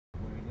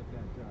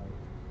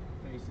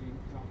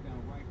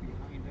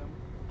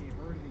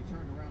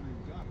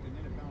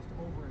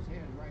his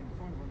head right in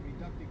front of him. He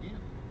ducked again.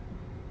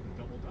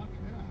 The double duck?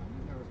 Yeah, and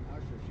then there was an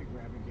usher. She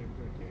grabbed him and gave him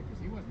to a kid because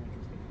he wasn't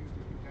interested. He was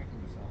just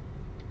protecting himself.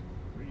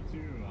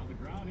 3-2 on the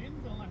ground into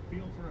left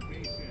field for a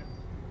base hit.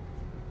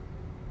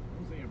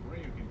 Jose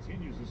Abreu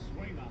continues to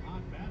swing the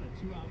hot bat. A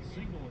 2-out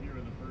single here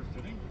in the first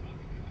inning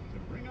to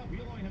bring up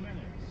Eloy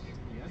Jimenez.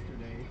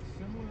 Yesterday,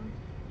 similar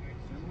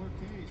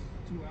case.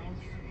 2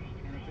 outs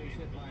and a base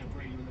hit by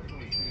Abreu in the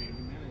first inning.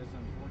 Jimenez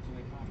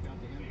unfortunately popped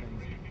out to end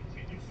things.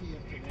 Let's see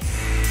if today.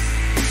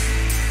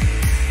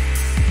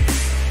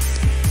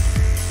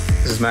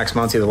 This is Max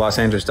Muncy of the Los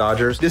Angeles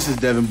Dodgers. This is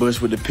Devin Bush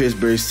with the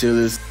Pittsburgh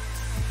Steelers.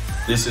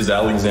 This is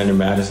Alexander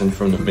Madison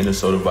from the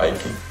Minnesota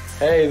Vikings.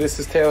 Hey, this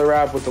is Taylor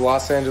Rapp with the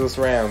Los Angeles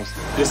Rams.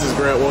 This is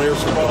Grant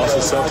Williams from the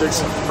Boston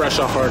Celtics, fresh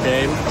off our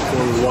game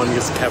when we won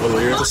against the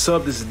Cavaliers. What's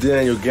up? This is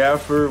Daniel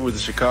Gafford with the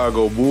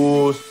Chicago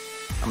Bulls.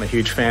 I'm a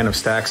huge fan of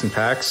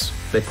StaxxAndPackz.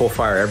 They pull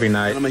fire every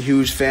night. I'm a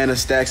huge fan of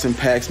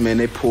StaxxAndPackz, man.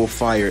 They pull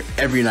fire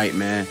every night,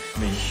 man.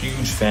 I'm a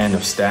huge fan of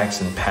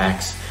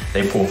StaxxAndPackz.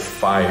 They pull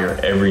fire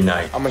every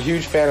night. I'm a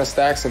huge fan of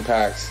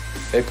StaxxAndPackz.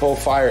 They pull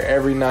fire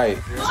every night.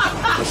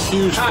 I'm a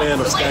huge fan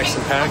of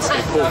StaxxAndPackz.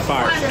 They pull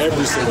fire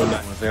every single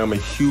night. I'm a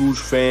huge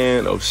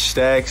fan of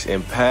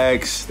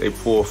StaxxAndPackz. They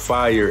pull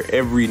fire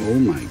every night. Oh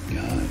my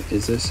God,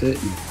 is this it?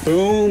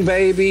 Boom,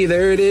 baby,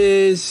 there it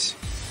is.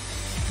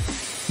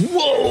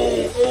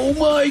 Whoa, oh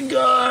my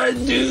God,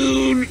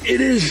 dude. It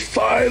is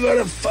 5 out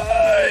of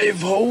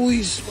 5.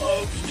 Holy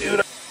smokes,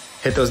 dude.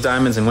 Hit those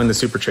diamonds and win the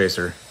Super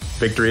Chaser.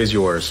 Victory is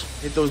yours.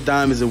 Hit those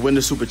diamonds and win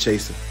the Super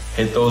Chaser.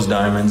 Hit those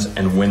diamonds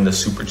and win the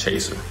Super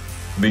Chaser.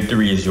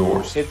 Victory is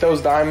yours. Hit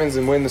those diamonds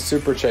and win the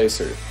Super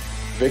Chaser.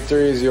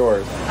 Victory is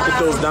yours. Hit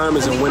those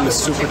diamonds and win the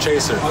Super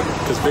Chaser,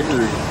 because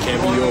victory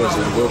can be yours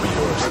and it will be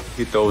yours.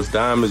 Hit those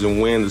diamonds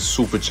and win the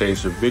Super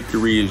Chaser.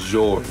 Victory is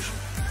yours.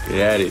 Get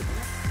at it.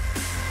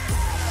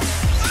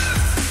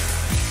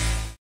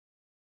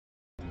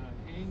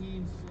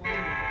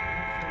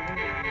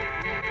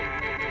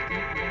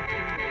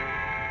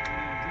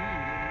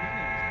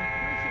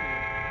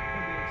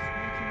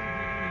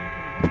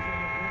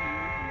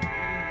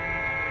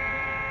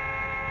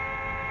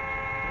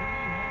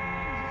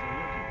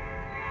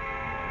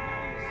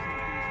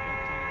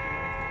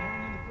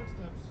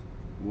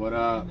 What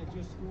up?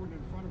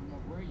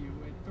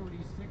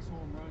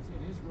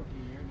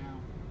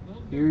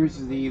 Here's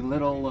the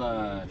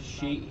little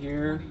sheet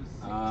here.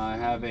 I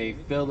have a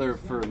filler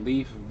for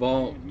leaf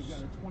vaults,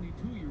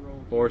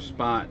 4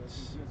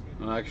 spots.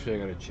 Well, actually, I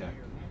gotta check.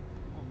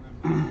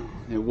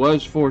 It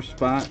was 4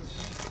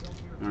 spots.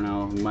 I don't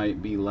know, it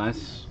might be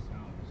less.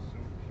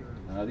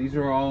 These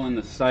are all in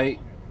the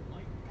site,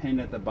 pinned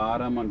at the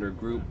bottom under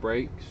group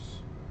breaks.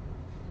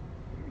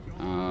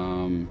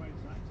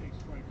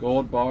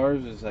 Gold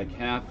bars is like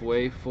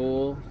halfway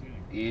full,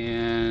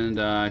 and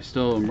I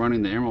still am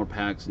running the emerald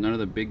packs. None of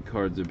the big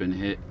cards have been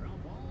hit.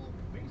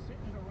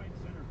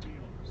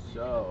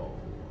 So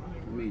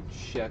let me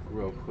check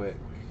real quick.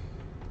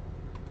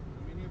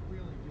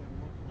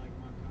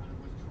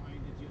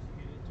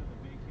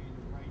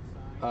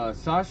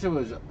 Sasha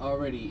was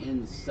already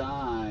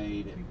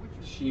inside.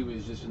 She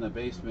was just in the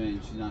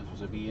basement. She's not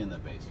supposed to be in the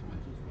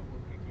basement.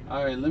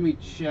 All right, let me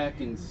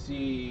check and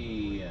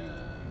see.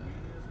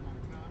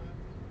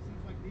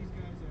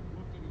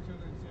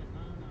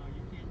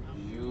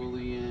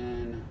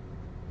 Julian.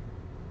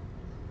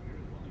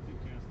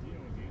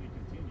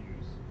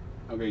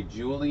 Okay,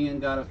 Julian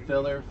got a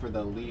filler for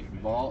the leaf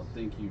vault.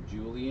 Thank you,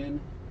 Julian.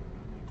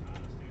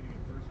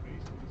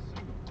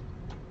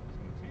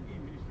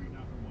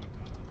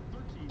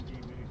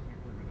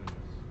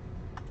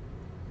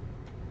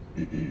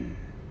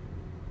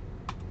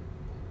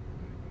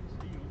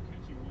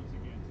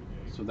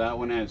 So that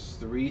one has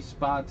 3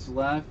 spots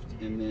left,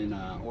 and then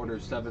order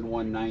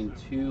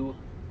 7192.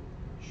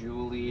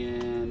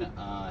 Julian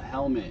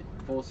helmet,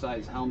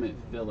 full-size helmet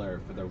filler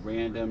for the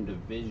random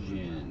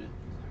division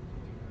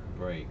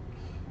break.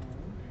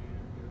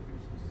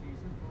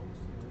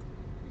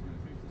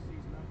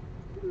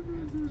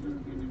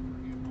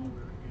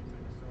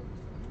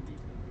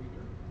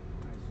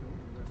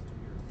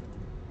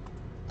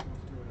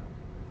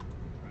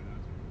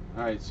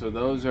 Alright, so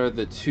those are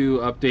the 2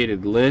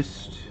 updated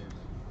lists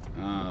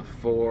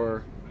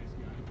for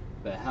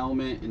the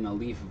helmet and the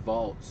leaf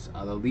vaults.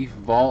 The leaf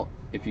vault,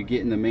 if you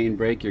get in the main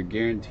break, you're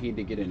guaranteed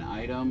to get an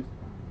item.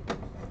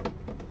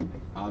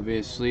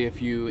 Obviously,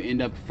 if you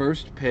end up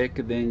first pick,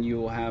 then you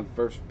will have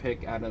first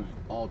pick out of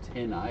all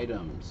 10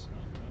 items.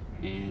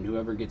 And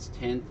whoever gets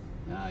 10th,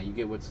 you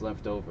get what's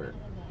left over.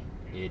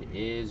 It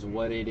is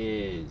what it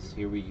is.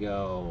 Here we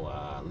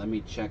go. Let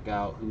me check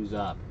out who's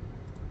up.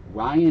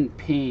 Ryan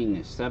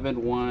Ping,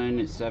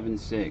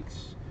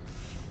 7176.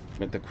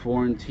 Got the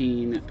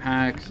quarantine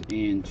packs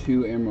and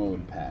 2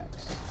 emerald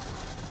packs.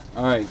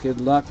 Alright,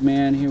 good luck,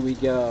 man. Here we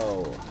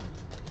go.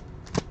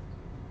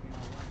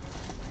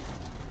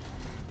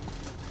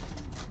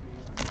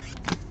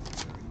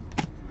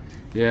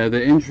 Yeah,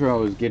 the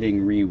intro is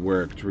getting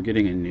reworked. We're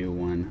getting a new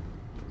one.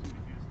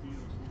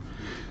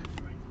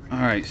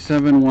 Alright,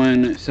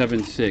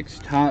 7176.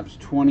 Topps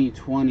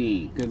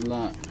 2020. Good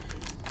luck.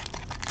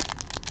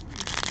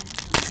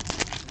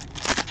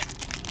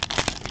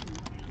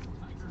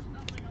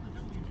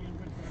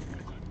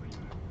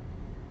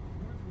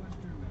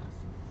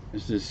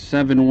 This is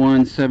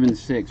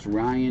 7176.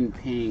 Ryan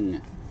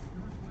Ping.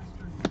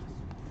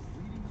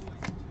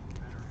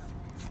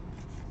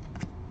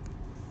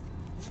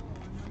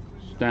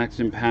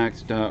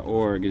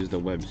 StaxxAndPackz.org is the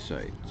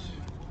website.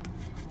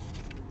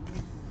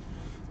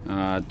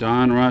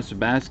 Don Ross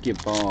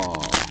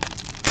basketball.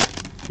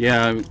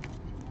 Yeah.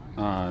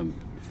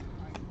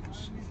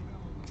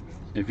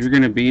 If you're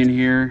gonna be in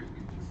here,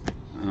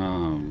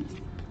 I'll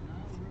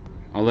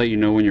let you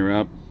know when you're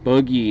up.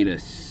 Boogie to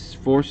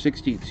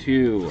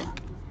 462.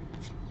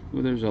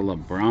 Ooh, there's a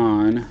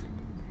LeBron.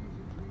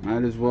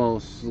 Might as well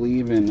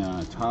sleeve and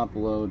top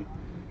load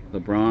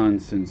LeBron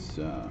since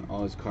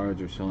all his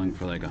cards are selling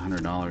for like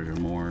 $100 or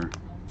more.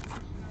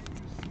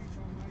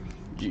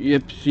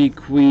 Gypsy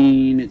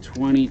Queen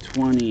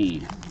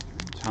 2020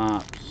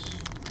 Topps.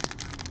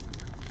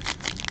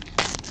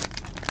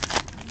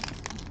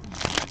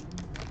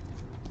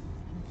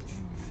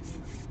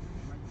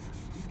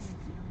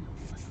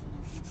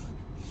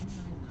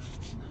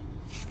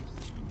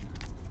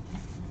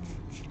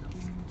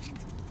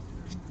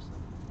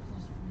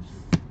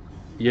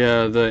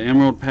 Yeah, the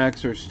Emerald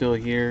packs are still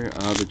here.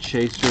 The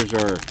chasers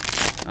are,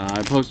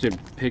 I posted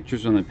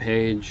pictures on the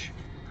page.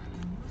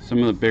 Some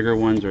of the bigger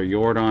ones are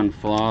Jordan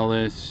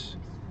Flawless.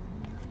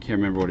 Can't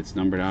remember what it's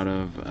numbered out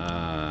of.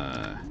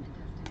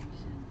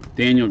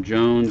 Daniel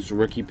Jones,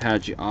 rookie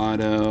patch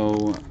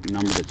auto,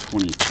 numbered to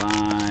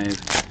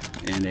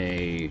 25. And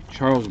a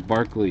Charles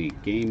Barkley,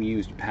 game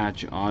used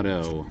patch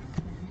auto.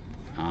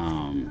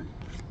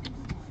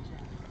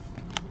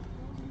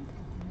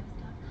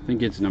 I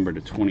think it's numbered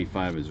to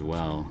 25 as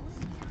well.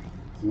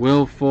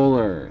 Will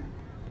Fuller,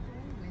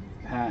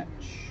 patch.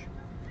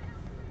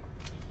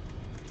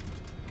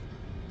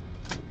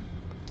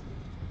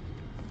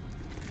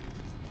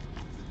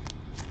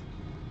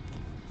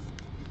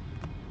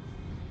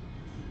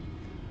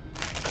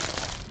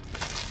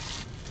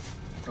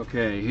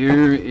 Okay,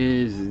 here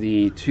is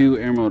the 2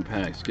 Emerald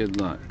packs. Good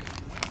luck.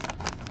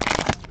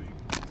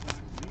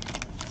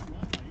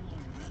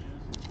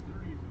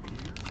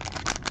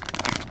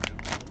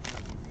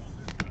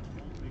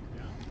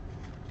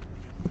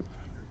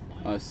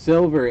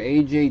 Silver,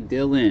 AJ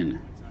Dillon.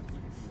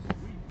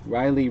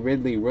 Riley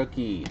Ridley,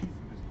 rookie.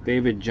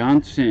 David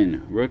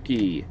Johnson,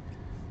 rookie.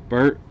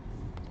 Bert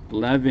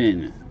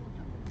Levin.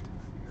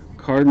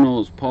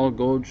 Cardinals, Paul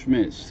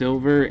Goldschmidt,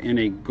 silver, and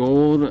a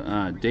gold,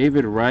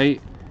 David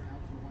Wright,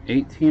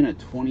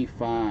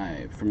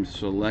 18/25 from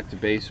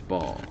Select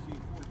Baseball.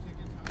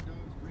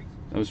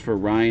 That was for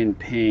Ryan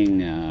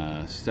Ping,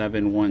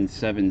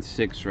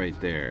 7176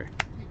 right there.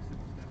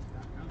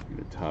 Get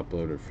a top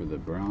loader for the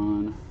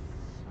Braun.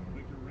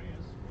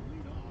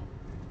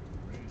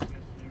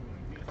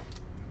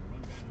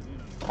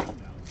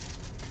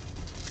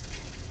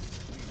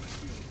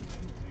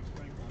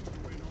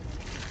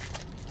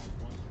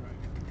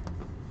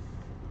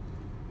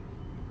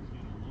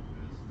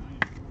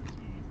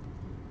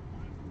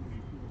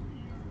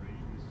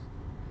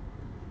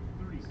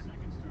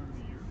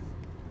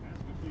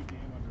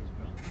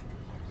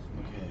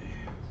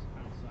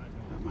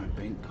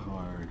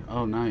 Card.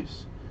 Oh,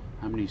 nice.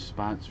 How many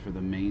spots for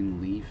the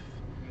main leaf?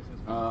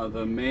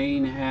 The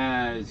main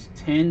has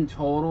 10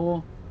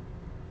 total.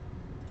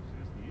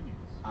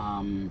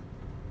 And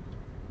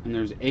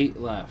there's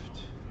 8 left.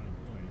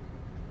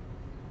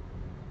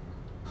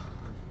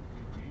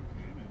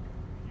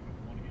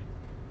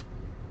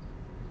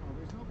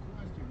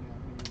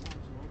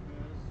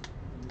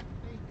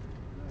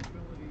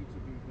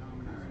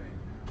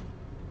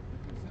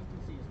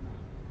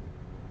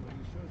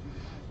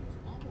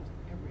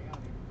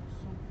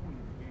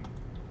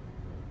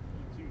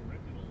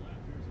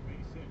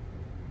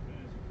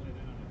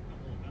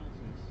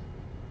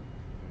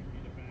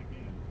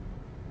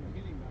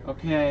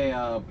 Okay,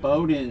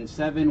 Bowden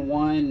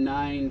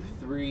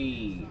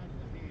 7193.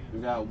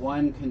 We've got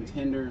one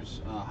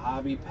Contenders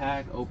hobby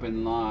pack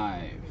open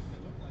live.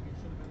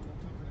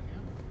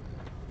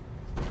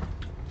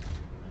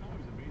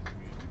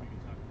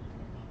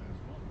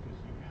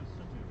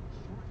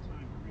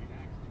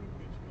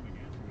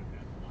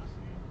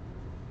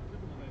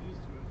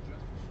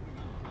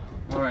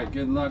 Alright,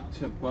 good luck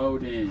to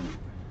Bowden.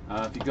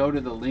 If you go to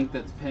the link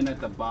that's pinned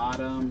at the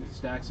bottom,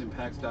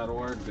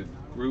 StaxxAndPackz.org, the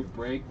group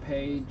break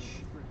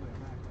page,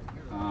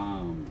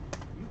 all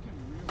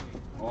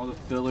the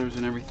fillers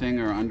and everything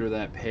are under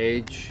that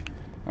page.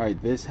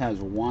 Alright, this has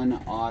 1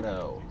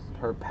 auto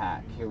per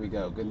pack. Here we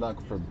go. Good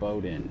luck for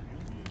Bowden.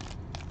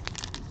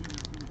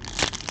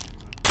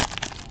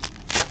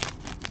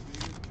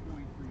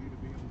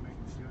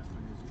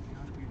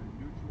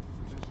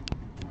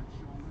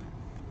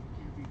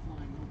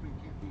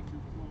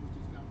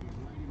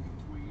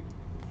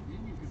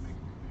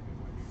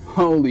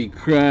 Holy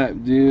crap,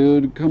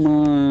 dude. Come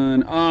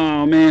on.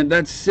 Oh, man.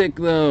 That's sick,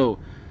 though.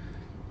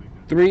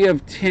 3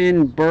 of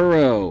 10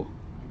 Burrow.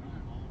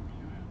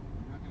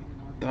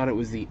 thought it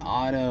was the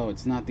auto.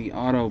 It's not the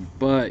auto,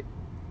 but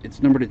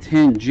it's number to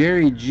 10.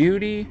 Jerry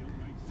Judy.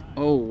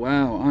 Oh,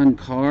 wow. On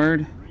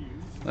card.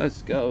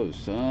 Let's go,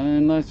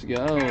 son. Let's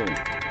go.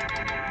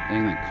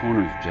 Dang, that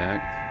corner's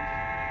jacked.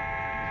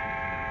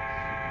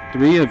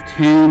 3 of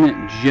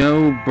 10,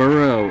 Joe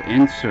Burrow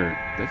insert.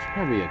 That's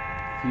probably a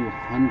few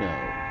hundo.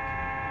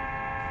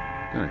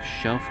 Got a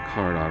shelf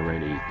card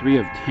already. 3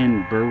 of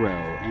 10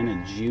 Burrow and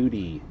a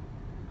Judy.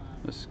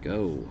 Let's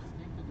go.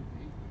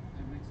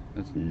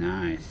 That's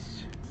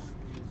nice.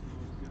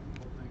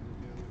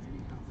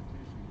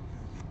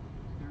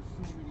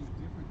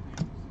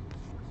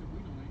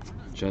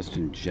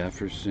 Justin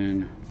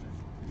Jefferson.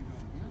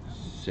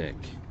 Sick.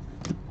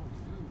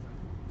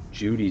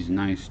 Judy's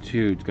nice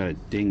too. It's got a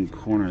ding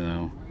corner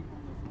though.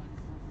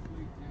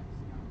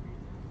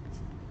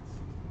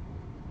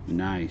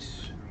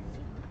 Nice.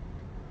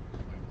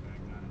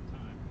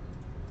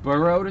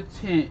 Burrow to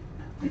 10.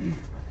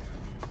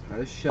 Got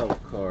a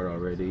shelf card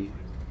already.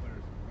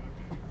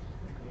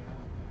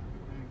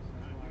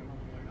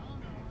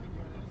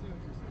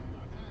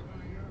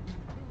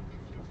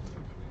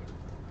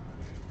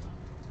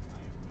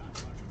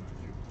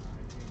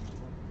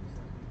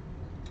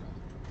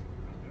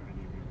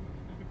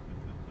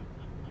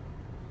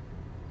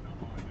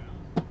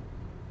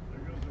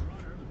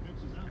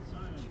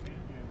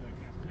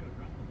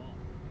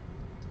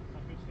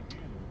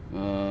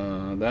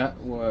 That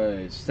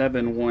was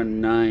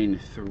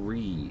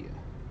 7193.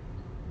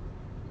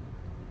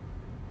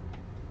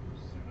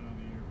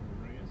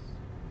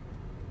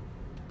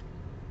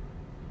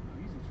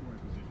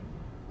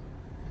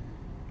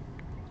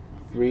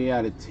 Three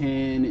out of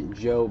 10,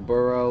 Joe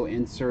Burrow,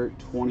 insert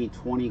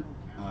 2020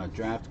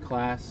 draft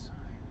class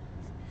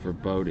for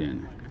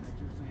Bowden.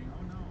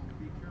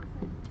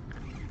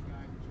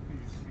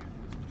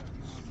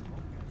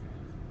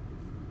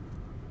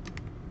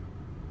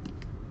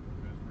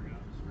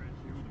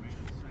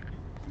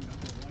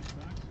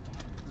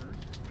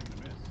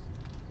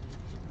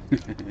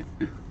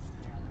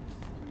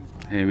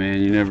 Hey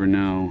man, you never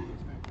know.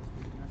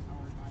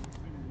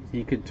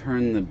 He could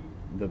turn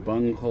the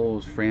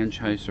Bungholes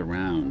franchise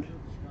around.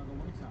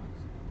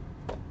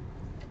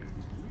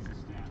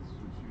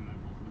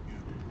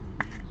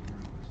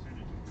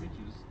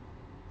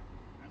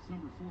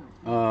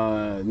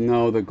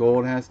 No, the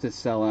gold has to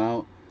sell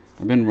out.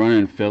 I've been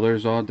running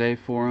fillers all day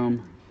for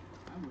him.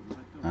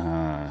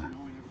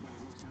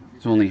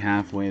 It's only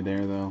halfway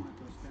there though.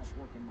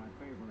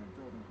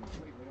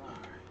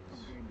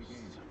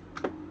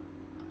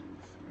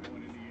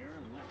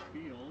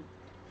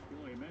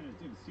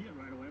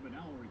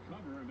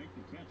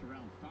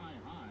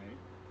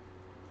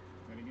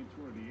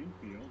 Toward the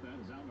infield, that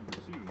is out number 2.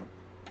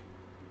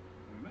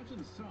 We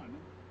mentioned the sun,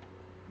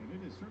 and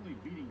it is certainly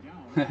beating down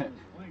on this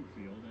playing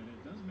field, and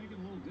it does make it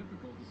a little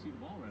difficult to see the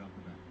ball right off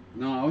the bat.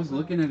 No, I was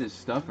looking at his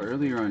stuff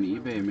earlier on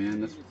eBay,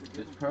 man. It's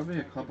probably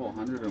a couple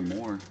hundred or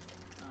more.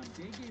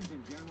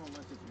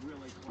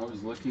 I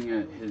was looking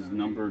at his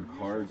numbered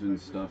cards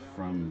and stuff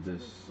from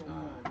this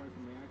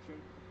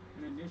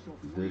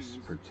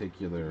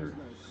particular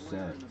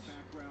set.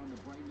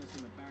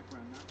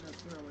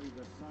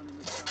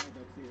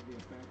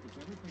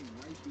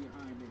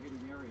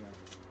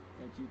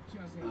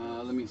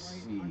 Let me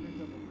see.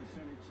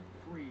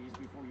 Before you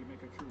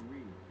make a true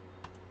read.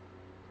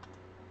 So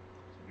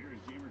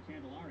here's Jamer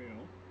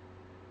Candelario.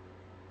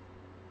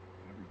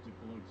 Average dip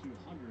below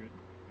 200 at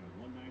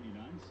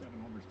 199,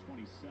 7 homers,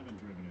 27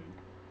 driven in.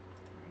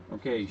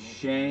 Okay,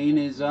 Shane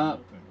is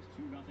up.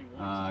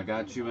 I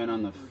got you in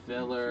on the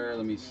filler.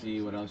 Let me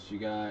see what else you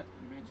got.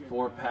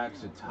 4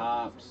 packs of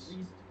Tops,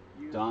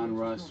 Don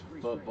Russ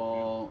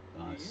football,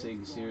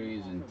 Sig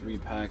series, and 3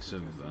 packs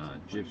of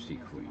Gypsy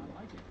Queen.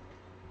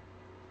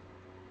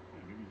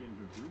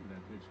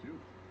 That pitch too.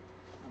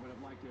 I would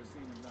have liked to have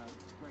seen him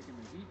breaking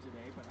the heat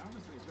today, but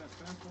honestly, his best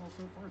fastball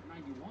so far is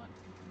 91.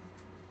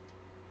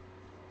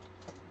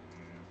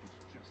 And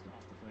it's just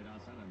off the plate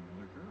outside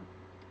another curve.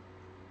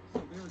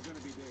 So there are going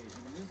to be days,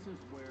 and this is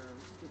where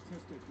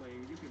statistically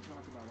you can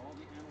talk about all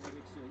the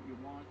analytics that you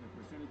want, the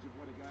percentage of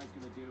what a guy's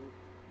going to do.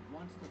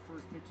 Once the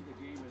first pitch of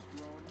the game is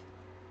thrown,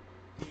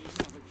 game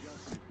of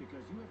adjustment,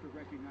 because you have to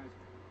recognize,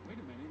 wait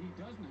a minute, he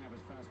doesn't have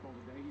his fastball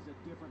today. He's a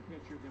different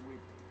pitcher than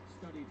we've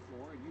studied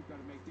for, and you've got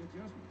to make the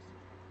adjustments.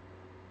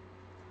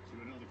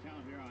 2-0 the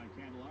count here on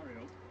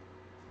Candelario.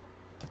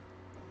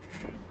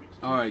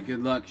 All right,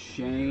 good luck,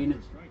 Shane.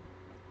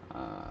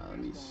 Let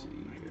me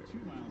see here.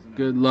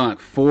 Good luck.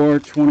 4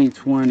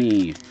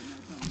 2020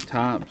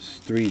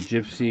 Tops, 3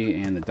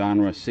 Gypsy, and the Don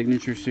Russ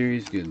Signature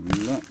Series.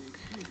 Good luck.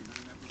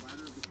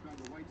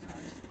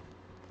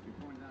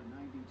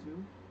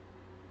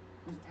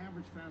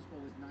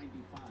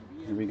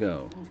 Here we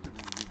go.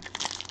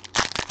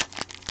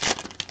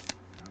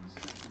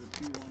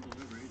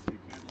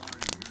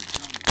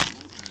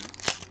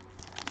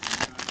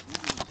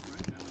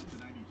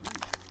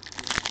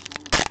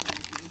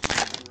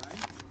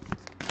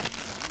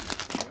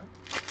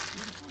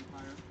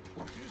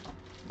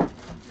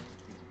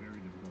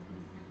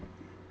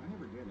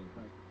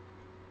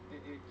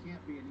 It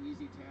can't be an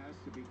easy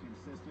task to be consistent.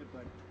 consistent,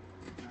 but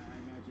I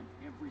imagine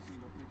every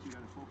single pitch you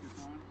got to focus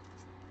on.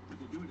 But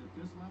to do it at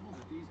this level,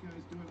 that these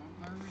guys do it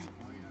umpiring,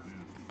 oh yeah,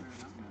 compare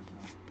that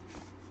matchup.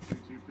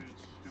 2-2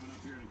 pitch coming up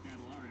here to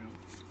Candelario.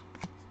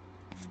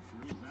 And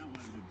drills that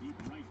one into deep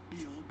right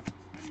field,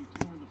 heading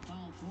toward the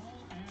foul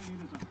pole, and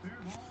it is a fair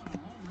ball and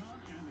a home run,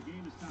 and the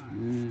game is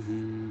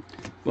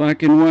tied.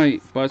 Black and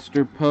white,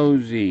 Buster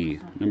Posey,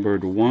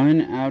 numbered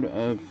 1 out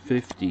of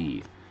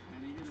 50.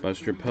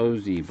 Buster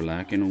Posey,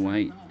 black and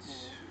white.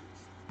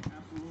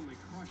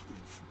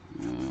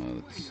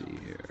 Let's see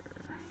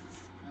here.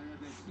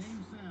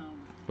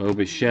 Bo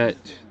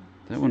Bichette.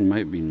 That one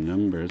might be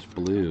numbered. It's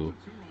blue.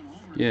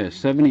 Yeah,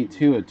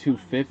 72 of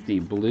 250.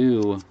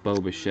 Blue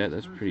Bo Bichette.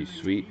 That's pretty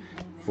sweet.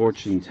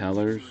 Fortune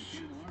Tellers.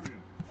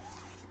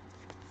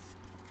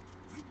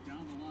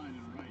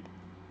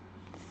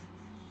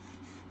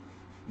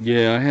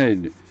 Yeah, I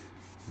had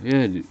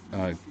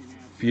a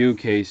few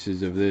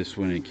cases of this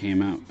when it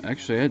came out.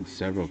 Actually, I had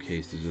several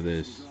cases of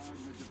this.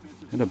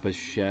 I had a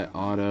Bichette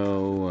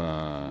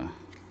auto,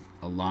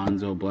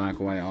 Alonso black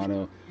white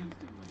auto.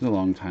 It was a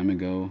long time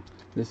ago.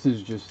 This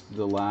is just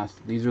the last.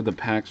 These are the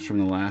packs from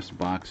the last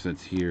box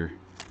that's here.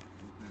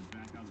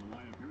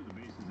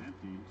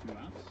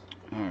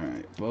 All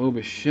right, Bo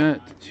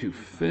Bichette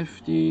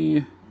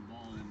 250.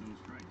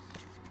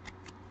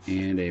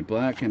 And a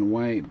black and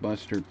white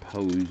Buster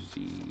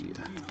Posey.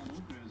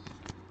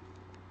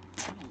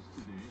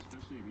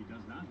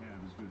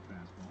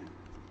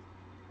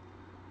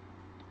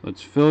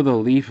 Let's fill the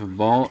leaf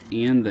vault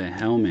and the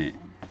helmet.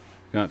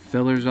 Got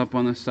fillers up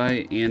on the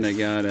site, and I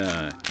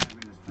got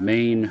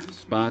main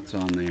spots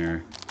on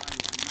there.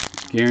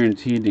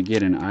 Guaranteed to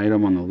get an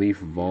item on the leaf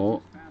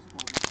vault.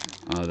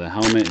 The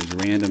helmet is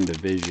random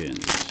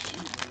divisions.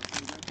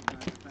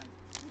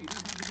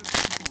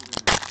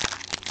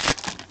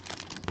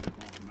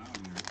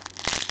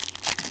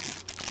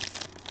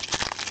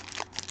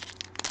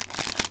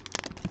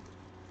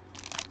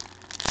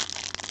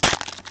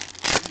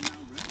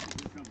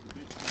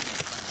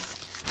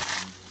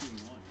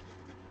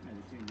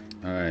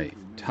 Alright,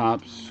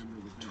 Topps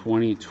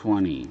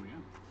 2020.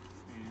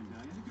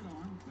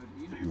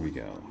 Here we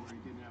go.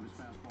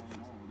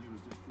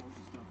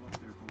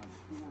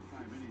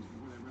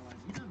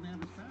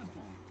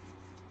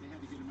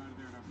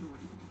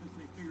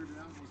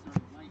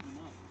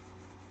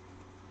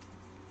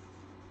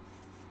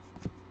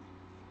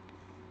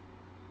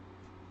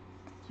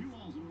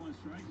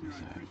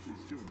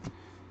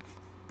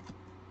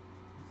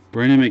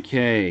 Brennan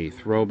McKay,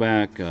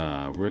 throwback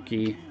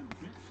rookie.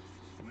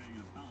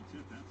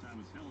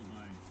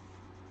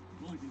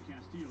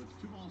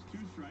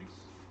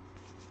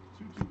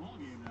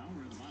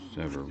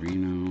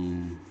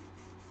 Severino.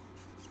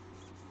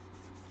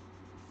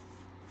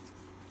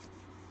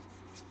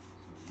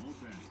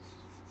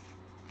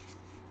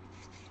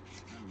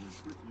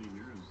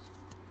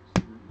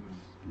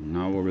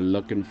 Not what we're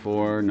looking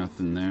for.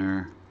 Nothing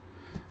there.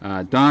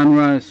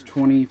 Donruss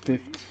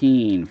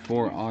 2015.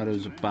 4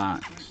 autos a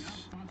box.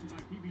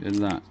 Good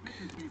luck.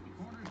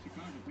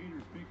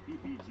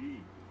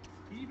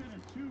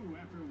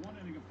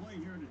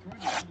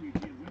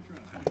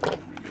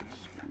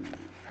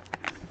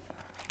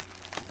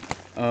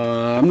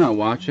 I'm not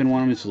watching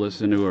one, I'm just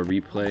listening to a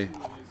replay.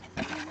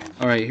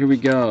 Alright, here we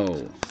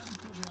go.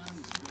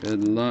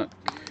 Good luck.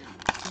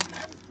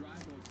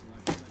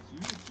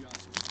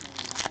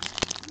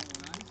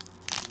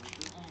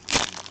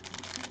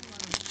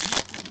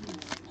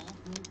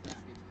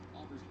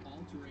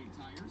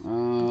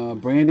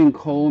 Brandon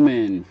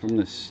Coleman from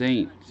the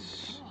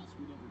Saints.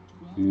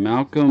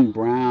 Malcolm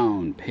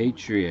Brown,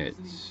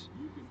 Patriots.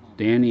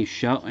 Danny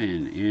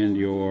Shelton, and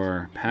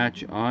your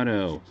patch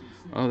auto.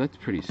 Oh, that's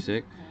pretty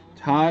sick.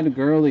 Todd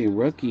Gurley,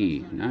 rookie.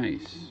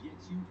 Nice.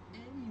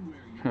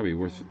 Probably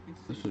worth.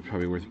 This was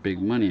probably worth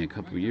big money a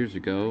couple years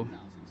ago.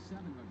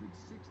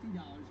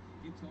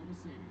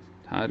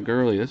 Todd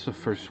Gurley. That's the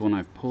first one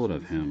I've pulled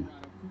of him.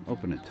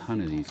 Open a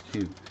ton of these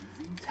too.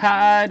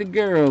 Todd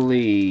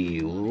Gurley.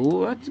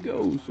 Let's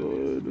go,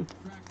 son.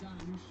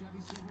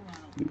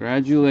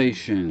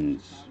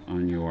 Congratulations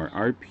on your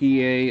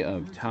RPA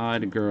of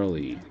Todd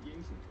Gurley.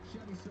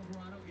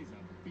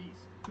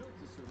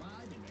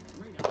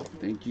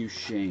 Thank you,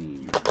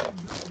 Shane.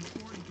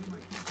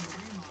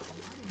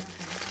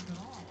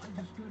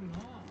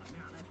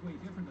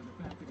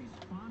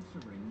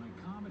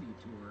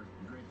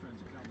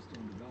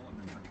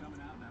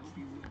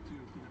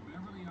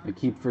 I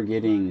keep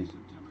forgetting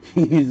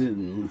he's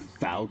in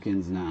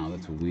Falcons now.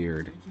 That's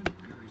weird.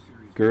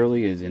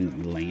 Gurley is in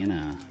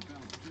Atlanta.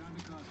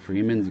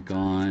 Freeman's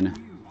gone.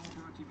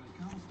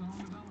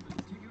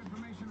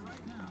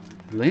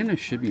 Atlanta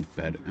should be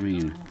better. I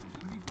mean,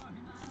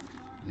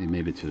 they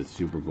made it to the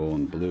Super Bowl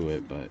and blew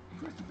it, but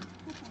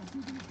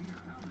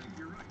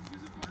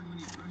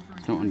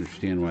I don't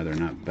understand why they're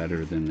not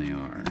better than they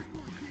are.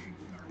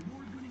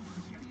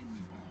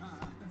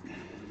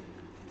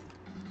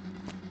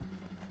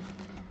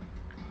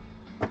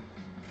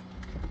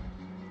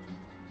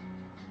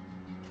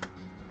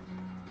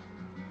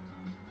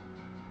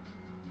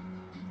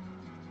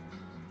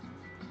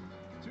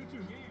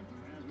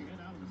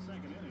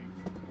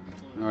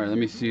 All right, let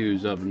me see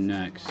who's up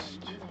next.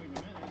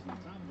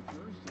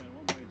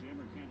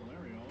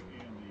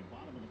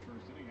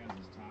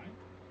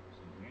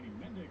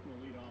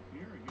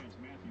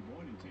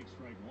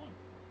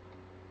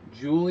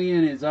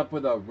 Julian is up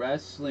with a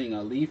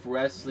Leaf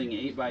Wrestling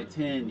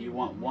 8x10. Do you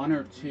want one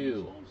or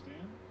two?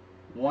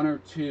 One or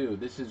two.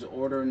 This is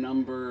order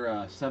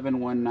number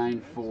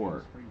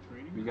 7194.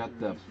 We got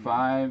the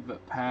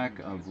 5-pack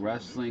of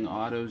Wrestling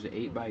Autos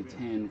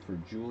 8x10 for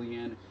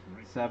Julian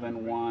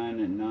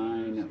 7194.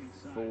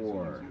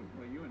 Well,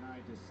 you and I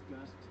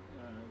discussed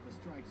the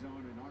strike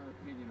zone in our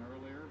opinion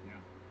earlier.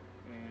 Yeah.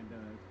 And,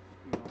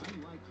 you know,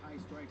 I like high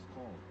strikes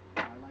called.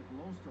 I like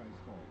low strikes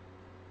called.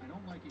 I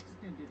don't like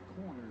extended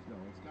corners,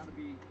 though. It's got to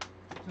be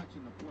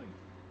touching the plate.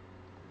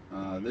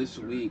 This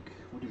week,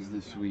 what is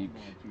this week?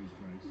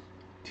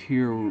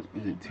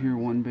 Is it Tier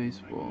 1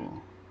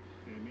 baseball?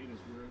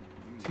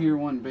 Tier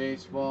 1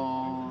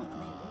 baseball. And I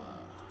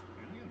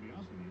gotta be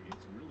honest with you,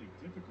 it's really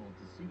difficult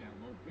to see that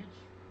low pitch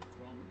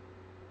from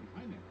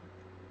behind that.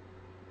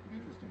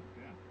 Interesting,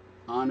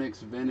 yeah.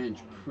 Onyx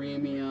Vintage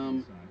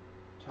Premium,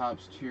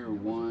 Topps Tier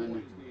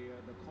 1,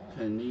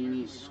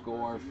 Panini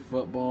Score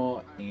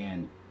Football,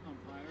 and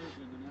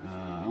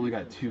I only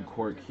got 2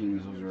 Court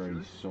Kings. Those are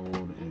already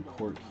sold, and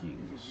Court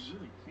Kings. You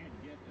really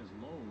can't get as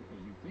low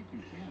as you think you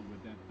can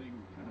with that thing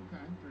kind of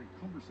very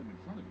cumbersome in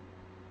front of you.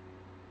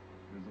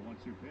 There's the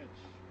 1-2 pitch,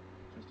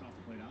 just off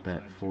the plate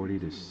outside. Bet 40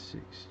 to 60.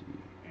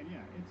 And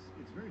yeah,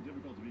 it's very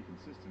difficult to be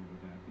consistent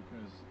with that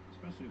because,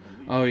 especially at the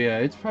league. Oh yeah,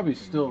 it's probably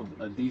still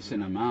a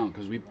decent amount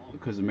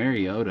because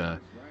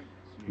Mariota,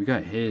 we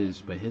got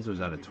his, but his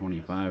was out of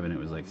 25 and it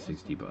was like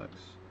 60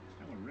 bucks.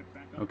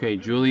 Okay,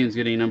 Julian's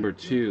getting number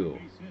 2.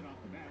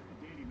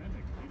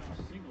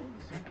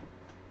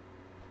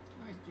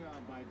 Nice job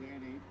by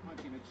Danny,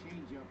 punching a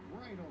changeup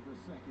right over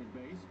second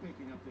base,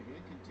 picking up the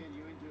hit,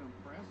 continuing to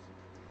impress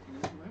in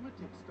his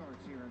limited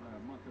starts here in the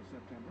month of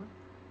September.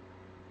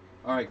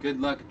 All right, good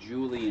luck,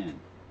 Julian.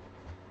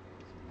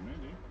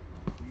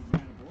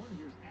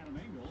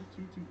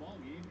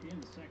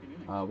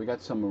 We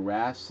got some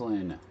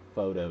wrestling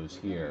photos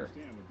here.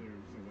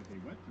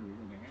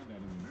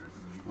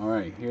 All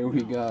right, here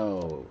we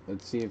go.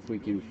 Let's see if we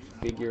can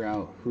figure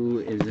out who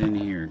is in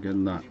here. Good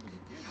luck.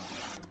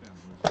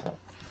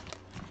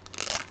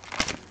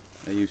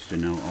 I used to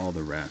know all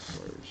the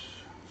wrestlers.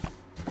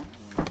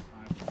 I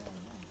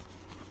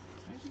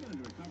actually got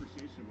into a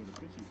conversation with a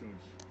pitching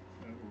coach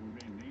who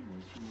remained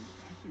nameless, who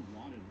actually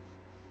wanted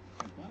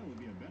and thought it would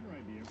be a better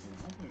idea for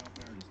the home plate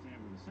umpire to stand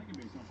where the second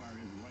base umpire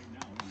is right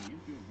now in the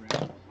infield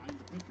ground behind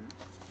the pitcher,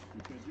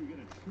 because you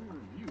get a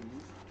truer view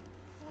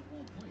of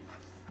home plate.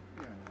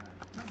 Yeah,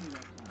 tell me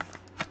that time.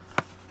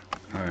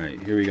 All right,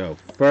 here we go.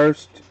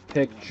 First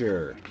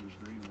picture.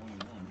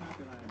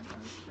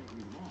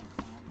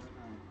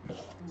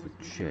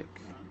 Chick.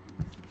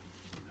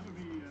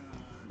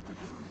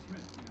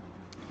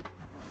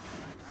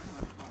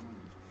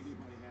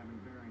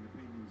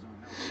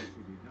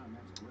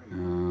 I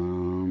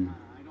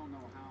don't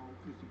know how,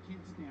 because you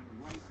can't stand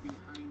right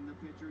behind the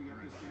pitcher. You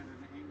have to stand at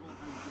an angle. I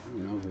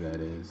don't know who that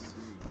is.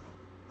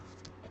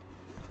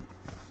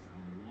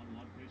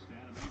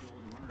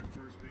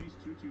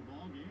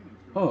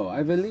 Oh,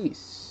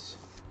 Ivelisse.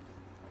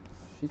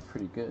 She's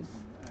pretty good.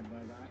 But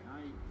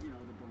you know,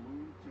 the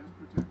balloon chest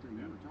protector you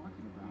were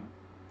talking about,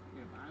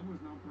 if I was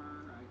an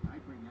umpire,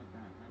 I'd bring that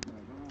back. I'd be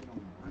like, no.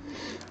 I'm going to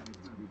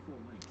it's going to be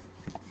full length.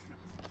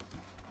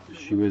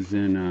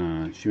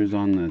 She was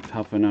on the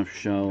Tough Enough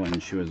show,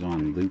 and she was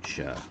on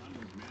Lucha.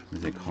 What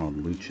is it called?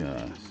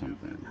 Lucha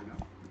something.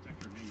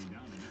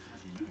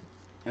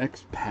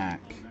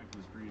 X-Pack.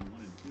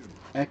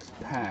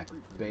 X-Pack,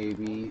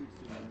 baby.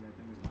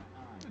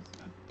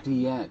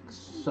 DX,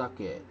 suck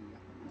it.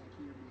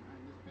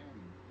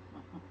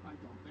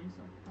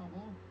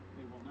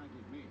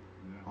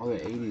 All the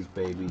 80s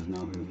babies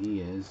know who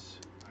he is.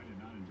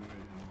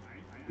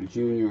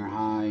 Junior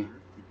high,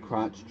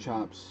 crotch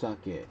chop,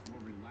 suck it.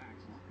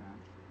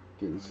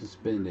 Getting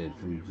suspended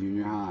from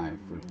junior high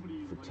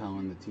for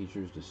telling the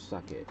teachers to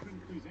suck it.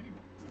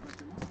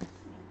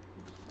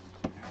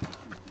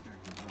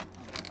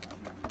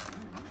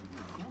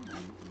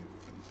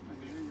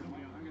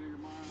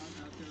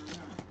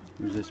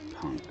 Who's this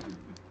punk?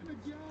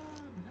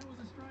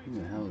 Who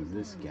the hell is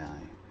this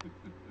guy?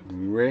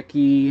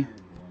 Ricky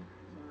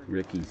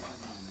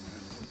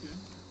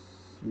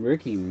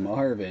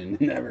Marvin.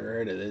 Never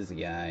heard of this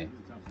guy.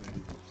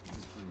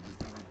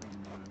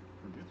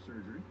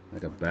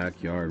 Like a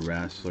backyard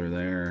wrestler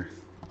there.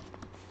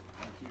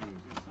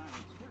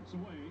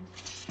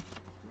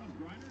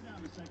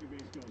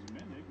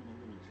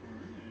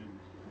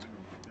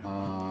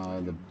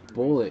 The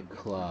Bullet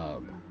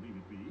Club.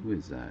 Who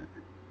is that?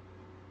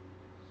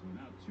 So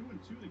now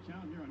 2-2 the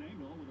count here on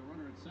Angle with a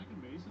runner at second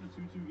base in a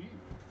 2-2 game.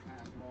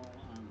 Pass ball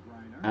on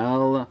Griner.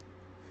 El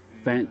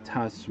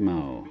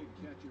Fantasmo.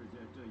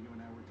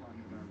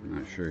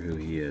 Not sure who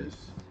he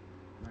is.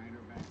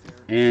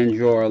 And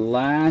your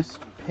last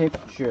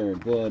picture.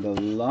 Good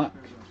luck.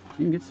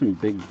 You can get some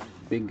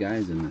big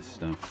guys in this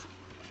stuff.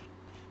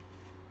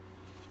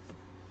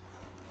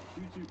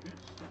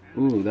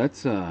 Ooh,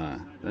 that's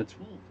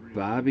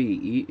Bobby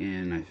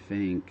Eaton, I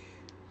think.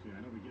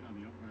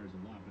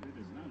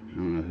 I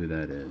don't know who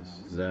that is.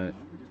 Is that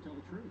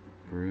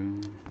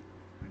Brew?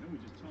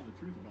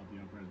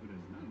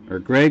 Or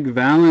Greg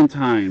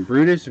Valentine.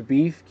 Brutus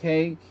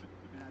Beefcake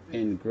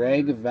and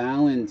Greg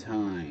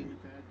Valentine.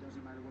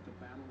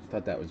 I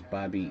thought that was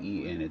Bobby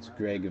Eaton. It's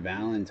Greg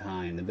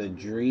Valentine. The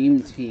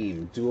Dream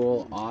Team.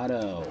 Dual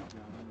Auto.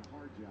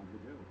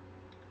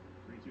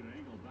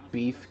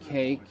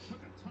 Beefcake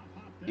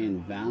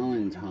and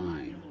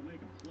Valentine.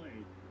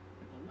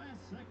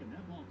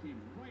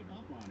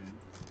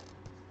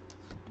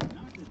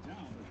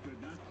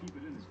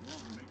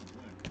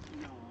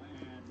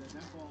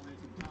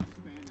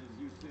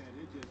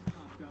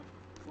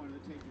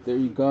 There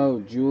you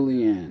go,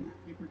 Julian.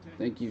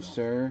 Thank you,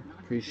 sir.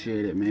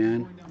 Appreciate it,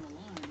 man.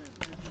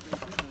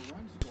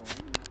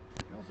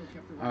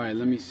 All right,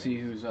 let me see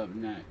who's up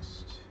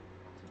next.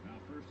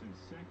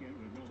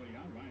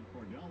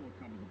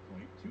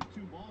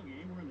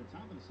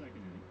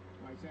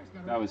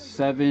 That was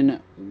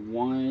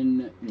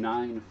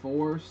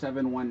 7194,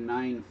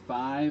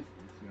 7195.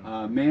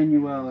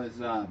 Manuel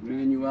is up.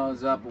 Manuel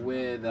is up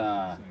with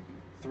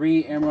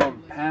 3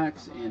 emerald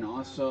packs and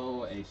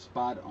also a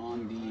spot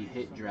on the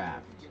hit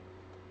draft.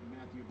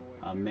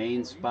 A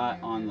main spot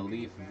on the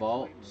Leaf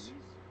Vault.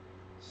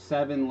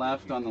 7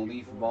 left on the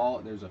Leaf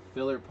Vault. There's a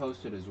filler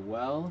posted as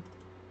well.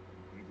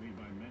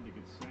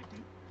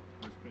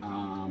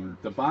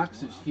 The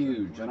box is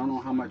huge. I don't know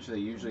how much they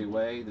usually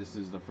weigh. This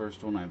is the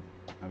first one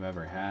I've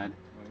ever had.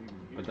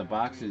 But the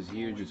box is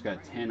huge. It's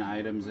got 10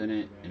 items in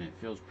it, and it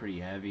feels pretty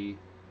heavy.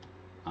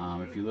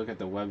 If you look at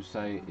the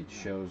website, it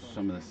shows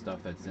some of the stuff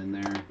that's in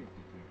there.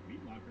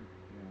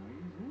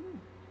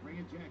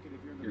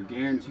 You're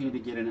guaranteed to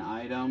get an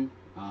item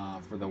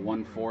for the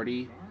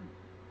 140.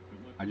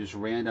 I just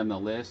random the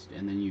list,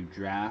 and then you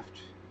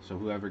draft. So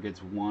whoever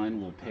gets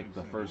 1 will pick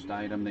the first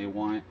item they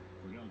want,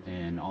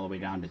 and all the way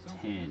down to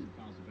 10.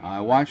 I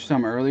watched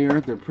some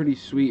earlier. They're pretty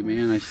sweet,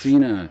 man. I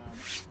seen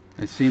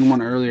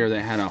one earlier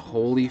that had a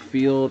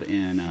Holyfield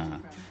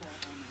and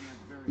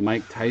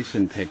Mike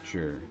Tyson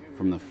picture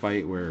from the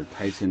fight where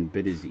Tyson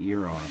bit his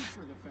ear off.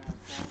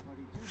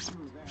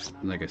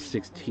 Like a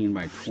 16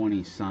 by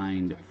 20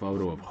 signed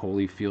photo of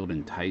Holyfield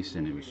and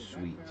Tyson. It was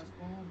sweet.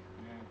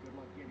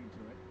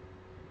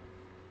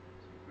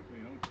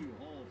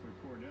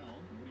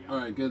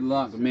 Alright, good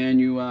luck,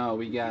 Manuel.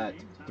 We got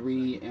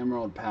 3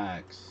 emerald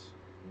packs.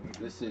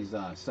 This is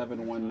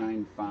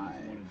 7195.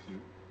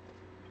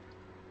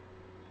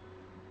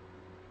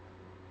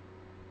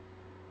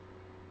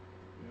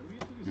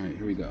 Alright,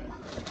 here we go.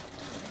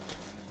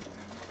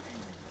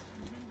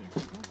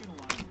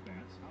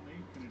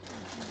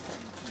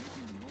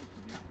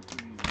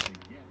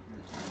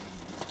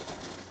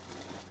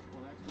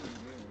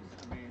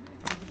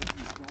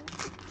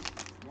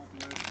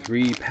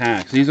 Three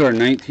packs. These are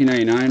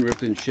 $19.99,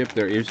 ripped and shipped.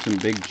 There is some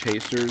big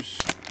chasers.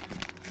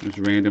 Just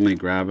randomly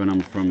grabbing them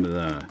from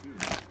the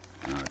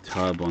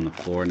tub on the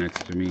floor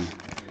next to me.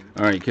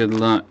 Alright, good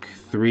luck.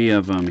 3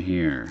 of them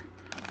here.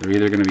 They're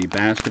either going to be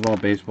basketball,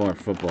 baseball, or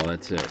football.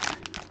 That's it.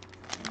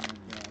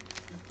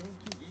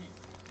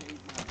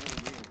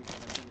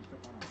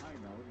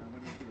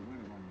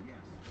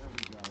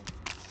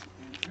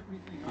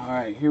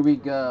 Alright, here we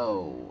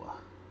go.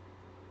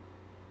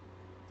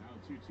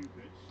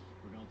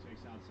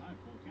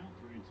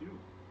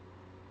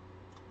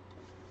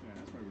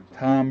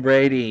 Tom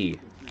Brady.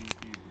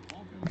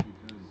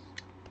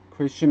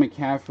 Christian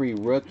McCaffrey,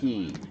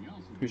 rookie.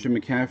 Christian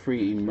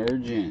McCaffrey,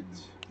 emergent.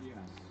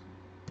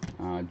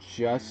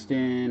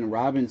 Justin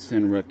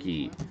Robinson,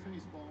 rookie.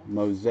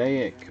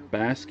 Mosaic,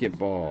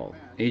 basketball.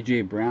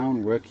 AJ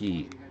Brown,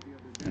 rookie.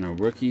 And a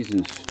Rookies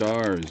and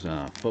Stars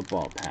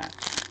football pack.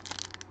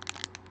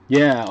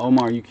 Yeah,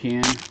 Omar, you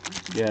can.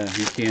 Yeah,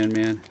 you can,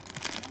 man.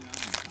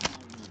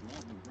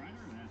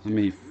 Let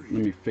me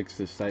fix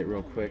this site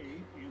real quick.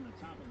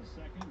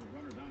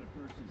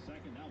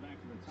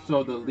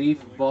 So the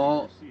Leaf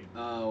Vault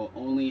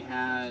only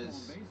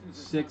has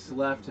 6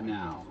 left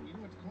now.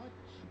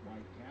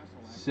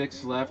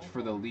 6 left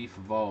for the Leaf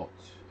Vault.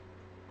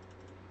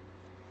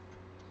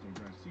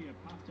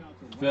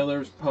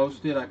 Fillers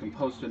posted. I can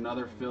post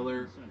another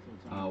filler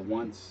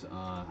once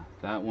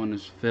that one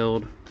is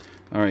filled.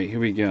 Alright, here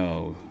we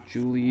go.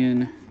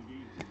 Julian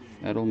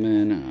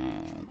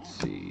Edelman. Let's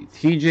see.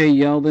 TJ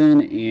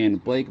Yeldon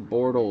and Blake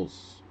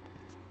Bortles.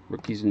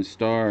 Rookies and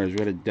Stars. We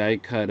got a die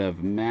cut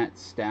of Matt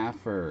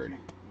Stafford.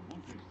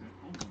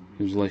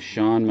 There's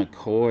LaShawn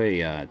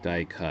McCoy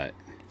die cut.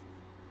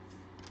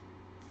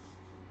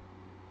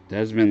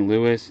 Desmond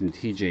Lewis and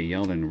TJ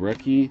Yeldon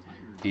rookie.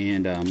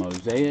 And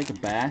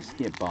Mosaic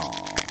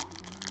basketball.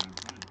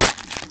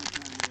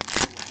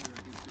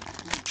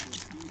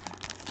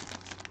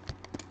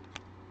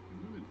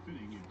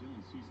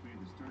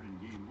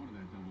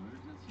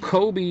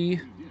 Kobe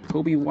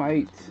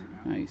White.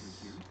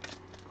 Nice.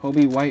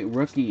 Kobe White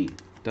rookie.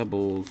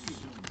 Doubles.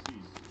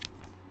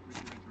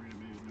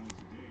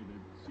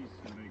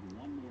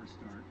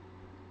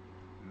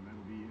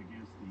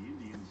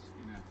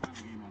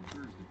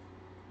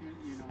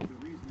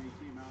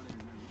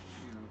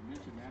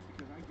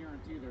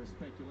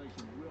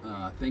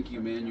 Thank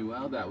you,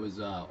 Manuel. That was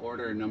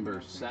order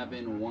number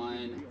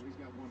 7195.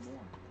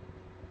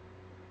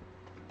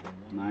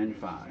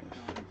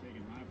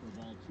 Taken high for a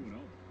ball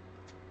 2-0.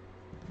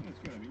 That's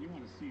good. I mean, you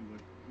want to see what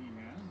he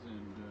has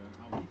and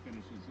how he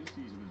finishes his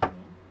season as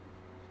well.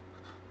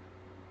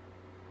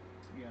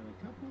 Yeah, a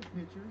couple of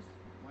pitchers,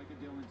 like a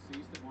Dylan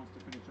Cease that wants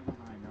to finish on a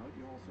high note.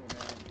 You also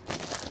have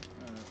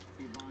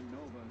Ivan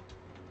Nova,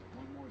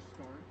 one more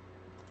start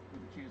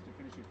with a chance to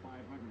finish at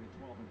 500 at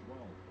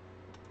 12-12.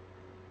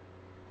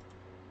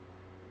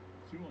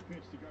 2-0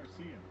 pitch to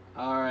Garcia.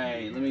 All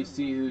right, let me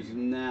see who's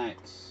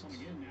next.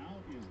 Coming in now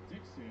is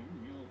Dixon.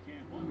 He'll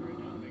camp under it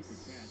now to make the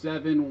catch.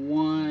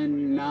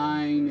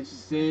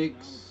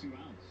 7196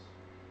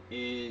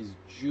 is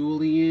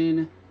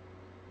Julian.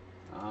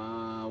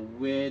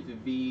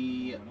 With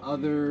the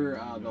other,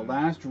 the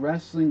last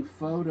wrestling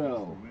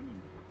photo.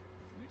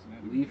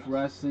 Leaf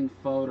wrestling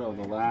photo,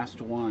 the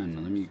last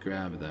one. Let me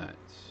grab that.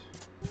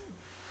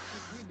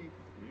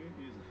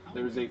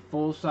 There's a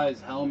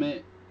full-size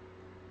helmet,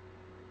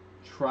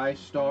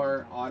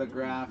 TriStar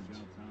autographed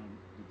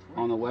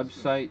on the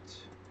website.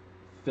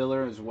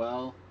 Filler as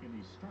well.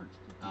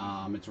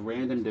 It's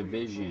random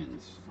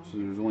divisions. So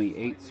there's only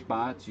 8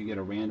 spots. You get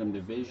a random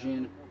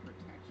division.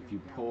 If you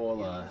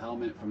pull a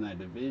helmet from that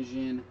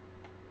division,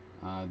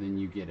 then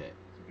you get it.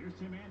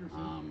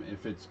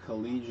 If it's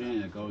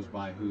collegiate, it goes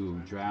by who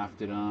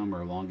drafted them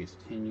or longest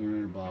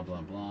tenure, blah blah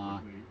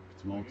blah. If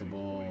it's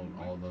multiple,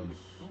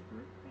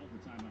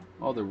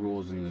 all the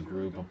rules in the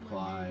group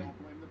apply.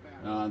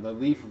 The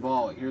Leaf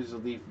Vault. Here's the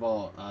Leaf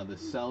Vault. The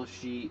cell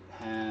sheet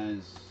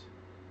has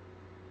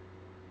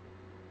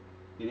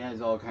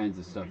all kinds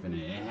of stuff in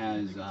it. It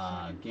has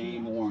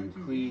game worn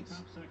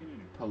cleats,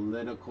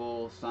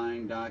 political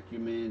signed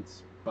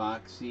documents,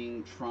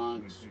 boxing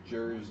trunks,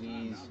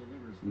 jerseys,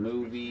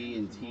 movie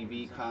and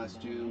TV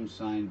costumes,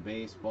 signed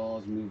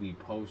baseballs, movie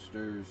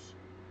posters,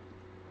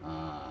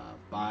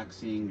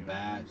 boxing,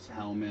 bats,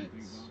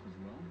 helmets,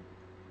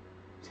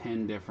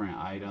 10 different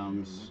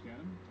items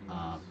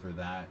for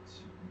that.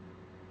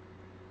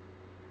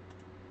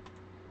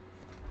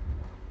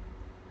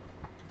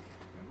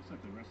 Looks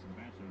like the rest of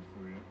the matchups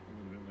for you a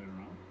little bit later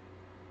on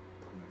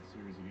in that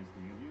series against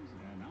the Indians.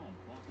 And now a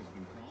balk has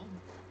been called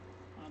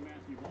on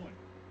Matthew Boyd.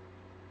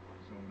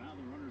 So now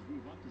the runners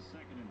move up to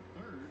second and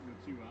third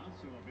with 2 outs.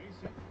 So a base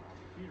hit.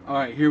 All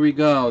right, here we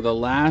go. The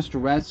last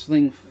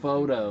wrestling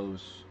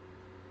photos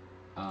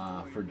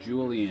for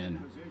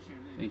Julian.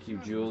 Thank you,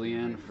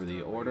 Julian, for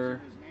the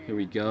order. Here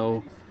we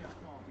go.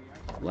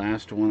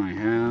 Last one I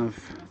have,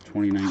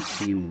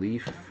 2019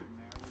 Leaf.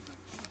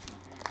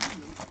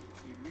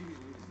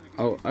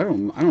 Oh, I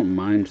don't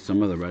mind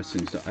some of the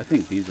wrestling stuff. I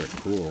think these are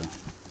cool.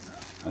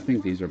 I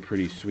think these are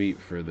pretty sweet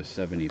for the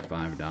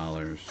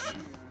 $75.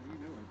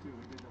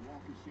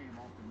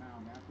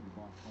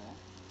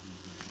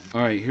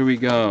 All right, here we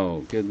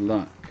go. Good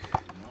luck. In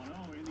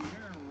the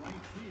air, right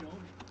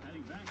field.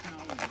 Heading back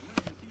now is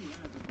Williams. He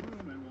has a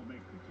broom and will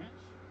make the catch.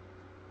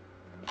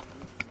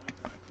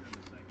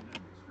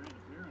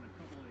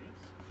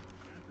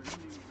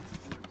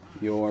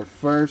 Your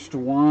first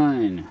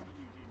one.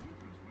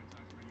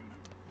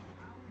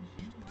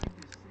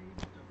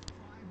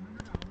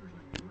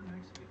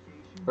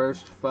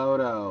 First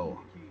photo.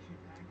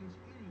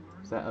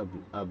 Is that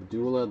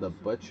Abdullah the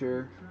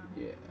Butcher?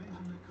 Yeah.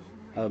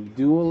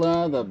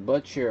 Abdullah the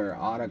Butcher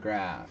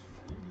autograph.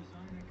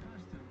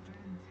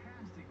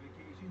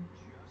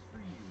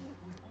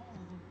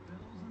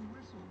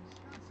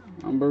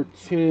 Number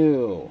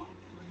 2.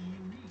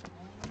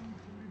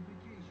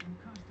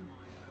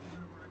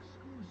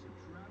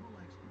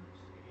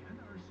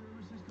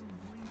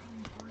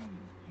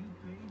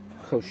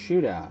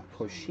 Koshida.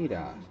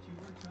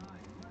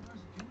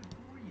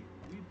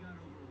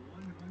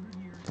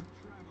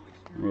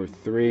 Number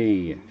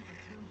 3.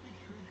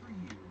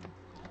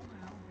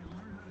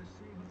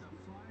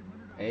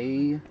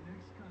 A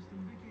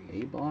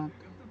block.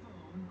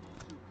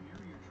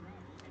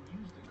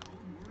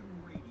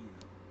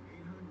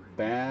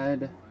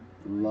 Bad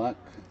luck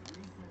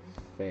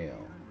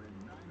fail.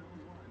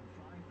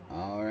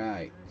 All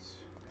right.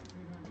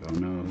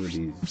 Don't know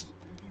who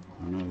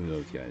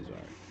those guys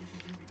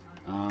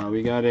are.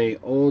 We got a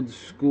old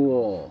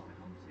school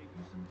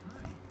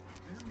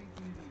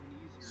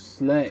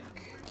slick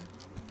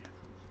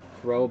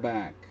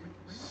throwback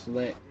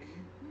slick.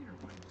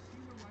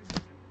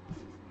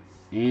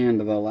 And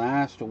the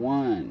last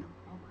one,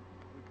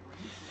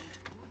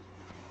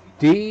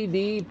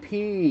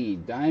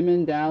 DDP,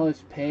 Diamond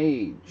Dallas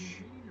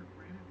Page.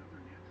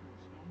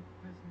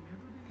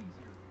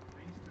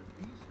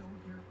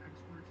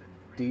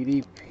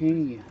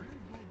 DDP.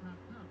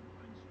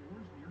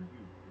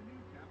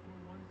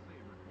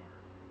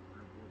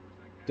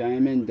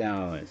 Diamond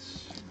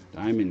Dallas.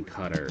 Diamond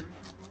Cutter.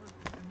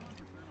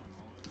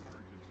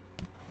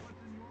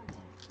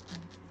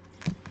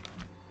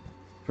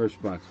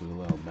 First box was a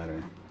little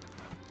better.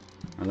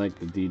 I like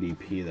the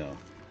DDP though.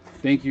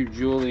 Thank you,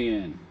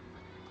 Julian.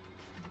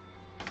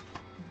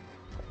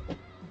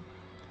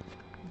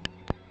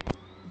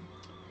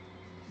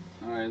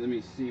 Alright, let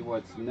me see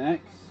what's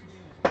next.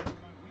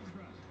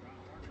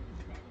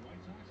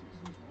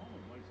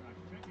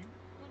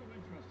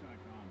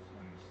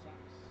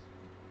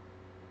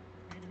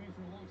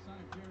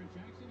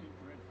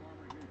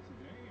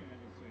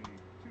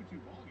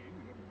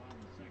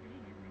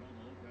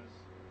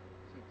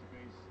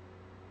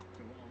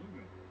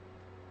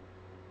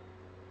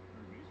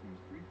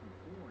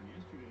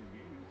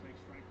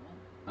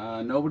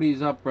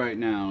 Nobody's up right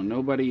now.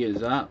 Nobody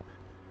is up.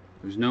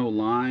 There's no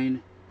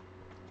line.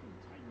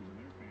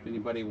 If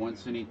anybody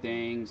wants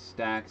anything,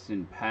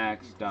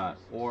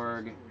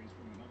 StaxxAndPackz.org.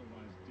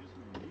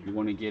 If you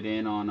want to get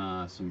in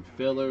on some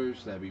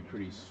fillers, that'd be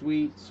pretty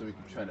sweet, so we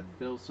can try to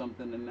fill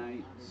something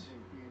tonight.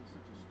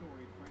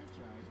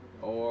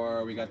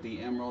 Or we got the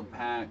Emerald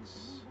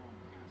packs,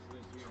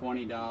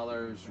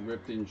 $20,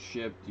 ripped and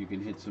shipped. You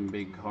can hit some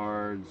big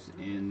cards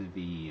in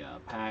the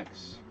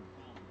packs.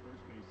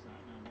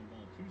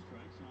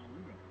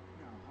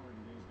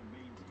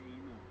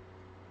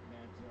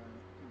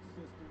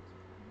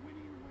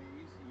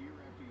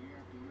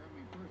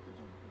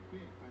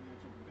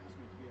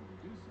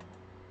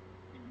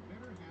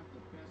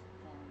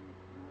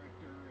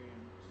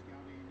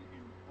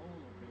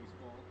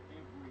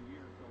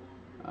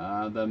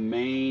 The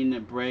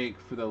main break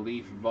for the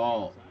Leaf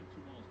Vault,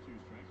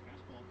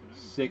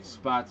 6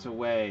 spots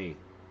away.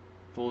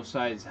 Full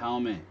size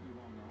helmet,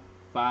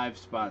 5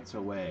 spots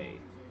away.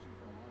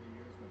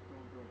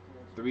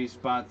 3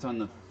 spots on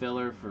the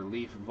filler for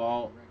Leaf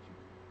Vault,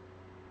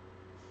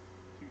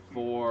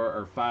 4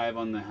 or 5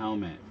 on the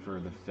helmet for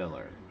the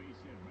filler.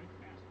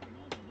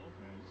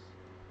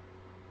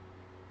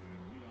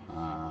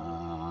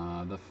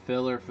 The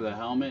filler for the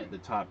helmet, the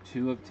top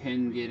 2 of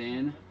 10 get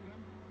in.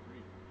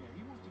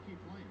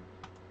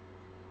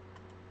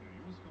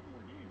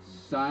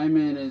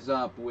 Simon is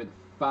up with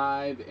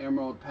 5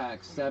 Emerald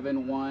packs.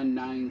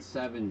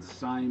 7197.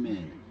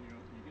 Simon.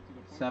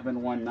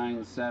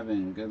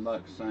 7197. Good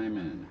luck,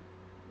 Simon.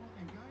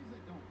 And guys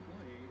that don't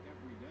play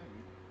every day,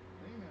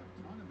 they have a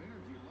ton of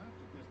energy left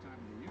at this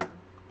time of the year.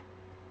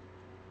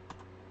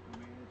 I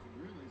mean, it's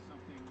really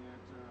something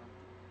that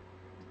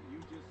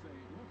you just say,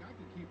 look, I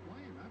can keep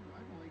playing. I've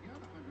only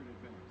got 100 at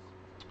bats.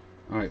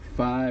 All right,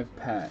 5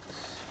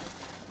 packs.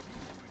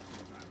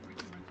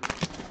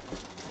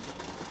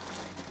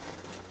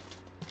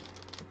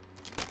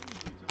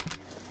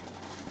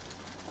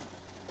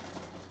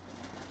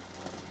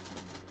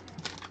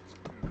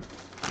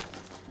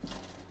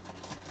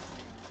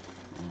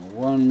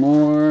 One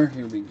more.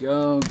 Here we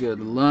go. Good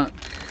luck.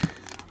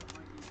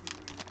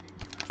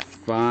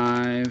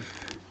 5.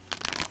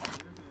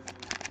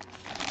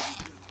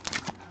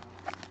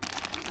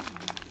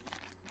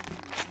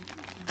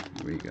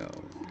 Here we go.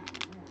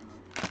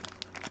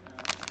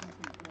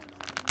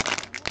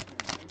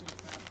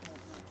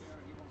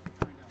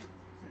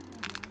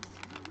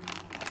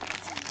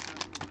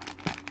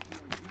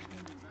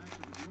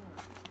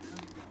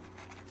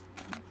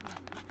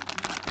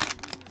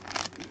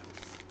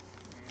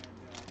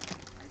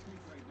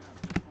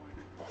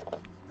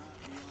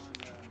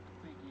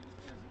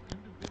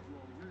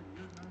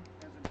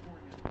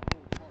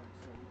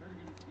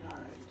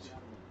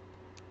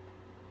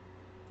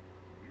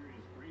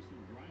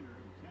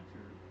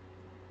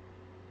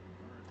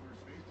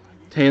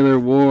 Taylor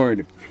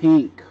Ward,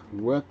 pink,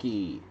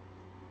 rookie.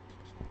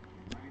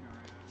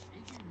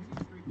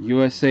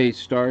 USA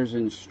Stars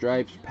and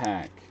Stripes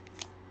pack.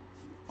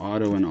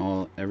 Auto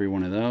in every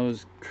one of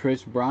those.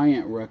 Chris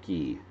Bryant,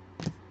 rookie.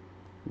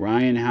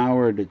 Ryan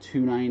Howard to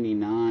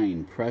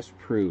 299, press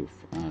proof,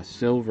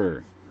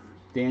 silver.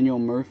 Daniel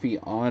Murphy,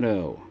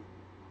 auto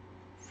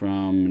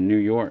from New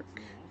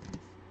York.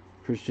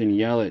 Christian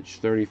Yelich,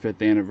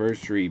 35th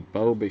anniversary.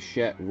 Bo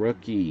Bichette,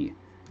 rookie.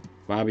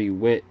 Bobby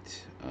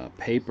Witt,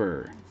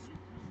 paper.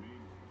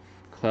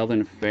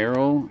 Clelin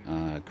Ferrell,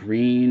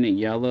 green,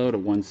 yellow to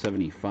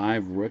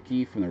 175,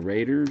 rookie from the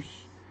Raiders.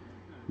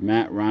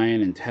 Matt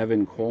Ryan and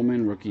Tevin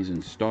Coleman, rookies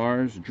and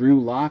stars. Drew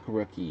Lock,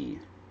 rookie.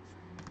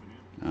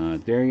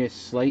 Darius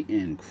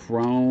Slayton,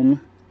 chrome,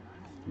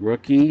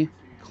 rookie.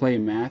 Clay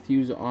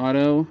Matthews,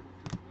 auto.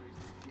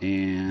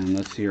 And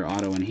let's see your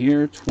auto in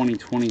here.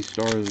 2020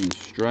 Stars and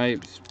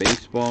Stripes,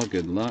 baseball,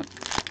 good luck.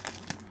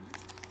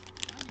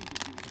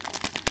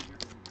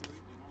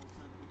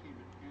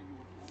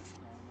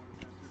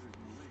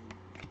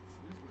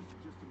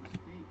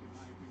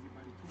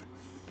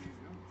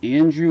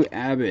 Andrew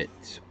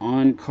Abbott,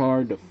 on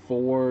card to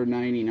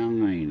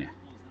 499.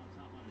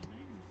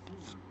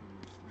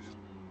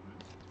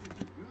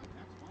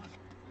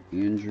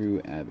 Andrew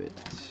Abbott,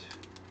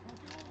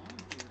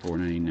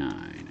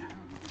 499.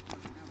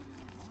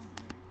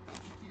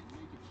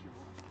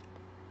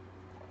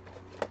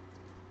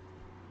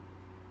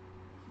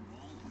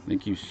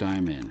 Thank you,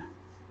 Simon.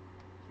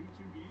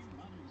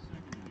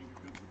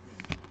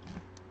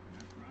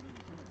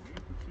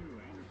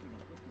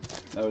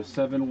 That was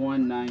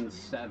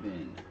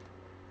 7197.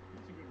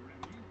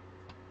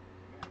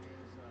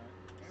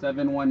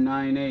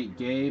 7198.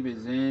 Gabe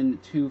is in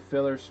 2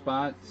 filler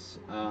spots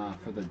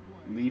for the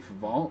Leaf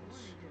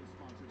Vaults.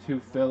 2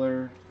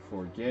 filler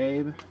for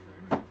Gabe.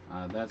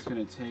 That's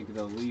going to take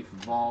the Leaf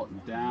Vault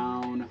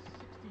down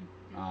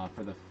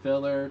for the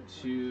filler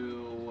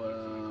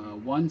to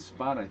 1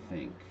 spot, I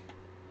think.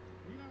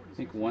 I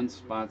think 1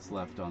 spot's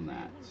left on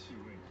that.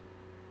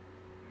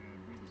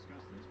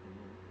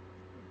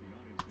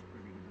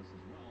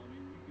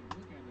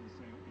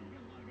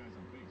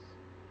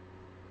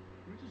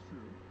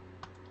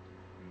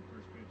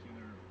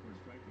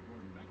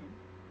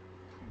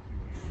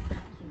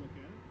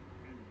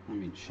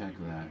 check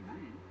that.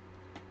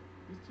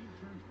 His team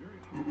turns very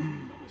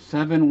often.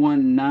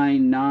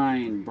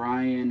 7199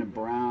 Brian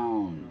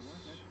Browns.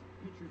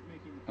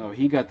 Oh,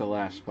 he got the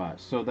last spot.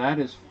 So that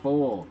is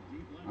full.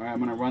 All right, I'm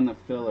going to run the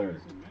filler.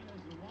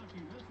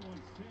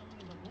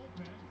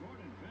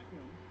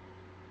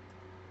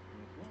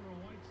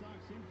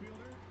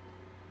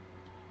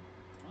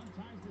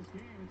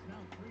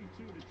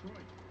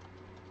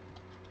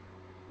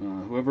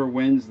 Whoever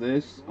wins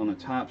this on the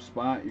top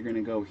spot, you're going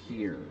to go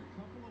here.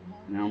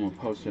 And I'm going to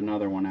post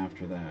another one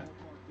after that.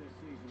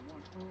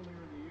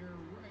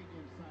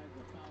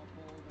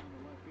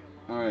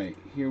 Alright,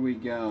 here we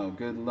go.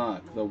 Good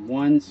luck. The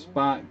one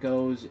spot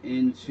goes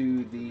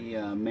into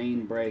the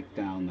main break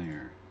down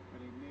there.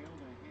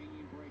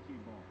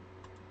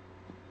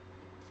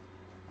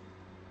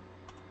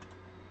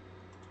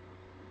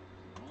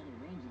 All the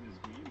runs in this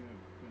game have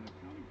been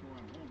accounting for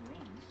on home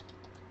runs.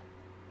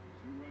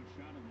 Two-run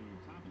shot in the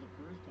top of the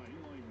first by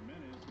Eloy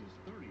Jimenez is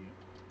 30th.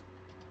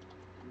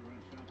 Two-run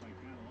shot by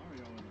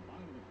Candelario in the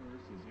bottom of the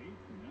first is 8th.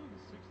 And now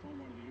the 6th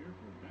home run of the year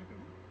for Beckham.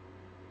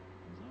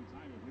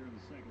 Here in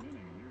the second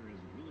inning. Here is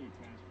Willie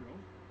Castro.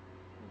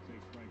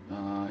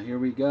 Here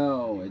we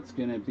go. It's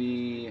going to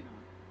be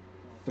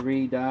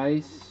 3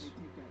 dice.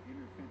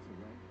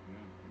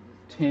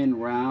 10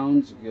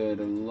 rounds. Good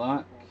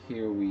luck.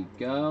 Here we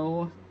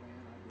go.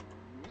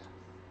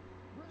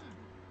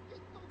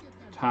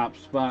 Top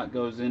spot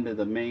goes into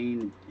the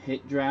main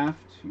hit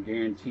draft.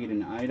 Guaranteed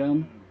an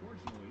item.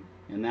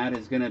 And that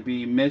is going to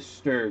be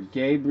Mr.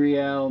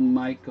 Gabriel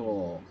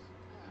Michael.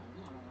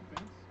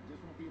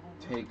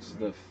 Takes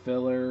the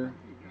filler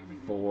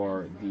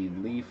for the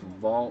Leaf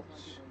Vault,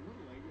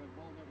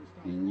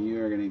 and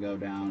you're going to go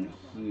down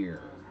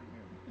here.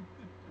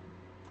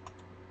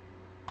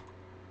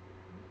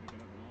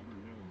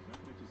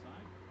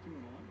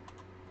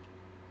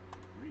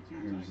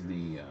 Here's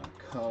the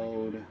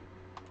code.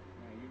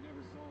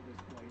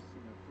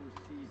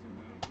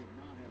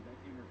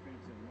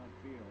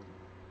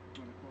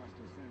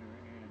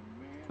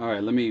 All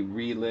right, let me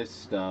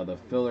relist the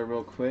filler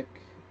real quick.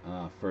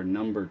 For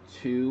number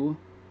 2.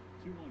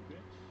 2-1 pitch.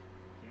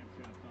 Jam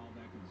shot foul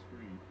back in the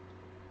screen.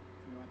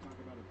 You know, I talk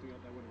about a field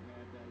that would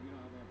have had, you know,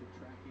 how they have the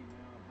tracking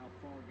now of how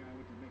far a guy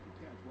went to make a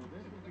catch. Well,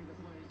 this would be the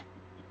place.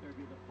 There'd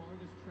be the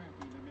farthest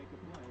tracking to make a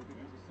play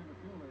because the center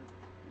fielder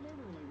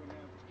literally would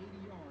have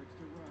 80 yards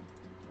to run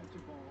to catch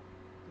a ball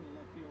to the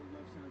left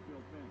center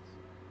field fence.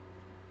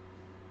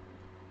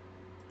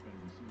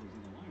 Better receivers than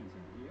the Lions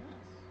have.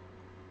 Yes.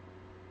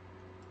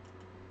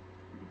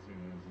 You could say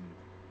that as the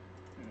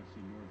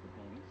NFC North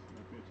opponents.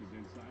 That pitch is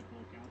inside,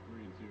 full count,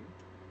 3-2.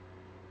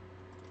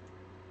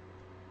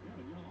 Yeah,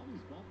 but you know, all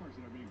these ballparks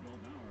that are being built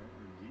now are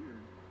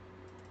geared.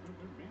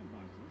 They're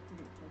bandboxes.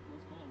 Let's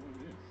call it what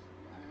it is.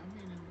 Yeah, I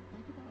mean, and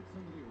think about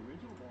some of the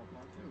original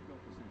ballparks. They were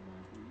built for St.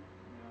 Matthew.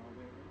 You know,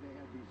 they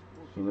had these.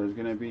 So there's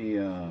going to be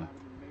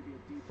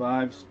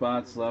 5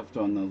 spots left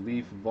on the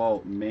Leaf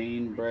Vault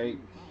main break.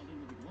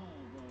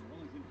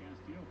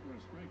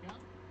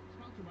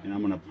 And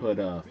I'm going to put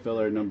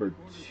filler number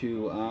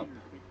 2 up.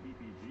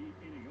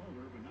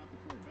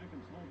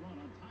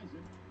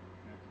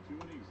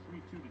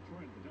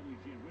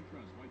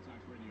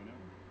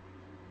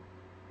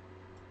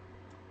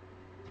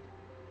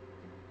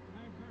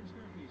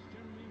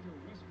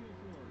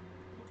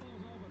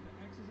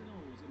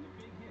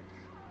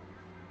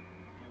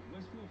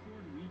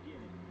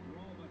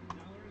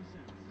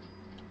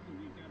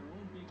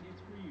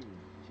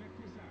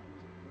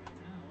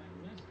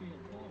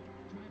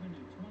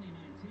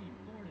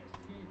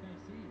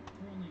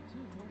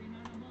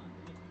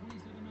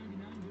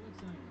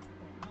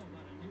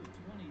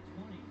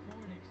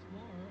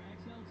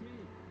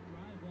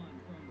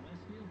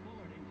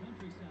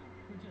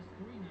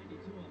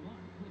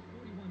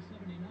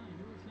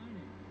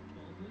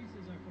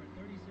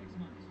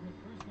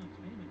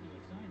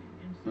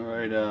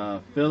 Alright,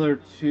 filler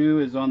 2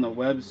 is on the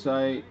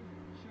website.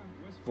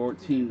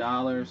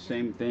 $14,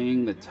 same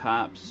thing. The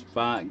top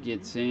spot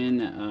gets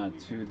in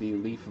to the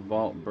Leaf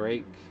Vault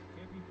break.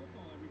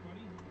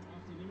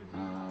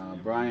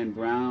 Brian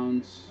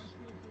Browns.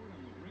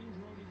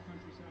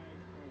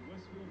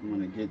 I'm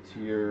going to get to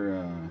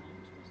your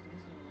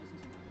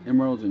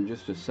emeralds in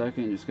just a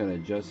second. Just got to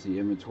adjust the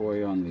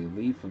inventory on the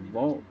Leaf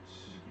Vault.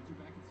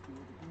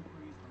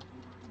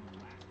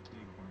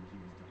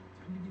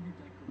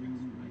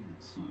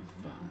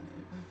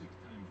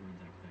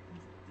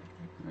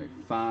 Alright,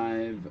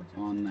 5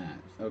 on that.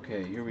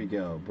 Okay, here we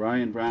go.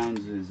 Brian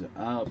Browns is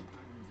up.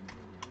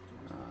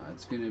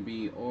 It's going to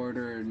be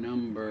order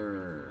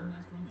number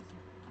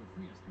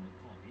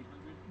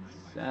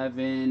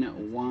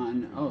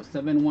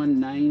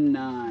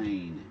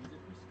 7199.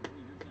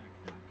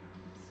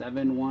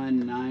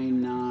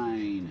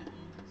 7199.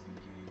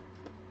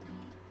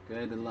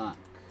 Good luck.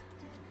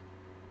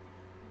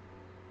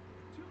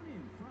 Tune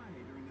in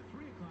Friday during the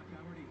 3 o'clock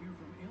hour to hear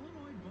from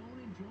Illinois Bone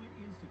and Joint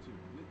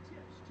Institute with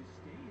tips to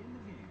stay in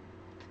the game.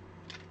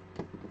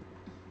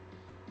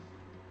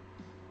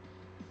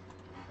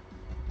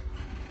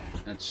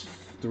 That's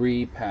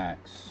 3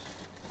 packs.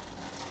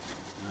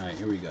 All right,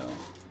 here we go.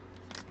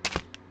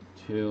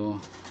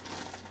 2,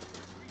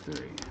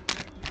 3.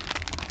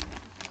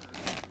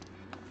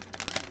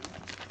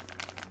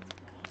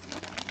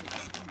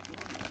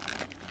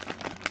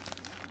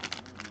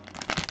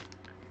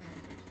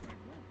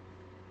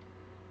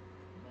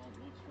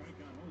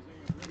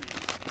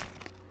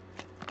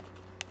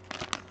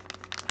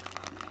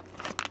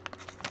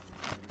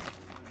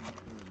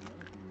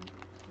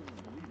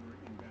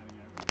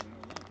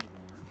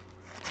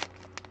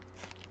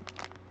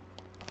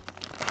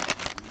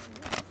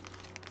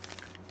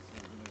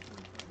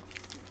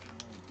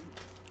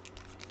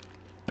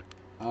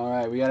 All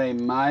right, we got a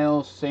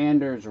Miles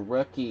Sanders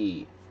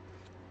rookie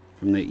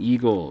from the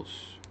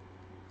Eagles.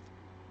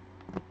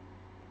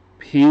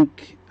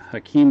 Pink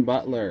Hakeem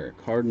Butler,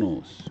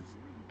 Cardinals.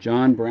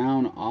 John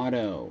Brown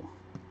auto.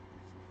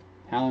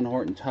 Alan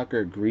Horton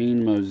Tucker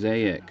green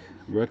mosaic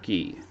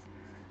rookie.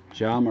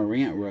 Ja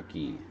Morant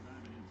rookie.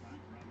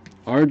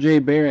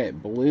 RJ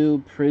Barrett blue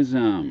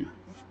prism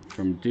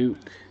from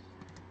Duke.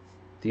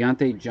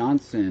 Deontay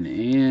Johnson,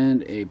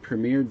 and a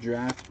Premier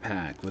Draft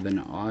Pack with an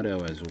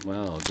auto as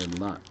well. Good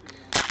luck.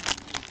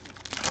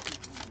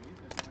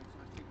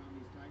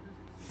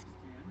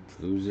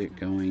 Who's it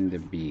going to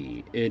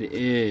be? It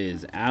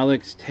is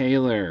Alex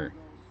Taylor,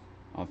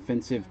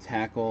 offensive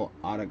tackle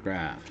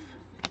autograph.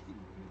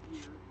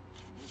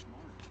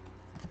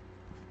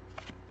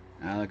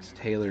 Alex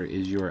Taylor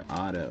is your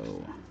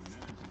auto.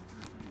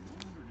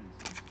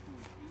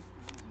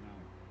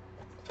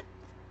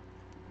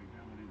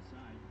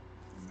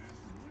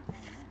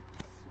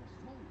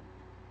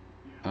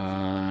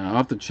 I'll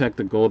have to check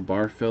the gold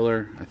bar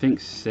filler. I think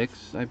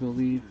 6, I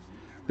believe.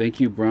 Thank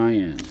you,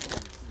 Brian.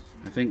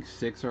 I think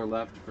 6 are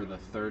left for the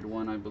third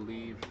one, I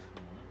believe.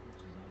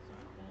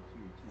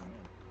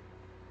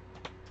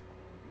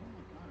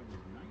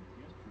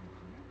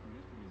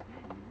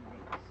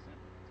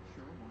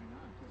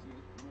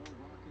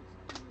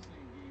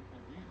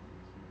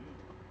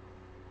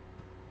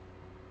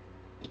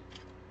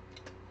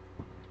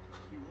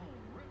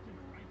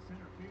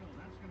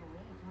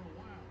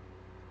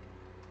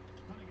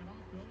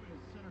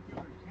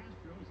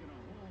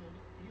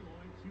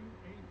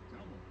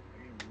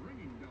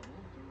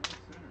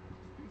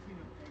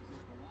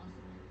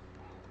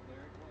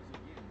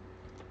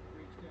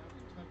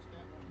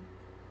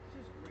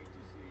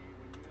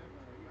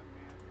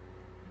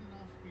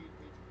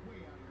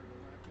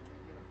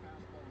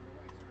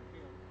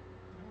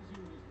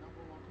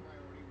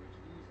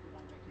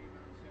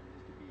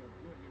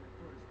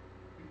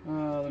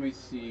 Let me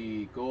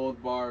see.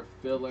 Gold bar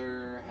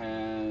filler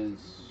has...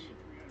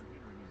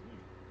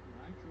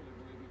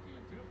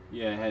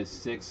 yeah, it has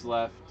 6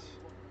 left.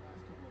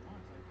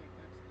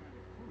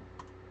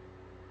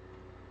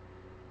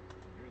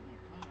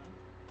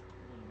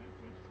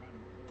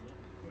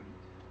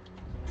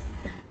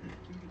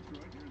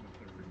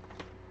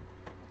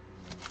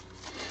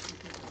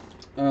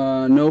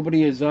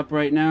 Nobody is up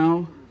right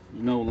now.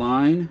 No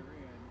line.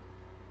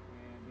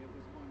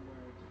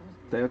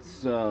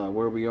 That's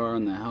where we are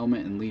on the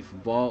helmet and leaf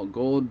vault.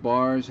 Gold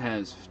bars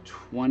has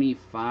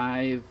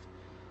 25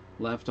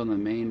 left on the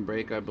main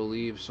break, I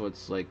believe, so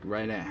it's like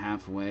right at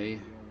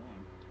halfway.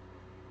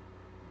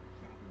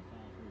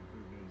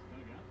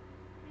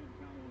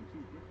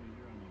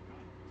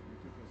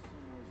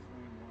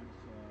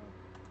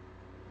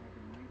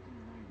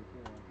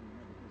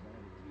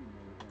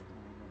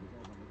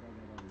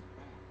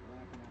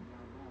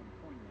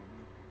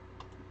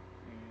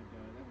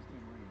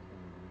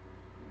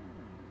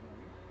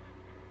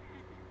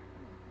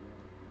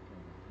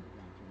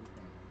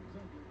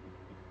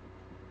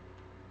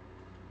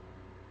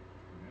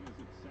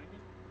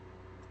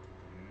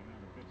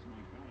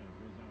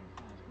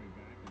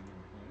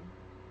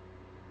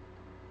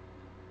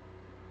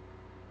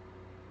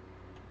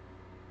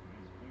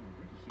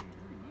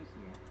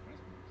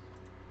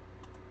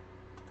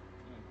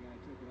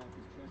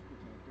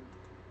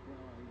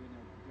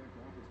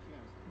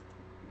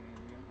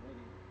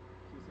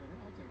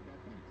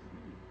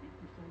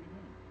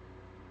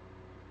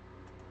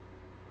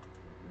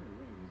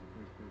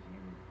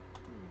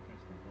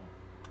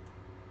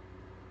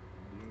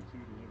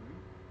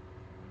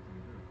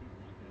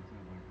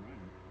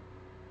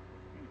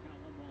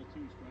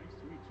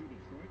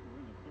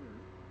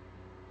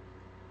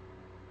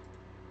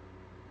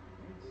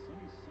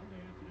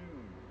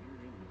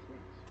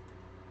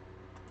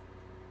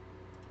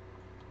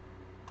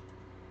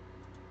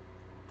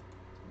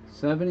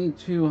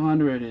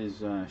 $7,200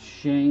 is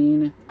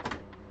Shane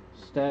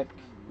Steck,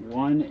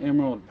 1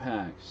 Emerald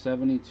Pack,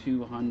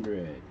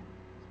 7,200.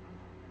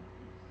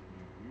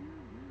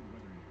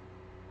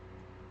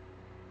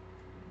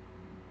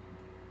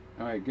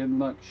 All right, good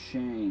luck,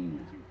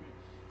 Shane.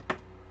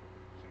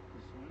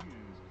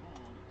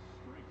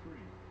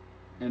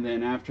 And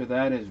then after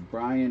that is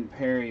Brian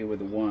Perry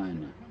with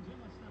 1.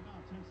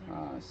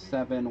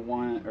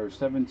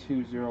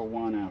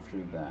 7201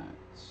 after that.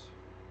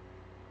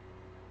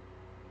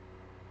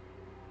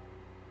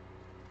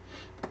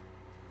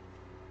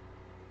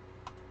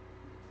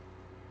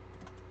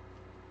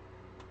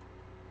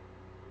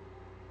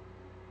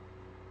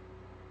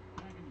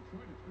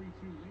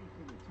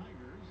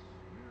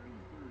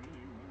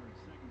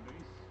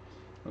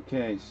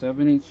 Okay,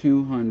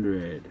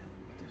 7,200. Get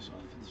this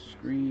off the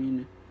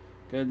screen.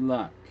 Good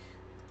luck.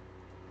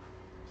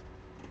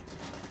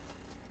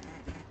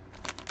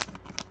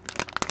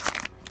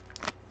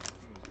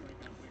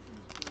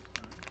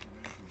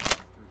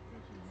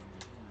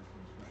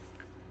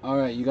 All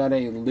right, you got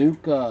a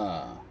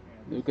Luka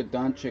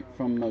Doncic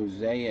from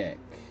Mosaic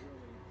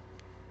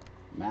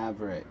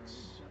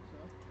Mavericks.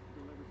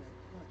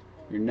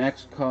 Your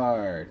next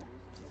card,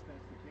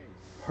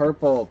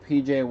 purple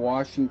PJ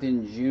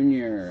Washington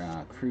Jr.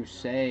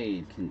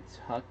 Crusade,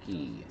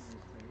 Kentucky,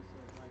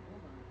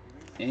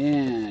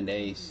 and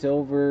a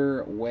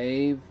silver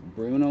wave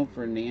Bruno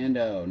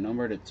Fernando,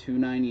 number to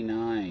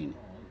 299,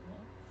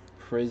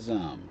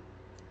 Prism.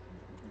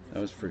 That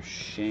was for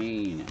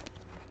Shane.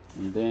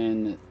 And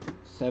then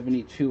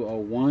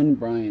 7201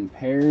 Brian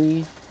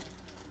Perry.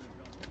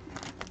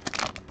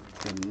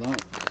 Good luck.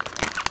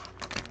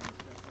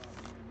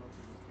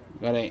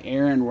 Got a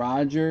Aaron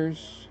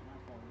Rodgers,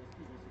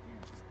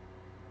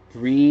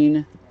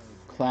 green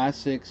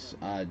classics,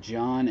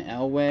 John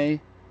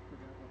Elway,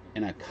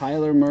 and a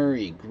Kyler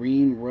Murray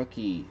green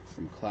rookie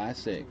from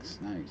classics.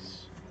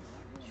 Nice.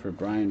 It's for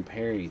Brian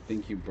Perry.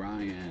 Thank you,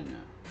 Brian.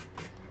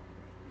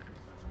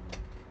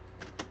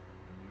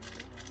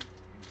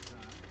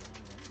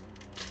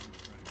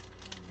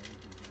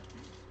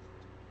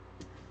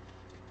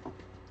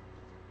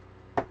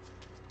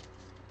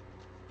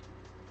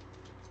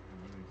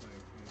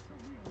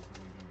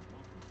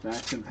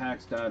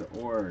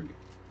 StaxxAndPackz.org.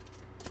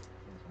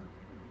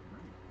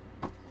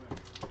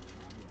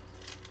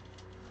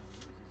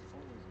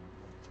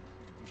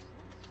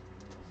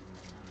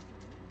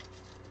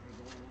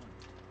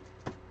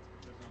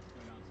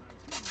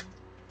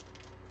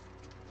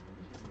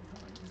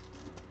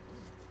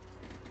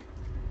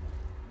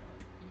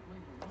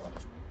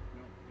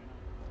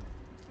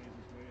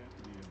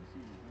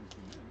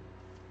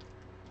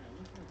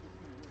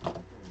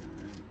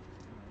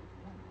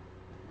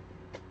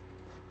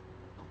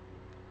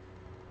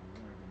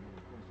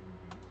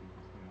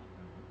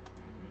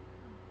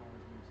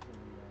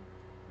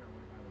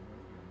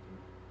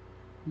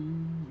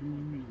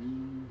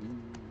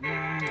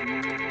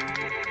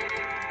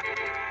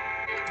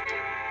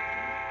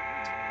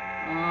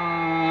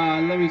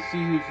 Let me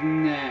see who's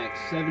next.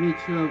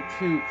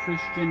 7202,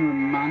 Christian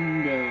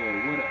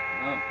Ramondo. What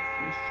up,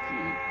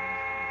 Christian?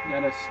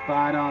 Got a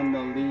spot on the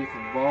Leaf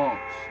Vault.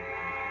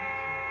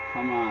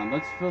 Come on,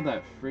 let's fill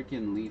that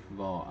freaking Leaf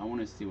Vault. I want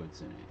to see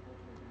what's in it.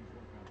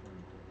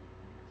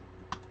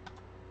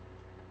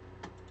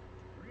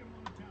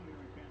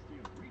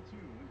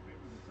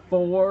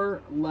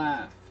 4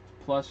 left,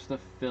 plus the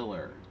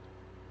filler.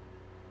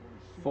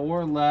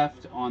 4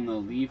 left on the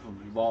Leaf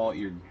Vault.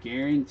 You're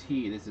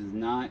guaranteed. This is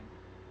not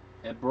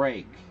a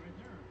break.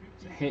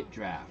 It's a hit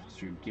draft.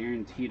 So you're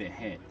guaranteed a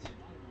hit.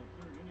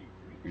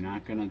 You're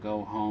not going to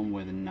go home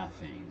with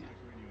nothing.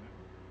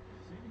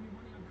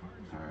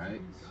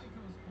 Alright.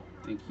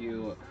 Thank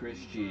you,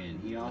 Christian.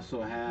 He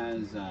also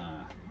has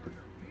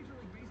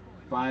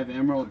 5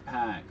 Emerald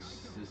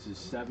packs. This is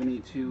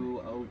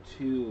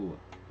 7202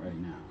 right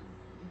now.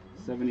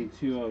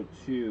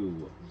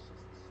 7202.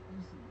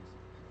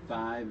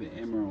 5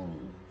 emeralds.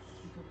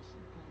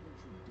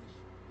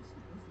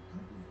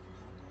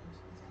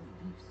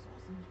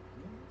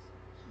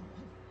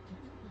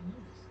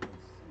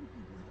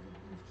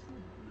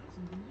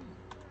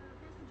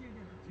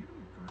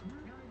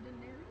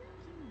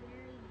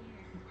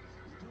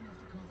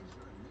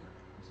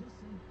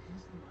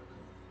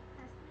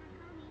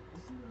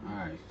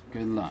 Alright,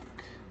 good luck.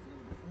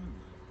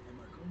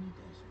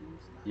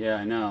 Yeah,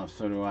 I know,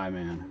 so do I,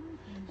 man.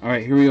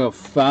 Alright, here we go.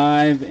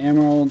 5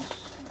 emeralds.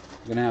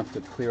 I'm gonna have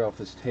to clear off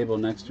this table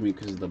next to me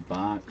because the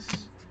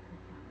box.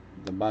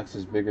 The box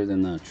is bigger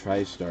than the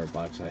TriStar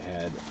box I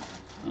had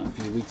a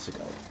few weeks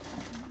ago.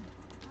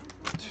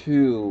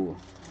 2,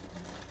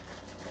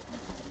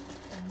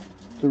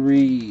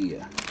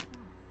 3,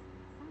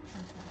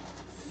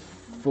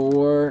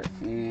 4,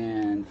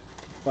 and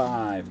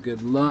 5.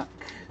 Good luck.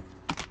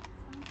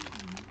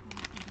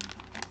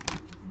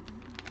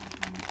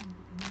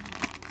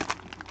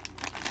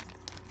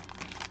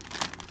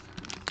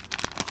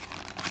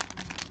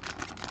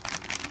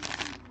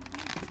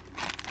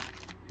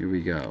 Here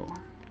we go.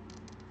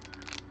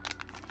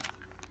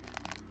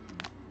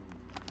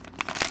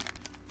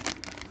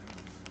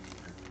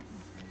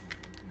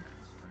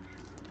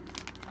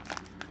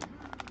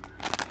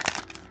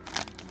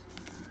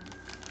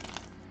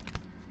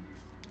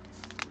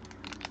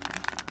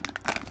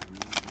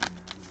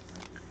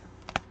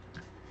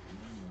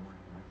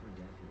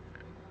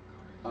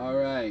 All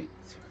right,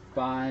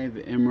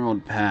 5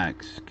 emerald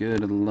packs.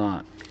 Good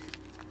luck.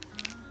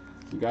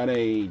 You got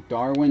a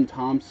Darwin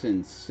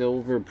Thompson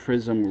Silver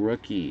Prism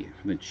rookie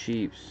from the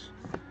Chiefs.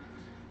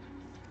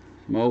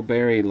 Mo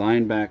Berry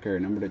linebacker,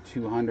 number to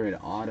 200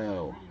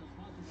 auto.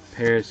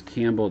 Paris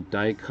Campbell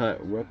die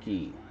cut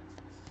rookie.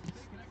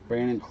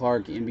 Brandon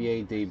Clark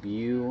NBA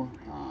debut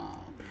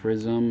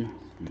Prism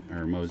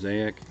or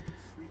Mosaic.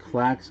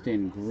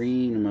 Claxton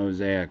Green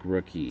Mosaic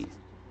rookie.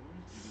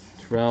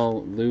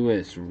 Terrell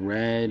Lewis,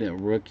 red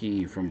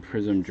rookie from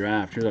Prism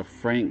Draft. Here's a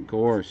Frank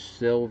Gore,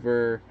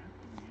 silver,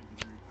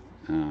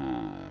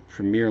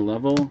 premier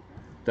level.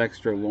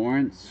 Dexter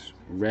Lawrence,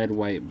 red,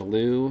 white,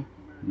 blue,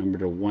 number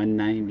to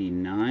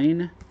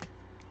 199.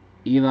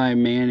 Eli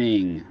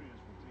Manning,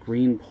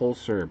 green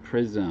pulsar,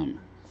 Prism.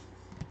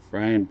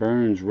 Brian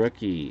Burns,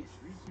 rookie.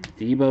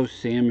 Deebo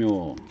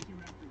Samuel,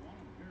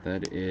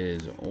 that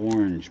is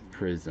orange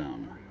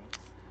Prism.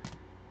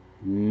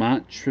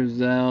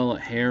 Montrezl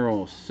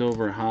Harrell,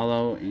 silver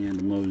hollow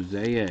and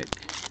mosaic.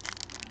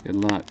 Good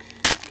luck.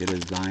 Get a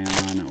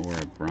Zion or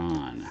a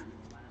Bron.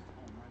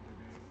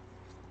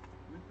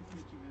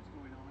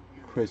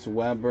 Chris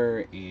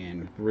Webber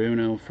and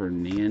Bruno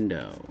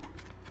Fernando.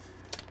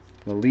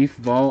 The Leaf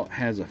Vault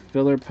has a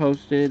filler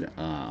posted.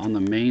 On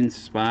the main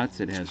spots,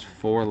 it has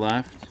 4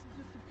 left.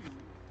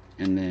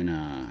 And then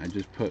I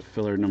just put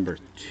filler number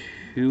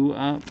 2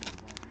 up.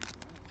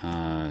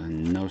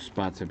 No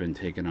spots have been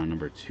taken on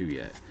number 2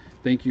 yet.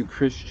 Thank you,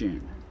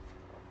 Christian.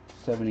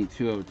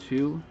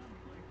 7202.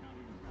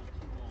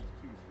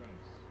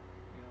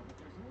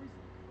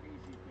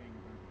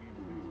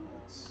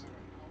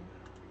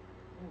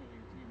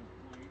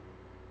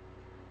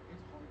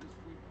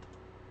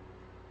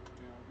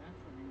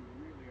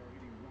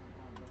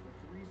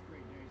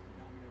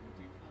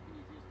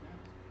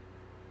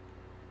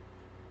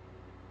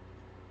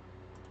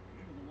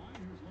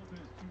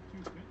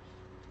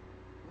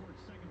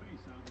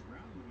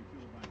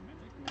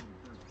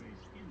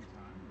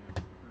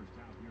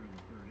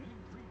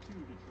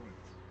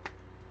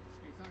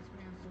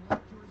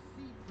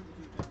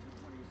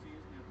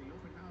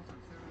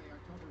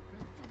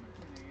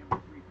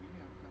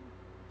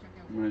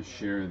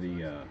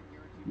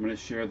 I'm gonna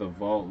share the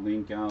vault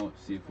link out,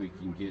 see if we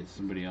can get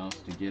somebody else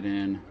to get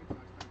in.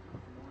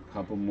 A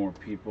couple more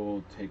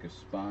people, take a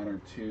spot or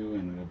 2,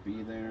 and we'll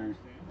be there.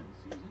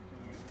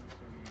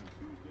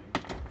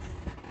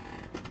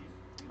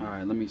 All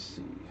right, let me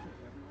see.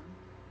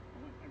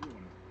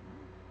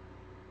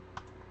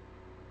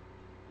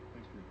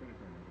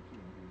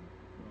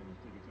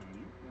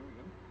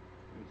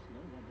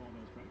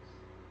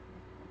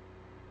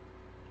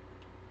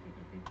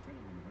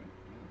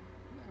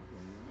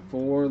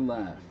 Four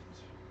left.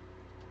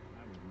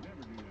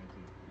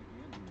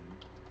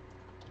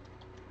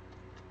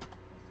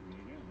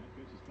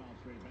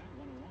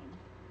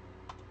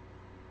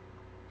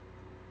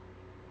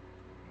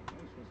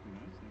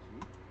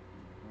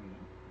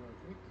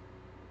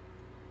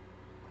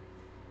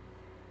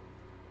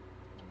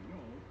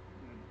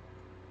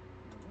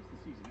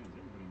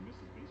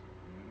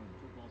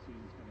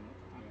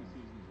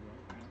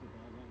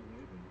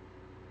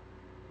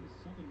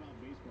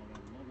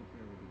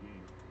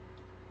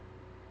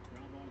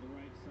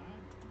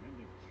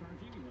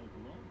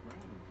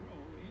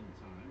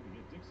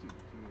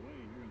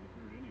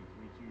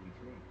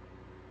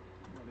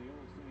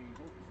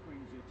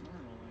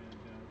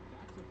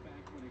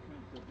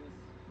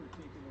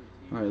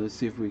 All right, let's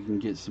see if we can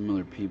get some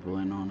other people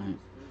in on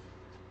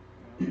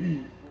it.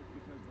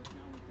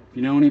 If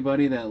you know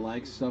anybody that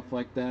likes stuff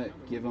like that,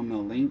 give them a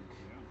link.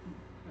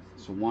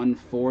 It's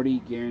 140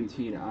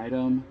 guaranteed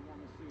item.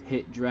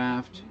 Hit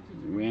draft,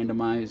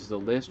 randomize the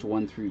list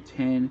 1 through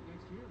 10.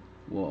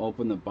 We'll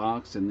open the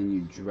box and then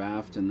you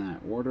draft in that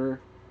order.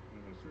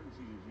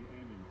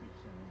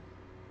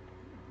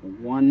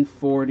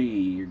 140,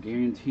 you're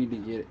guaranteed to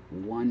get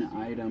 1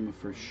 item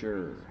for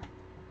sure.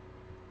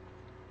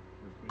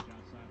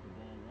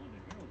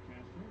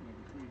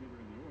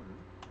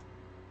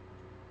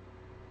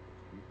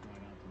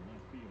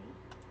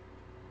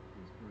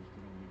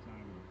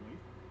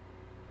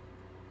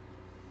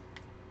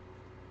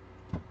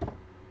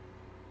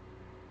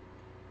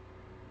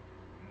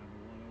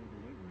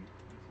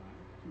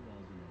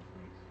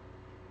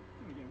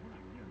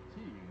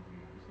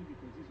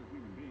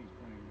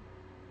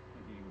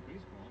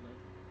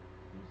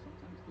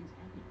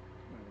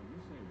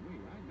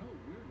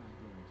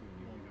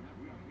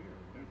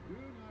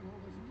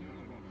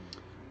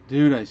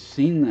 Dude, I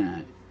seen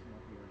that.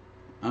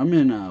 I'm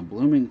in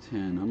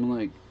Bloomington. I'm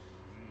like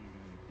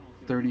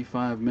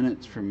 35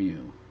 minutes from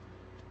you.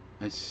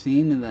 I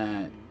seen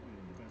that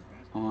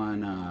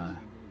on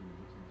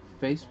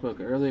Facebook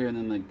earlier, and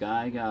then the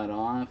guy got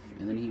off,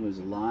 and then he was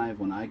live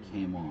when I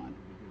came on.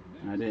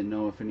 And I didn't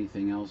know if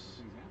anything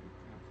else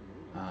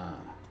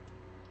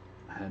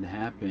had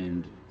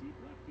happened.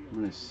 I'm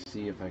going to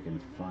see if I can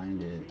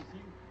find it.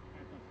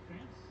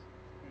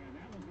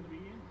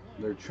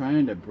 They're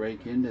trying to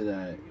break into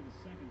that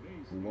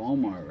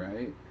Walmart,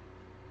 right?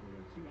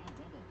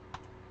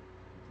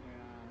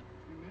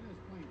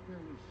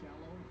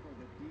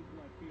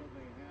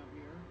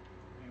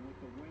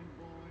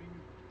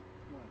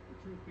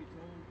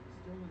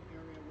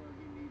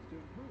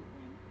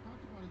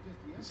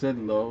 They said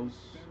Lowe's.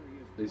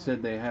 They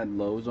said they had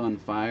Lowe's on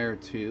fire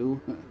too.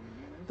 What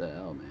the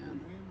hell,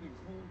 man?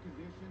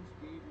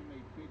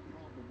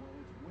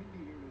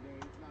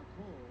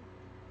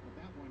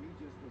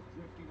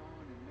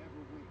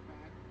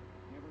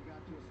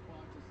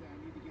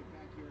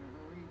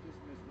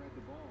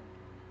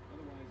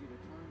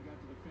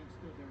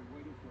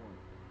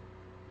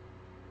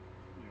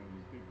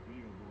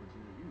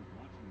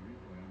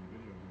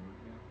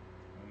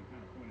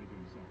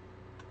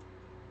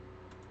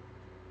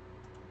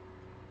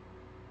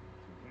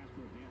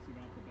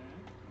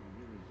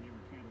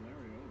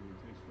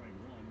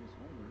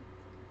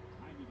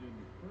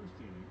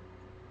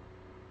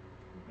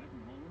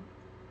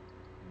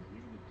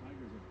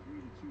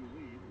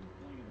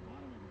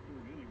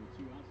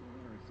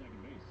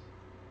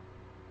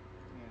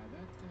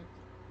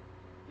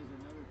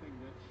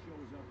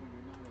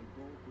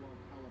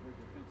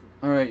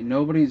 All right,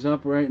 nobody's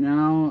up right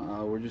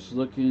now. We're just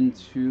looking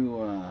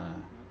to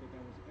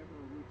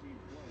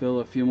fill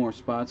a few more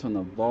spots on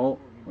the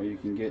vault, where you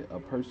can get a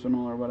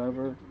personal or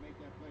whatever.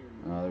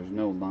 There's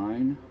no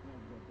line.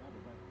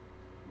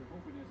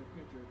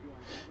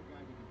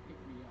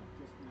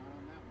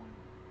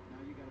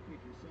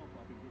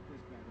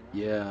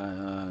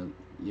 Yeah,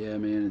 yeah,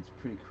 man, it's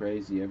pretty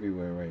crazy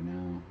everywhere right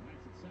now.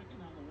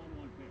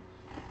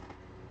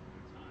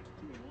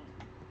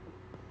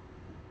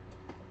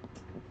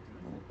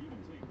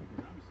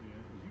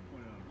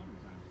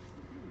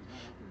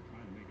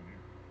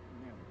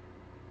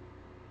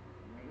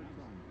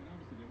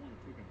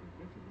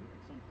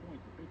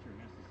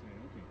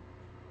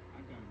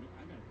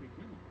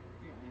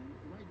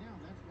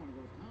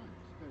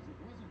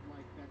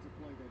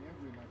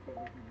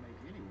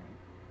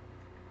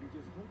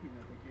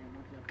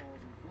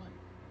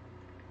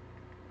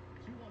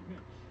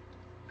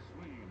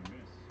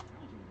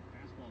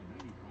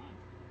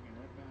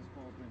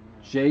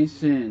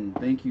 Jason,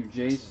 thank you,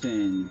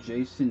 Jason.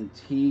 Jason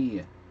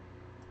T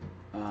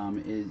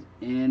is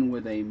in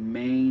with a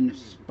main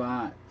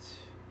spot.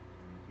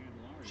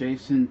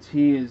 Jason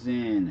T is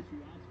in.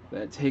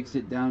 That takes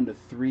it down to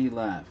 3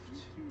 left.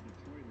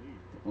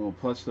 Well,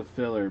 plus the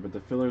filler, but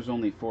the filler's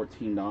only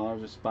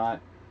 $14 a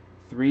spot.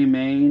 3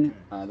 main.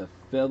 The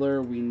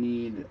filler, we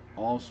need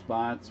all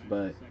spots,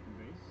 but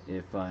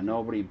if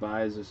nobody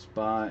buys a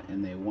spot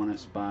and they want a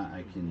spot,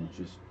 I can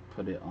just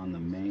put it on the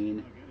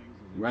main.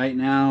 Right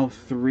now,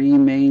 3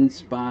 main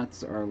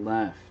spots are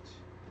left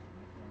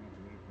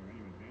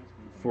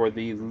for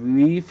the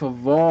Leaf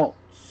Vault.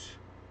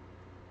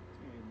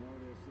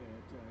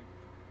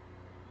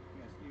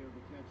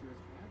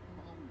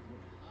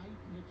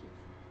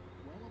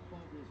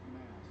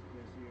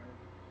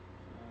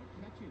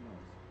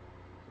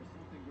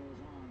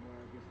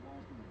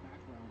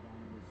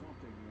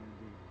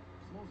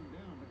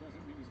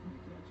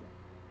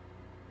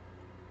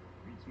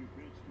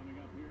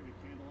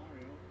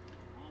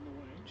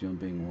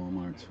 Jumping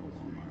Walmart to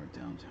Walmart,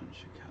 downtown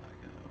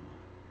Chicago.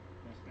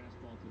 Best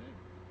fastball today.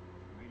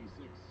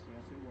 96.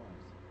 Yes, it was.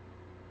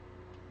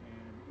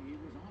 And he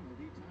was on it.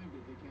 He timed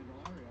it to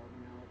Candelario.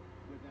 Now,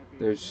 with that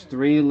being There's said,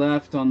 3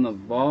 left on the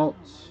vault.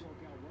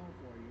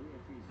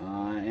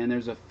 And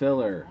there's a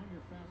filler.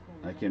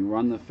 I can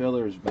run the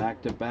fillers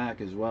back to back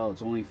as well.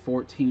 It's only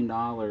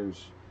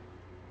 $14.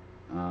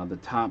 The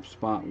top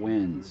spot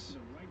wins.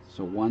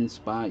 So 1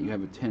 spot, you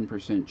have a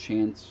 10%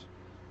 chance.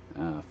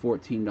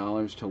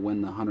 $14 to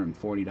win the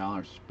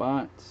 $140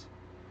 spot.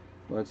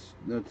 Let's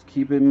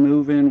keep it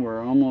moving.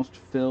 We're almost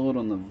filled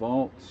on the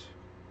vault,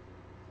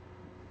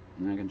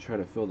 and I can try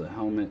to fill the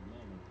helmet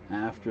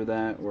after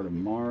that or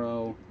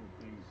tomorrow.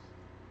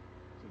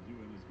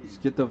 Let's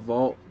get the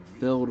vault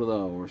filled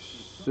though. We're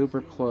super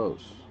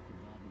close.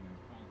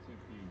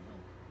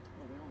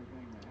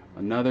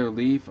 Another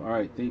leaf. All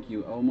right, thank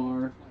you,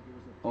 Omar.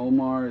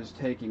 Omar is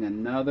taking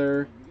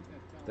another.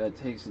 That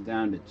takes it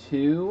down to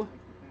 2.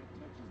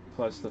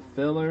 Plus the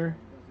filler.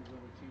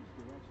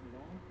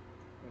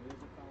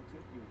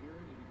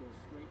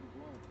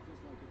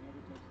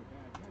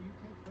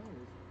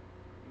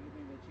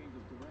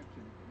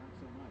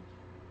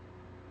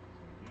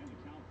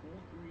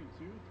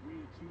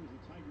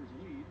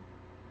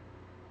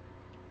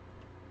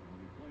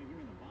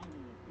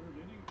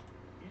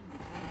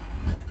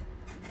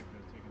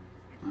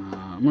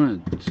 I'm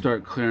going to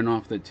start clearing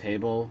off the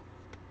table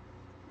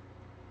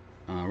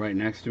right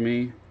next to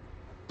me.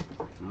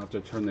 I'll have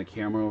to turn the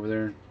camera over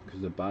there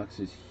because the box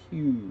is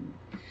huge.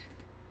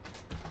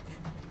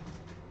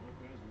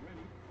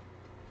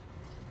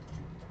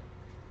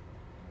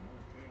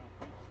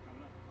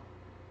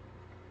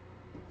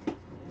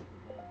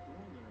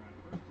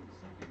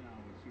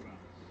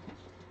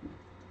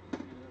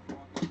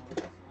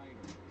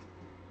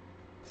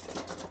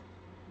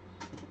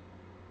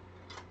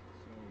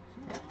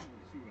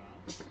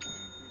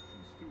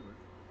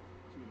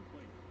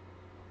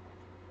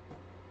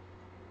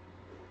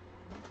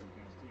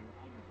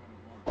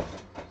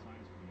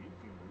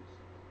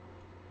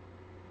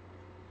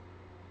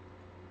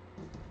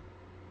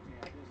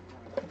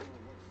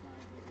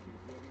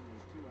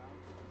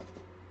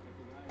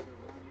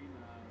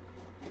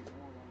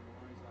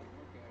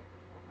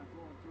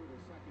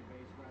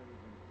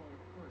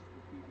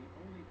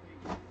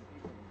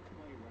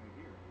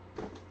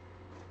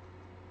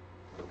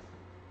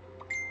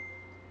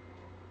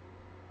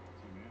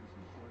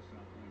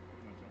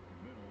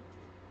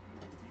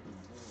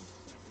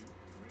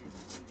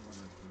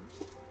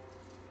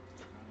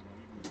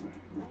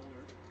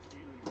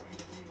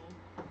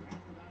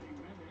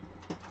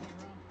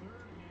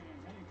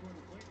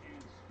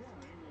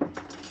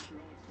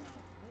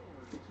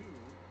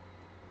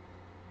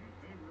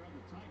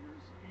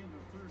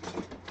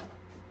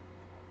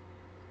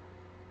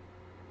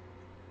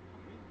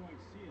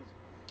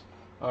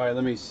 All right,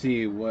 let me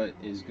see what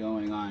is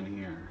going on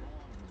here.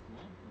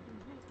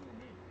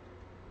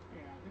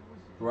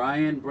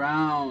 Ryan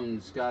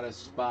Brown's got a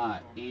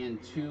spot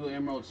and 2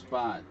 emerald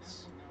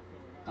spots.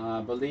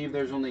 I believe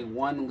there's only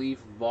one Leaf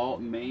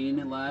Vault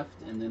main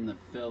left, and then the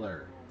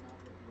filler.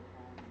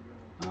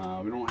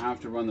 We don't have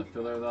to run the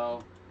filler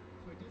though.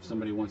 If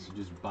somebody wants to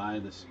just buy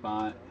the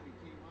spot,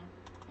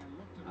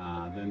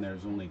 then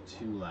there's only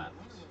 2 left.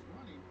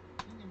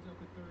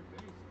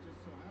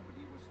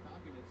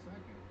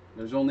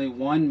 There's only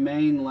 1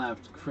 main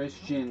left.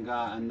 Christian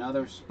got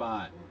another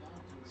spot.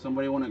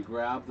 Somebody want to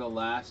grab the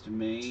last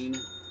main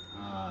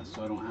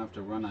so I don't have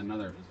to run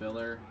another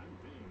filler?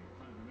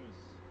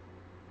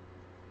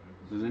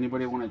 Does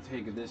anybody want to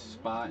take this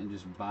spot and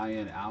just buy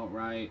it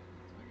outright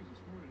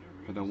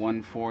for the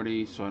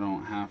 140 so I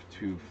don't have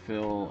to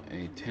fill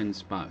a 10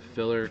 spot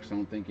filler, because I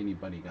don't think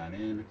anybody got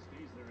in.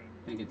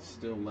 I think it's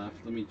still left.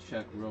 Let me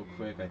check real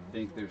quick. I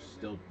think there's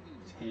still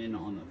 10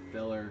 on the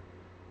filler.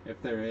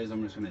 If there is,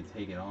 I'm just going to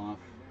take it off.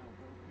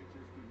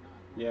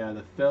 Yeah,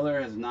 the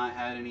filler has not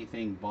had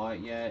anything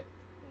bought yet.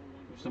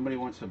 If somebody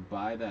wants to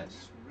buy that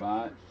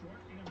spot,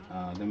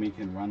 then we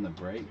can run the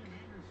break.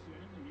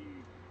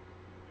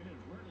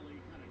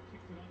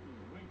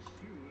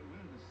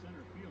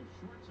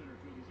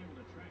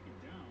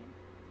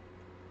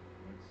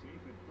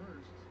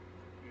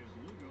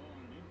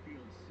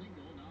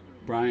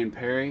 Brian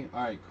Perry.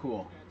 All right,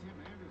 cool.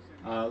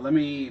 Let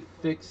me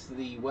fix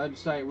the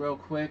website real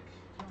quick.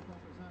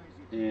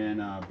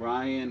 And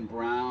Brian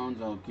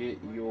Browns, I'll get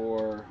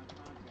your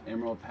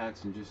emerald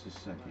packs in just a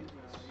second.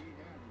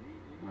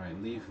 All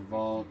right, Leaf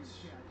Vault,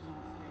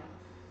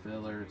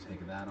 filler,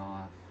 take that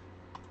off.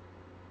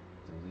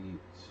 Delete.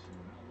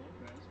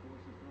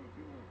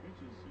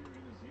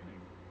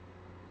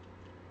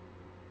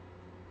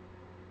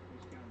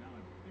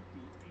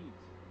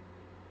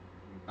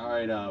 All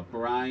right,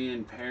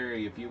 Brian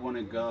Perry, if you want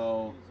to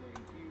go,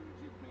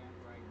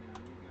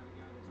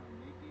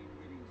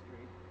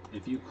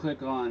 if you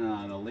click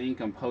on the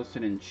link I'm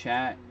posting in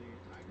chat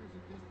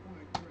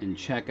and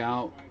check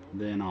out,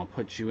 then I'll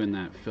put you in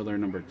that filler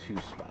number 2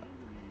 spot.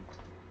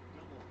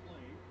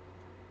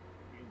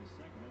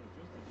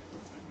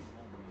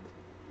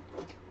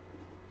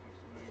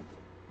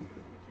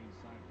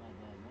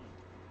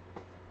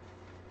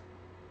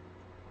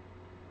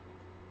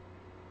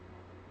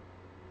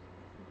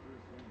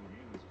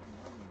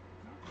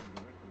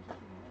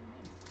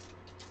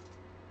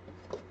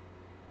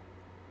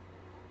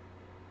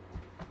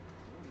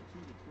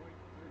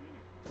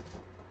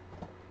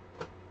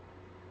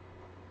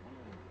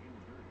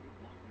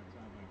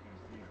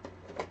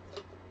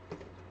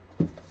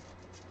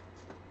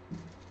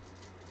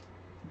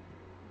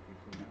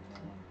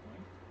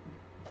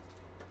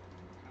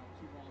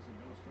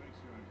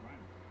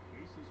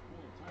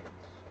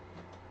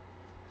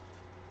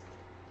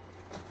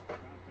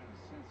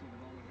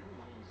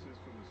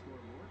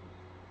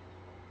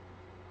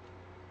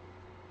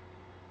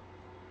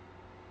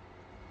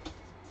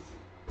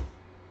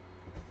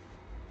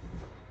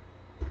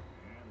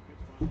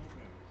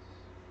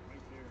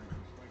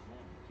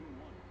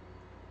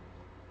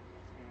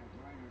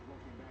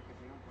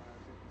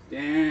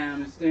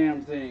 Damn, this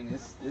damn thing.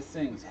 This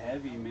thing's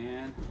heavy,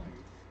 man.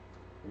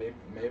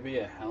 Maybe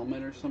a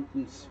helmet or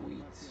something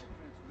sweet.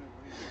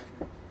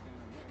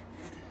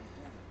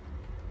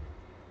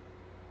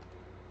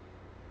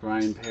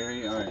 Brian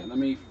Perry. All right, let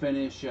me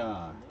finish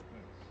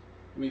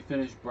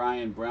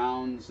Brian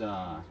Brown's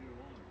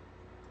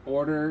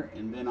order,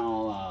 and then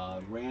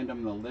I'll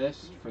random the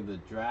list for the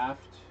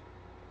draft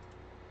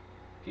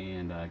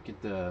and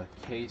get the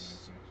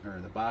case or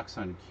the box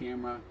on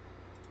camera.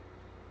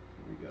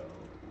 Here we go.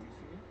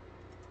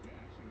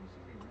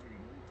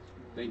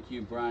 Thank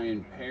you,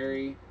 Brian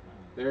Perry.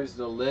 There's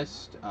the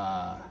list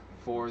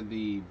for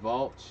the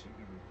vault.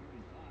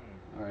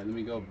 All right, let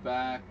me go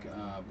back.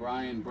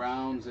 Brian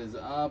Browns is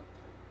up.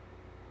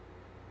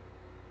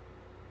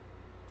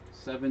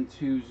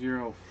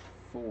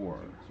 7204.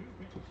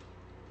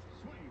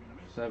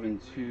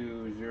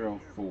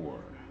 7204.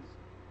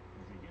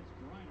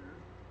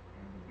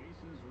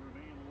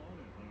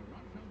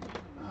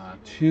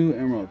 2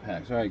 emerald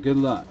packs. All right, good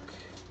luck.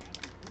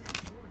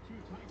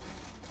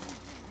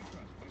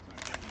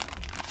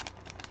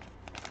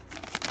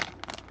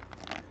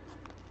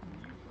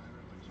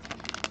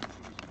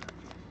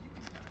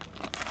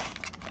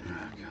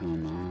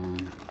 Come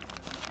on.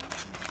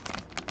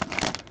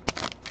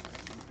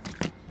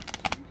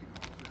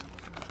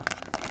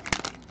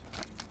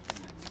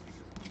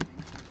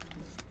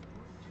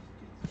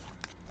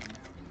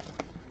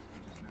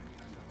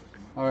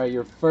 All right,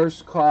 your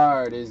first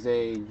card is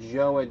a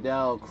Joe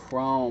Adele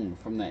Chrome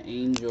from the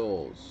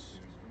Angels.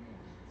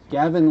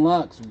 Gavin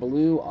Lux,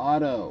 Blue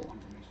Auto,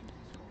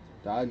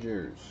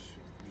 Dodgers.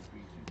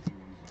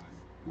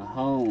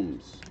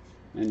 Mahomes.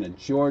 And a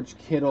George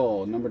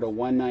Kittle, number to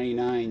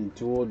 199,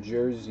 dual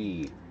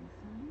jersey.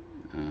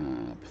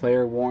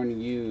 Player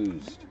worn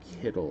used,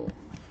 Kittle.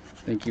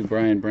 Thank you,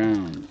 Brian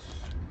Browns.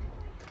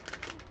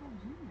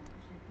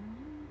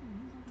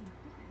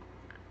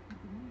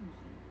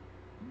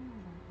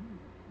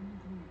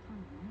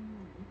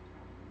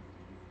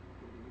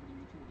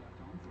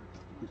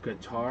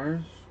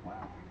 Guitars?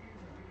 Wow.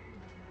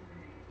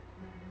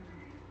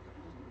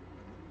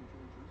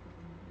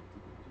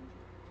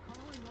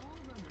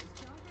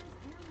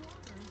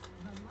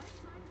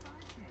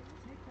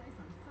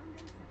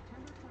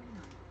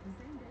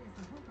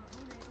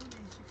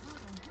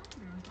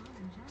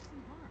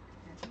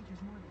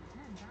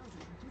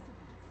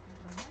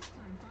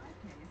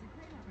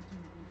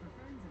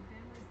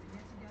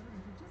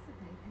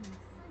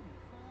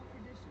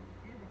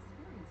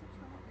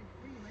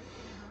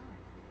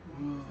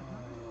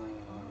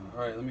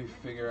 Alright, let me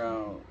figure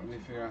out how I'm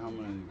gonna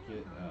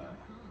get hold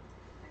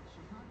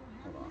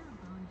on.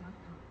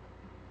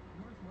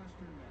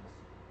 Northwestern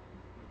Medicine,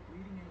 with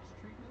leading-edge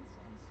treatments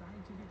and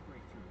scientific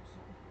breakthroughs.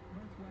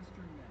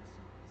 Northwestern Medicine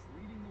is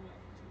leading the way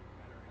to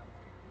better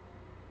healthcare.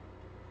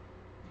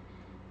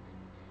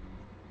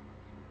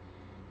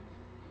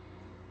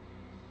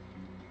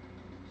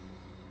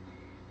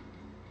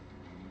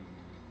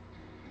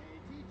 Hey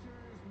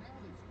teachers, now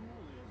that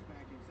school is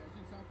back in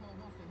session,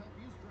 Southpaw wants to help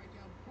you strike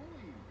out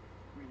bullying.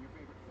 Bring your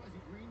favorite fuzzy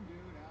green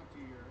dude out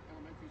to your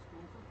elementary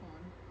school for fun.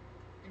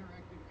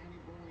 Interactive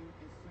anti-bullying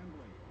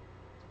assembly.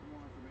 For more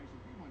information,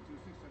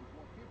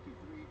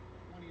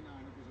 312-674-5329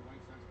 or visit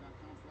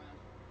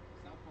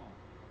whitesox.com/Southpaw.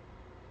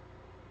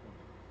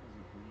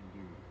 Fuzzy green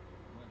dude.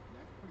 Well,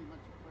 that's pretty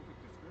much a perfect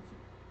description.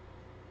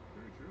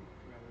 Very true.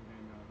 Rather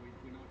than,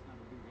 we know it's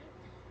not a dude head.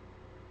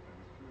 That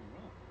was very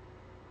well.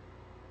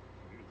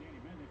 So here's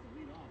Danny Mendick to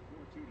lead off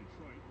 4-2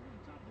 Detroit. We're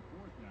in the top of the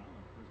fourth now.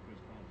 That first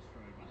pitch called a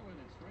strike. By the way,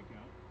 that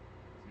strikeout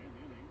to end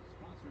the inning,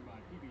 sponsored by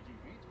PPG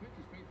Paints.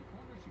 Pitchers paint the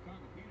corner. Chicago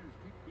Painters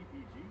pick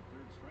PPG.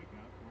 Third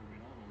strikeout for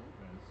Reynaldo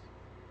Lopez.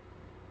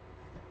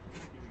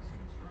 Giving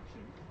some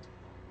instruction.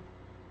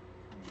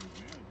 His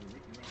manager,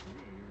 Ricky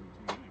Renteria, here in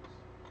between innings.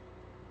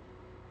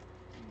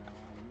 You know,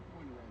 you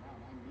pointed that out.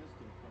 I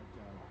missed it, but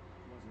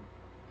was it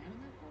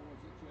animate or was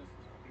it just...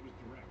 It was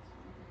direct.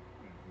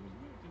 Yeah, it didn't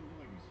look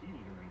like it was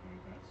heated or anything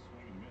like that.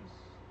 Swing and miss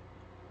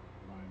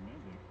by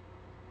Mendick.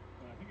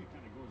 But I think it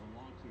kind of goes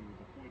along to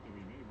the point that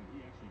we made when he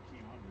actually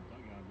came out of the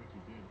dugout,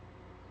 Ricky did,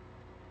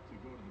 to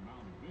go to the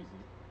mound and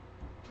visit,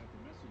 that the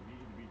message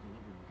needed to be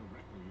delivered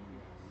directly, and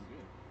he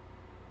did. And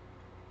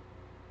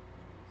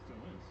it still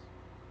is.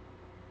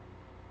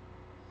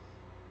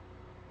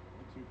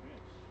 1-2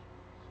 pitch.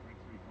 Strike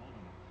three called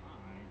on a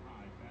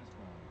high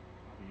fastball.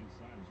 Probably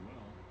inside as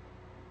well.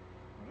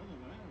 But other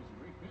than that, it was a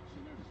great pitch,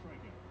 and there's a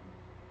strikeout.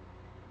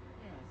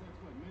 Yes, that's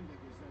what Mendick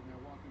is sitting there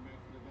walking back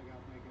to the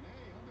dugout thinking,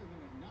 hey, other than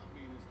it not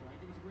being a strike,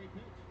 it was a great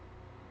pitch.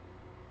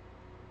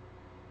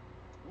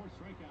 Fourth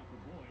strikeout for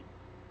Boyd.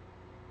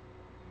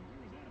 And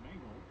here is Adam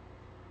Engel.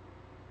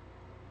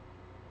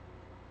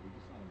 We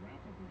just saw the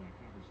wrap-up of that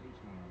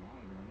conversation on our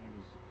monitor, and there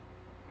was a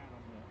pat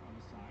on the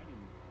side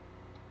and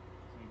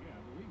saying, yeah,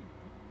 I believe in you.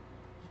 I'm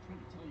just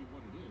trying to tell you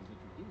what it is that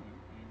you're doing,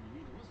 and you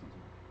need to listen to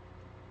it.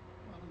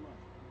 Well, look,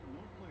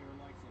 no player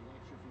likes a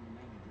lecture from the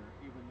manager,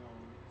 even though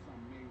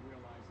some may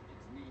realize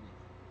it's needed.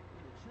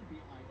 But it should be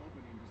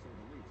eye-opening, to say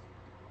the least.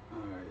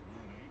 Alright.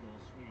 Now an Engel,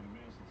 swing and a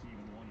miss. It's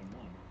even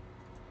 1-1.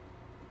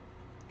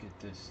 Get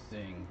this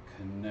thing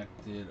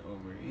connected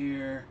over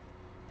here.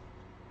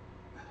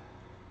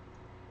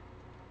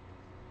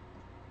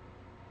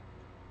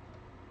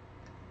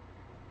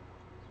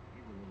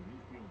 Engel with an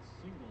infield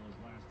single as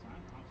last time.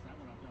 Pops that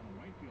one up down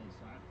the right field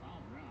side.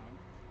 Foul ground.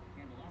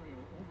 Candelario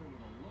over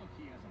with a look.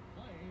 He has a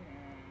play,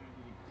 and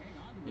did he hang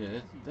on to it? Yeah,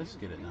 Yes, he that's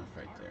did. good enough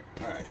right there.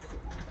 Alright.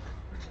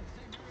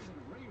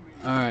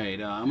 Alright.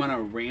 Alright, I'm gonna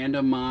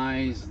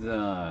randomize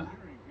the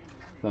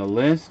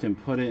list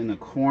and put it in the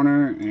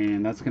corner,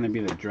 and that's gonna be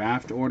the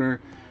draft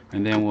order,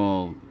 and then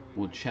we'll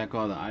check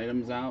all the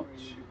items out.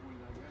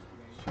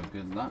 So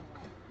good luck.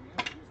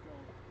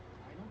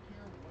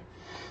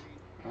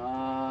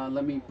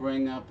 Let me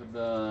bring up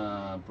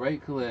the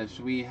break list.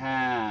 We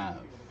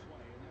have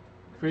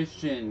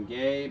Christian,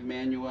 Gabe,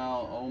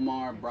 Manuel,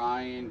 Omar,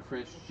 Brian,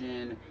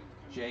 Christian,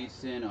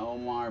 Jason,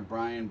 Omar,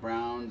 Brian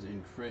Browns,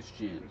 and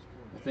Christian.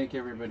 I think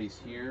everybody's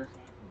here.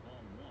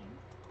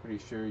 Pretty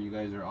sure you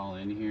guys are all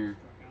in here,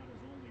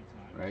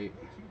 right?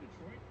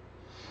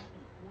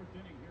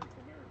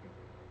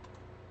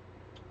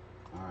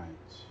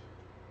 Alright.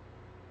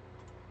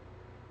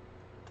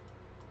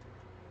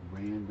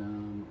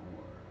 Random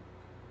or...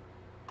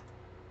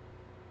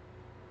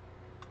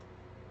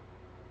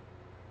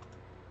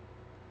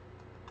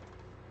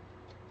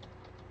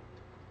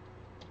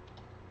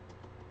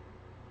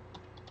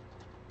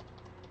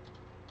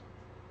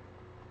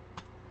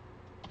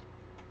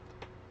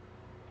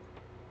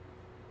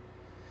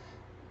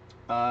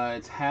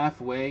 it's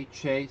halfway,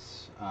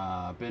 Chase.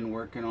 Been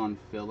working on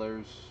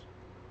fillers.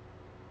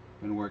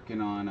 Been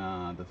working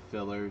on the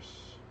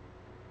fillers.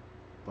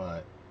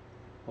 But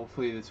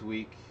hopefully this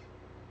week,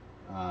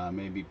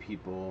 maybe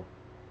people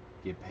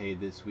get paid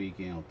this week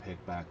and it'll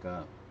pick back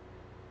up.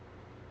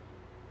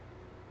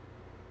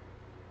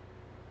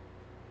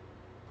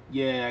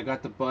 Yeah, I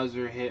got the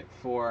buzzer hit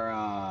for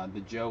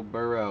the Joe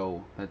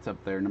Burrow. That's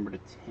up there, number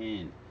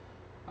 10.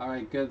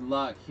 Alright, good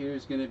luck.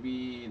 Here's going to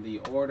be the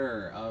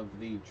order of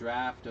the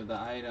draft of the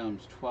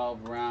items,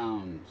 12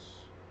 rounds.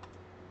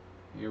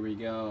 Here we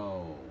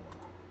go.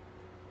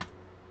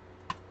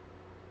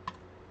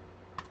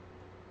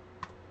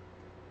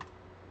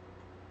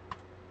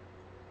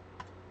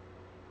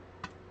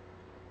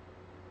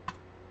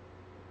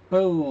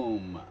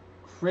 Boom.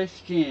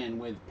 Christian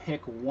with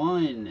pick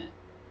 1.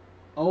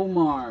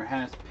 Omar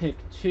has pick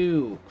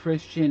 2.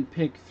 Christian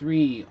pick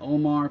 3.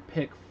 Omar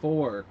pick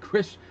 4.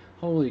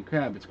 Holy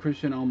crap, it's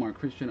Christian Omar,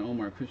 Christian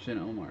Omar, Christian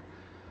Omar.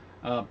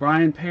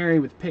 Brian Perry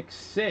with pick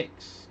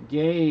 6.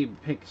 Gabe,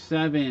 pick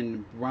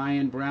 7.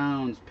 Brian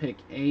Browns, pick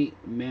 8.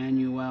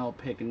 Manuel,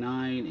 pick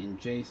 9. And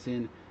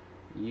Jason,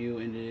 you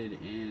ended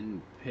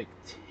in pick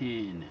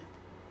 10.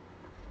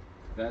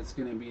 That's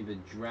going to be the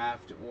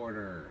draft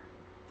order.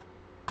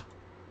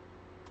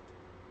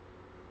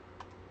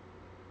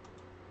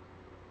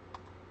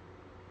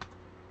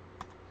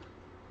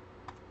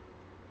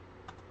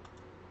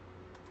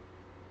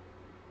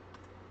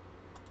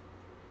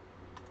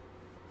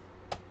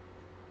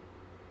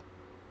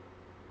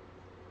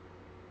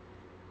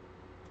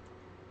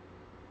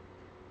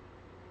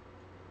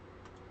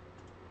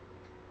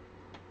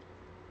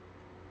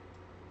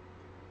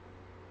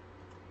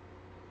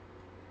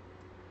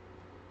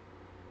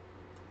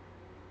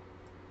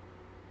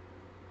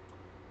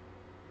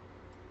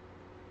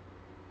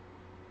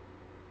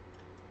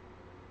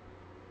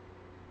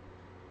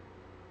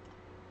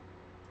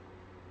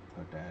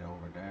 Put that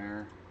over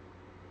there.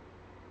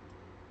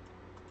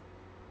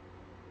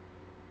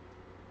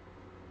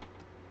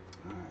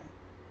 All right.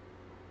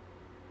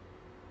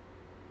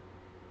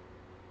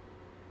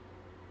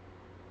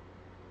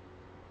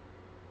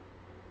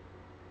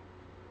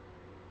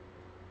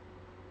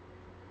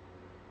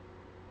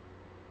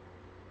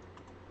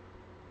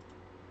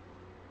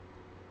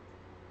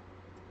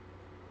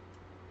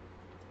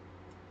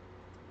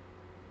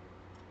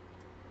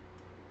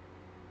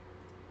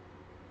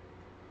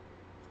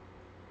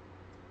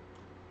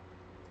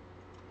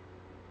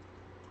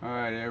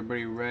 Alright,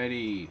 everybody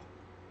ready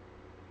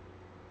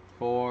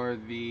for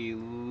the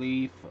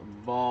Leaf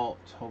Vault.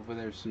 Hopefully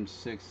there's some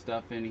sick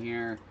stuff in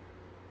here.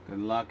 Good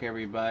luck,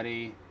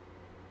 everybody.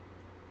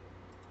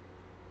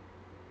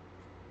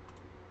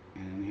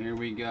 And here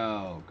we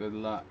go. Good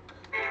luck.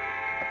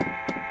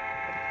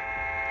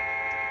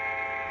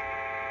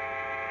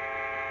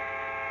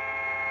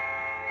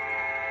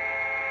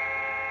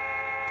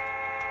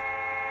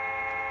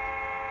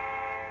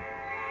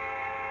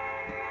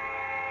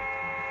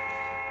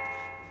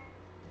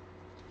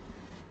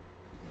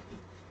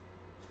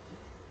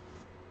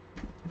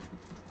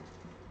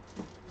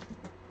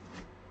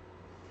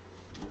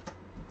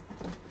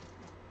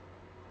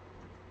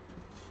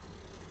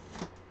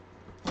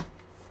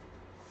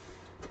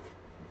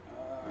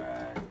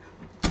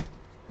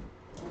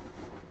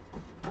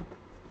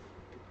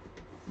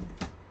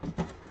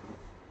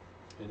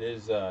 It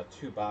is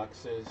 2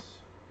 boxes.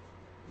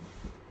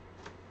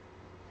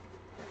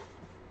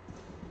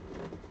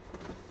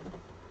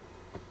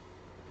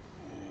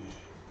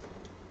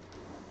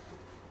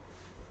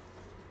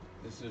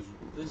 This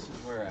is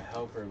where a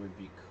helper would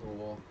be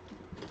cool.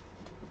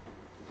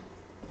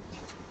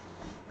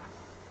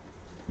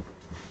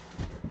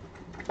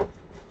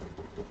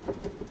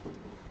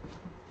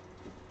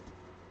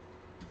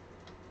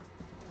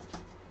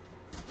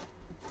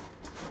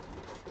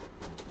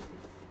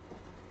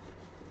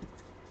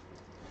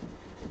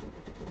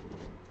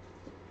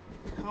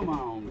 Come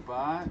on,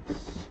 box.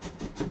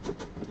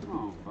 Come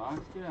on,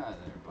 box. Get out of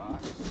there,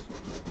 box.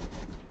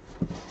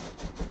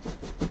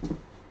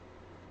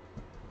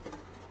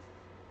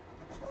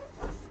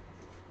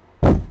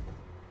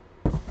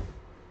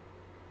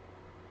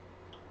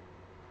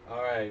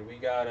 Alright, we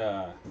got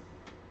a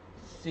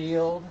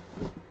sealed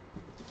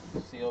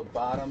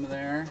bottom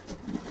there.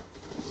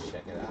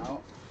 Check it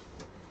out.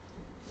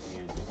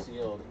 And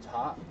sealed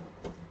top.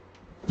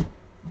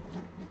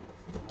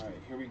 Alright,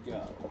 here we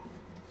go.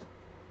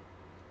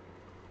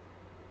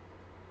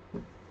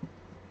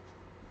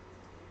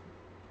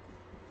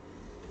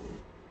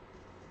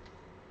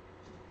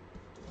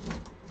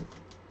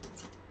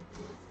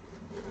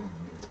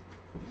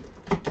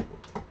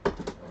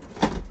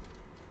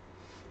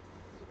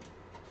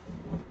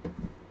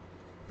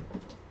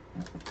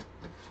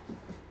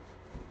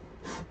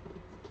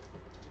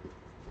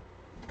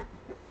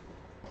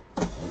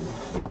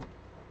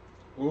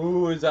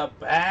 Ooh, there's a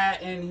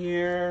bat in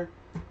here.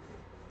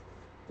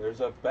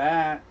 There's a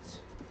bat.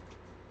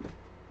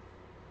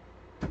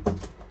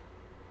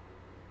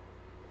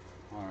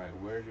 Alright,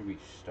 where do we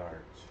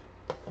start?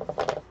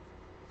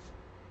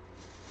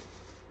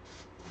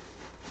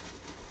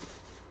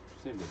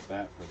 Save the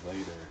bat for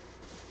later.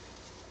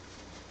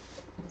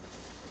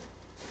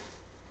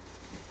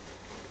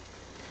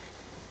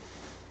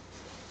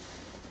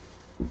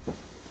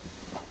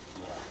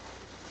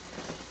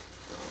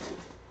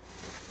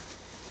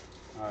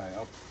 Alright,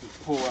 I'll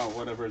just pull out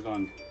whatever's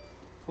on,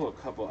 pull a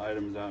couple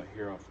items out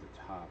here off the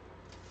top.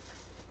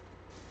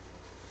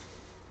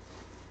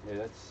 Yeah,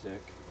 that's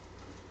sick.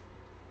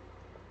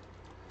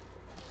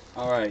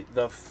 Alright,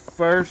 the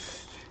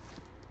first,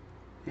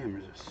 damn,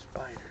 there's a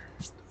spider.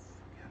 Get the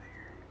fuck out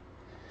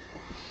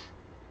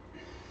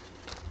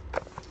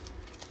of here.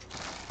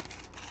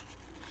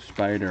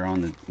 Spider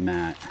on the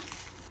mat.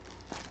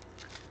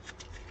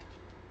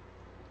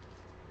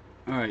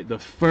 Alright, the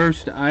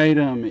first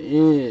item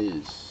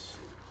is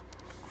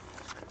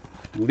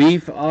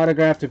Leaf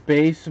autographed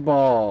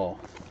baseball,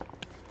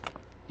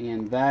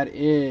 and that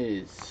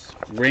is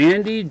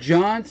Randy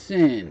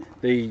Johnson,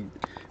 the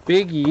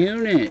big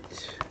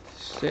unit.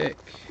 Sick.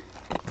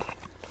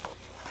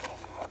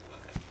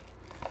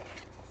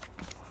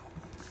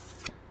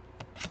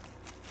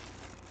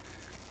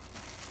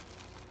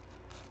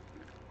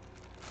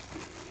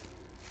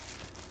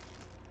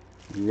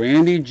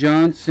 Randy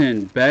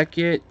Johnson,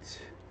 Beckett.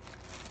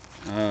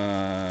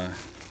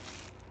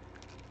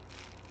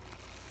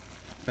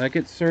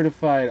 Beckett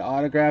certified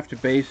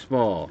autographed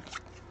baseball.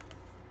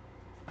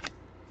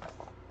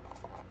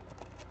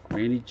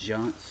 Randy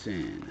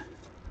Johnson.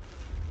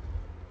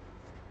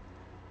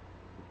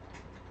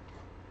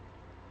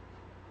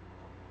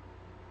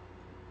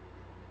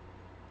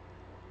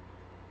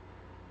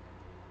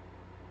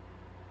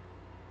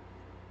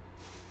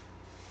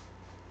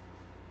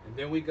 And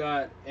then we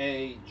got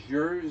a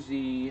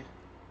jersey.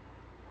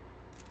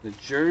 The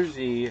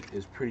jersey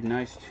is pretty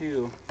nice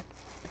too.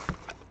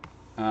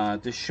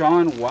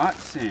 Deshaun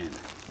Watson.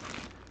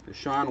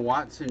 Deshaun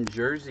Watson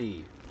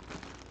jersey.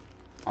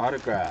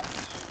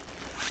 Autographs.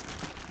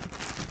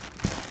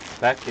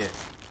 Beckett.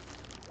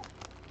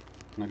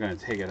 I'm not going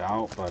to take it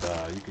out, but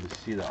you can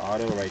see the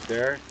auto right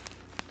there.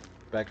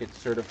 Beckett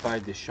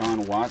certified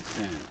Deshaun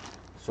Watson.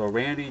 So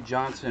Randy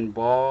Johnson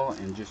ball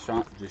and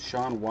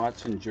Deshaun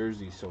Watson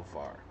jersey so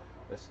far.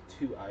 That's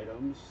 2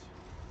 items.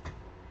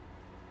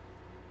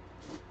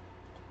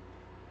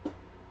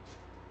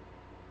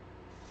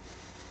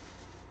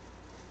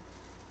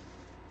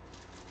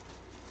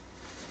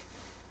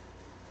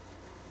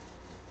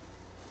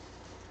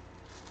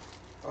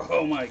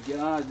 Oh my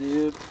god,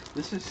 dude.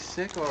 This is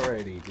sick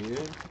already,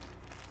 dude.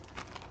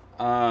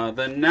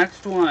 The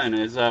next one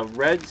is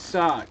Red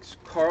Sox,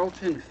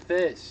 Carlton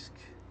Fisk.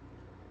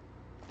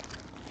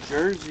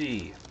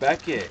 Jersey,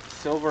 Beckett,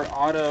 silver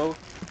auto.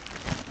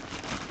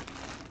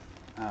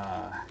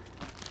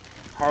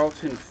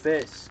 Carlton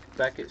Fisk,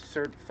 Beckett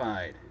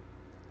certified.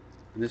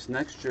 And this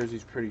next jersey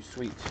is pretty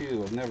sweet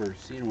too. I've never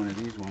seen one of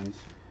these ones.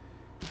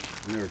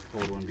 I've never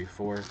pulled one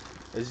before.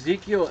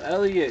 Ezekiel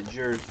Elliott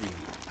jersey.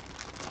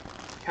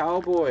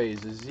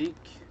 Cowboys,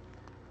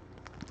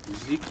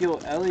 Ezekiel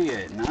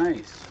Elliott,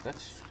 nice.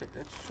 That's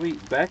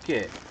sweet.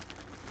 Beckett,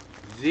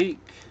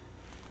 Zeke,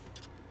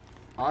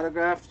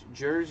 autographed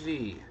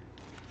jersey.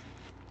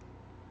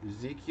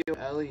 Ezekiel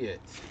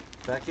Elliott,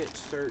 Beckett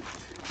cert.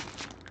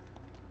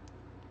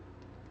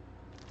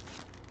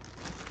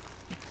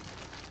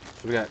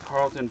 So we got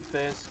Carlton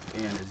Fisk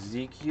and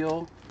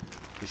Ezekiel,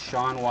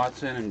 Deshaun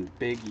Watson, and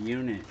Big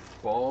Unit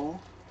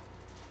ball.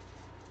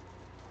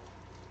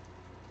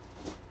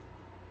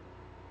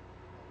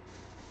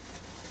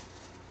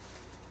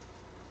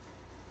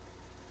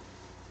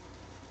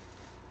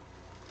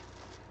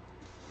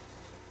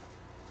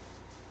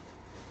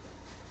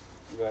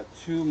 We got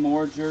 2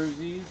 more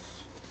jerseys.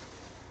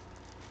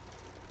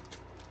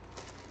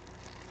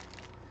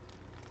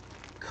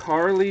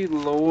 Carly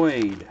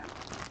Lloyd.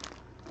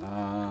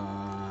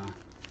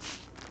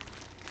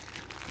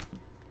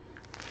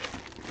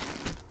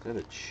 Is that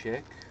a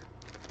chick?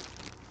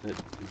 Is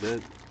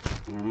that,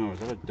 I don't know, is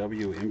that a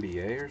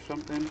WNBA or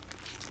something?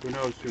 Who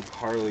knows who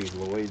Carly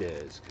Lloyd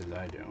is? Because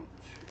I don't.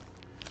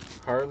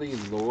 Carly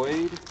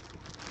Lloyd.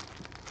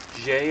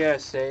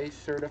 JSA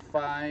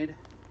certified.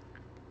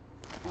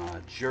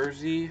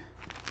 Jersey.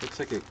 Looks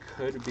like it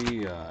could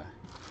be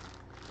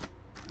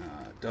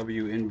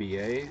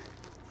WNBA.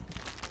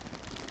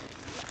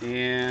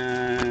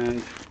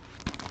 And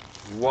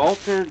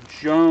Walter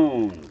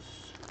Jones.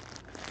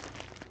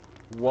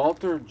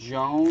 Walter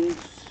Jones.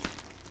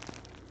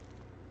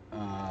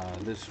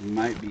 This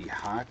might be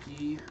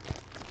hockey.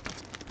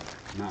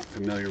 Not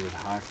familiar with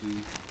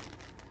hockey.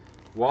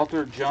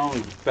 Walter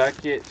Jones,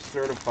 Beckett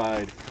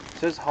certified. It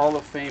says Hall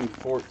of Fame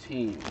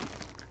 14.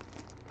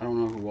 I don't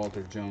know who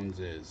Walter Jones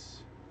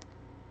is.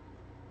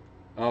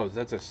 Oh,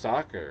 that's a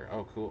soccer.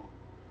 Oh, cool.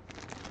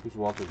 Who's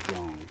Walter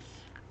Jones?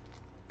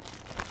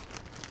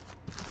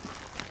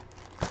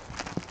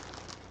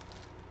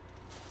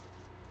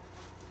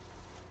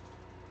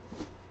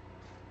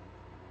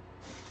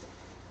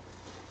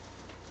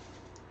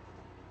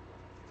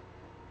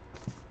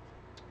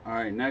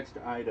 Alright, next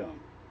item.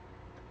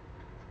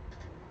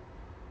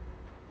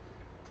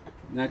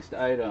 Next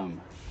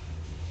item.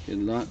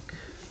 Good luck.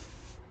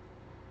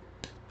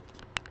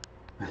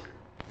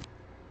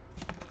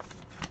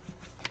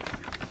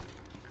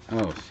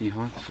 Oh,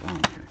 Seahawks? Oh,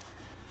 okay.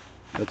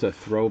 That's a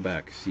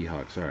throwback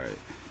Seahawks, alright.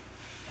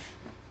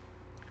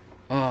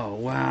 Oh,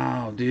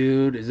 wow,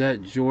 dude. Is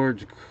that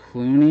George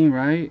Clooney,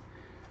 right?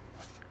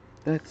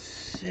 That's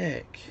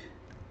sick.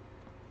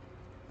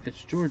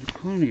 It's George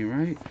Clooney,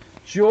 right?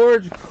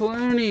 George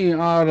Clooney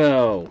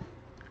auto.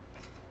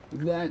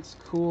 That's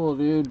cool,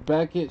 dude.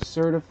 Beckett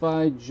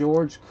certified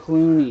George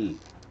Clooney.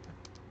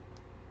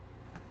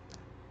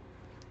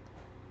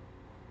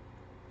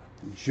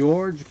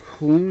 George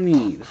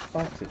Clooney. This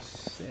box is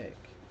sick.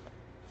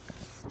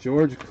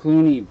 George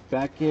Clooney,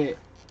 Beckett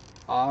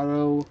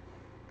auto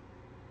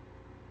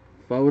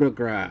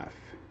photograph.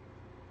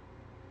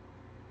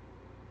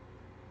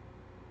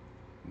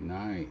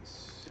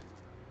 Nice.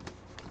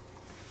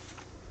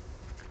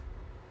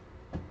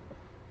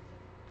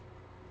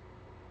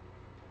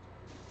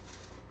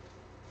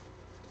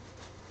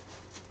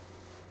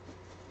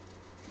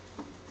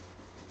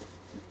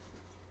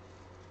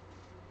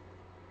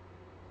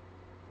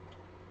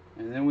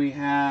 And then we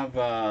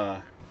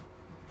have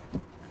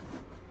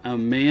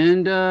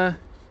Amanda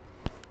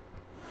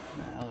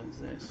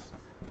this?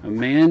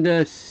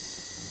 Amanda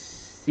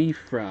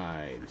Seyfried.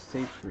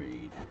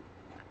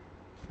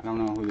 I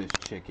don't know who this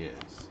chick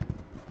is.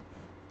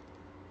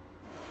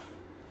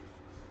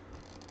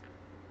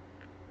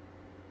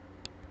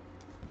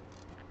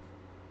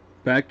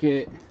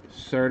 Beckett,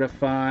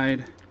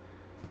 certified.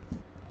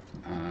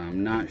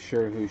 I'm not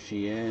sure who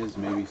she is.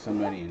 Maybe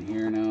somebody in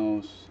here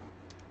knows.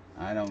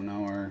 I don't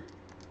know her.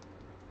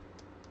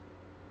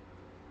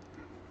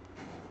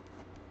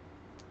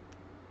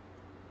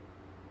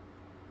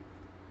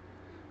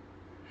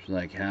 She's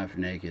like half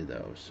naked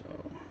though,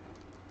 so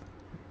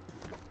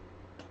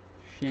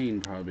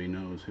Shane probably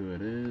knows who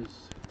it is.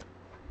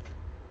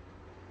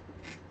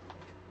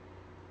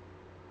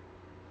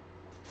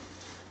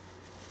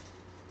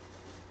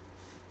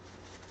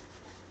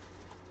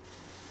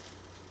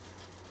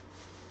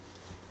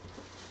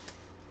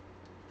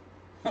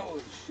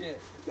 Holy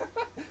shit.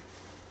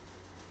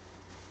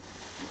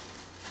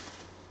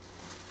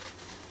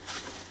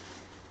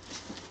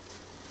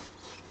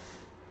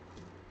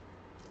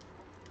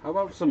 How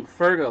about some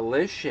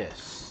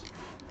Fergalicious?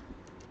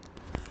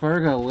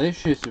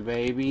 Fergalicious,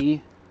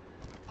 baby.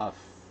 A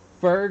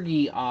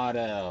Fergie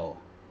auto.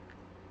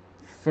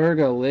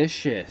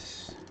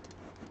 Fergalicious.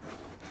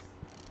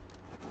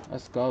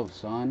 Let's go,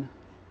 son.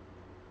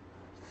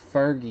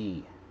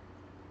 Fergie.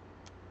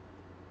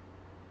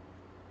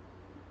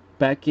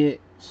 Beckett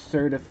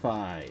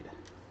certified.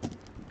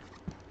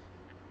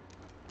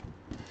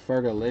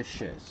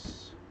 Fergalicious.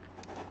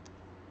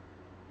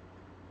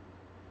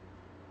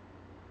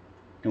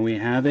 And we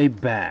have a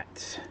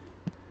bat.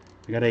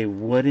 We got a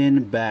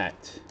wooden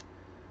bat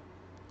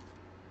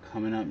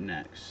coming up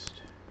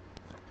next.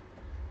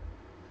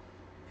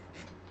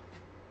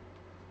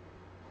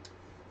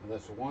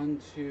 That's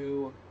 1,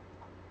 2,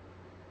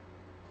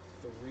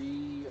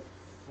 3,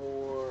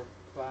 4,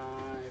 5,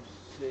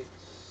 6,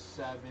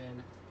 7.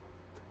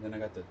 Then I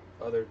got the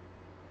other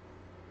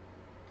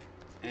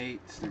 8.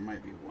 There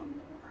might be one more.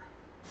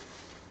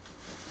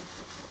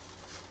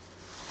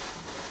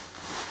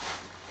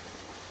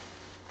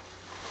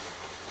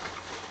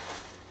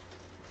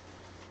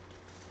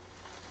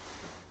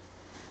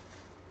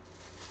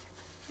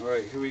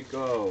 Alright, here we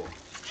go.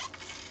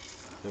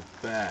 The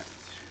bat.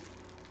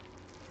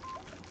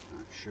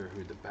 Not sure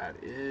who the bat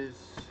is.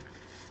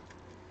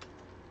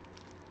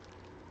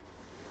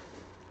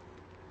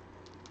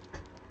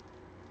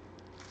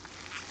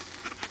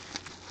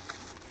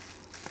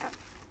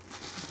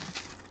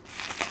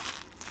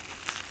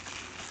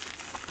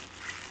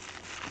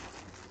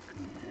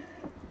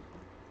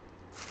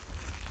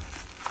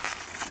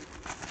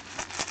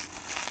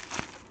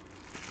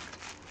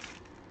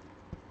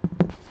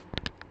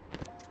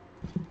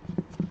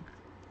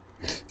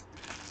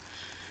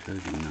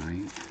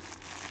 Night.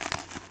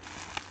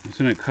 I'm just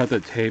gonna cut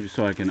the tape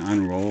so I can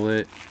unroll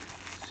it,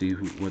 see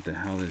what the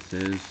hell this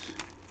is.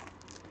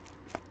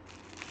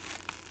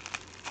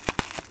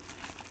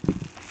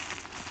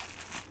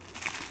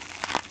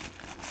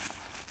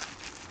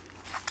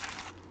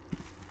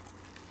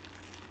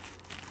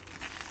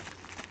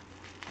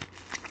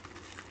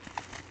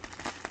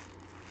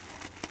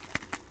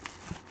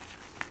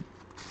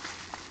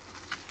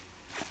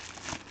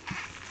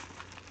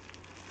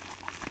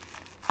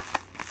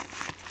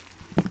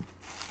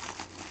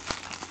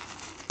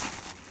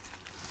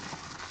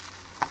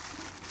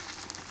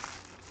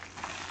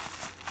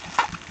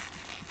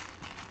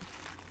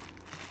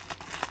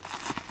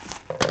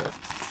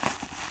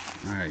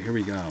 Alright, here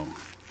we go.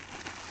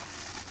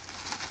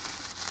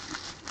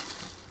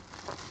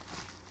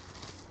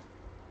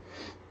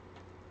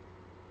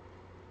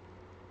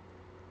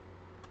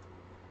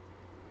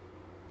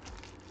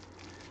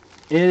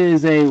 It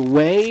is a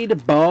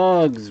Wade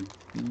Boggs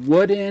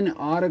wooden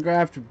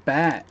autographed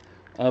bat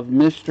of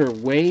Mr.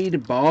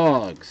 Wade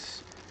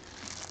Boggs.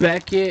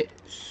 Beckett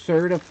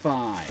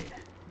certified.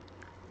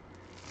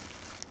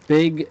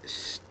 Big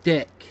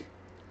stick.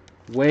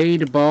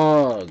 Wade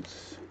Boggs.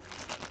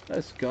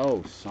 Let's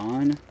go,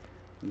 son.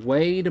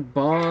 Wade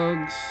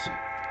Boggs.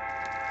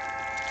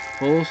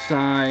 Full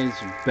size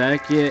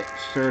Beckett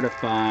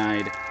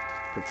certified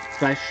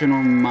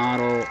professional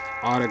model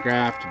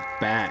autographed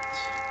bat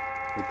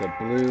with the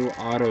blue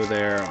auto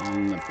there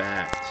on the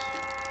bat.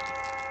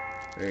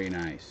 Very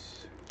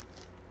nice.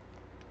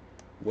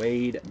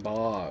 Wade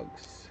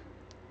Boggs.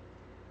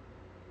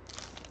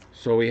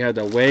 So we had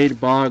the Wade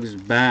Boggs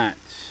bat.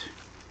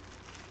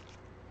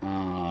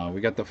 We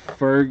got the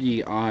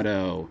Fergie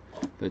auto.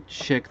 The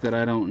chick that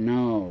I don't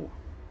know.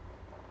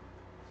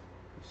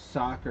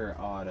 Soccer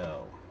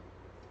auto.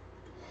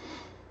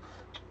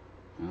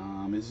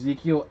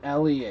 Ezekiel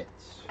Elliott.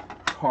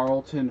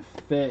 Carlton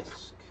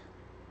Fisk.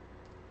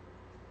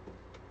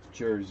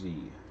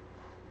 Jersey.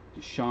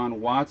 Deshaun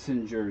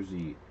Watson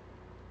jersey.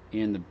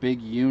 And the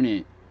big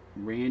unit.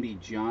 Randy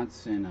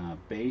Johnson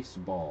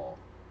baseball.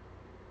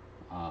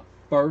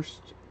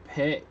 First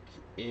pick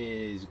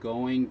is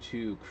going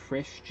to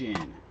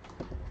Christian.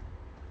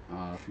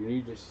 If you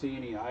need to see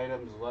any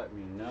items, let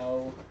me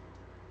know.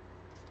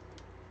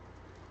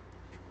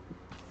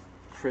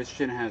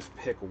 Christian has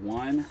pick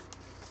 1.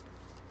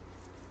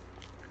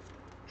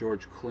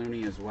 George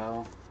Clooney as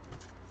well.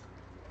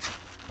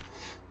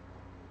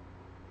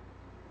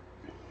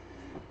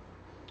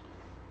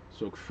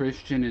 So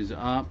Christian is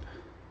up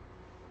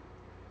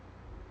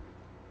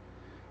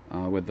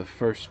with the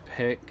first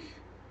pick.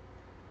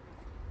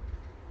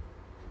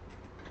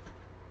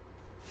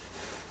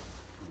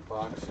 The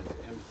box is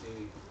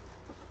empty.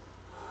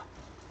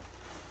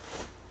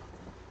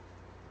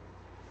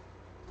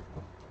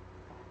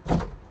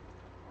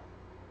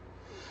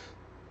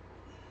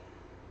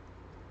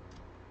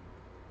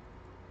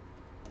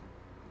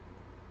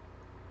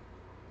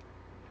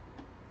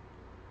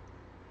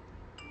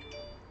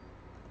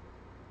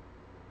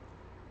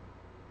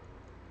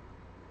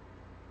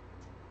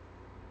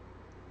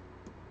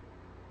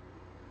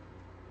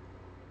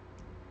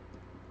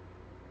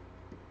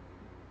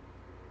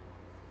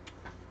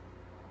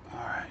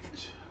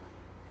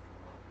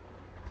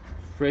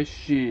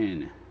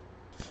 Christian,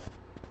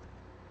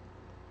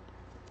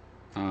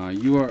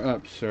 you are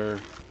up, sir.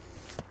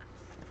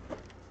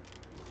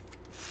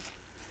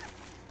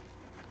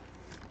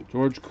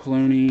 George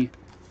Clooney,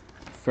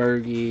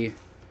 Fergie,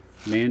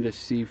 Amanda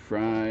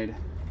Seyfried,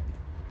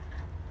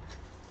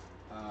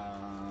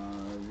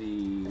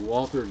 the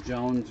Walter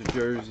Jones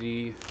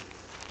jersey,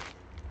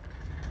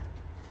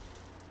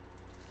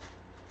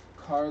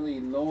 Carly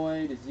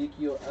Lloyd,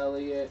 Ezekiel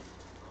Elliott,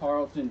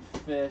 Carlton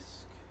Fisk,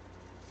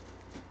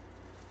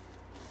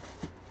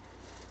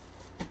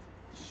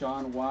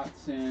 Sean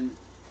Watson,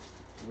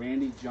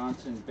 Randy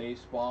Johnson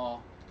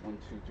baseball. 1,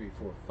 2, 3,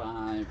 4,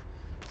 5,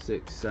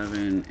 6,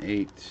 7,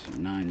 8,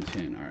 9,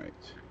 10. All right.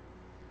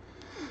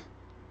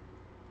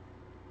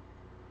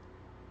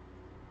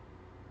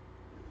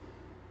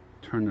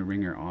 Turn the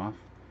ringer off.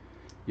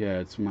 Yeah,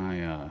 it's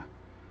my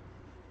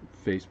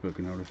Facebook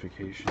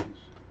notifications.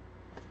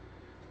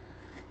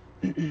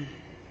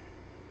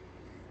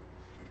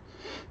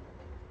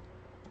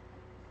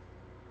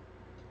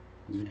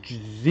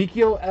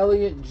 Ezekiel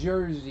Elliott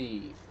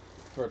jersey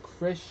for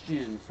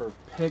Christian for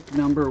pick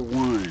number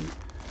 1.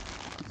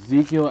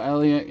 Ezekiel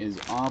Elliott is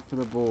off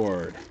the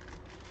board.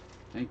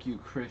 Thank you,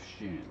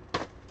 Christian.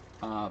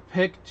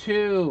 Pick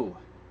 2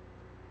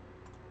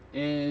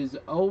 is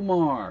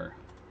Omar.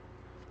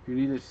 If you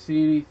need to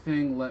see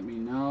anything, let me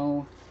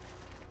know.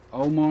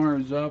 Omar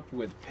is up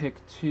with pick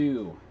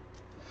 2.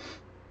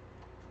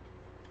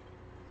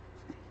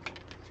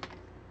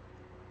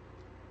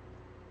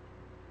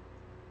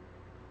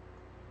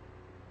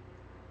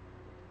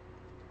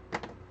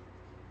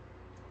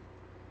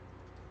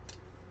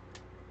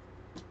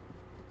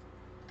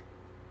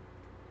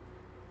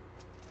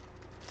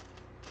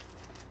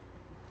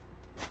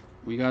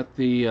 We got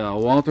the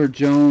Walter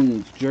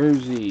Jones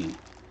jersey,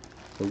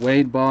 the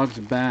Wade Boggs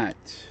bat,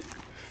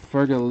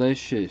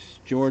 Fergalicious,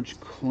 George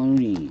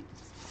Clooney,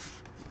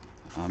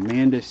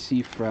 Amanda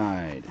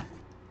Seyfried,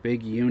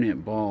 big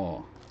unit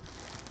ball.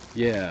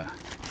 Yeah.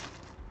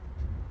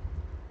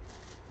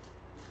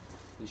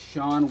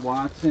 Deshaun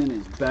Watson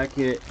is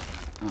Beckett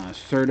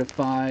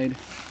certified.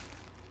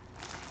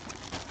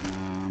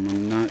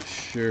 I'm not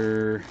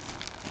sure.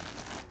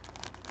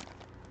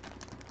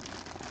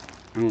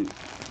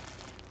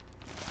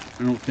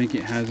 I don't think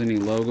it has any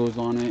logos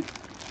on it.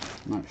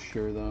 I'm not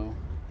sure though.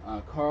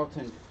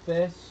 Carlton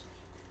Fisk,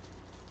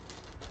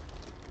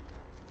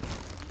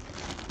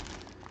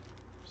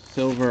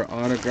 silver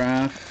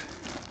autograph.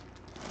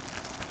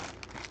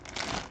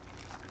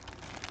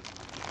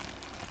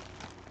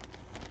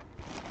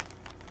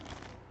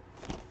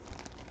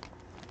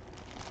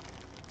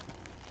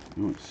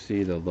 I don't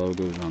see the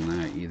logos on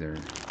that either.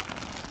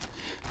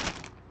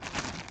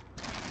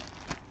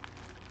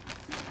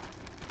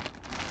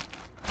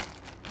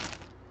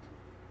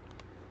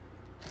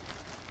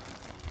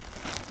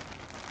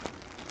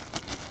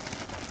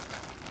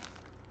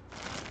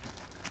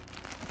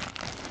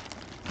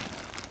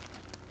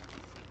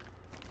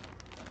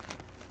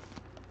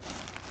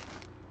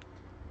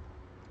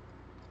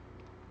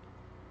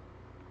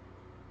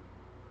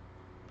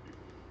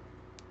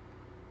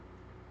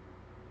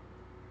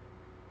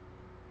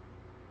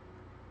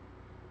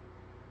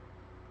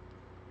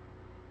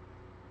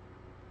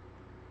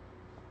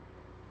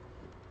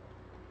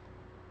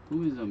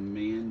 Who is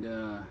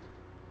Amanda?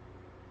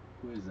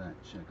 Who is that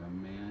chick?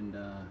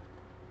 Amanda.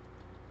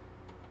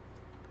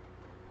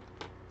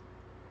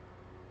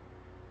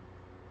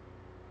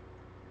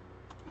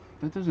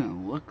 That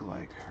doesn't look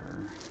like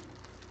her.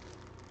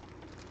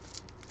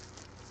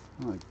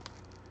 Oh, I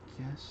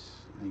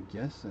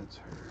guess that's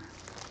her.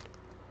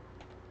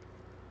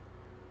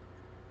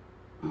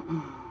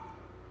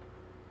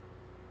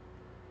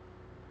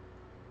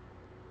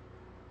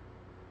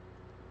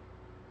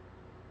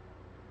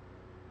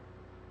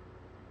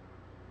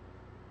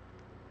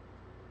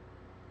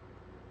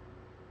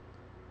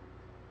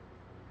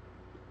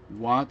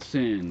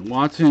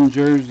 Watson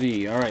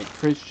jersey. All right,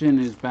 Christian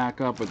is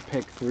back up with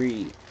pick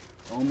 3.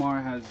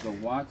 Omar has the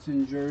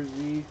Watson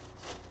jersey.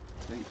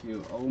 Thank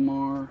you,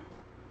 Omar.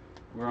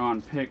 We're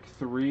on pick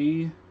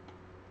 3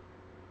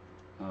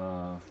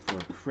 for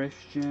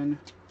Christian.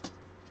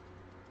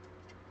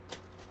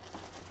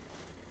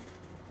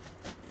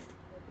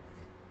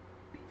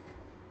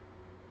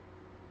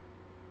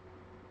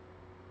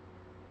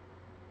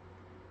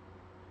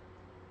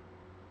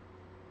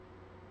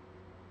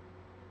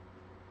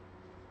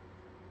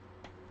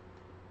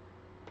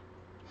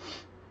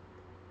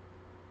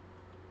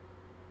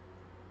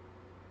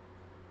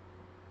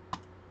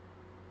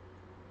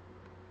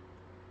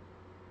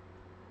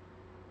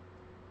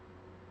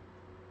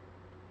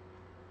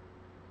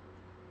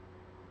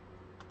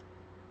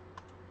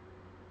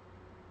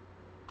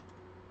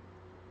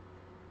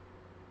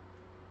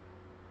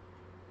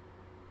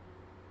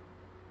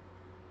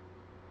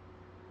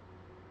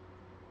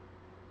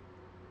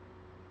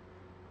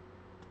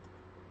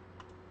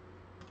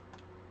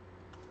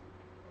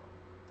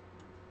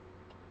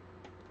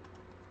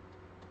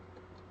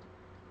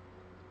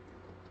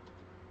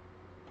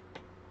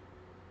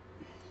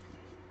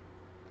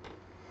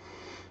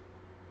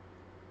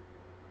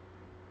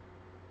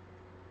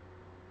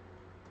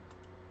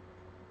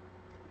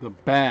 The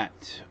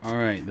bat. All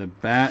right, the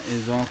bat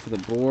is off the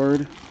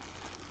board.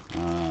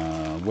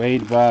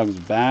 Wade Boggs'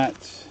 bat.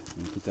 Let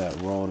me put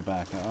that rolled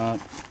back up.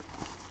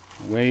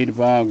 Wade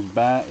Boggs'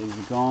 bat is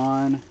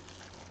gone.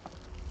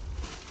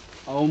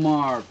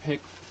 Omar,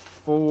 pick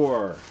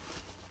 4.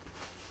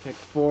 Pick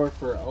 4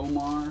 for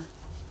Omar.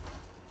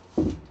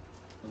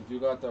 You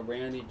got the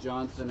Randy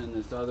Johnson and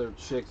this other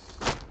chick's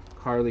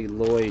Carly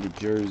Lloyd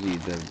jersey,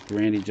 the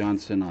Randy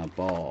Johnson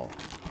ball.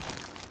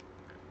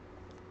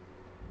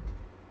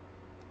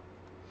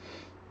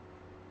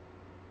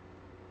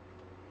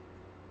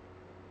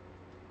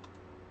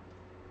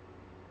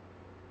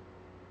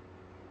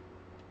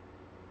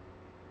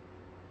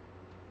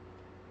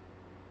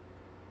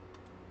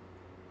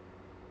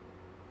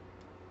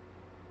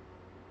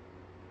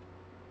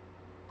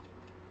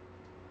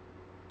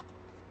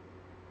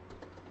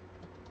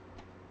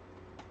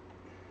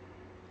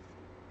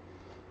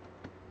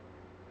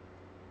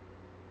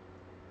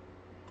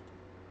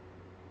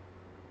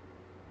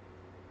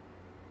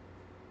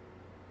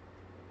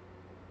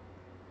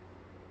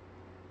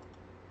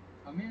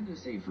 Amanda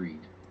Seyfried.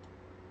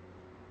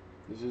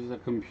 This is a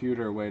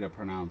computer way to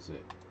pronounce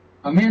it.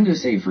 Amanda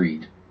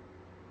Seyfried.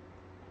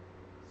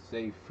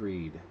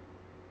 Seyfried.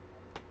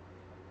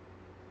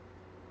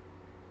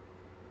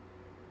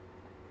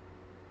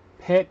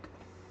 Pick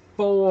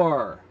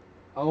 4.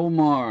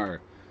 Omar.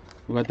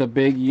 We got the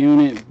big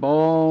unit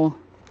ball.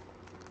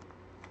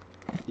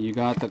 You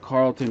got the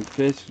Carlton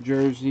Fisk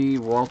jersey.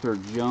 Walter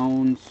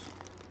Jones.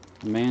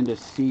 Amanda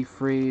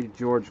Seyfried.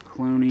 George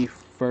Clooney.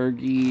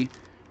 Fergie.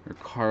 Or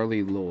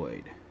Carly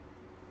Lloyd.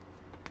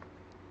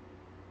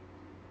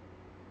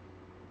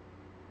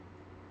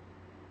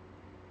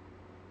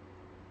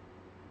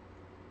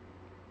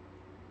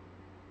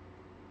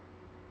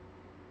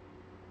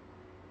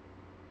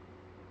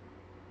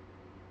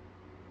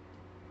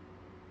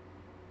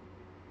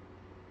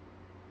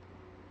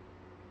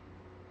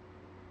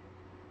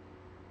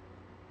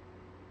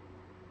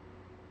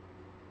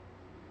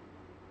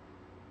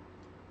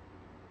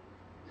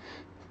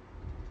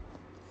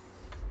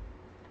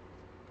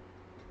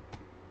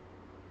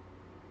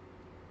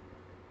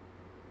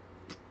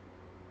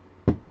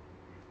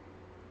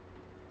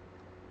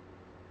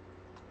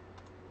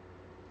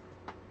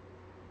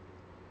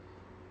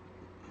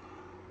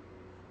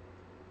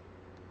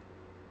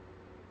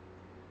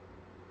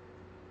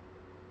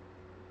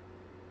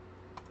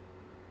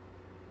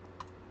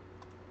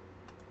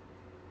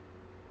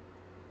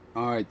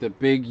 Alright, the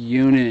big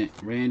unit,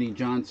 Randy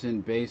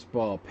Johnson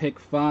baseball. Pick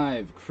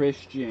 5,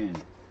 Christian.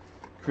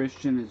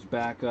 Christian is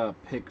back up.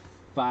 Pick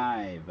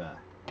 5.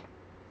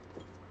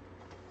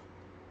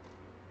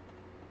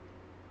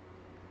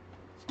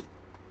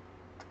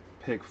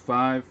 Pick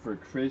 5 for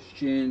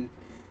Christian.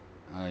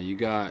 You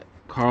got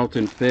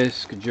Carlton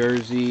Fisk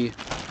jersey,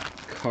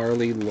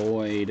 Carly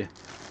Lloyd,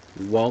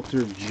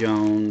 Walter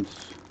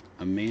Jones,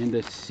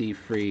 Amanda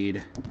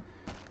Seyfried,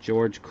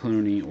 George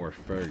Clooney, or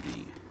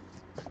Fergie.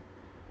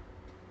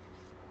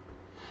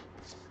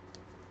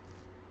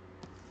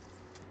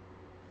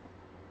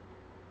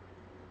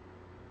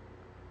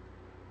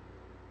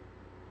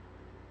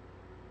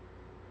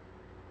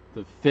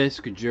 The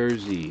Fisk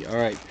jersey.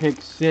 Alright,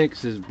 pick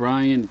 6 is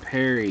Brian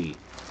Perry.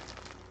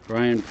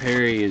 Brian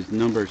Perry is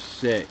number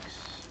 6.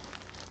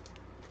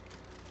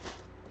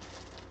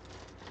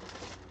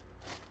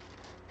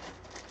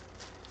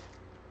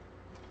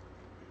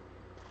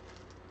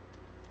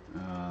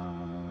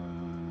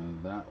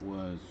 That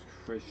was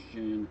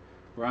Christian.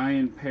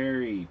 Brian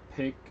Perry,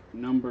 pick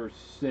number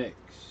 6.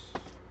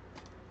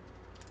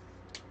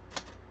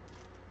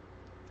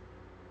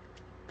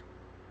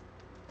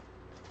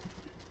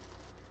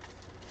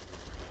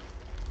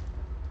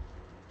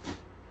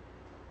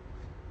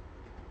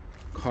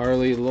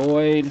 Carly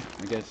Lloyd,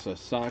 I guess a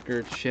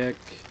soccer chick.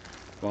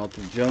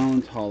 Walter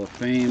Jones, Hall of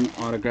Fame,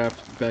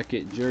 autographed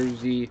Beckett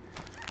jersey.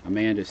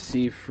 Amanda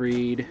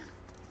Seyfried,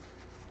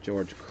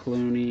 George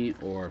Clooney,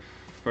 or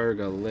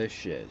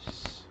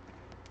Fergalicious.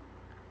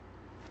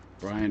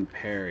 Brian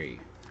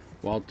Perry,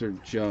 Walter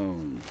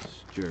Jones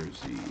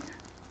jersey.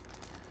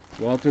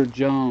 Walter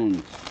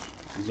Jones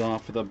is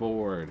off the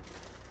board.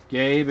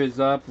 Gabe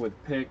is up with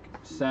pick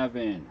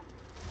 7.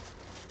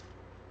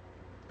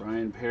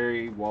 Brian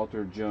Perry,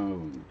 Walter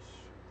Jones.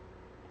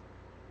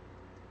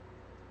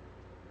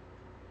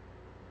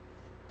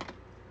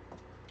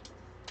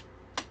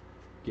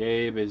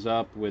 Gabe is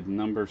up with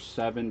number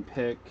 7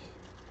 pick.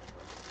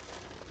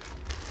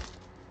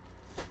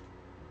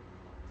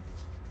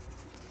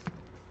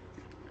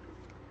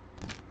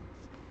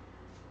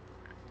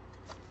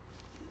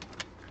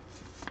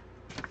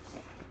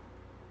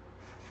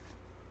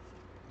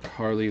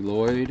 Carly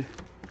Lloyd.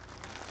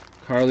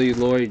 Carly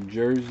Lloyd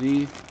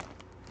jersey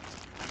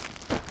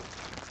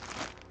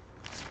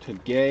to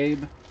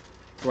Gabe.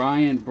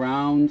 Brian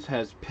Browns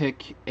has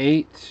pick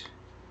 8.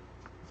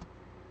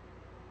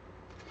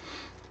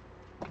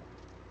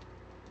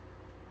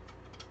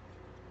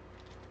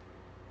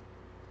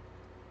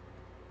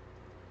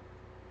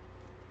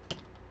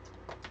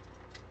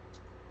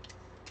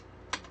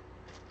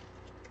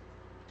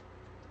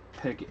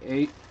 pick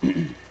 8.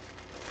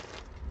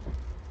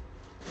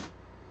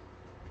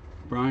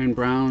 Brian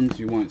Brown, do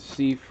you want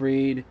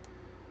Seafried?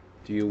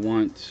 Do you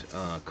want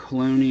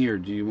Clooney, or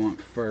do you want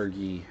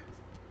Fergie?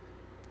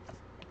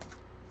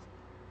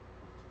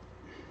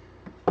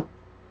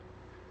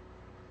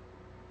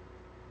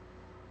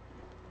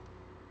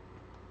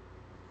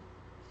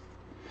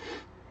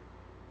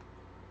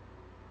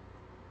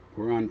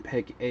 We're on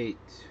pick 8.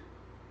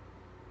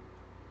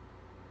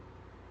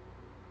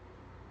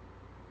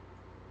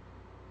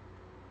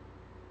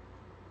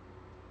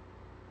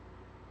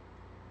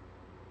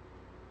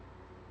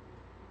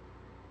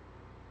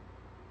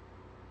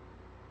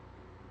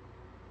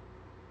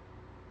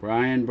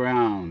 Brian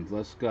Brown,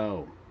 let's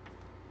go.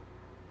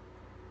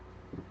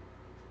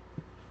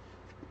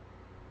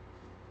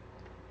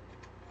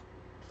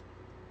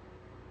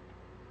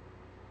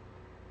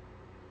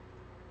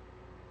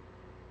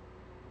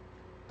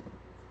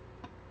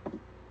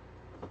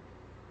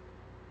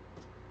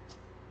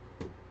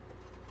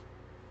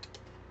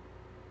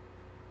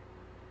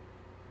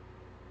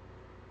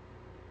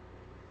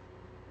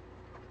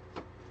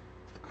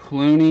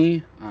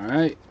 Clooney, all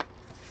right.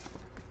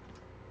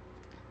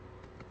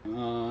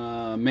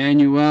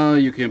 Manuel,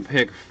 you can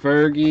pick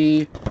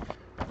Fergie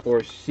or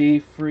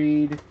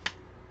Seafried,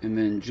 and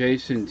then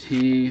Jason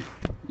T,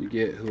 you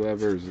get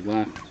whoever's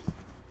left.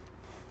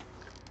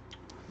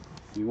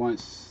 Do you want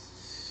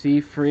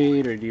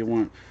Seafried or do you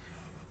want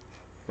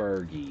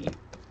Fergie?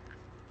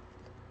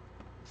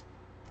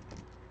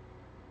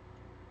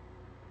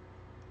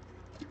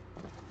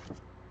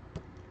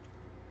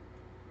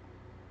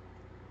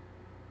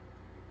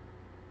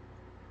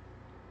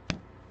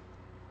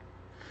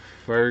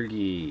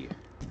 Fergie.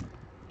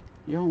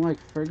 You don't like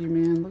Fergie,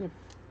 man?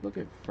 Look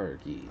at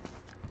Fergie.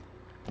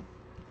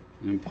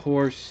 And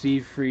poor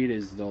Seafried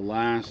is the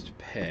last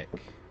pick.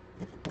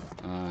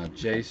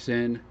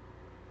 Jason,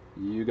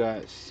 you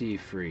got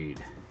Seafried.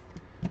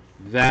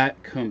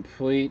 That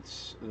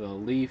completes the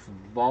Leaf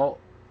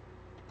Vault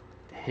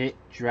hit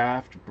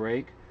draft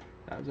break.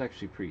 That was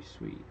actually pretty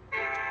sweet.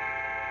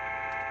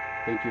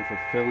 Thank you for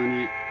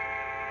filling it.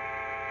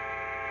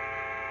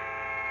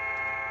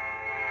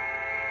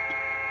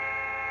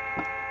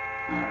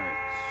 Alright.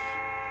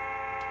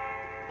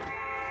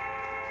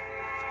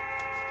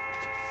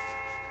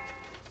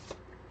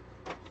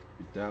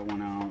 Get that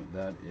one out.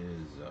 That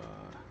is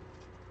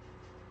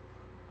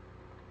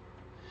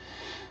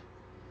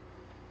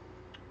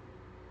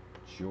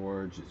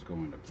George is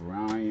going to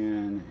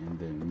Brian, and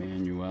then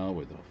Manuel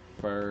with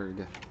a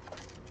Ferg,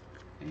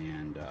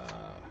 and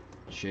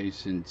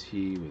Jason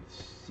T with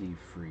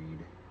Seafried.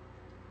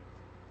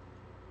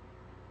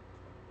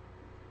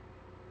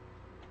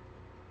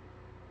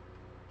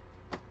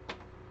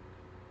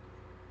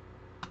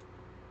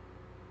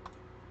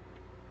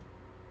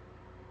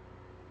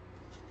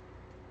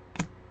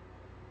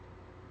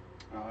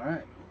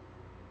 Alright.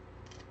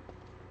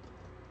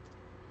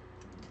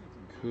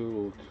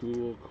 Cool.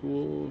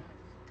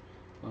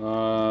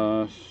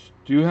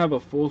 Do you have a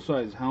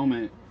full-size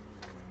helmet?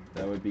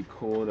 That would be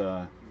cool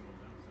to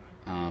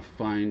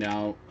find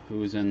out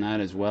who's in that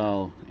as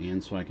well,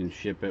 and so I can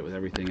ship it with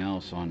everything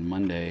else on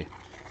Monday.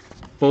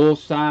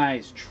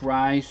 Full-size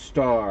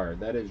TriStar.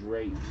 That is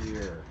right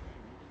here.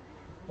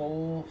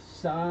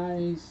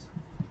 Full-size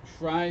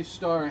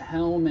TriStar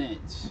helmet.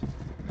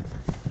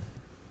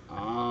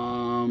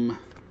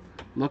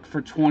 Look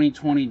for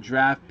 2020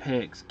 draft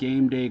picks,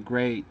 game day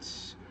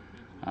greats.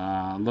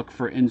 Look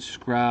for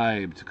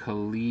inscribed,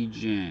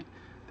 collegiate.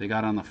 They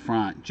got on the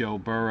front Joe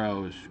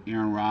Burrows,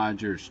 Aaron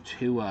Rodgers,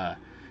 Tua,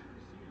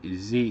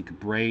 Zeke,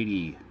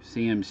 Brady,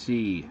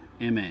 CMC,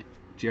 Emmett,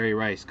 Jerry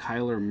Rice,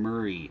 Kyler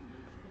Murray.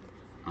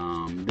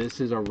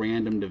 This is a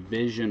random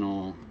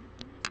divisional,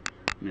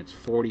 and it's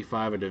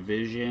 45 a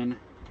division.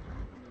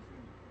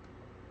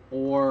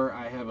 Or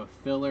I have a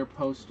filler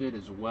posted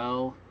as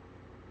well.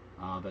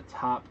 The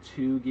top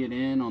 2 get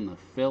in on the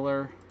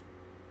filler.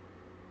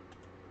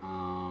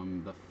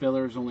 The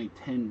filler is only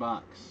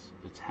 $10.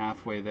 It's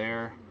halfway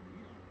there.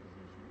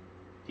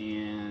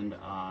 And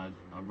a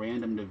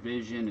random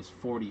division is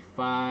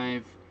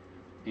 45,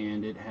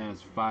 and it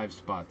has 5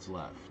 spots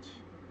left.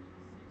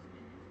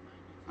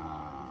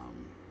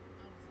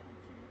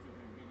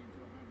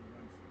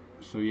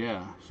 So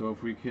yeah, so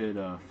if we could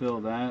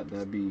fill that,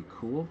 that'd be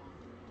cool.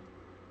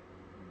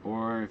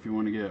 Or if you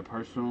want to get it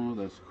personal,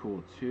 that's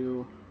cool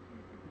too.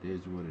 It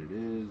is what it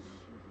is.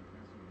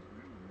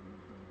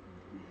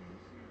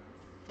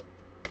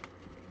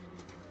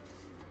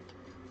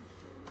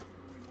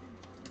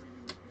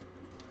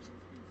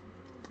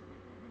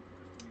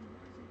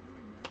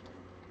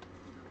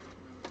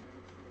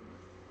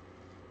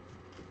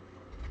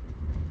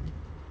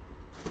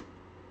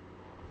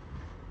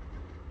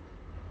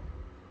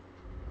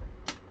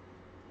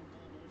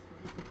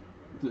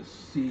 The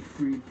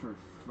Seafried for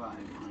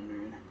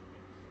 500.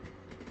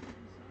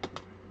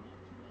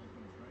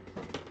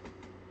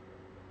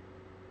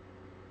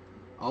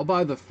 I'll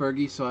buy the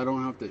Fergie so I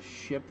don't have to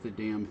ship the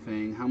damn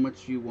thing. How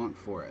much do you want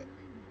for it?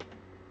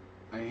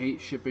 I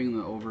hate shipping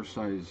the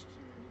oversized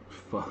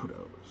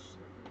photos.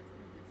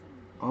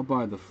 I'll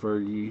buy the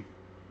Fergie.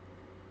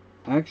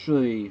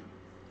 Actually,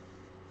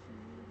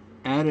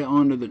 add it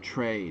onto the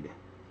trade.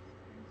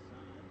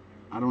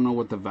 I don't know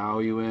what the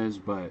value is,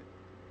 but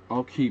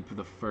I'll keep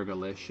the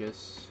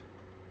Fergalicious.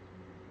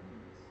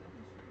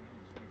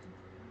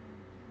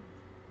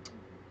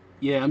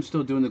 Yeah, I'm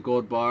still doing the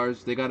gold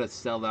bars. They gotta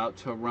sell out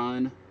to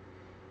run.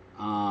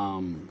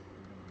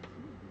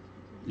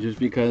 Just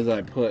because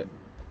I put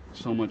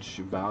so much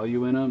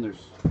value in them.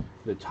 There's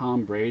the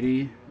Tom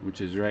Brady,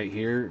 which is right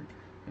here.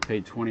 I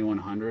paid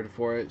 $2,100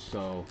 for it,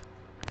 so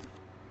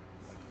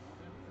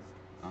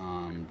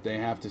they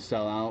have to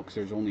sell out because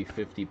there's only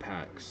 50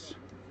 packs.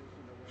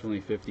 There's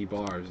only 50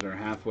 bars. They're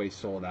halfway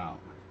sold out.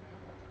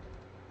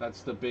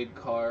 That's the big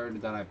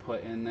card that I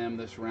put in them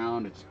this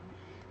round.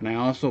 And I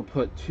also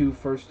put 2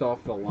 first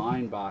off the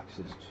line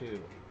boxes too.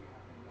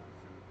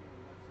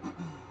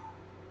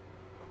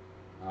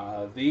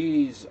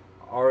 These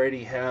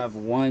already have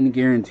 1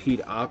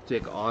 guaranteed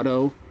optic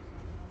auto.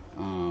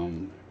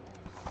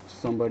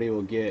 Somebody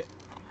will get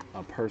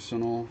a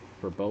personal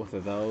for both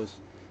of those.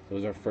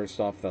 Those are first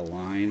off the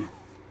line.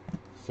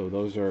 So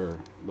those are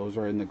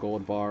in the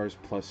gold bars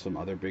plus some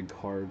other big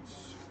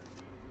cards.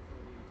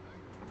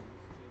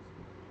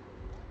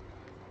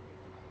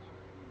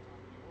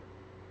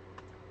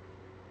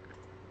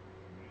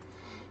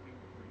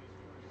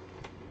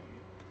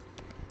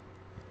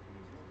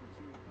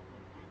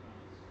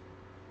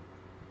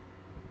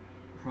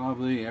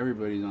 Probably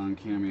everybody's on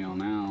Cameo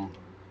now.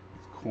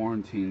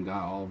 Quarantine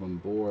got all of them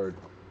bored.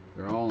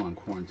 They're all on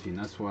quarantine.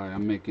 That's why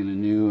I'm making a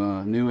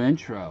new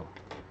intro.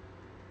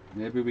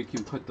 Maybe we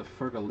can put the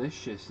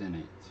Fergalicious in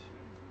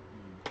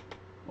it.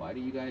 Why do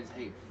you guys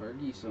hate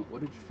Fergie so?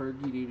 What did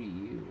Fergie do to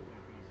you?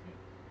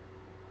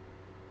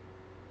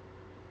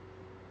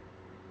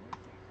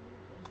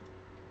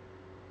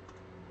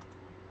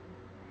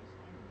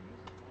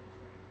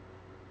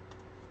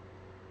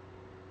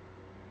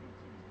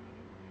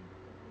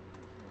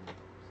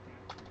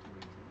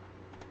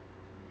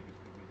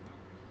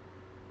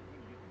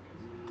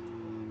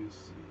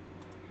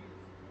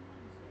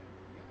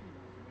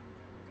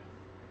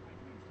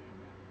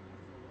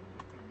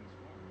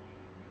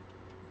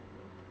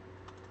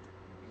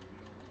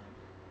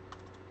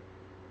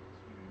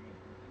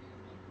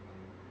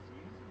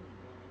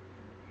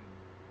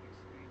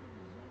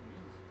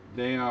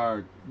 They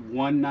are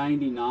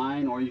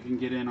 $199, or you can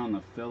get in on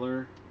the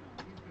filler.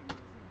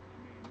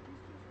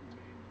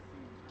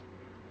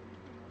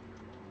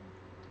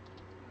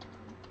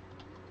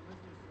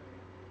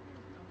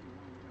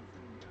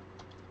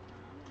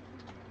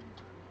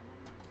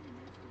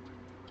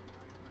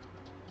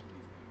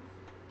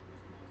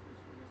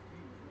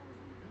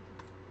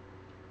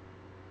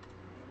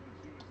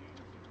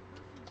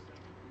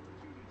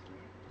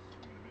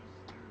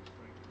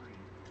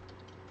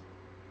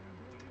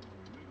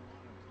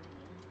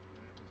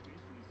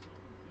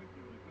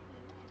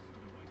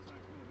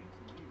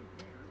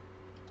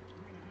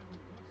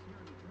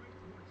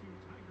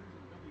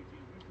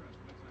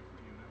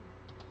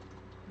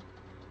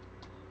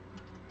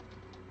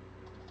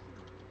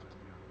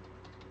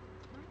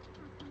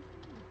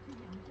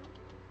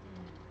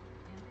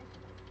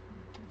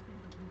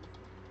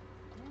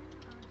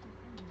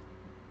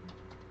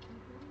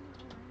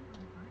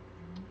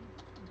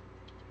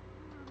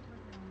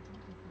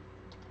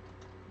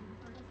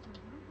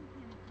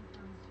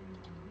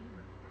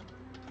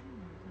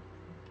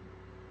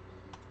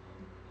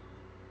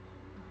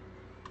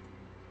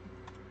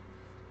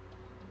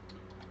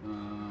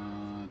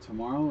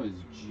 Tomorrow is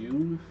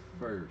June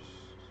 1st.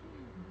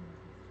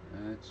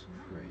 That's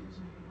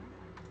crazy.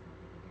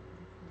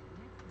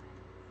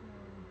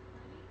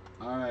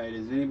 Alright,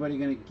 is anybody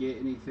going to get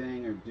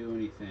anything or do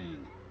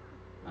anything?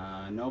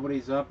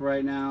 Nobody's up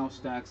right now.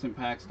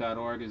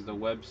 StaxxAndPackz.org is the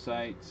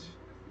website.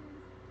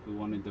 Who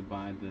wanted to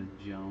buy the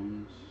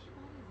Jones?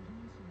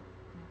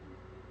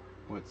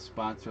 What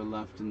spots are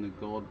left in the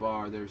gold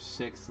bar? There's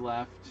 6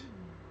 left.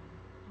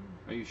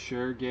 Are you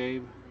sure,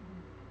 Gabe?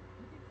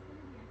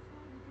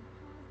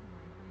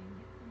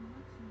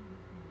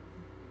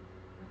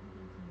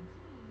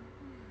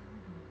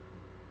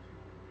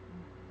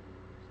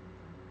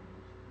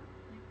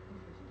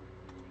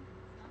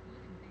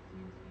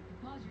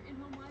 Pause your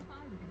in-home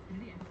Wi-Fi with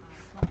Xfinity XI.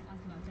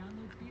 Ask about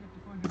download speed up to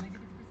 400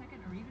 megabits per second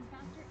or even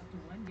faster up to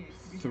 1 gig.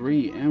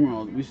 3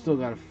 emerald. We still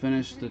gotta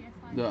finish the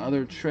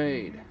other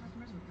trade.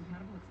 Customers with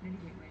compatible Xfinity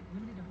gateway.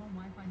 Limited to home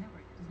Wi-Fi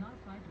network. Does not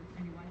apply to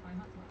Xfinity Wi-Fi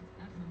hotspots.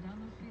 Maximum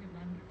download speed of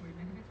 940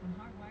 megabits when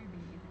hardwired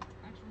via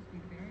Ethernet. Actual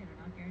speeds vary and are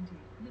not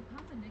guaranteed. The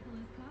Papa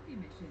Nicholas Coffee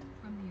Mission.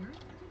 From the earth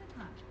to the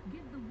cup.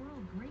 Give the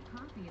world great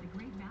coffee at a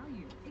great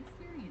value.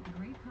 Experience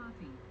great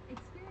coffee.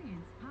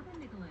 Experience Papa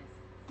Nicholas.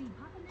 See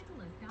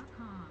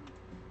papanicholas.com.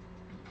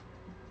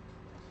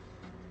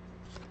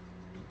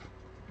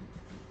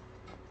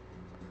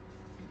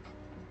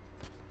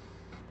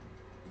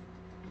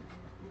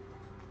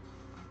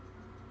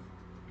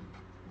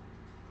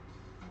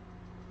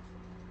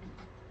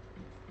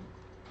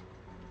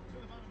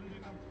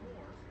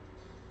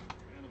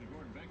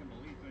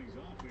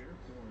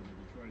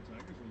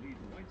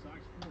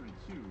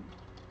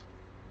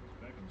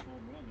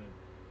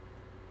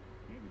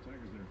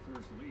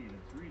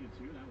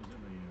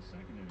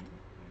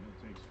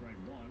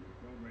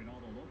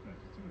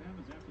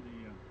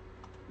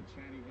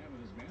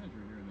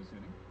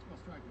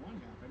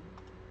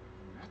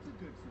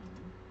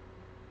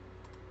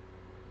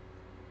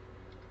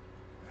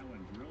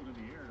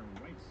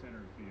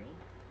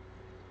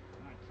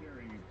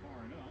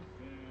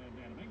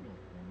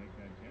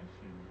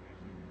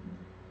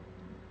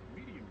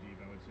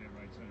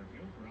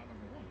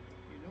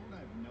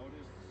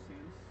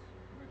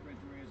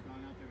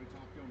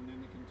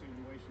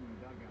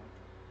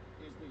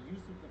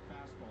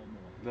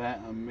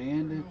 That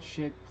Amanda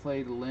chick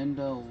played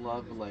Linda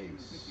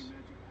Lovelace.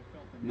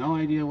 No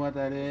idea what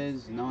that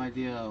is. No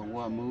idea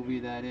what movie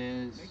that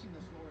is.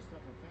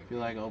 Feel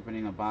like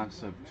opening a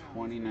box of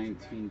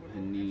 2019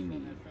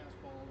 Panini.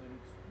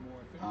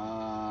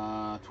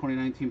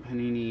 2019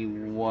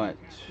 Panini what?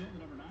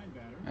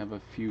 I have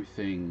a few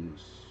things.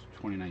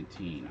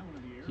 2019.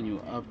 Can you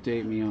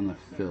update me on the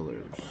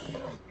fillers?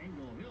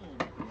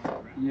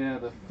 Yeah,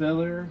 the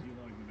filler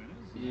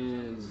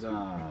is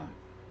a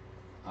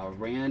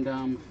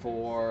random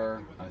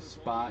for a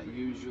spot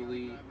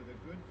usually.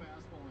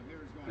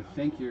 I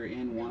think you're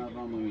in one of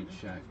them. Let me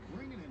check.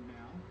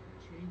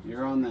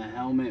 You're on the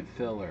helmet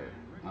filler.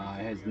 It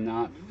has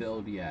not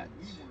filled yet.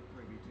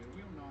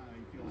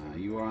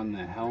 You are on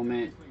the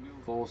helmet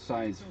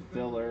full-size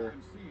filler.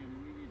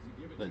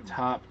 The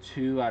top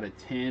 2 out of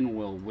 10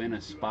 will win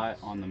a spot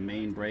on the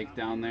main break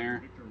down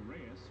there.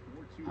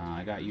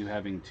 I got you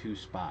having 2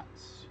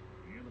 spots.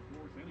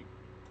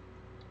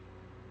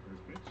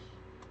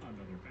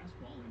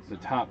 The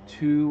top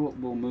 2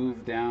 will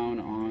move down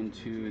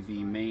onto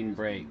the main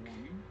break.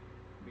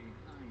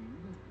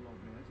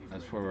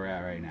 That's where we're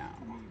at right now.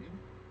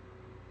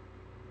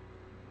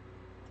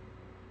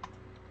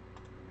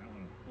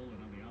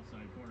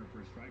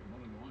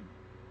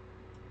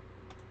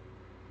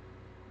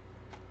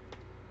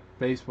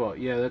 Baseball,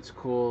 yeah, that's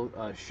cool.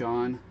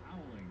 Sean,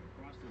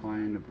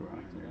 find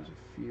there's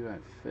a few at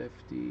 50.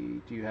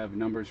 Do you have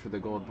numbers for the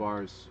gold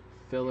bars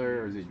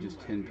filler, or is it just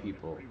 10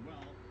 people?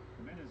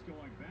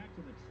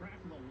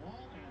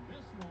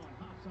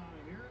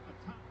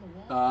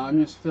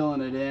 I'm just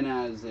filling it in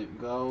as it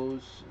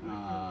goes.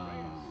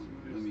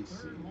 Let me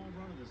see.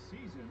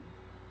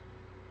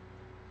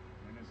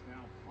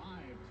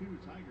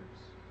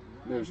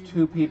 There's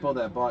 2 people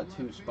that bought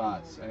 2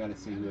 spots. I gotta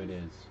see who it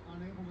is.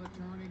 Unable to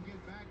turn and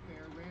get back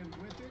there, ran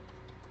with it,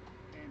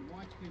 and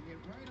watched it hit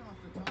right off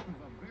the top of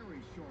a very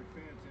short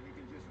fence, and he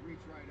can just reach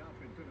right up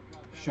and could have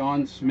brought that.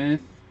 Sean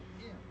Smith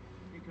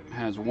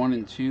has 1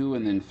 and 2,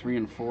 and then 3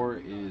 and 4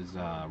 is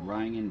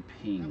Ryan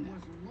Ping.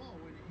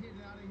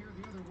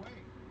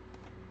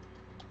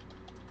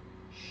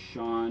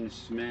 Sean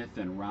Smith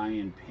and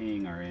Ryan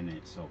Ping are in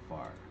it so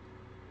far.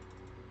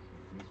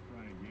 Let's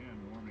try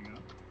again, warming up.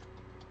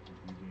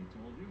 As DJ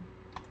told you.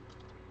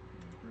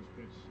 First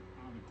pitch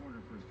on the corner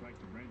for a strike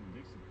to Brandon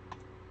Dixon.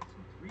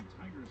 So 3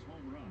 Tigers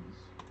home runs.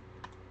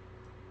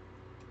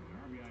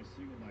 An RBI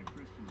single by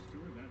Christian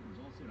Stewart. That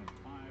results in a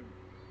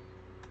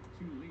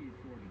 5-2 lead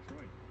for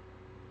Detroit.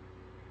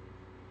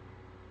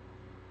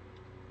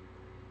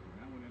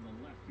 That one in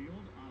the left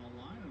field on a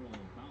line. It will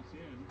bounce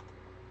in.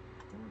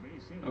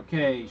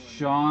 Okay,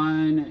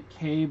 Sean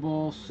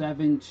Cable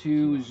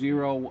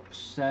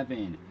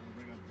 7207.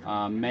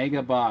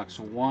 Mega Box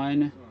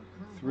 1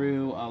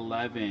 through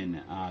 11.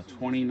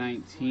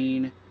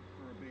 2019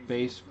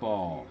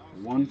 baseball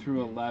 1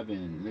 through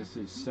 11. This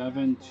is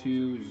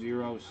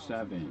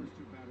 7207.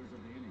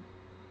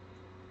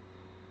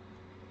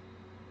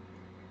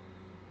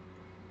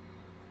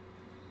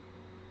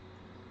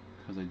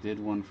 Because I did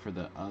one for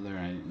the other,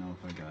 I didn't know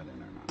if I got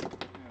in or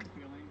not.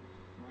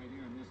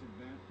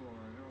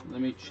 Let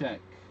me check.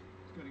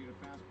 He's going to get a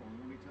fastball, and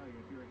let me tell you,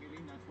 if you're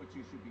hitting, that's what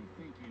you should be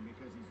thinking,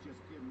 because he's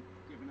just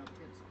giving up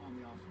hits on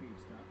the off-speed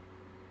stuff.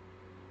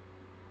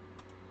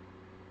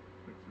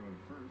 Quick throw to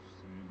first,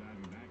 and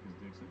diving back is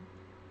Dixon.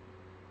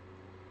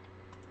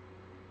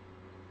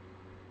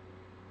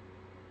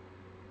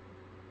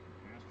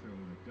 Castro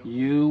with a double.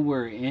 You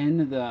were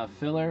in the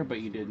filler,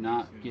 but you did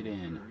not get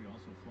in. You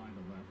also fly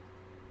to left.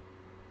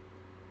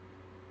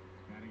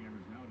 Batting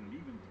average now at an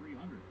even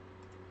 300.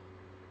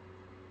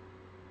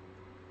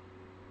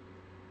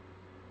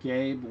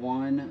 Gabe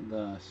won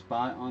the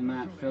spot on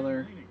that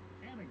filler.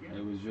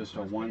 It was just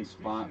a 1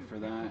 spot for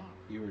that.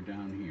 You were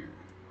down here.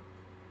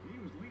 He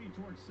was leaning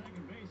towards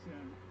second base,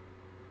 and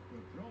the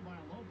throw by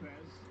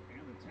Lopez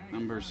and the tag.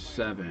 Number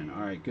 7.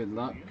 All right, good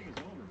luck. The inning is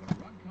over, but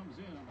a run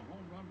comes in on the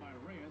home run by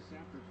Reyes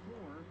after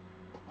 4.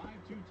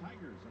 5-2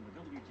 Tigers on the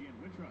WGN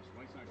Wintrust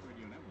White Sox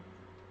Radio Network.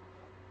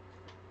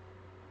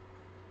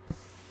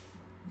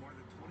 More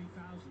than 20,000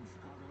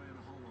 Chicagoland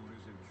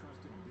homeowners have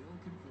trusted Bill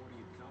Conforti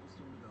at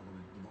Cobblestone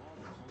Development with all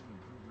the home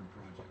improvement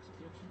projects,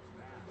 kitchens,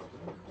 baths,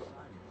 windows,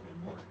 siding, and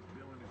more.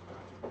 Bill and his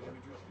project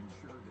managers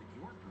ensure that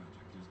your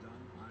project is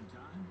done on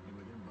time and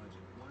within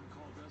budget. One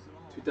call does it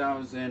all.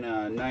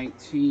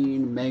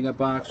 2019 Mega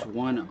Box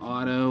 1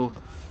 auto,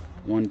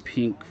 1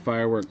 pink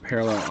firework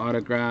parallel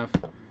autograph.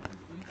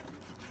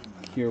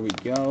 Here we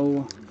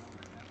go.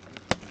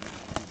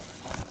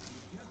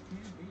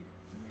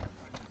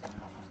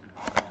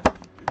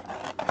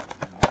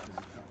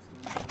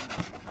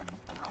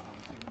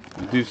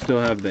 I do still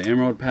have the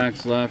emerald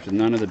packs left, and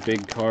none of the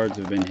big cards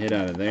have been hit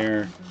out of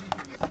there.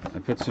 I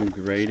put some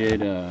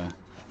graded, it's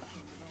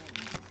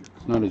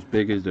not as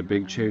big as the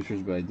big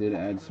chasers, but I did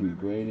add some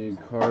graded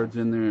cards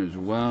in there as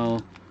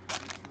well.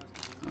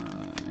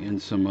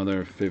 And some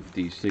other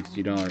 $50,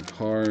 $60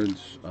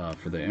 cards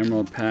for the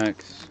emerald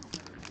packs.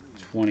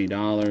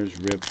 $20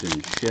 ripped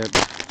and shipped.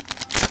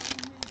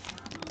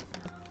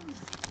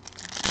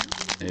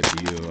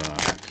 if you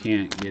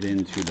can't get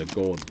into the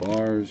gold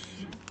bars.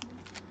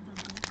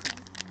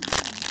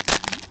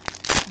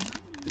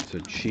 It's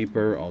a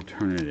cheaper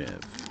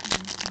alternative.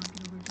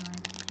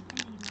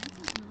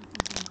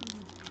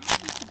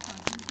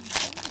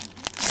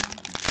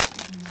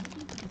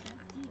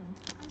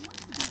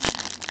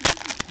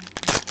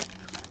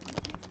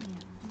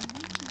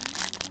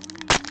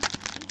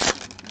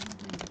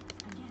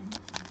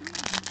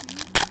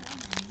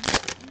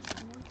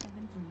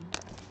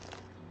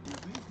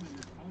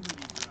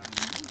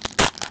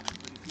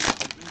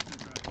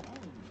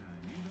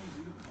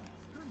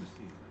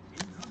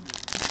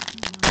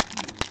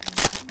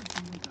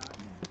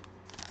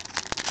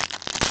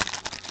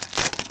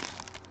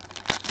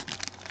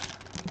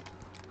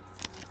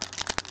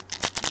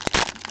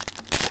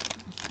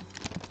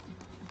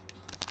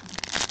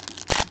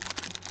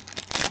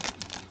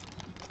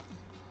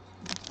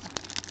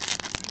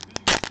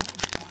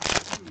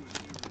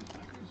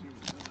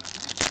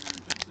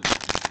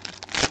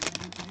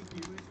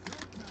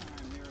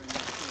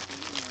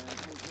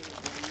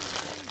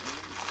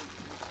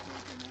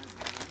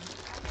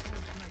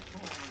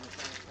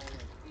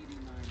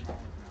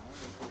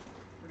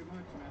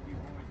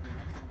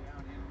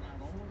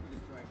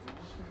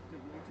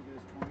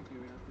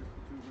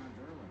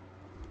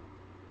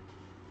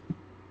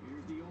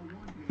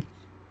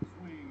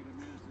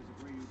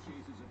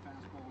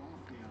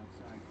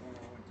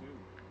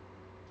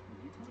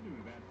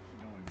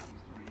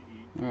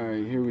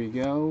 Alright, here we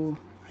go.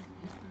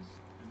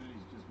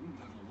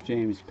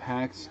 James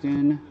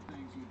Paxton.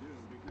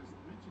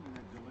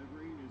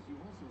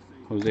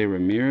 Jose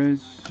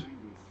Ramirez.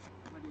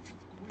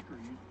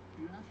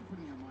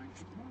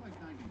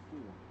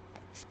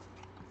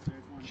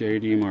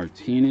 JD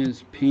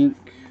Martinez,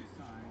 pink.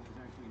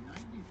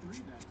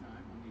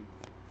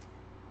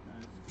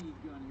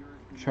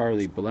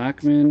 Charlie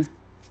Blackmon.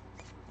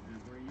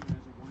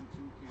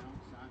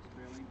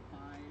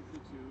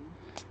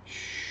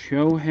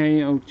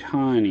 Shohei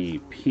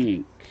Ohtani,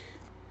 pink.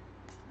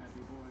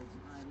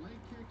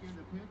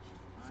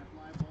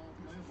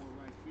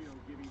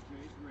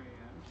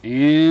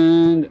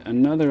 And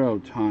another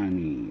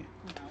Ohtani.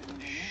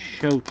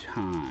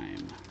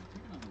 Showtime.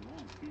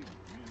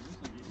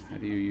 How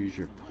do you use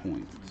your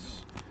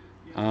points?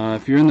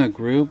 If you're in the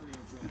group,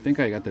 I think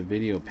I got the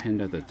video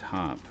pinned at the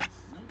top.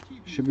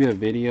 Should be a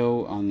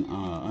video on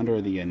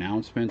under the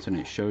announcements, and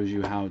it shows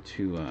you how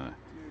to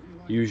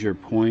use your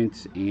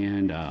points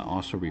and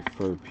also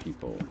refer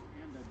people.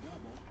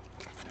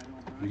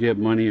 You get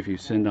money if you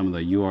send them the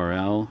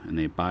URL and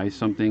they buy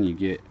something. You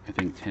get, I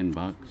think, 10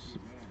 bucks.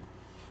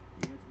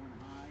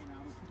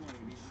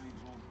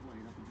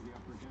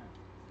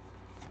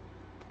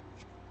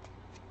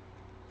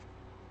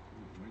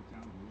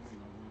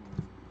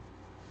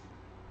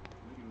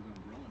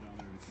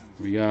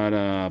 We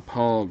got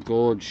Paul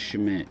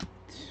Goldschmidt.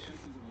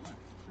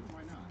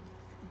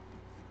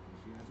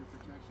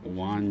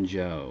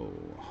 Wanjo.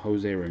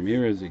 Jose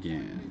Ramirez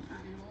again.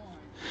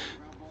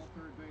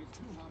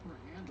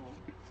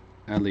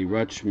 Adley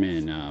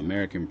Rutschman,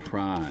 American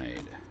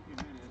Pride.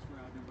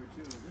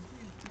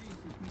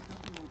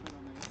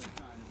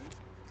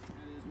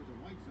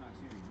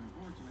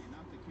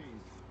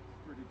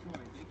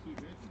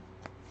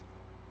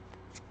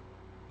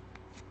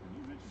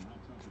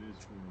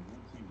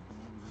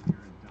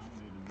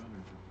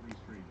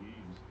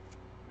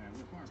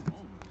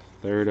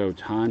 Third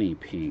Ohtani,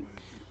 pink.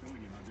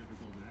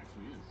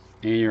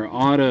 And your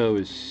auto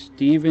is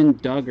Steven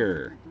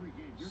Duggar.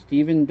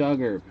 Steven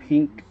Duggar,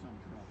 pink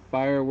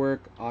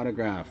firework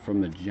autograph from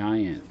the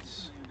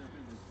Giants.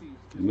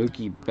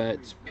 Mookie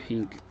Betts,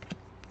 pink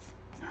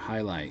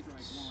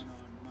highlights.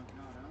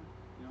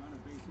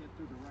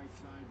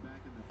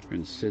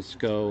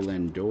 Francisco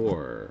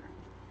Lindor.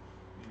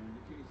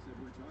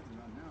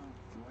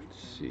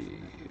 Let's see.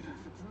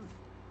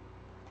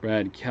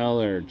 Brad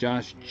Keller,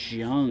 Josh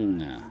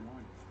Jung.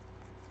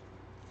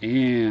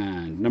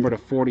 And number to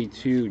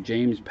 42,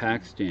 James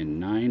Paxton,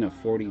 9 of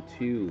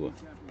 42.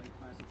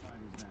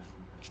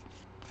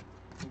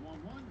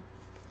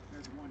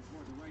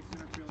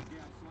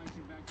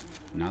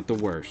 Not the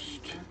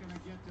worst.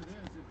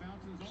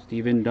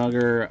 Steven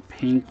Duggar,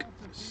 pink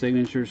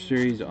signature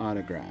series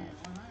autograph.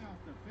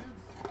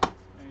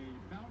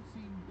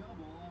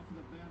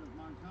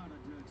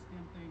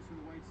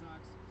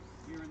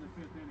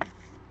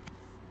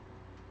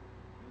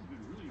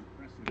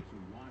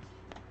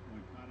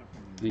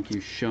 Thank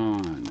you,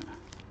 Sean.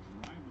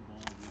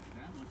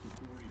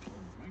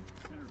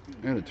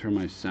 I gotta turn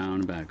my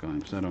sound back on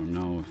because I don't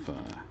know if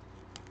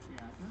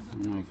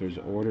there's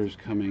orders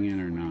coming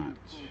in or not.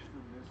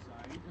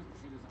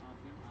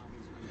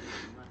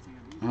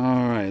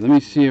 All right, let me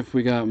see if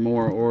we got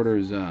more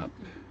orders up.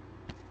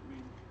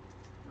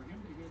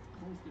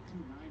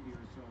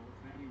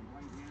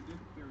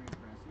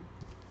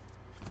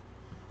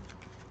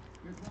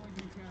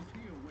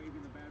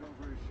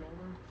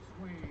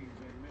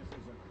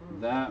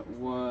 That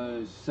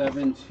was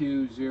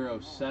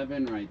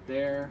 7207 right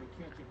there.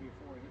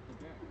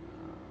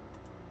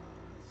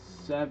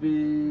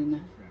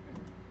 7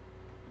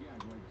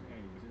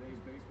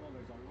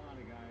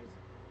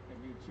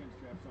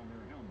 autographs on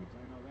their helmets.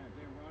 I know that.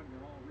 They run,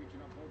 they're all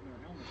reaching up, holding their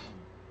helmets on. You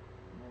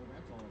know what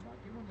that's all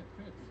about. Get one that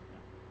fits.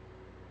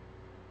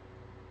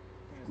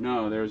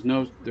 No,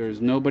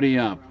 there's nobody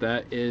up.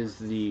 That is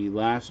the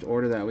last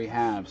order that we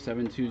have,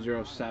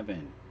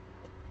 7207.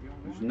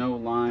 There's no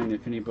line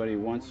if anybody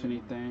wants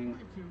anything.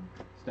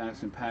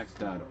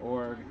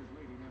 StaxxAndPackz.org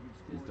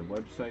is the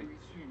website.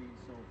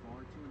 So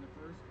far, 2 in the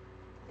first,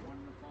 1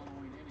 in the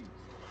following innings.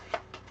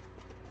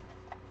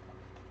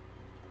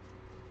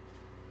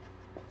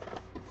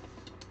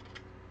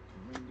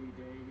 Windy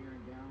day here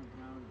in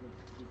downtown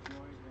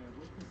Detroit,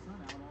 with the sun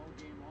out all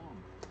game long.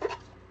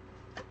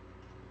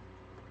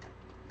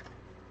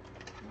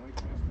 Boyd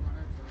test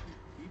runner,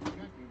 keeps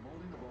checking,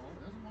 holding the ball,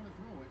 doesn't want to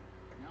throw it.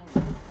 Now he's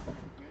on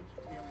the pitch,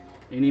 tailing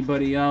off.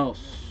 Anybody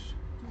else?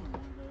 2-1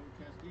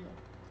 Castillo.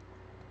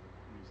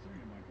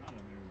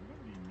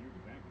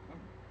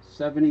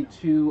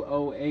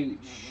 7208.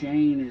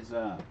 Shane is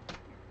up.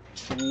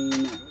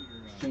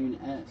 Shane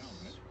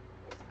S.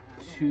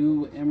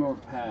 2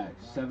 emerald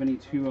packs.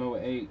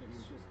 7208.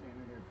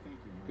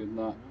 Good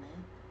luck.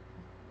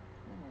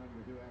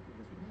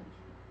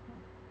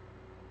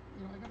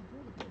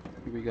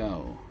 Here we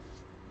go.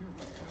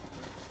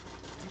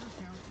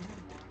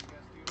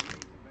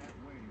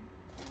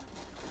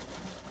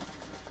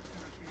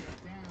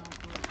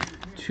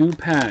 2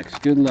 packs.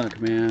 Good luck,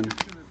 man.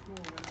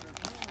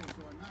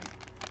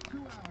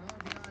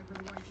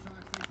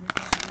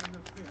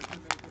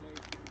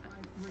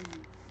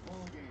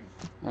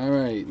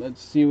 Alright,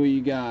 let's see what you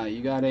got.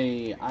 You got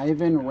a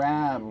Ivan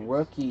Rabb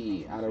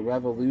rookie out of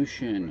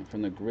Revolution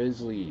from the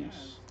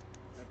Grizzlies.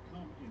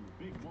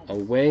 A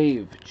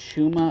Wave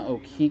Chuma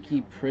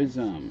Okeke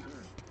Prism.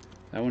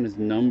 That one is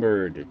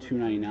numbered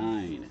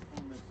 299.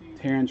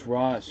 Terrence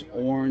Ross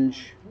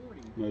Orange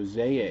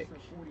Mosaic.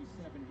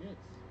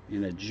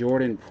 And a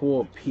Jordan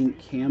Poole Pink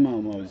Camo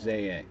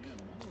Mosaic.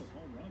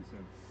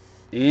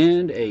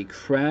 And a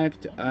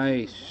Cracked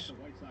Ice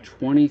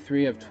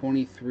 23 of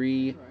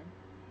 23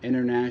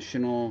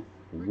 International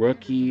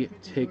Rookie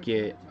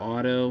Ticket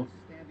Auto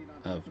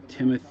of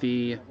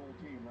Timothy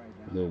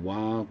the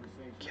Wild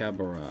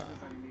Cabrera.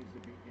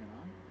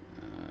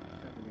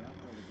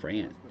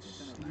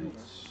 France.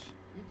 Nice.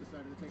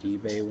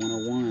 eBay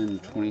 101,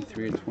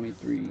 23 of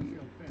 23.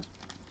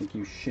 Thank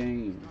you,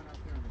 Shane.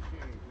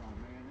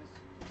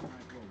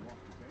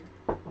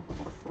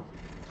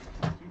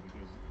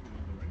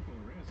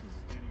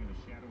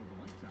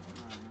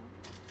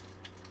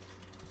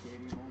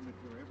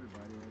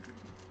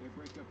 They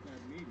break up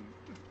that meeting.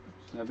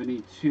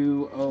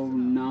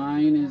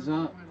 7209 is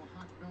up.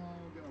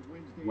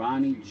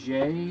 Ronnie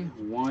J,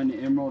 1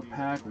 emerald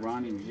pack.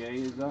 Ronnie J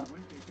is up.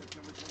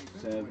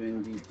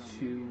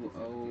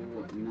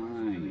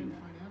 7209.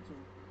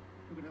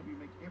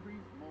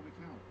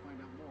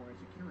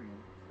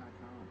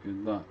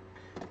 Good luck.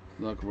 Good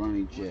luck,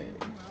 Ronnie J.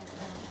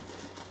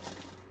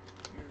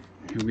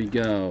 Here we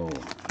go.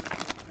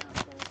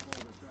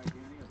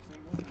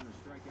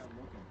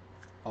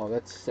 Oh,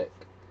 that's sick.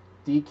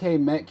 DK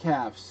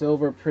Metcalf,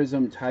 Silver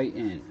Prism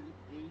Titan,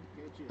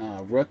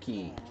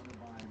 rookie.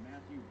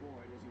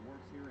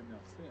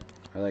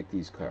 I like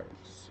these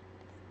cards.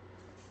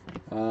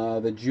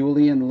 The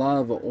Julian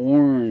Love,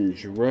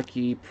 Orange,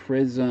 rookie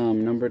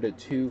Prism, numbered to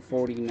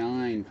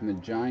 249 from the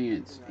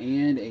Giants,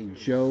 and a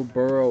Joe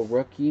Burrow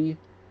rookie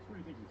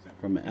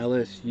from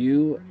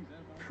LSU,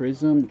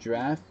 Prism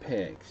Draft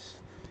Picks.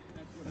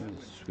 That was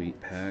a sweet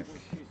pack.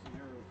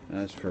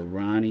 That's for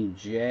Ronnie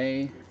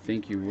J.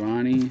 Thank you,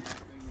 Ronnie.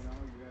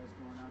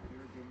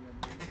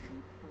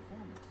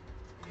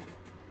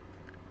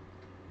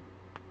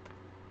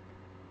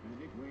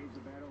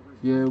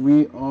 Yeah,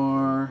 we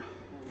are.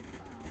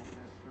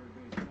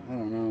 I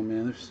don't know,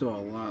 man. There's still a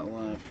lot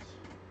left.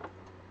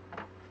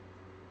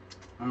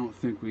 I don't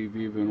think we've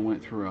even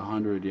went through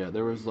 100 yet.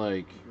 There was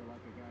like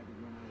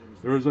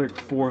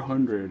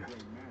 400.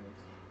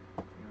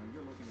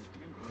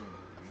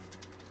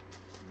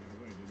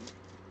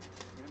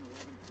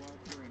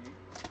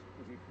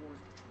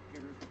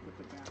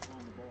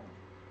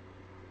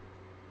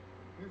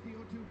 Here's the 0-2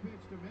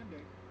 pitch to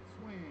Mendick.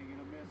 Swing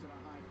and a miss and a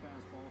high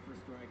fastball for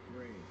strike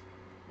 3.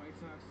 White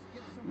Sox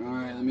get some. All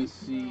right, let me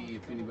see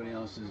if anybody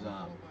else is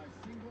up.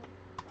 Single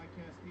by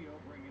Castillo,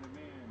 bringing him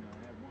in.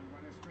 Have one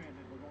runner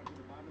stranded. We're going to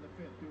the bottom of the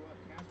 5th. Due up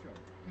Castro,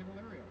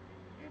 Candelario,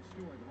 and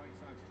Stewart. The White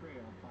Sox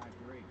trail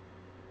 5-3.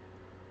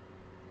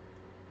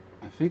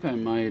 I think I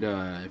might,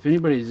 if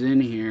anybody's in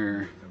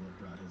here,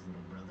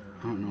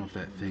 I don't know if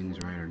that thing's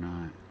right or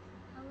not.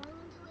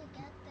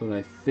 But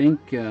I think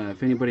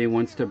if anybody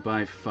wants to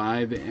buy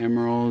 5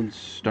 emeralds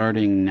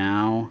starting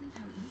now,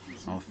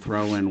 I'll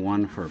throw in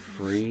 1 for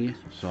free.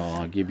 So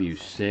I'll give you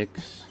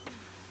 6.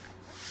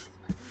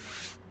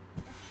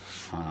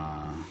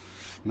 I'm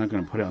not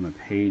going to put it on the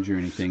page or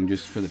anything,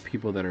 just for the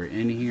people that are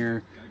in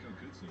here.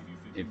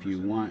 If you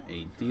want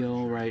a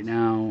deal right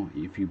now,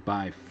 if you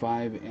buy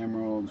 5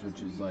 emeralds,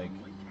 which is like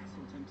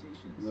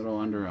a little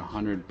under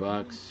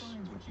 $100,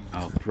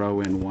 I'll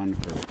throw in 1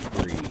 for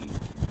free.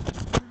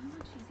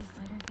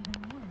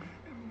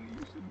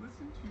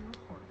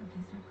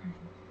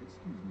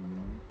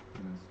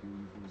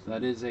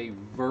 That is a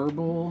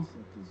verbal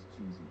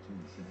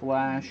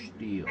flash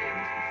deal.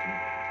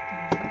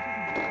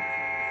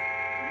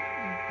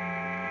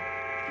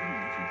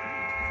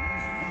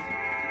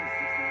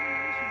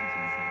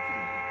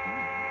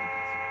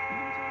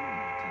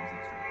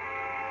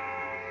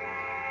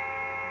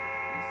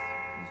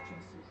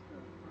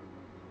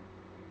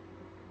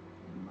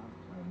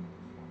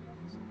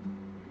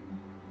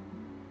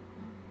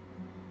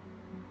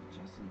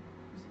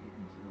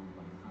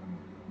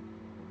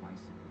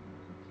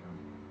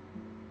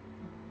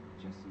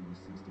 Jesse was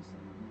 67.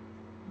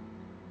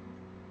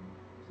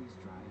 Please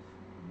drive,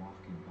 walk,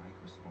 and bike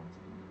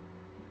responsibly.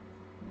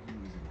 He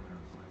was in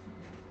Firefly for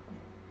death.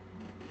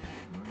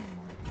 Learn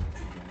more at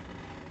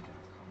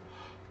StaxxAndPackz.com.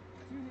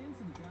 Tune in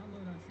for the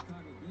download on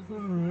Chicago Business.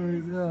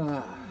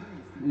 Alright,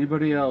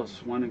 anybody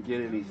else want to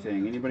get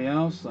anything? Anybody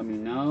else? Let me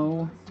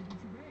know.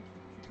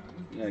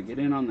 Yeah, get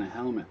in on the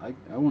helmet. I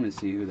want to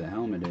see who the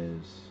helmet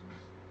is.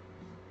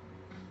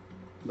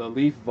 The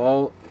Leaf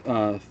Vault,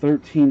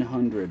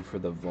 1300 for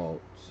the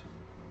Vault.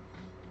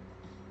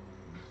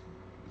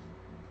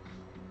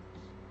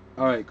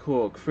 Alright,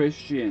 cool.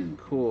 Christian,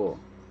 cool.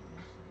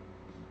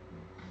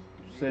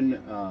 Send,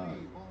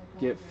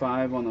 get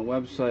 5 on the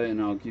website and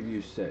I'll give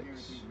you 6.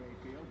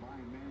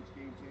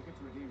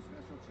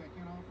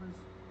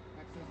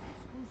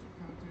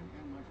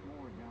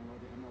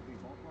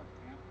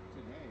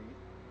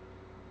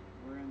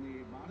 We're in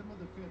the bottom of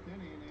the 5th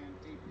inning and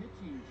a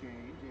pitching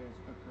change has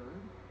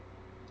occurred.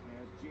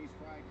 As Jace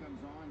Fry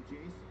comes on,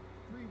 Jace,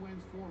 3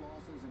 wins, 4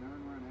 losses, and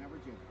earned run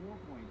average at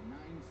 4.96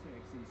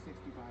 in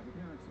 65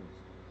 appearances.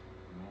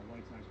 All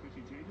White Sox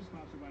pitching changes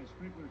sponsored by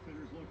Sprinkler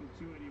Fitters Local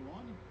 281.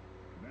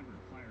 Remember,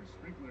 fire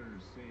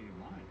sprinklers save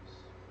lives.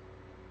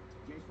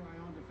 Jace Fry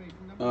on to face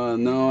number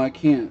No, I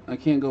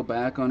can't go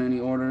back on any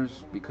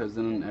orders because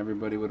then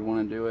everybody would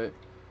want to do it.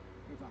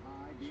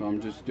 So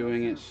I'm just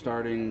doing it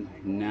starting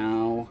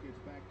now.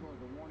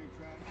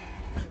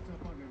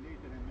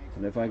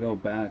 But if I go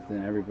back,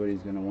 then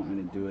everybody's going to want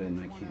me to do it, and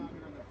I can't.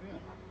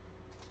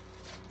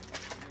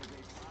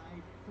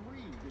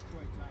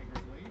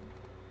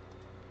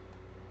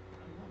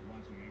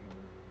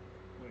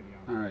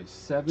 All right,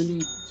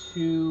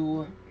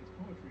 72.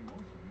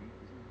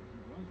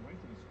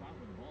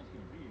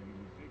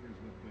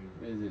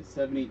 Is it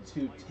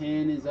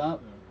 72-10 is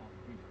up?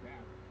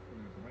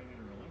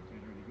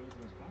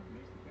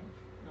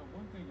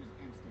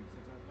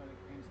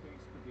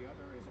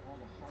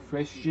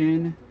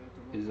 Christian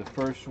is the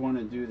first one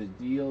to do the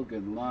deal.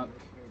 Good luck.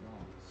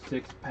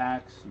 6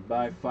 packs,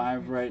 buy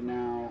 5 right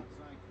now,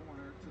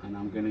 and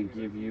I'm gonna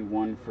give you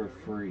 1 for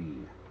free.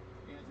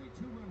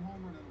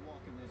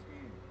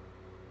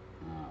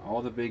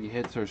 All the big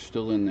hits are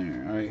still in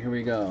there. All right, here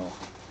we go.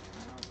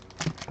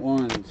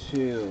 1,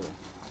 2,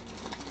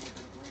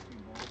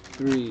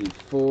 3,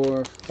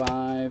 4,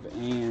 5,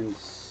 and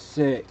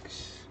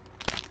 6.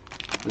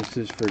 This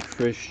is for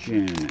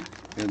Christian.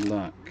 Good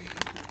luck.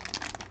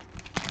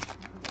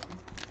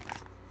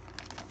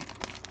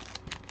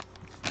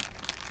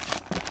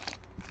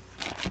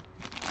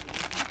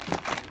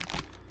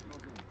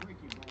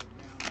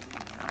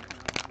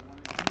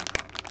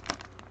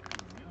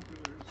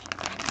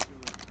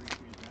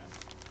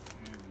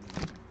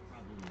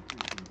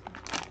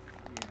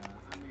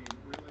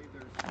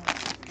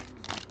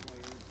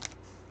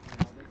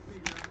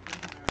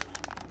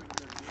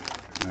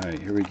 Alright,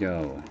 here we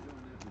go.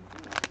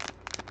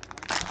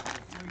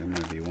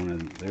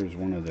 There's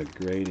one of the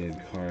graded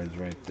cards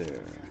right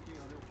there.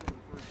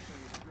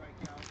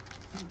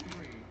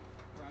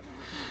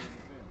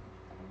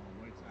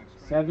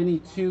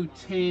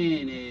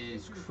 $72.10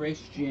 is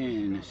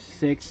Christian.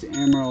 6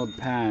 Emerald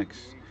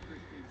packs.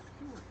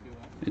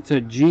 It's a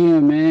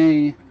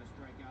GMA,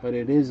 but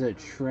it is a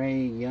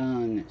Trey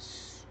Young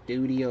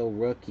Studio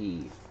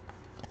Rookie.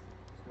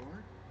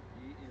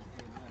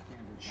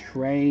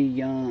 Trey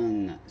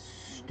Young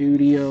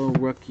Studio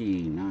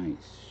Rookie.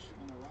 Nice.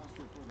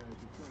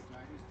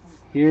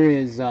 Here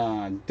is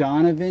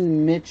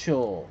Donovan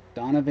Mitchell.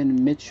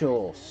 Donovan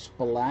Mitchell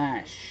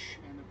Splash.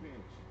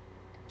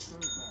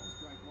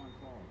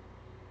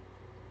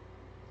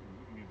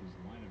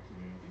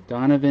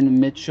 Donovan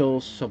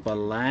Mitchell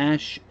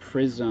Splash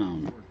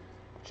Prism.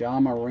 Ja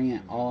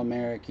Morant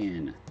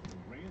All-American.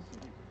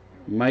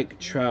 Mike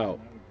Trout.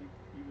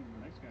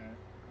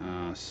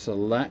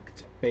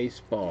 Select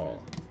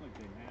Baseball.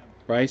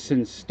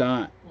 Bryson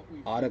Stott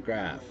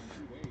Autograph.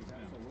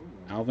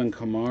 Alvin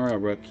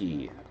Kamara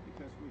Rookie.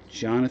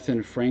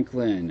 Jonathan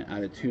Franklin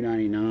out of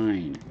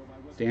 299.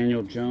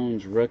 Daniel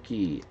Jones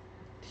Rookie.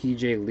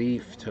 TJ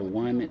Leaf to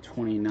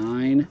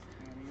 129.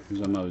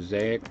 There's a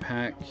mosaic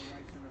pack.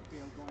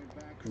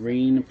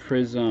 Green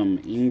Prism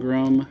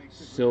Ingram.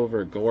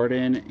 Silver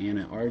Gordon. And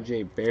an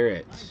RJ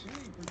Barrett.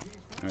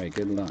 Alright,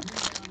 good luck.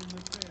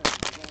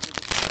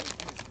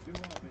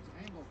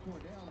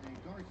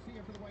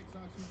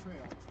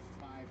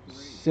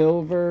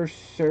 Silver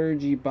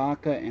Serge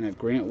Ibaka and a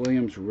Grant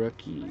Williams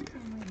rookie.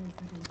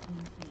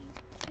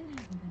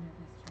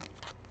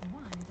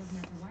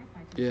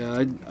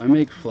 Yeah, I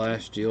make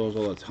flash deals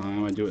all the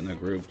time. I do it in the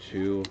group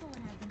too.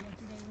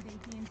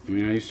 I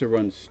mean, I used to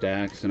run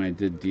stacks and I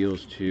did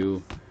deals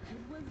too.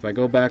 If I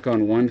go back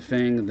on one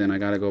thing, then I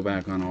gotta go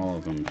back on all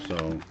of them,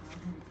 so.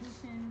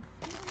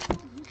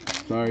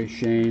 Sorry,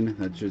 Shane.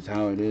 That's just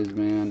how it is,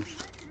 man.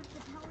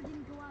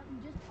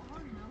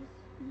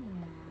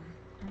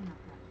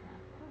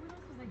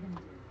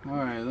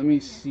 Alright, let me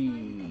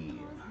see.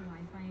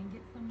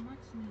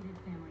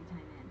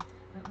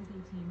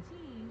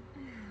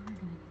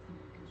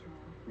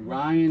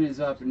 Ryan is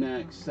up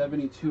next,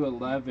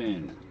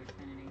 7211.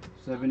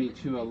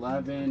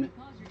 7211.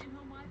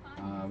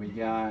 We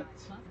got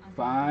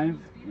 5.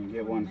 You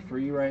get one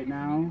free right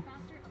now.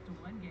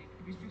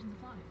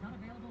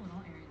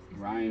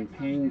 Ryan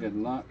Ping, good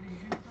luck.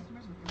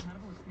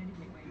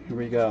 Here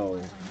we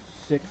go.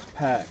 6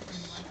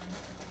 packs.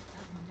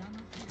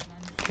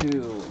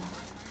 2,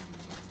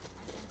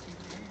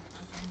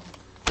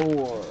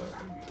 4,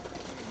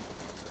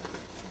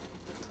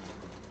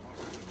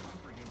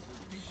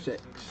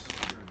 6.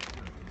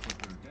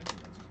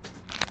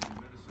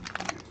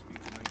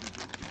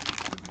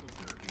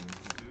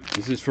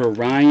 This is for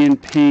Ryan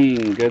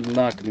Ping. Good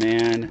luck,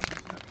 man.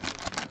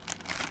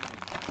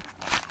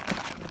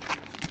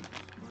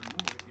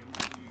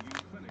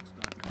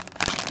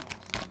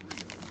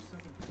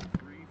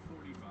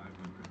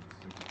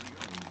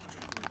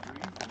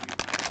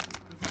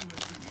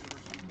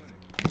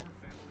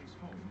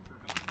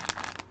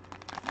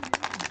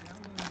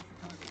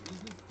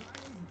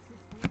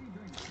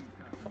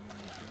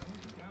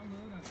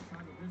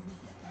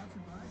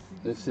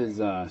 This is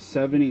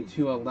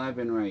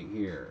 7211 right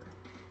here.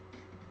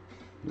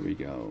 Here we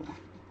go.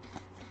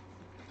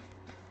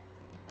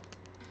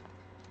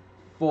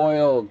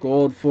 Foil,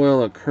 gold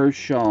foil of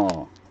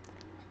Kershaw.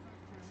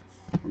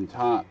 From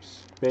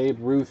Topps. Babe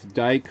Ruth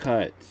die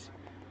cut.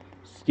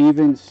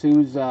 Steven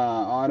Souza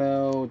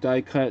auto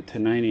die cut to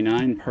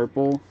 99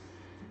 purple.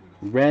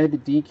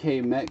 Red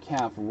DK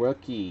Metcalf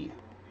rookie.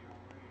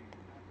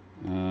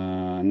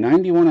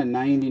 91 of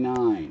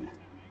 99.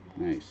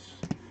 Nice.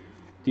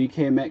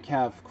 DK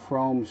Metcalf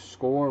chrome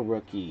score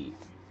rookie.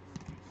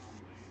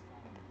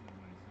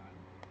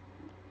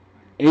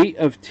 8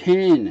 of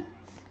 10.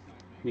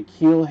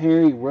 N'Keal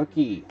Harry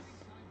rookie.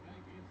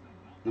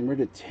 Number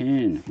to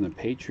 10 from the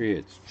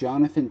Patriots.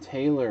 Jonathan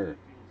Taylor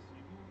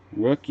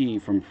rookie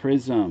from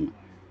Prism.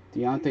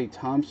 Deontay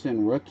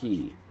Thompson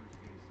rookie.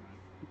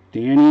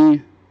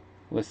 Danny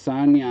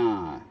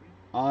Lasagna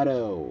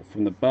auto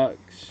from the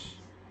Bucks.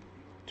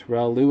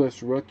 Terrell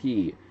Lewis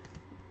rookie.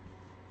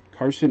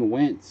 Carson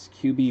Wentz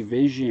QB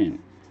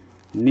Vision.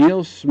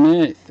 Neil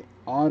Smith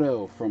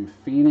auto from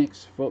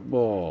Phoenix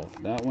Football.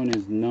 That one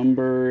is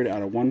numbered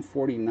out of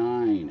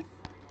 149.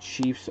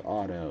 Chiefs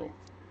auto.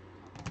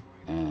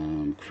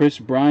 Chris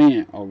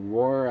Bryant,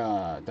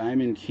 Aurora,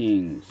 Diamond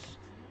Kings.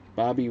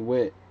 Bobby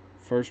Witt,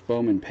 first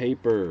Bowman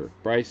paper.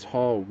 Bryce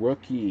Hall,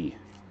 rookie.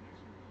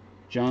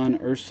 John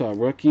Ursa,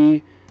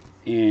 rookie.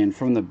 And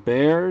from the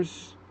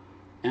Bears,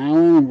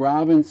 Allen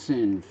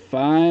Robinson,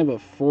 5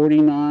 of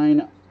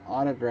 49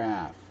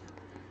 autograph.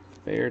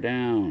 Bear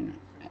down.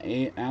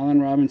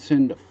 Allen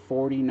Robinson to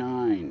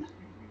 49.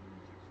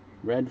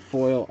 Red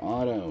foil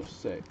auto.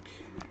 Sick.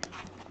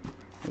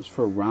 That's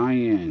for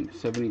Ryan.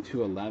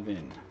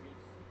 7211.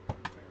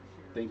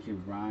 Thank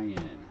you,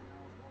 Ryan.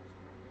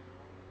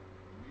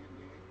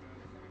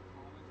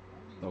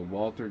 The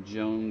Walter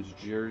Jones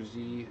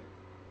jersey.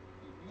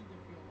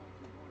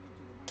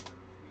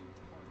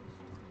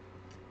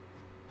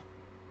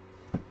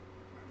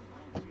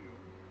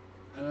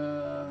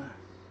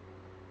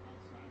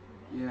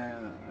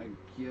 Yeah, I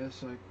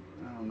guess I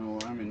don't know. I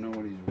don't even know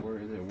what he's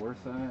worth. Is it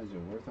worth that? Is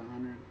it worth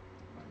 100?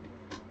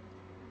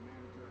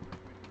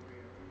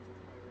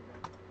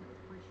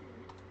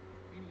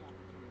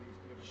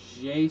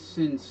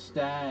 Jason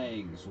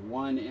Staggs,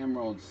 1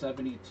 emerald,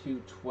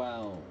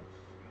 7212.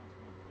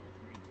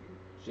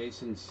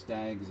 Jason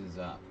Staggs is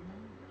up.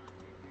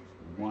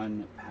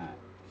 1 pack.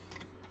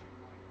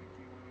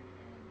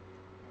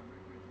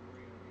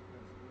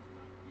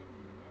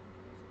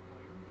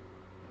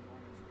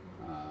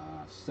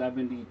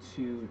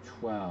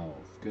 7212.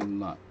 Good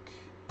luck.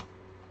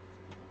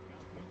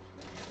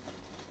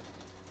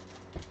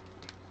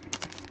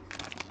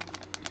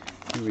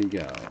 Here we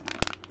go.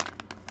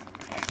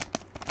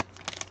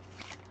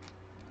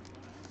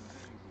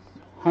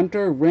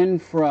 Hunter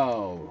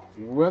Renfrow,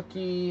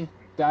 rookie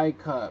die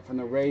cut from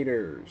the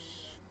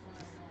Raiders.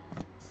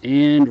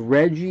 And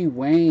Reggie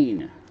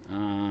Wayne,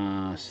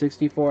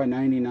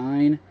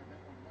 64/99.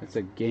 That's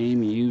a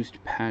game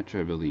used patch,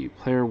 I believe.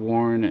 Player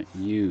worn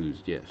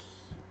used, yes.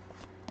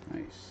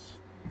 Nice.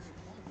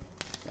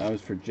 That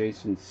was for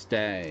Jason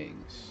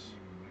Staggs.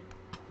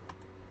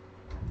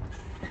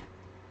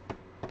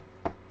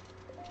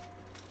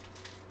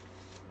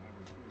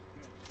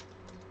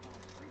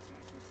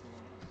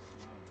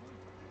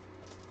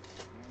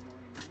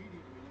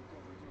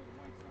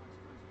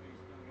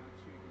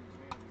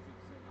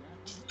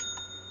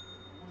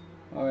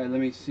 All right,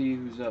 let me see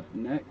who's up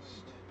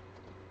next.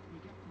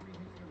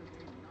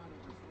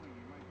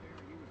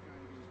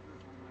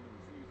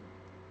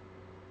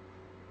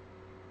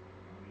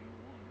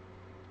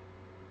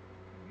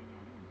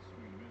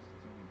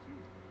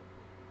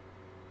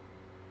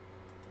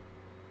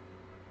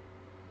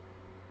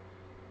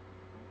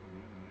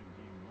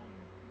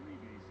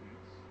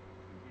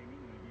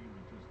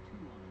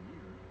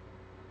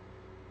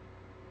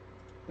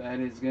 That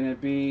is gonna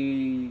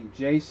be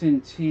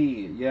Jason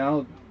T.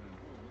 Yeah,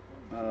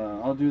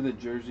 I'll do the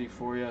jersey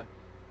for you.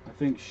 I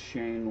think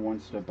Shane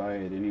wants to buy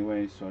it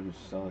anyway, so I'll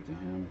just sell it to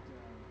him.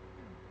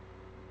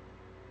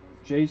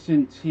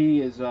 Jason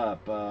T is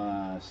up,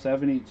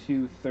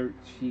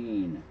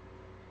 72-13.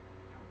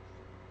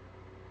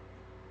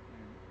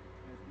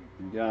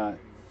 We got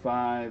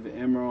 5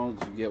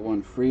 emeralds. You get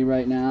 1 free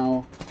right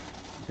now.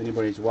 If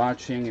anybody's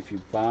watching, if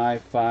you buy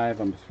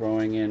 5, I'm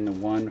throwing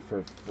in 1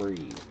 for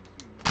free.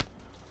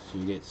 So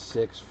you get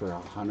 6 for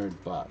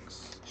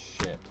 $100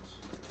 shipped.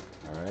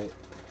 Alright.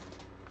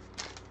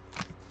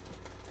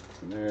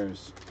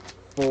 There's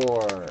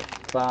 4,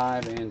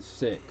 5, and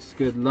 6.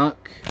 Good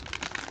luck,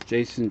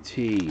 Jason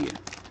T.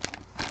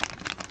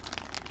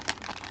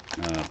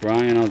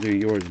 Brian, I'll do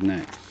yours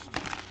next.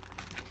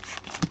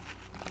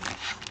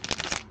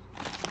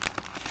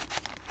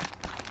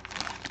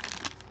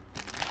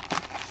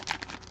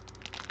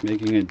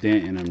 Making a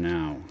dent in them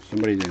now.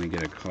 Somebody's gonna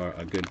get a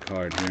good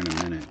card here in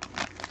a minute.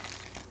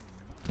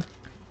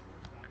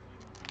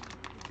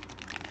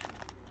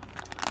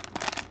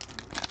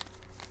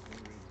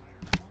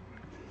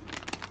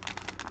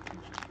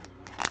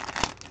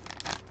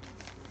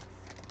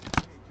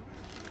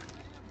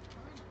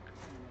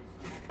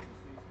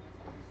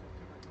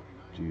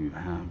 Do you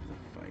have the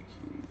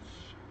Vikings?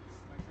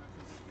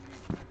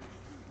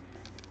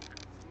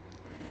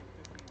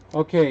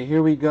 Okay,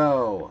 here we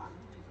go.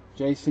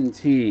 Jason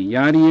T.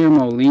 Yadier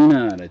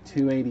Molina to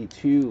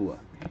 282.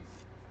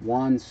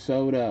 Juan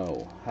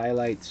Soto.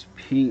 Highlights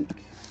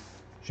pink.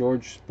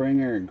 George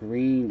Springer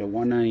green to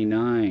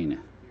 199.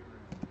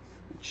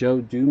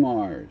 Joe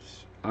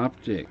Dumars.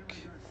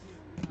 Optic.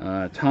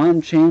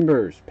 Tom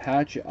Chambers.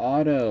 Patch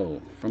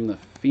auto from the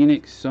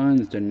Phoenix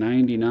Suns to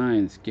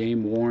 99s.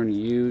 Game worn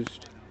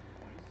used.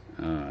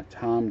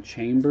 Tom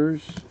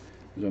Chambers.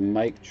 There's a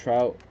Mike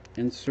Trout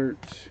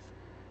insert.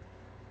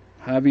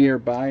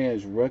 Javier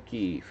Baez,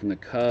 rookie from the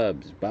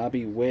Cubs.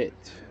 Bobby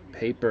Witt,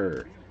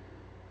 paper.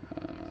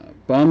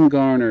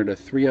 Bumgarner to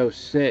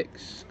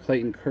 306.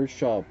 Clayton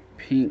Kershaw,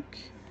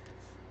 pink.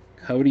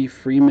 Cody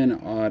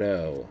Freeman,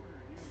 auto.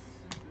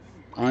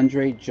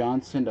 Andre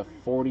Johnson to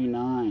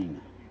 49.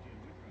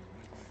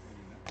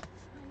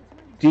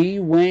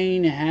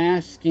 Dwayne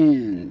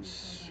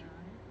Haskins.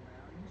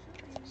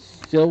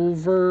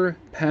 Silver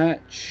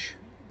patch,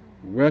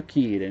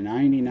 rookie to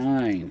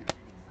 99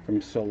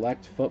 from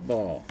Select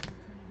Football.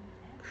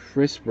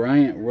 Chris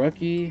Bryant,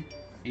 rookie,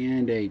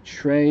 and a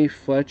Trey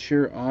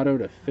Fletcher auto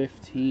to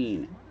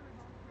 15.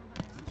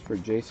 That's for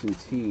Jason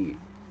T.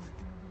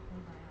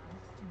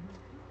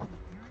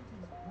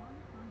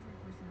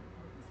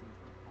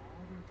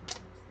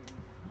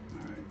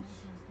 Alright.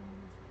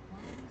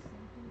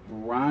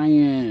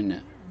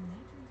 Brian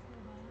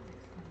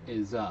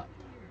is up.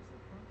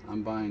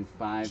 I'm buying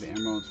 5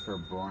 emeralds for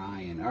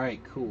Brian.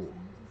 Alright, cool.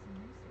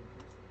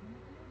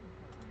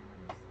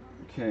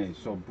 Okay,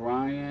 so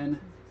Brian,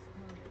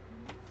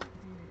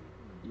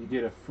 you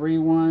get a free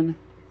one.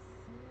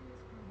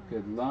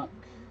 Good luck.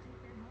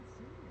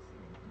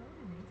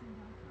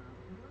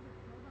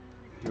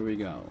 Here we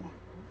go.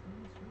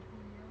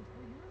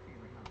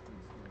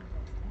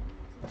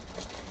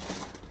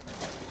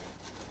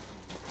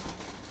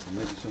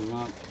 Mix them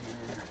up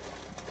here.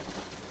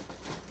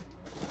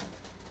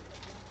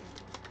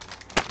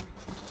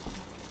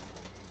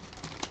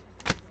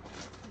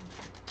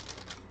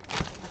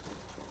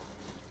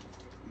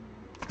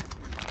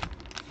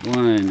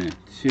 One,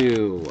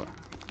 2,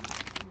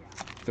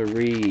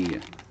 3,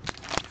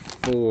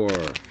 4,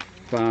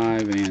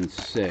 5, and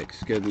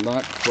 6. Good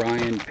luck,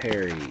 Brian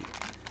Perry.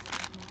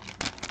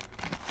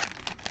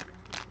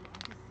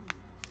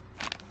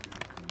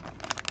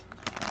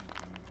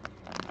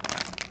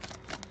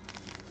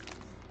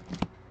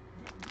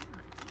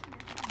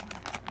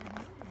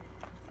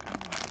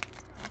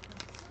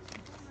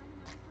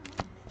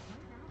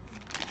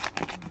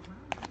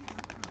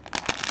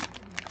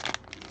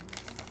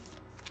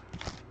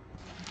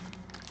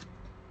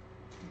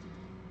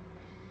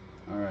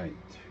 Alright.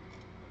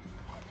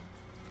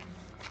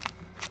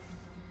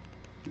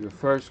 Your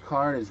first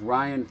card is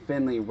Ryan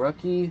Finley,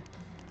 rookie.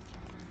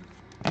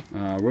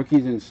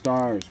 Rookies and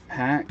Stars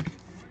pack.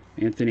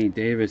 Anthony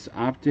Davis,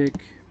 optic.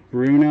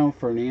 Bruno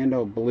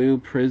Fernando, blue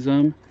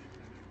prism.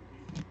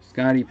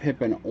 Scottie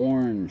Pippen,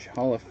 orange.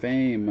 Hall of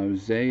Fame,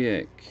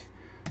 mosaic.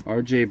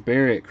 RJ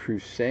Barrett,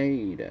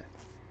 crusade.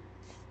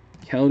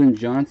 Keldon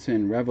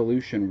Johnson,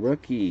 revolution,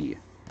 rookie.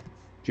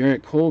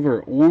 Jarrett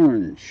Culver,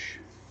 orange.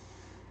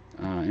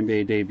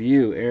 NBA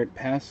debut, Eric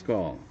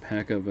Pascal,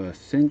 pack of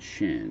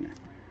Ascension.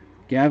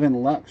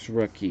 Gavin Lux,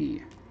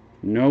 rookie.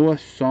 Noah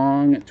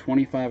Song,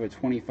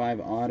 25/25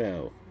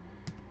 auto.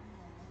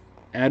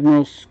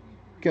 Admiral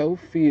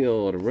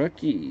Schofield,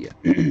 rookie.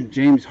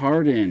 James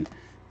Harden,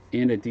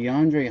 and a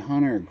DeAndre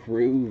Hunter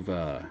groove,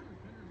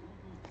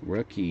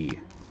 rookie.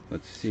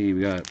 Let's see,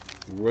 we got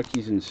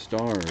Rookies and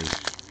Stars.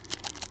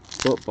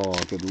 Football,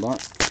 good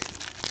luck.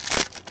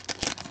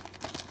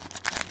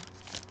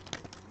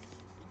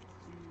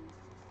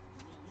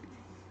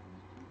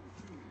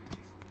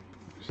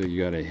 like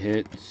you got a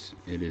hit.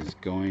 It is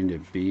going to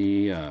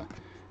be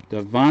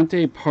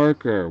Devontae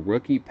Parker,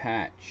 rookie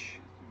patch,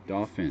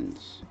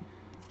 Dolphins.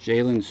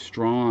 Jalen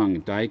Strong,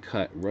 die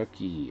cut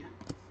rookie.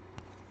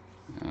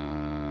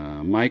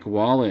 Mike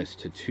Wallace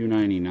to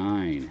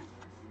 299.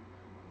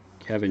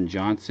 Kevin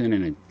Johnson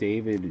and a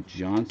David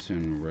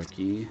Johnson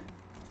rookie.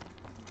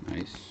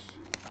 Nice.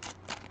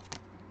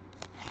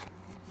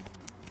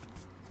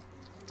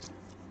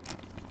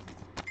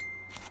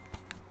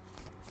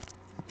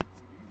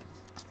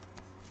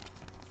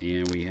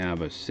 And we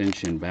have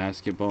Ascension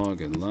Basketball.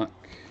 Good luck.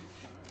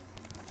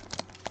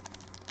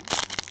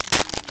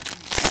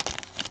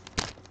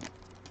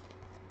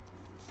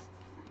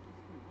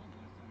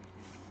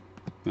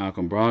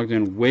 Malcolm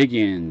Brogdon,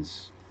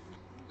 Wiggins.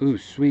 Ooh,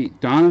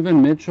 sweet.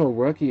 Donovan Mitchell,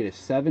 rookie to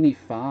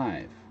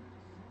 75.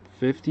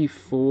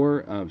 54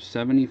 of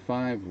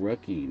 75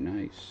 rookie.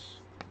 Nice.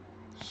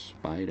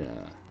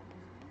 Spider.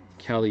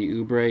 Kelly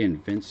Oubre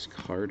and Vince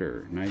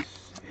Carter.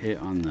 Nice hit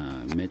on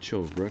the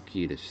Mitchell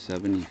rookie to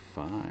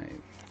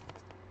 75.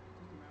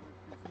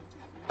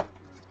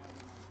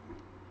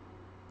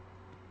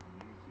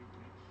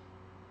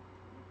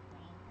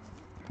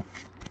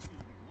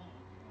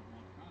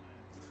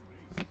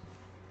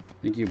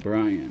 Thank you,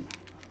 Brian.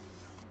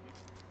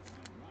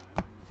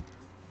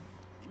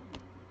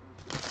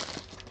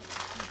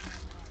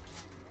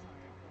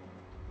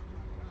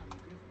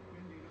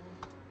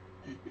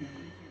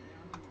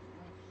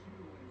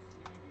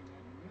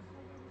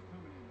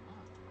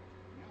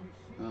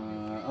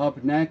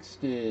 Up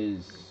next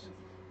is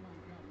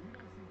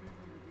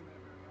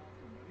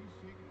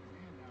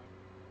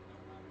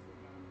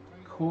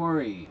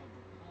Corey.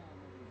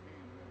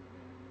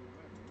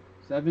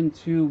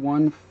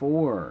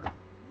 7214.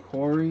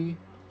 Corey,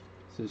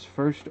 it's his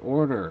first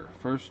order,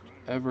 first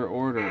ever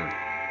order.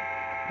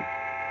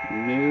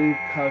 New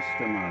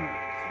customer,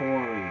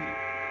 Corey.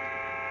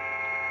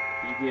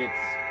 He gets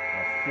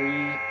a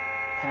free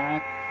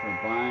pack for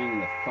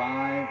buying the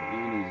 5,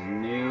 and he's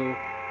new.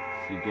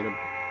 So you get a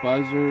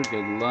buzzer.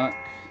 Good luck.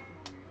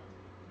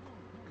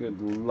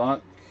 Good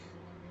luck,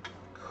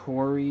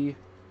 Corey.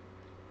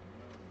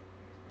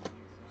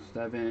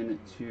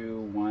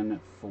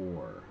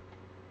 7214.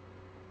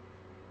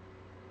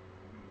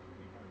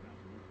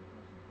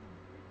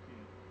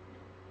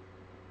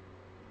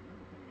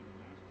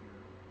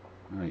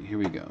 All right, here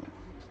we go.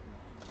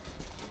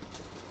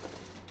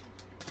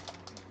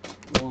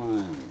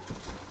 1,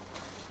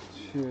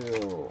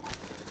 2,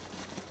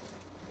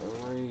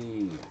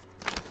 3,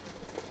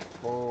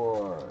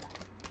 4,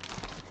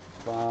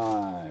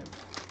 5,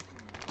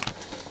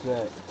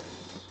 6,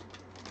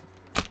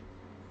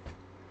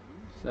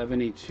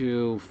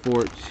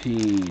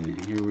 7214.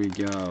 Here we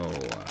go.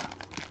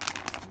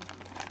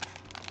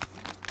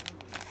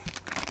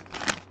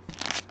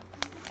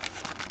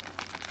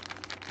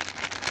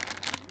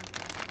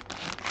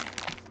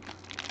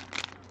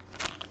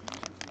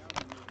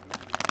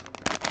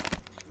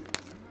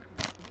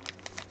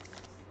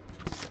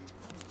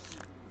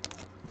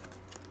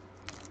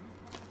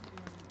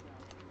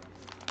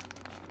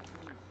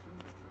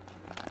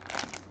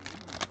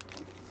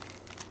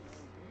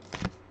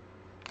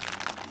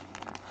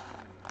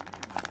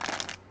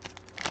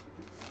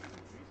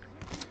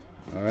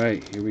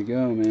 Alright, here we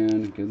go,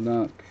 man. Good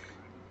luck.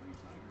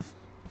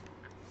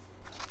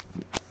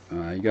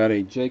 You got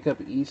a Jacob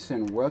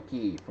Eason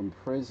rookie from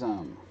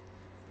Prism.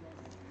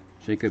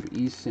 Jacob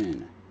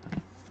Eason.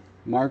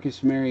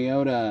 Marcus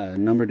Mariota,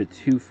 number to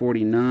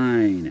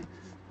 249.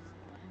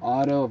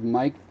 Auto of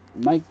Mike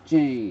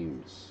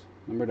James,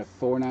 number to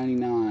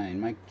 499.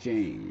 Mike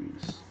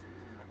James.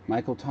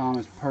 Michael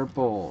Thomas,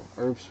 purple.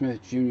 Irv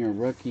Smith Jr.,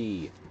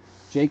 rookie.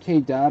 J.K.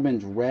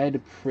 Dobbins, red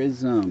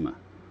Prism.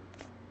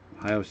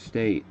 Ohio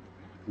State.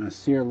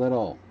 Nasir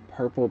Little,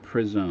 purple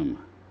Prism.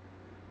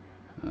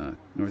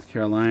 North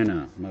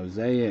Carolina,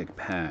 Mosaic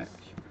pack.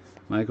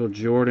 Michael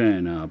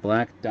Jordan,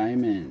 black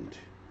diamond.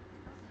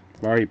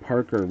 Barry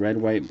Parker, red,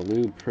 white,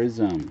 blue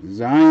Prism.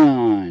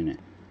 Zion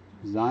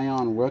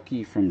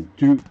rookie from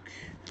Duke.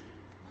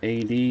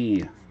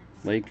 AD,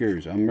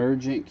 Lakers.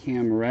 Emergent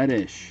Cam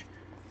Reddish.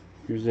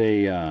 Here's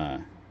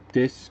a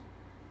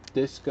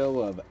disco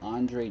of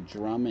Andre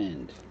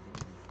Drummond.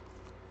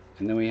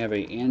 And then we have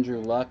a Andrew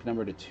Luck,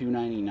 number to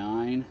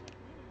 299.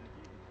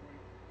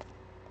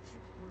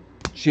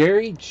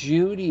 Jerry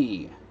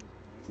Jeudy.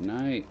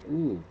 Nice.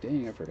 Ooh,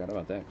 dang, I forgot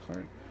about that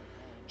card.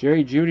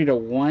 Jerry Jeudy to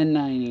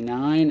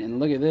 199. And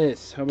look at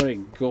this. How about a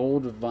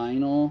gold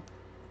vinyl?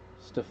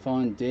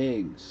 Stephon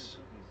Diggs.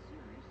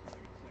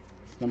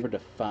 Number to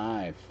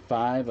 5.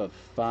 5 of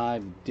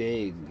 5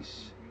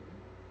 Diggs.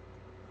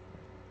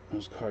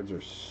 Those cards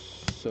are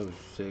so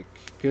sick.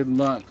 Good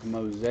luck,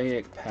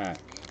 Mosaic pack.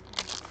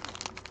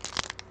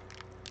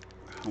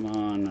 Come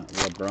on,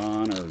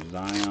 LeBron or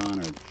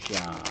Zion or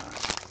Ja.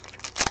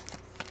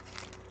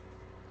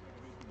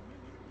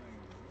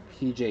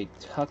 PJ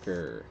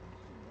Tucker.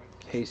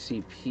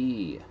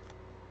 KCP.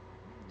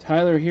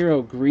 Tyler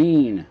Hero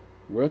green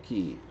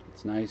rookie.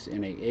 It's nice.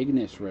 And a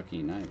Ignis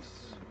rookie.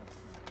 Nice.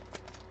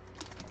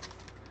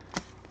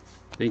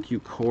 Thank you,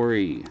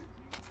 Corey.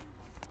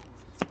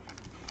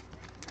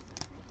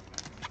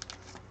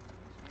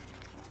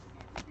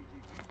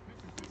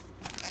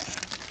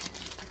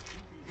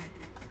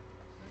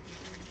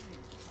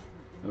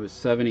 That was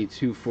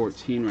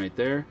 72.14 right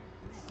there.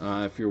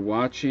 If you're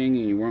watching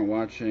and you weren't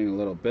watching a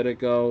little bit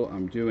ago,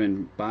 I'm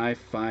doing buy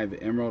 5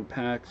 emerald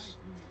packs,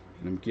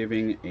 and I'm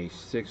giving a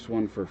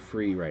 6-1 for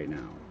free right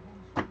now.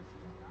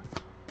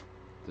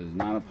 Does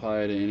not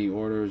apply to any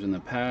orders in the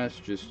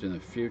past, just in the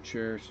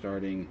future,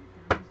 starting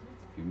a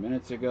few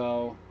minutes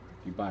ago.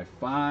 If you buy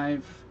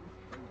 5,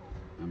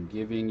 I'm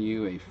giving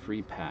you a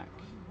free pack.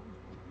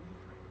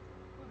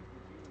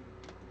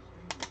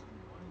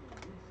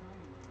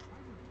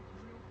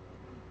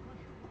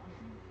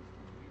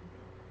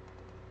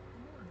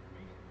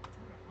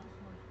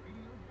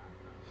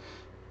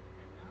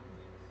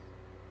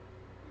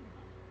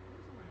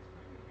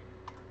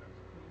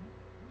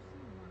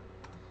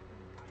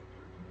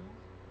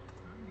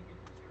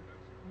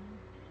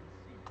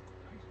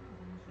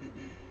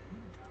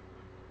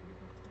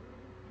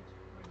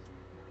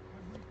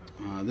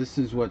 This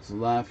is what's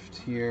left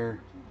here.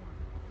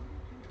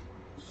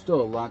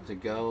 Still a lot to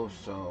go,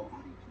 so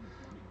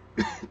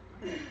you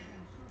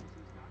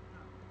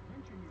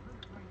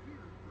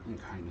can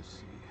kind of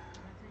see.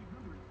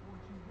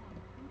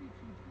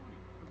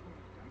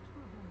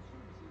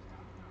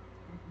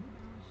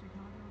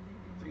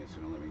 I think it's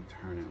going to let me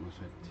turn it unless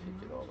I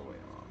take it all the way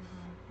off.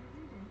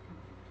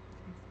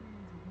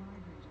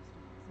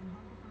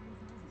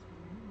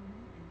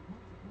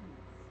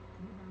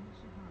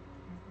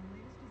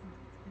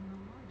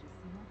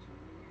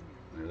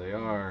 There they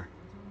are.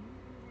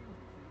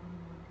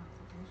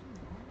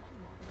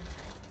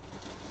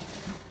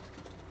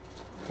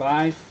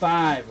 Buy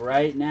 5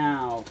 right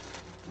now,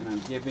 and I'm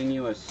giving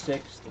you a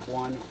 6th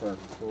one for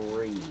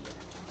free.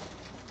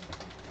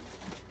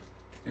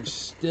 There's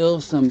still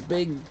some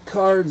big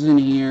cards in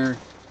here.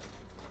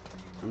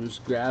 I'm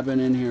just grabbing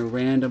in here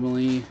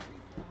randomly.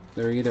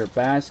 They're either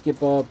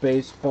basketball,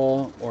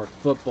 baseball, or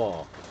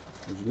football.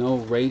 There's no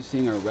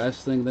racing or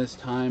wrestling this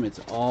time. It's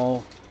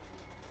all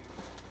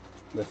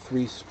the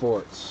 3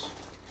 sports.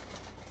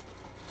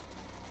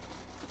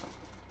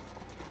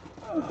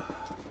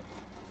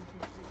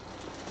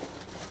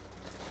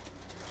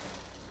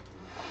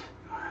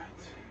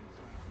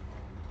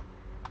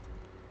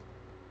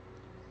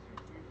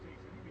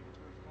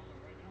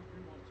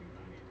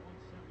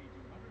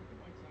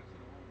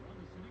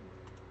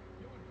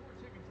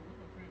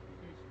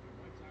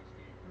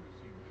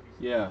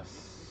 Yeah,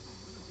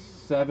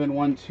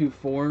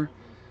 7124.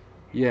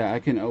 Yeah, I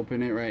can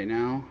open it right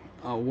now.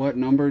 What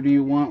number do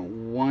you want?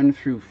 1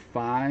 through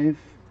 5?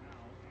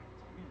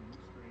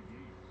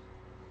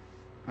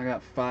 I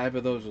got 5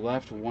 of those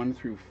left. 1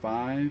 through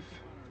 5.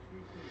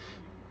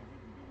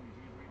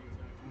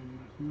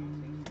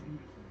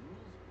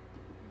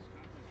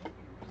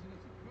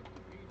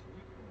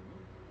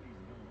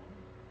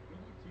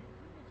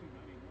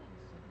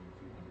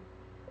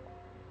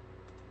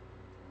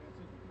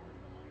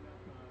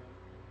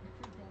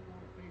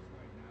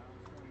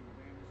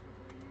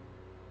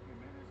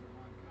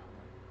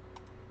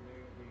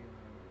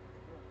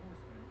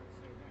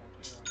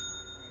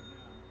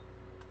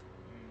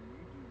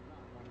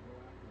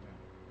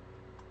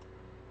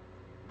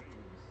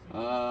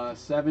 Uh,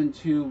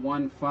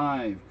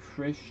 7215.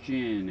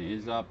 Christian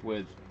is up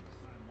with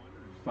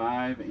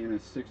 5 and a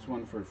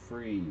 6-1 for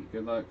free.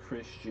 Good luck,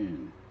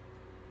 Christian.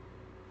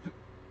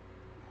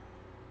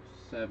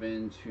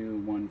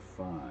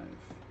 7215.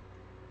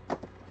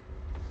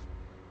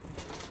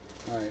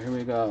 Alright, here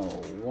we go.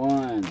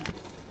 1,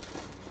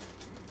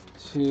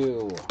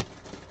 2,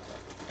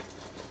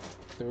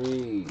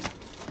 3,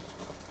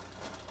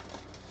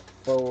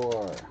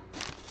 4,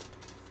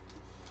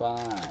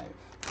 5,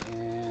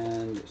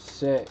 and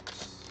 6.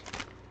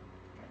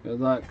 Good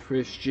luck,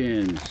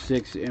 Christian.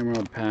 6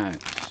 emerald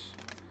packs.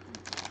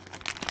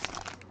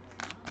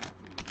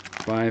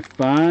 Buy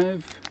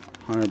 5,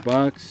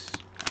 $100.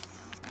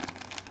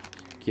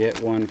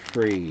 Get 1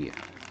 free.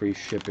 Free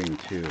shipping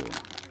too.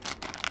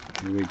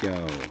 Here we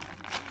go.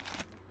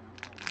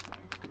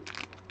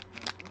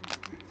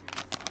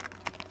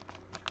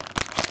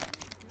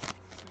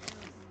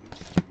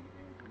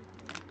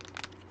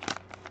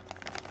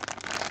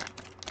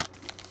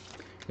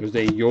 There's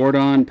a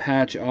Jordan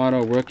patch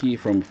auto rookie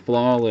from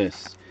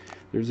Flawless.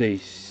 There's a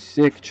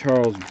sick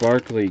Charles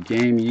Barkley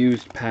game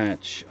used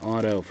patch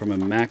auto from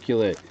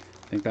Immaculate.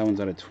 I think that one's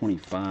out of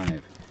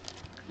 25.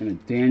 And a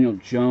Daniel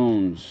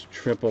Jones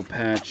triple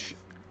patch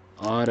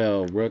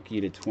auto rookie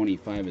to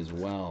 25 as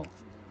well.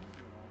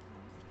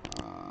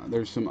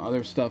 There's some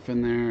other stuff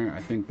in there.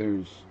 I think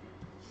there's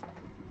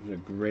a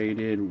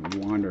graded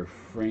Wander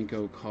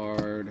Franco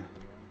card.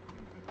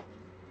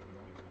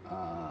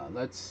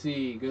 Let's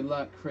see. Good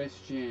luck,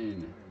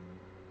 Christian.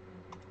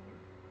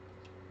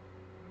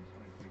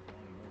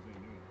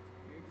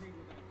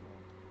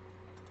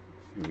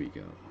 Here we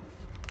go.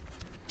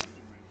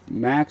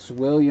 Max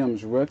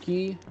Williams,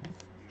 rookie.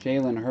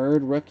 Jalen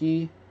Hurd,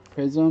 rookie.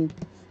 Prism.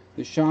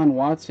 Deshaun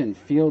Watson,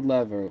 field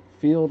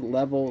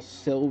level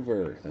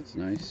silver. That's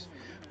nice.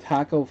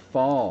 Taco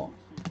Fall.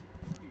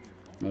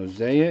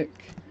 Mosaic.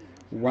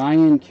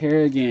 Ryan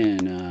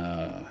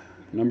Kerrigan,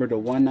 number to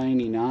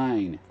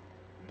 199.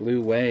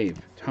 Blue Wave.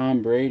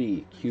 Tom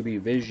Brady,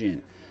 QB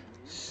Vision.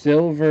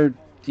 Silver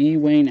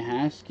Dwayne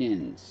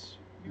Haskins,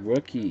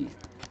 rookie.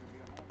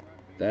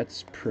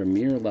 That's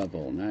premier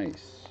level.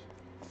 Nice.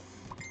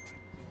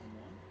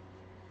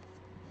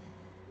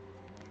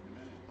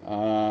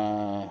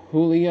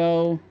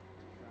 Julio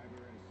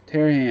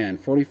Terhan,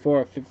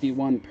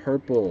 44/51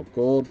 purple,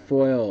 gold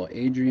foil,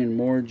 Adrian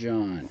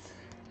Morejon,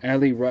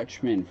 Adley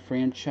Rutschman,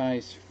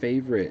 franchise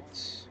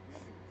favorites,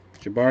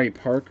 Jabari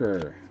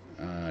Parker,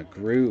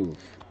 groove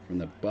from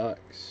the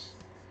Bucks,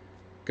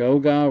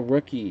 Goga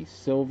rookie,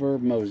 silver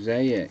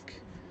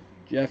mosaic,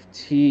 Jeff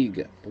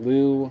Teague,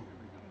 blue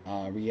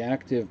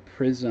reactive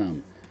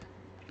prism,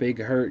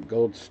 Big Hurt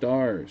gold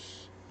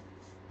stars,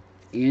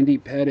 Andy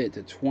Pettit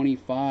to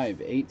 25,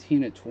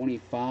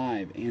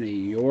 18/25, and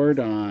a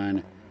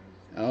Jordan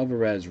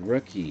Alvarez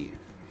rookie.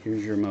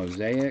 Here's your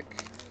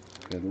mosaic.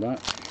 Good luck.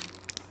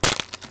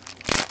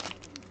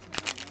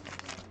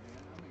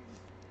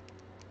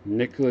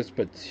 Nicholas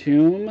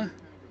Batum,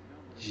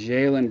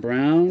 Jaylen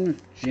Brown,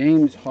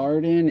 James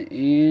Harden,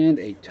 and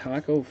a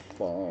Taco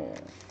Fall.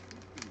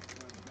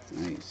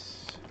 Nice.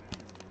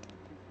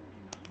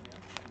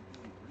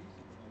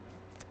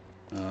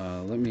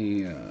 Let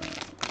me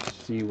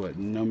see what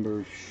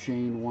number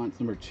Shane wants.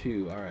 Number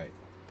 2. All right.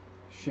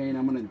 Shane,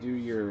 I'm going to do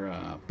your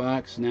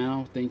box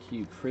now. Thank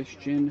you,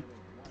 Christian.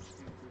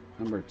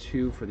 Number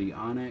 2 for the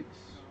Onyx.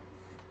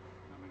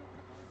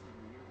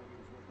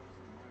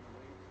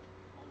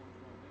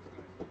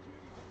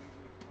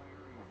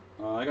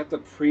 I got the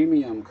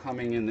premium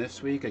coming in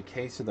this week, a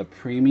case of the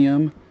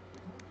premium.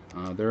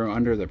 They're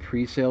under the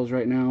pre-sales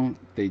right now.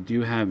 They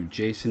do have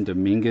Jason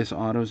Dominguez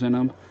autos in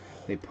them.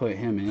 They put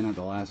him in at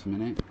the last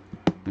minute.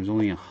 There's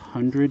only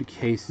 100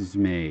 cases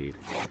made.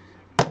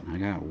 I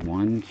got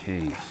 1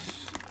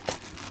 case.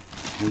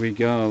 Here we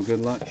go.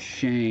 Good luck,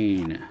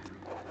 Shane.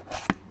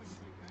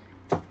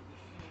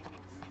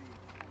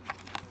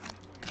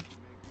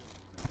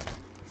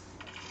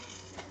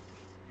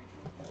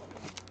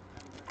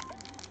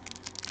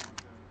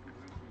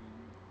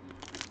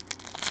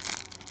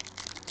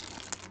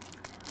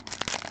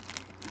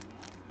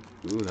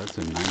 Ooh, that's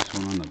a nice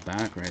one on the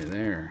back right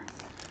there.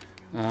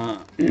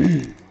 Damn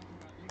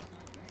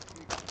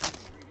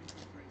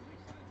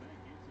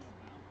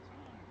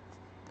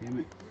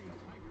it.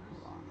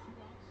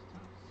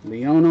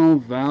 Leonel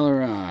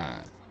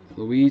Valera,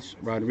 Luis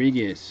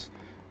Rodriguez,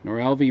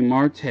 Norelvi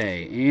Marte,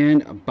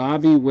 and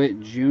Bobby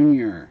Witt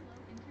Jr.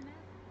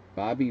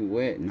 Bobby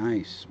Witt,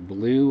 nice.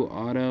 Blue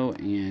auto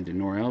and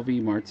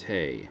Norelvi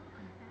Marte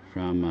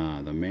from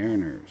the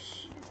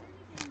Mariners.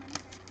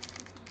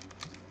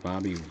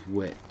 Bobby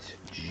Witt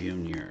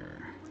Jr.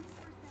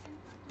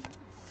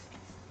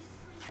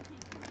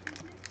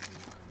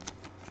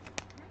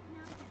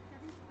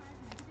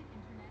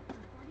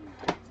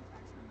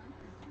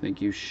 Thank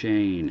you,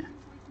 Shane.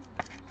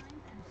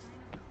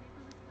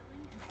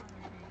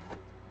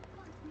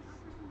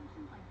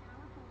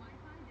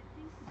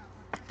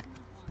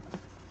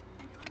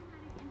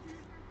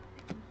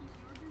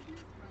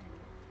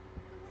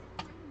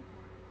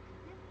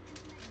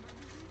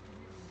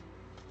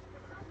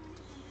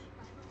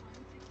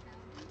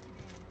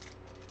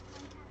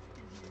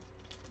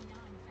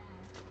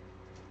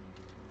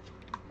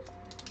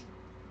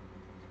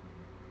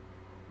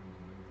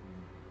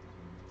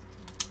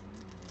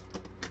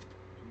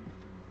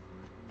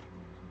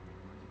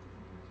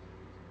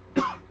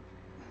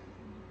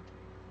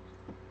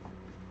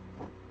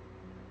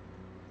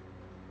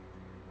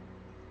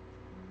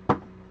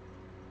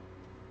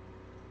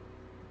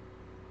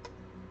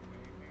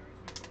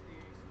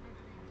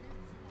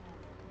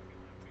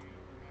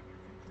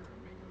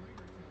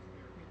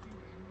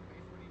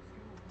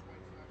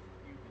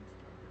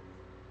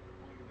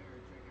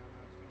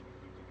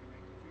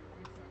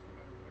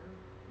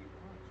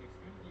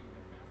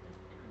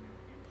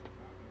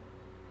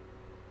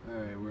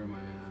 Alright, where am I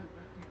at?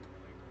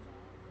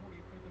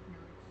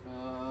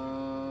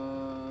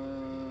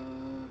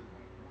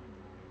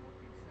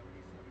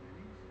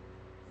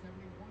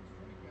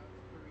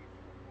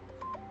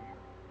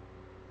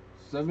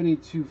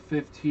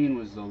 72.15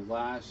 was the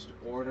last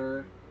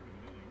order.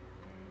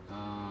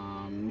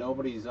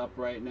 Nobody's up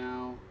right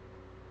now.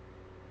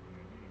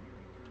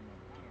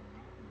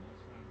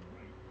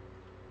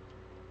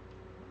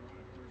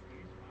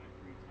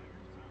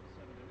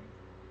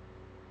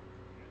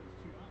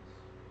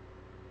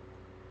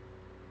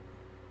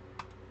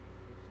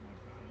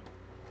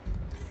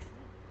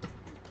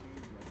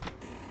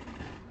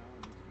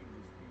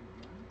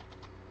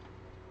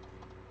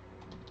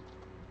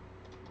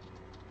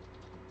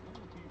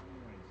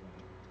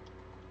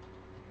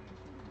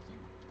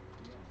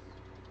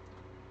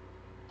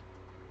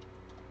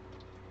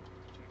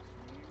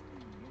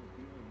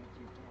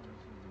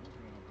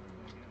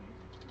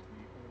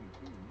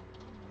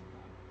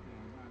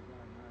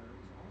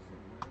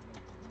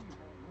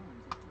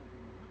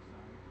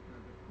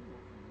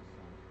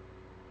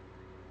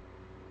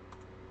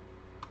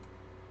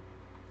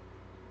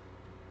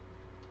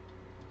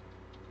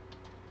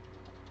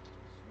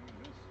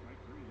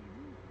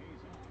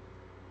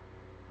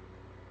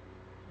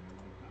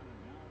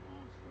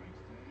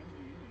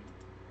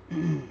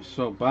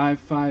 So buy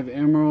 5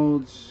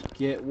 emeralds,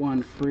 get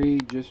 1 free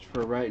just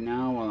for right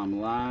now while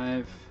I'm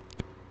live.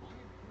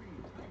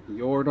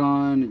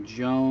 Jordan,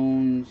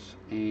 Jones,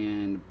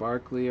 and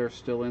Barkley are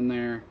still in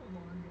there.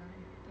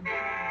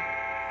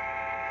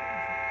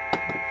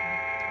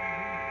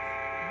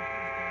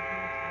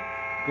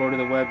 Go to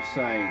the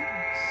website,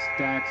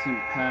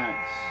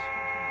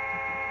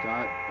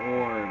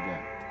 StaxxAndPackz.org.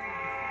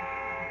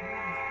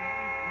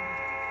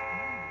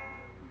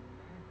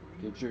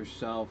 Get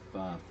yourself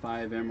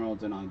 5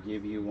 emeralds and I'll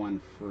give you 1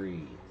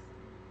 free.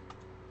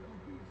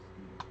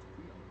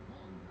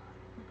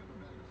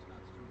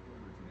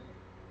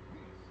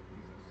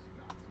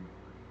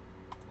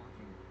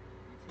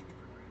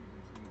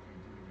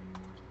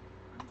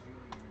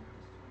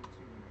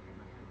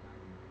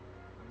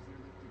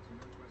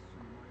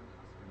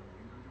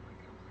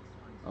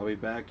 I'll be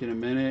back in a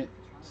minute,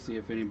 see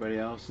if anybody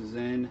else is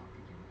in,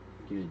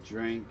 get a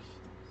drink,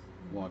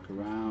 walk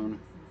around.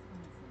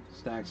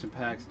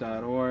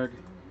 StaxxAndPackz.org.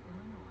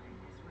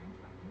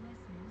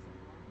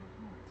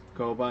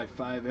 Go buy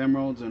 5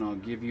 emeralds and I'll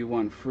give you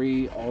 1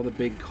 free. All the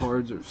big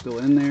cards are still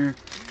in there.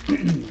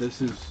 This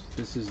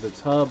is the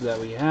tub that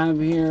we have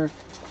here.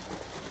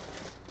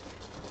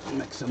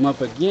 Mix them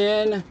up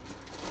again,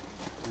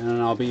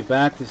 and I'll be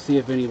back to see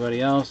if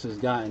anybody else has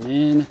gotten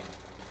in.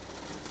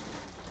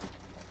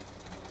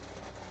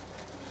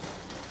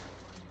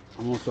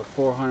 Almost a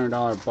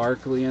 $400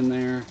 Barkley in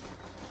there.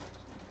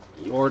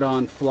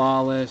 Jordan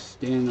flawless.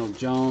 Daniel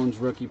Jones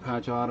rookie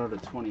patch auto to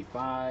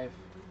 25.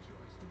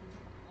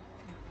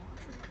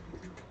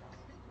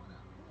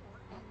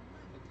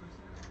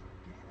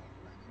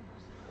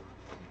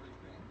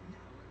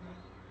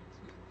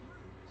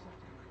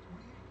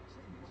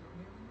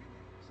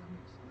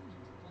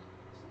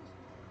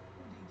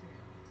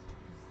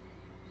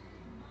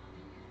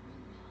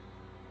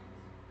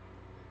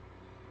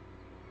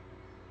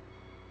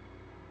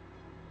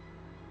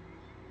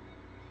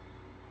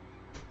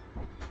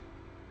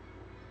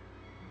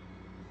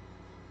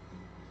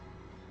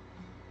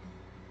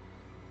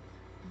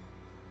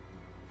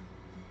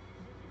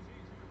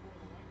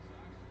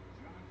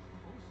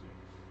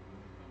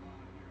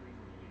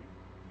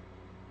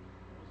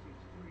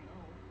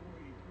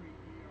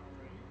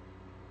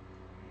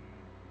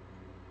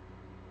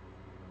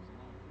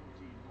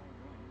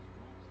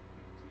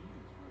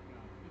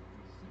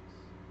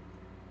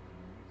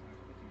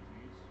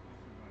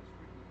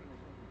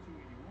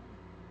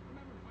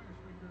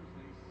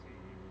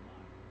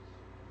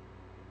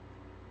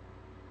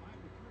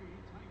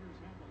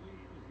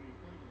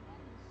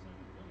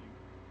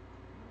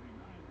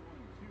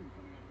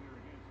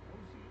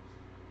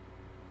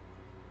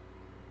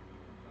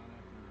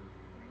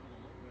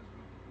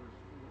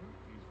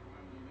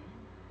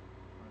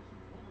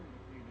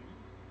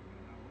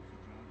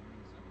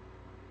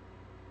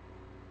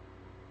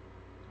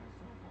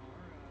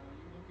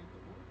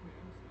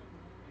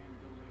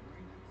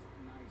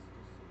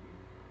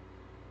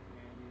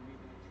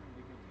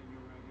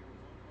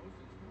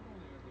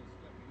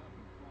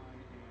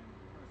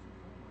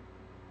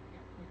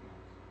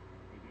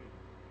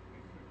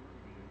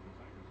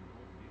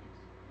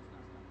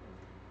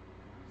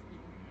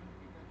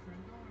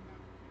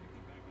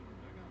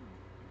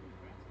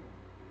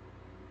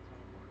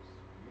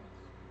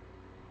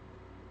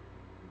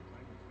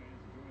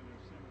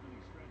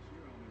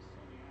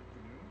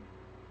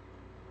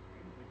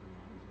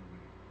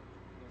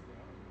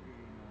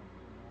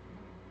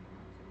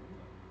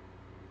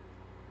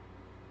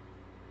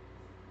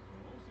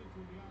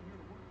 will be out here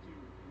to work to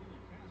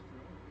Willie Castro.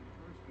 He'll be the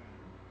first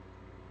batter. And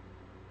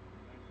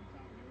back to the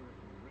top of the order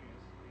for Reyes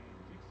and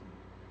Dixon. If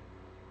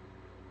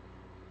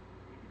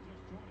you're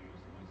just joining us,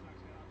 the White Sox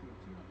got out to a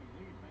 2-0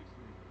 lead thanks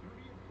to the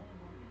 30th home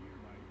run of the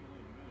year by Eloy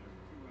Jimenez, a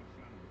two-run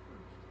shot in the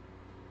first.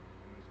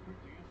 It was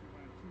quickly answered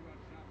by a two-run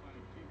shot by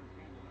Jeimer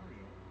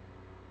Candelario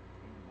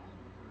in the bottom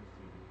of the first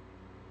inning.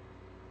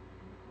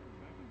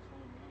 Beckham's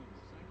home run in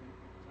the second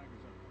put the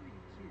Tigers up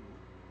 3-2.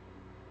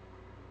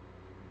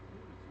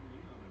 4-2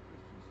 lead on a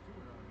Christian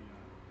Stewart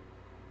RBI.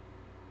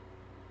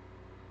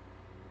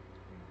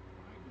 And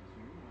 5-2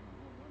 on a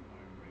home run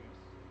by Reyes.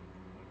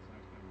 And the White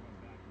Sox got a run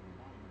back in the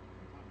bottom of the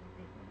top of the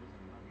fifth. That is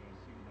an RBI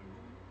single by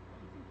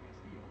Wellington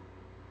Castillo.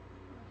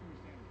 And that's where we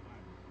stand at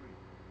 5-3.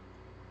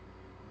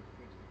 First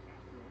pitch to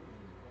Castro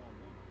is ball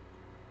one.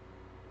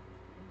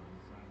 And on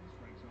the side of the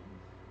strike zone.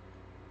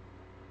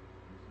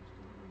 Usage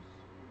delivers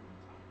over the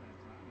top that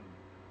time and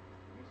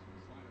misses the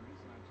slider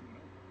inside 2-0.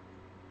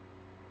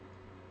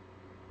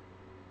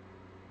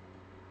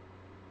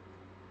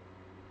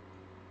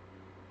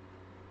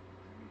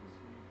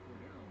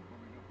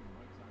 Coming up in the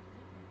White Sox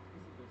bullpen.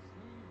 Is it the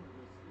sleeve or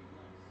the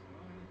sleeveless?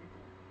 Well, I think it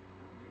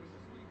was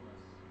the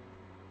sleeveless.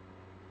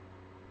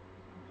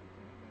 I like to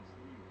have that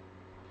sleeve on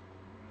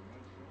that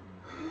right shoulder.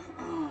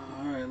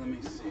 All right, let me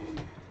see.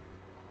 High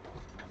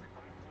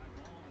fly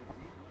ball in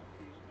deep left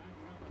field.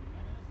 Backing up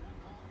Jimenez. That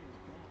ball is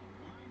gone.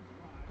 Line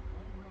drive,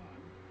 home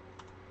run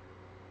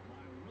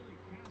by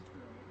Willie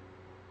Castro.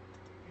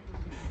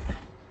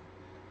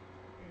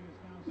 It is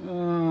now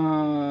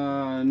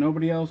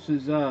nobody else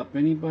is up.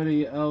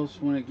 Anybody else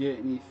want to get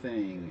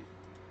anything?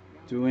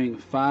 Doing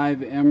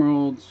 5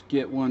 emeralds,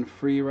 get 1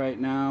 free right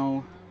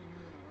now.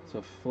 It's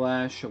a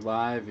flash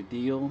live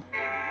deal.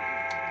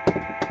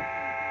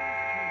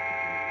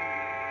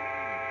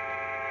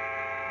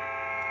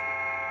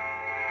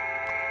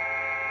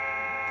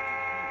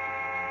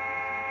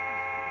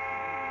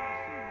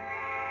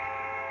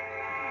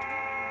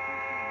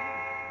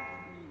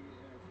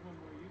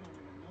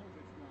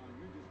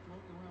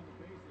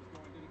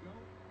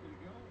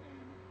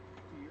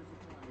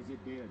 It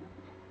did.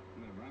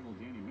 That rival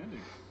Danny Mendick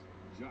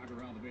jog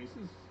around the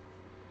bases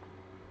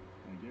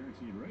at a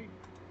guaranteed rate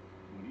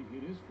when he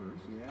hit his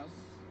first. Yes.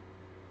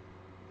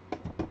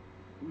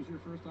 Who was your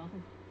first off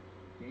of?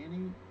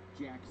 Danny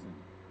Jackson.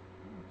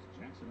 Oh, it's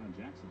Jackson on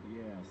Jackson.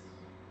 Yes.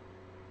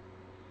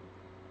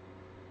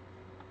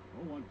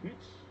 0-1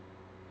 pitch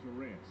to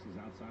Reyes is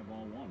outside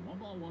ball 1.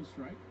 1 ball, 1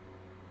 strike.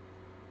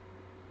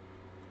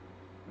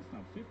 That's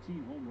now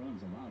 15 home runs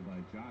allowed by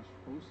Josh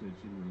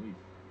Osich in relief.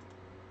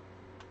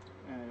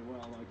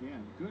 Well,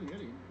 again, good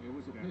hitting. It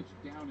was a pitch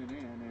down and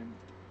in, and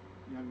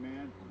young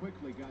man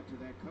quickly got to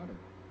that cutter.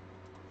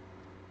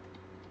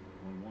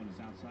 1-1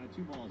 is outside.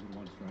 2 balls and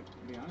 1 strike.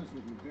 To be honest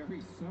with you, very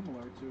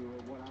similar to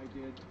what I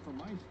did for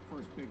my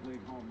first big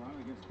league home run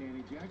against Danny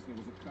Jackson.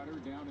 It was a cutter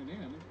down and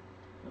in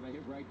that I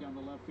hit right down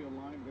the left field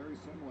line. Very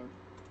similar.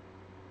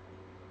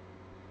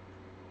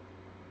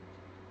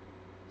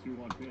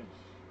 2-1 pitch.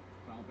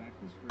 Foul back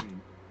to the screen.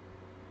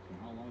 So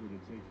how long did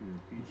it take for your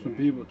feet? Some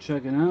people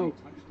checking out.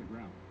 Touch the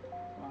ground.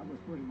 Well, it was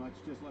pretty much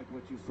just like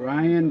what you saw.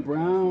 Brian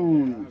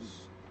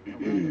Browns.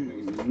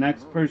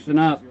 Next person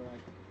up.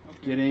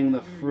 Getting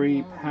the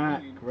free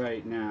pack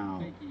right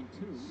now.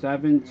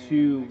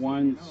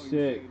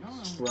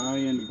 7216.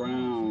 Brian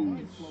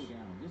Browns.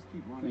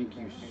 Thank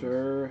you,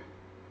 sir.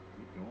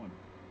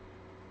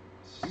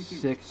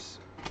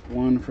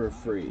 6-1 for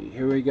free.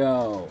 Here we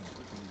go.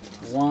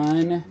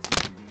 1,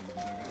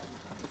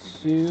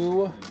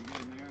 2,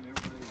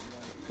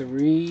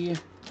 3,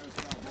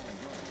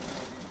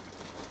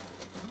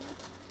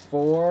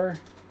 4,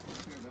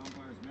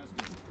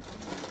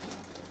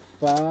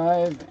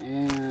 5,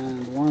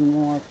 and 1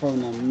 more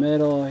from the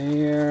middle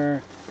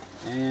here,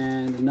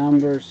 and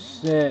number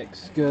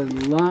 6.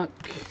 Good luck.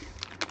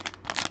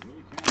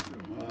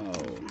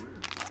 Whoa.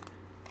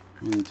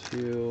 1,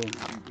 2,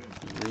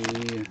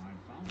 3,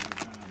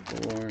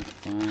 4,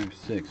 5,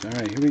 6. All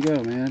right, here we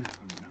go, man.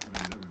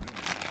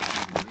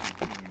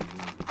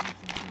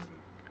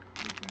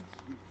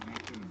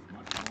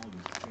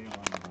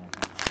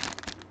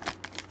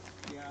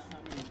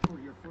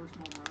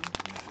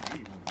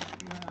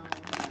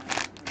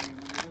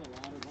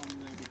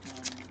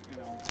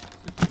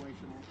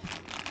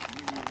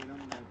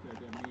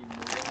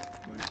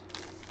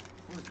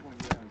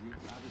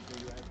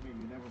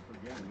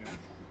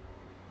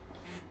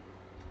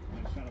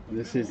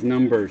 This is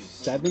number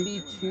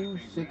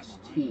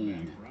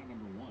 7216.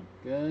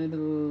 Good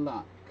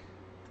luck.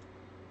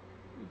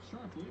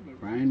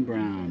 Brian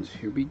Browns,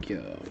 here we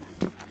go.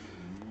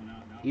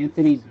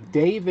 Anthony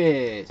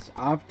Davis,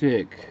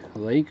 Optic,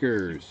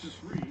 Lakers,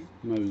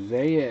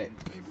 Mosaic,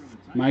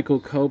 Michael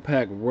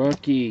Kopech,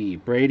 rookie,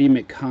 Brady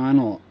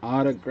McConnell,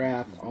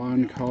 autographed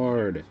on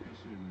card,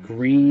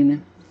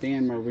 green,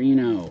 Dan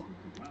Marino,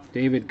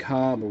 David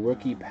Cobb,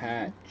 rookie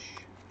patch.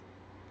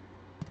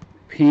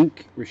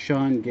 Pink,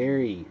 Rashawn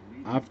Gary,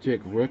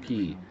 Optic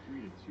rookie.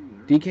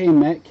 DK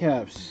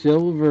Metcalf,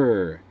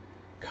 silver.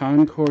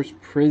 Concourse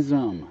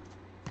Prism.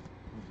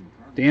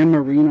 Dan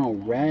Marino,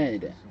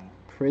 red.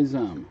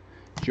 Prism.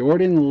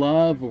 Jordan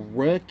Love,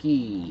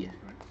 rookie.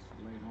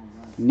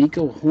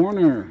 Nico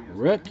Horner,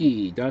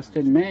 rookie.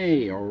 Dustin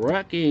May,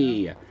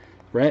 rookie.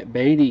 Brett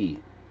Beatty.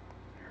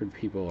 Heard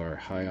people are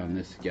high on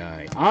this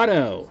guy.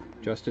 Auto,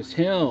 Justice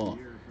Hill.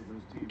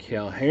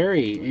 Kel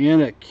Harry,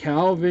 and a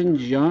Calvin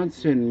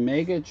Johnson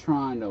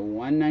Megatron to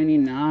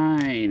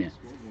 199.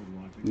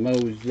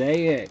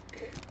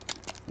 Mosaic.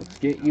 Let's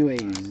get you a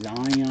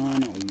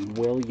Zion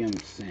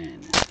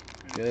Williamson.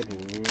 Good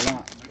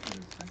luck.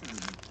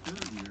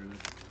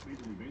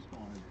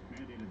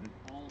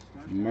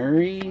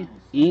 Murray,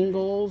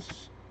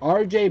 Ingles,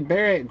 RJ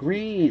Barrett,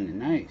 green.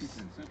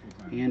 Nice.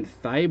 And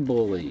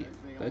Thibault.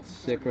 That's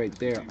sick right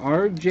there.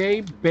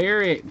 RJ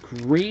Barrett,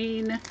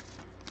 green.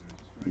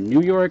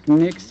 New York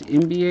Knicks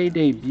NBA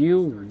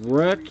debut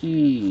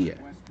rookie.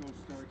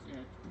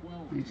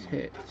 Nice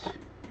hit.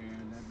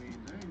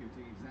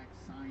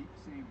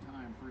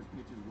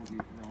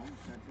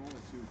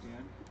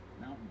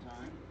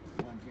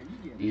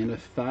 And a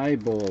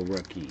Thibault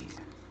rookie.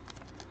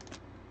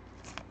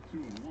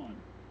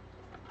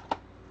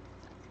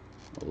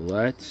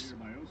 Let's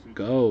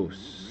go,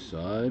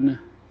 son.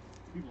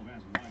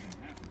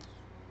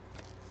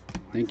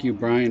 Thank you,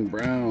 Brian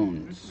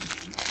Browns.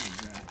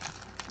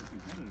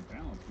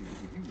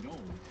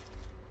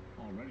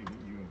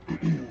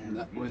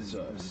 That was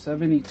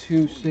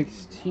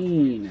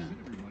 7216.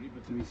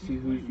 Let me see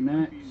who's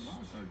next.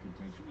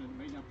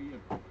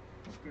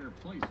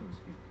 Well,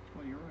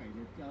 you're right.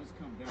 It does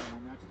come down,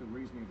 and that's the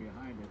reasoning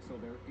behind it. So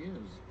there is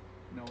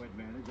No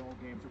advantage. All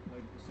games are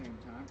played at the same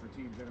time for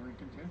teams that are in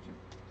contention.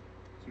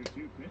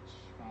 2-2 pitch,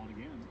 fouled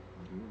again.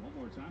 I'll do it one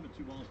more time at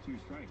 2 balls, 2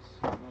 strikes.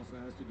 It also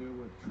has to do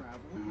with travel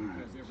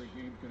because every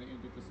game's going to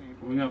end at the same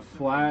time. We're gonna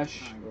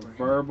flash a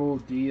verbal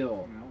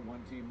deal. You know,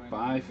 one team might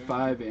Buy have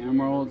 5 advantage,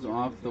 emeralds but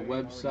off the they've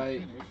already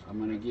website. finished. I'm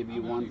gonna give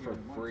you one for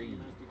free. One team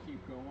has to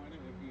keep going,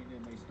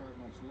 and they start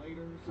much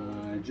later. So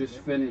I just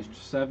finished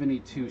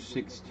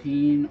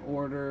 7216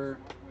 order.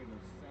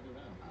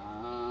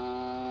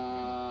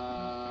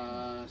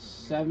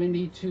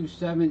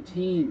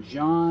 7217.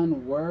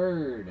 John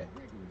Word.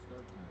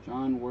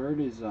 John Word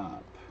is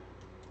up.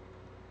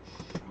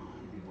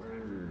 John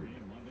Word.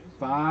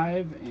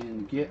 5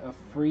 and get a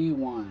free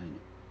one.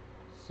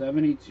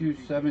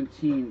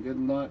 7217.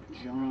 Good luck,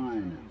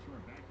 John.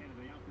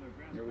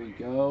 Here we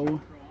go.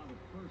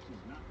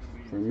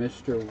 For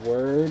Mr.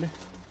 Word.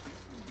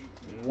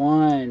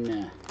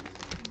 1,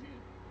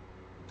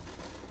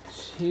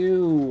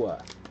 2,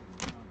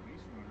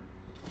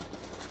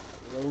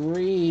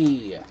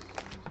 3,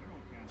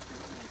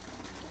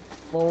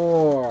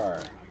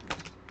 4,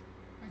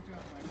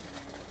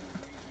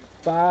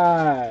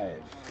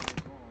 5,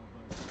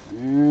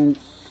 and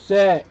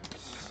 6.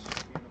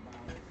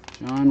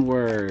 John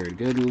Word,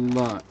 good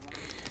luck.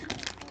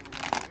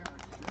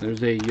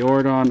 There's a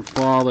Jordan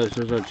Flawless.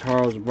 There's a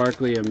Charles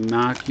Barkley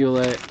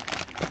Immaculate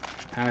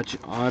Patch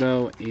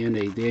Auto and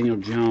a Daniel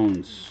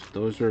Jones.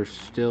 Those are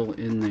still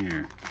in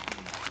there.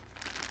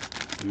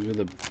 These are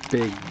the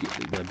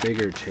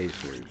bigger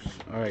chasers.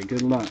 All right,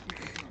 good luck.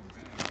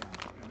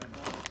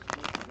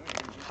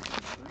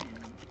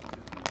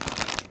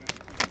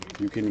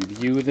 You can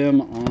view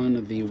them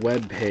on the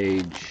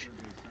webpage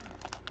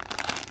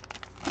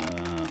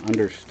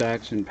under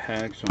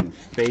StaxxAndPackz on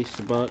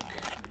Facebook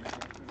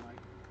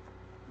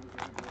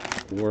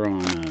or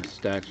on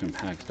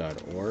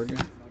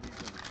StaxxAndPackz.org.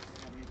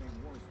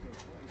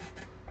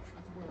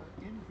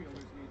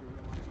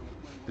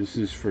 This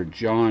is for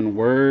John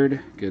Word.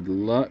 Good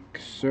luck,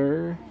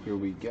 sir. Here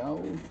we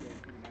go.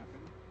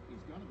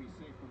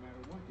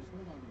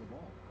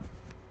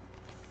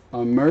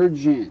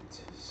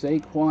 Emergent,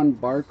 Saquon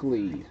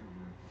Barkley.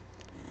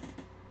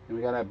 And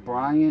we got a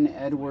Brian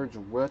Edwards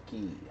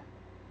rookie.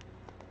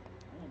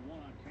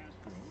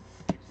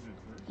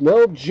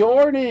 Lil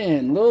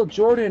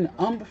Jordan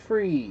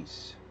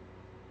Humphreys.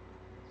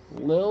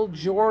 Lil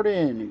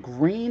Jordan,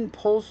 green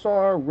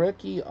Pulsar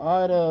rookie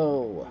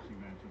auto.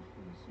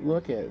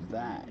 Look at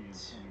that.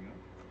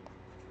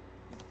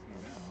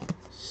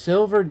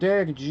 Silver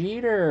Derek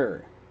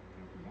Jeter.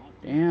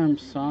 Damn,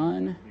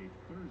 son.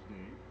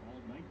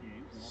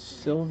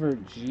 Silver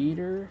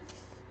Jeter.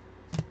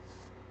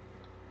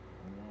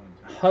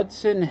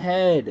 Hudson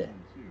Head.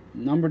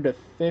 Number to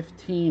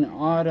 15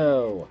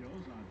 auto.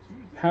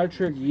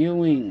 Patrick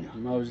Ewing.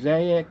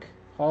 Mosaic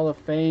Hall of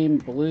Fame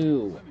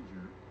blue.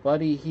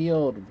 Buddy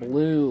Hield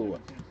blue.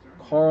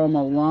 Karl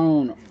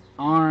Malone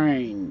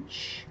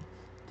orange.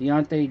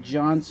 Deontay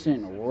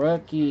Johnson,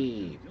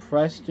 rookie.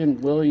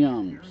 Preston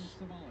Williams,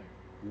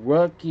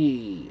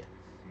 rookie.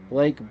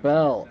 Blake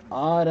Bell,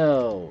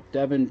 auto.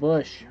 Devin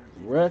Bush,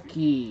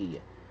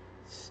 rookie.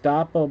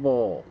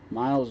 Stoppable,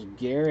 Myles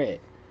Garrett.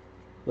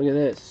 Look at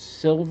this.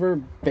 Silver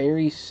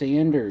Barry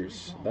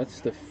Sanders. That's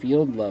the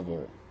field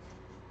level.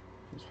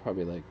 It's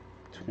probably like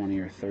 20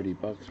 or 30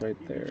 bucks right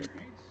there.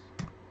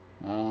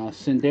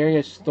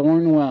 Sindarius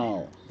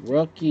Thornwell,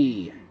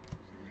 rookie.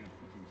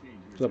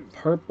 The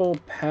purple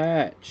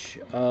patch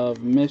of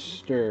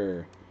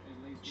Mr.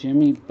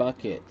 Jimmy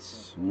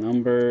Buckets,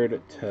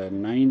 numbered to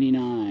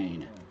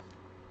 99.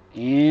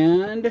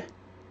 And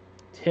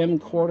Tim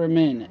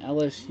Quarterman,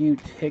 LSU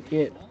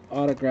ticket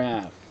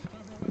autograph.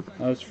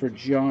 That was for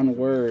John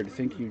Word.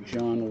 Thank you,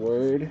 John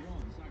Word.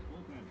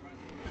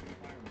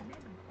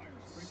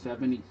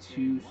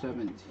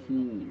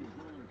 7217.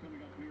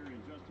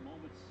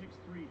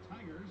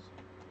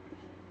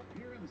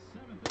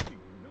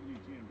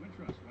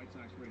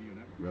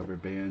 Rubber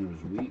band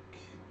was weak.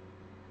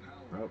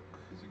 Broke.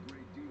 Is a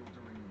great deal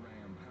during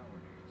Ram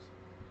Power Days.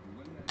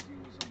 When that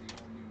deal was on the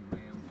all-new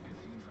Ram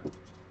 1500 with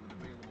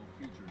available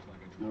features like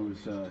a That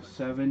was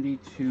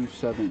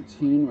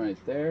 7217 right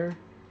there. A bed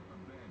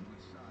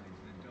with sides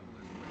that double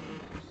as RAM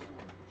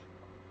storage.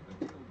 A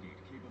tailgate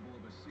capable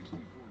of a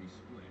 60-40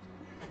 split.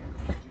 And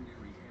a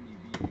legendary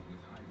MEV8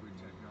 with hybrid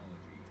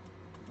technology.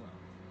 Well,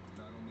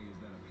 not only is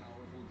that a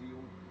powerful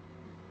deal,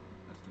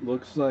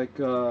 Looks like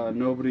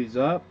nobody's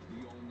up.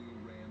 the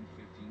all-new Ram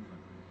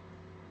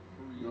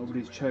 1500.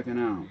 Nobody's checking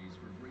out.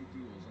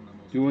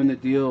 Doing the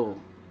deal. With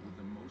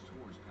the most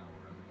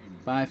horsepower of any.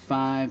 Buy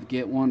 5,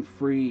 get 1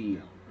 free.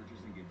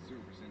 Purchasing at 0%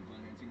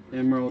 financing for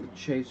Emerald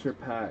Chaser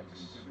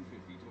packs.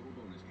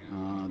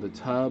 The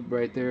tub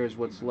right there is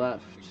what's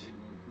left.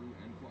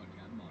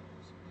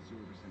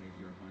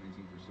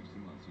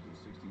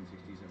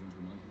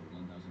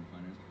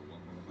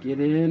 Get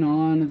in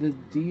on the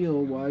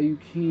deal while you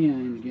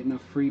can. Getting a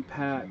free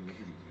pack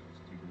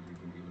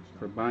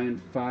for buying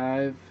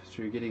 5.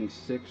 So you're getting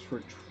 6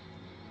 for,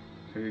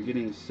 or you're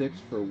getting 6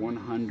 for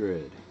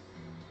 100.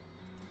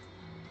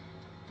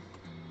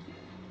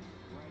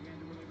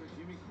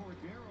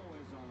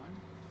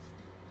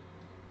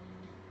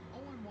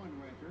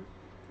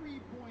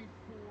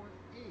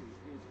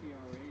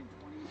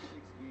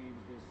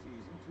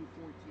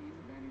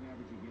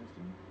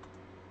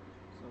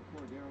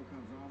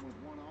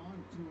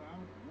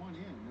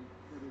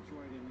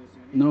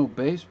 No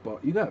baseball.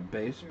 You got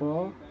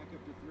baseball? Back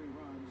up to 3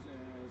 runs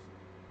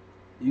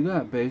as You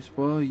got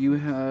baseball? You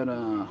had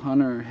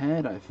Hunter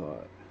Head, I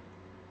thought.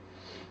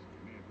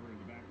 You may have heard in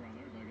the background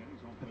there, Doug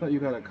Eddings, home I plate thought you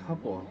got a umpire,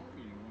 couple Will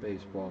Harvey, and one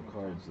baseball of the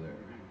cards Royal there.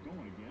 Get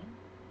going again.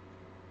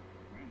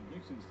 Brandon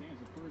Dixon stands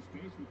at first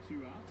base with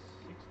 2 outs,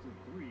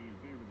 6-3 in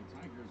favor of the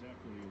Tigers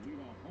after the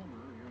leadoff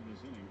homer here in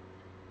this inning.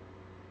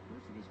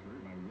 First of his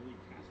career by Willie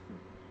Castro.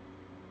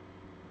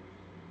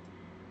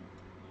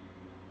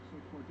 So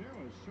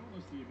Cordero has shown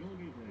us the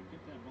ability to get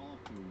that ball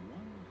up to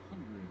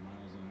 100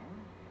 miles an hour.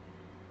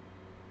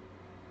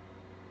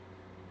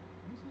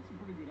 And he's had some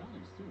pretty good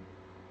outings, too.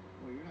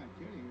 Well, you're not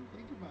kidding.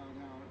 Think about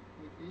how,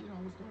 we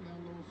started out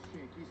a little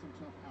shaky, some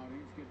tough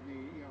outings, getting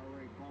the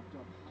ERA bumped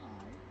up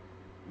high.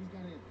 He's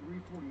got it at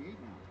 3.48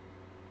 now.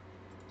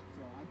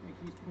 So I think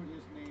he's put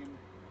his name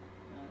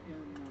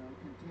in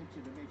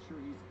contention to make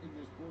sure he's in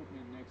this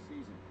bullpen next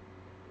season.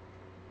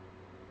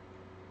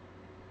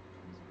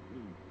 He's a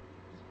really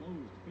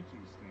exposed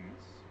pitching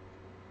stance.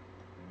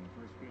 And the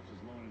first pitch is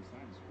low and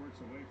inside and squirts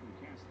away from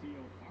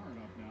Castillo far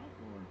enough now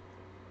for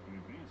an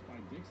advance by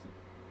Dixon.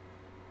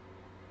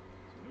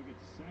 So he'll get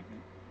to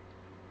second.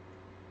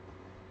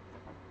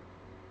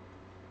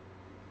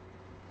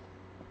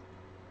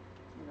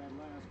 For that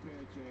last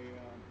pitch, a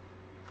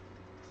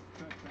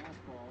cut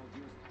fastball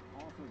just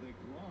off of the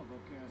glove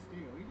of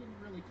Castillo. He didn't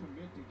really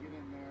commit to get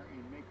in there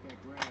and make that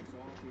grab,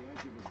 so off the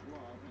edge of his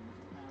glove, and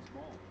it's a pass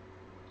ball.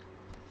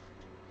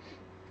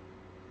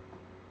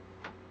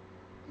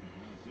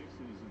 Now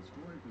Dixon is in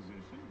scoring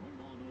position. 1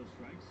 ball, no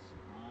strikes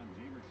on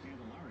Jamer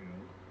Candelario.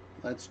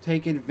 Let's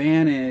take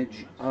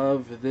advantage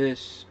of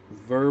this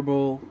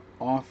verbal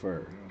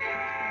offer.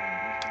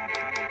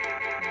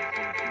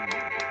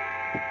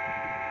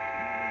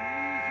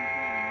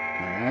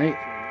 All right.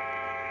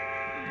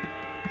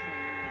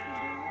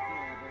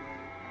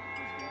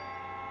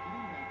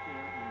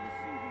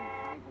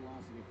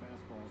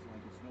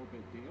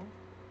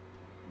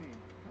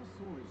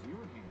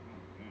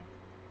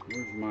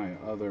 Where's my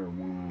other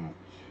one?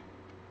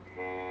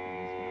 Oh, yeah.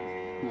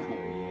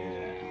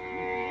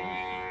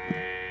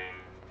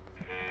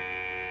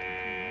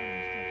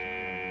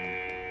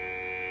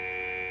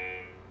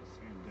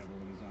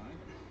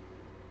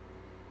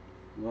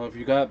 Well, if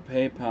you got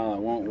PayPal,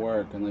 it won't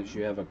work unless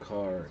you have a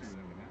card. It's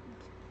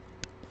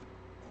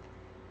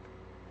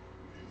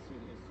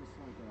just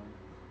like a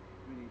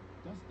mini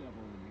dust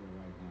devil in here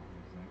right now.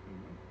 Exactly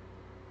right.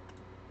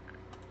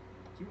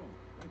 2-0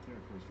 right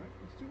there for a strike.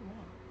 It's 2-1.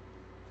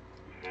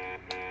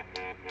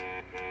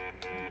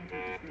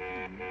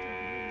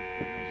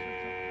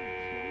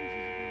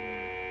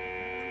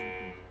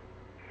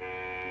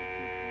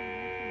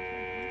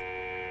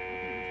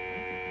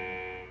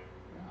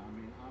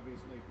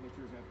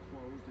 Pitchers have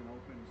closed and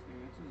open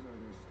stances, or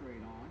they're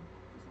straight on,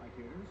 just like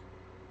hitters.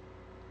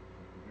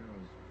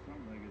 Caballero's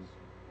front leg is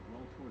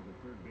well toward the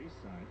third base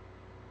side.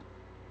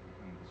 I'm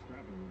trying to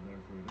describe it a little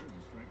there for you. There's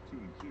a strike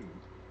 2-2.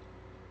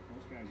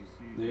 Most guys you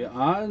see. The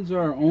odds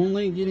are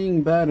only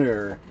getting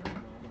better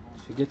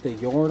to get the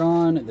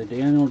Jordan, the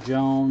Daniel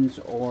Jones,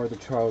 or the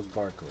Charles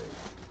Barkley.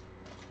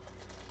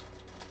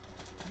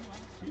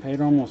 Paid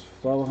almost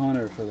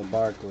 $1,200 for the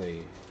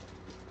Barkley.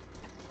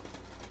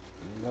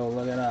 You can go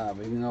look it up.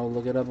 You can go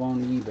look it up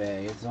on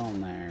eBay. It's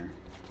on there.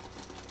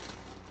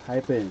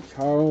 Type in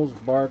Charles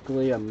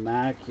Barkley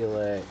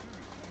Immaculate,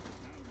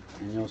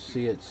 and you'll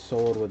see it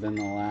sold within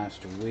the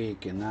last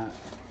week, and that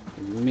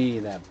is me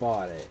that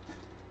bought it.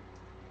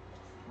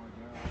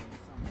 Cordero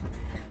is somebody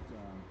that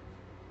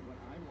what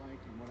I like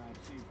and what I've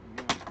seen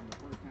from him from the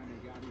first time he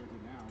got here to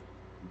now,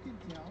 you can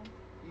tell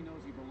he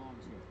knows he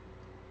belongs here.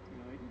 You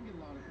know, he didn't get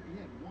a lot of. He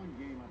had one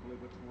game, I believe,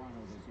 with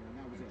Toronto this year, and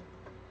that was it.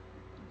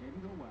 It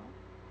didn't go well.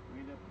 We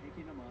end up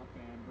picking him up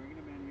and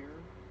bringing him in here,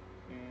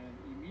 and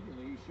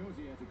immediately he shows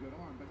he has a good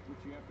arm, but what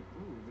you have to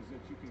prove is that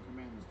you can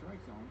command the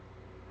strike zone,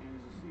 and as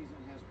the season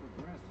has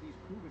progressed, he's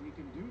proven he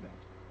can do that.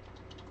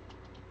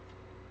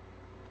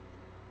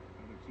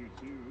 Another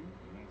 2-2,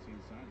 and that's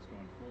inside. It's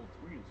gone full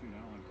 3-2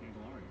 now on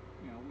Candelario.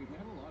 You know, we've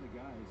had a lot of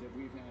guys that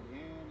we've had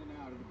in and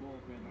out of the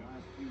bullpen the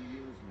last few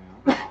years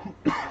now.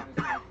 Guys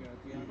like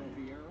Thiago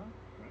Vieira,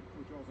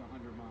 who throws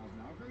 100 miles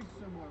an hour. Very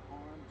similar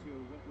arm to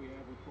what we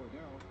have with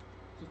Cordero.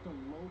 Just a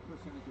low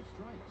percentage of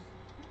strikes,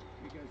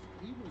 because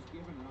he was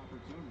given an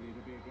opportunity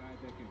to be a guy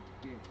that could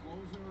be a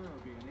closer or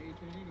be an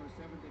 8th inning or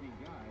 7th inning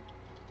guy,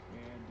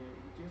 and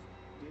he just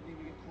didn't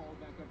even get called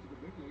back up to the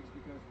big leagues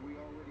because we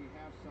already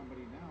have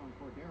somebody now in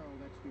Cordero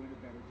that's doing a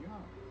better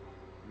job.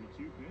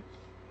 3-2 pitch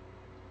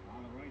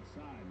on the right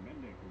side.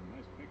 Mendick with a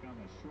nice pick on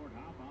the short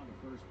hop on to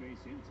first base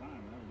in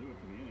time. That'll do it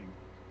for the inning.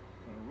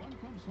 But a run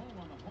comes home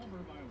on the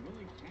homer by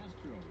Willie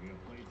Castro. We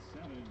have played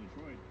 7 in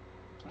Detroit.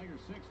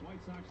 Tigers 6,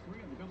 White Sox 3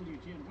 on the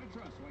WGN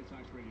Wintrust White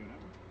Sox Radio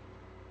Network.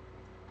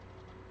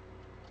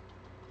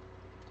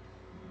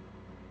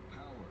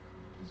 Power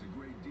is a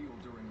great deal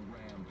during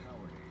Ram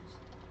Power Days.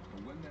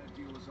 But when that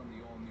deal is on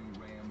the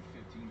all-new Ram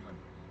 1500,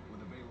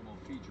 with available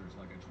features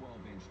like a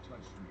 12-inch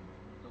touchscreen,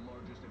 the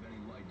largest of any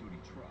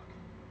light-duty truck,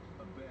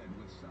 a bed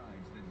with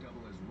sides that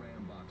double as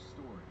Ram box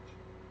storage,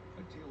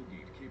 a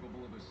tailgate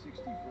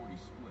 60-40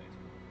 split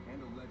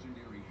and a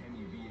legendary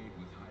Hemi V8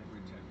 with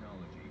hybrid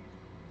technology.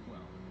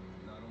 Well,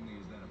 not only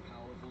is that a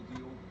powerful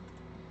deal,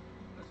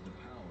 that's the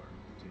power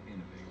to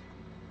innovate.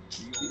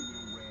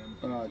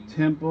 The all-new Ram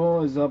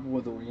Temple is up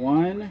with a 1.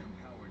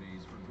 Power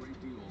Days for great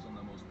deals on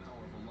the most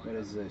powerful What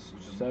is this?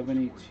 with the most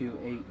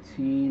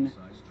 7218.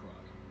 full-size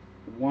truck.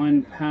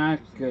 1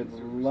 pack. Good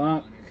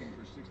luck. Financing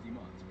for 60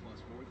 months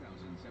plus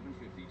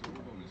 $4,750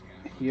 total bonus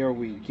cash. Here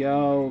we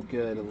go.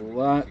 Good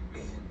luck.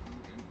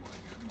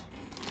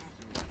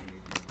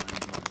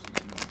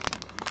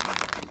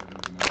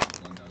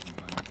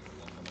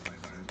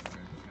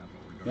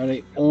 Got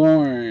a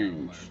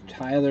orange.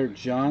 Tyler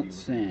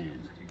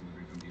Johnson.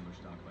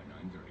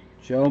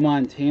 Joe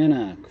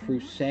Montana.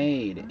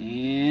 Crusade.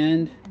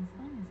 And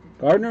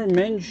Gardner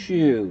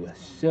Minshew.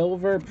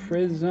 Silver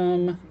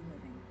Prism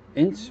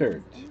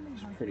insert.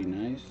 It's pretty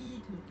nice.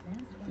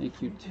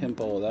 Thank you,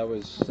 Temple. That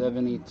was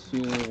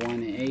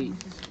 7218.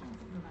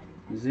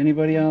 Is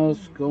anybody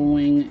else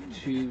going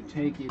to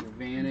take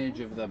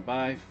advantage of the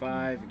buy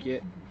 5,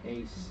 get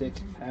a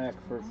 6-pack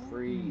for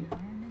free?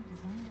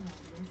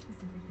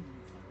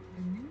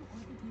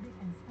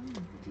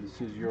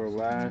 This is your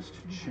last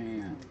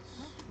chance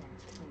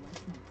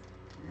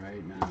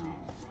right now.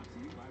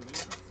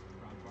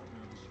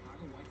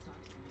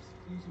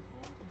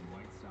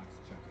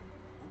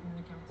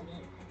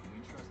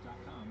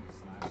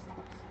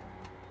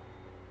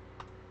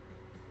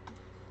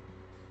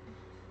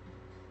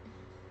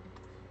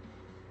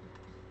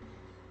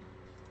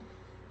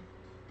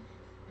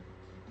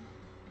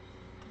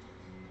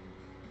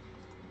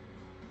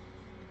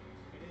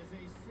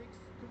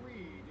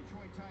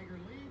 Tiger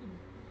lead,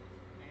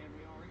 and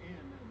we are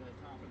in the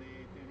top of the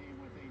 8th inning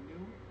with a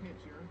new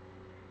pitcher.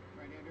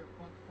 Right-hander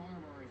Buck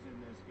Farmer is in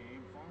this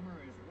game. Farmer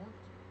has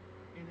worked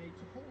in a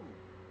total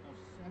of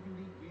 70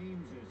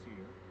 games this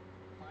year,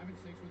 5-6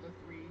 with a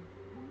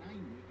 3.90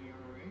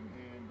 ERA,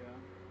 and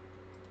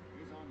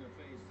he's on to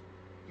face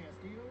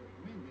Castillo,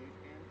 Mendick,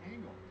 and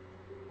Engel.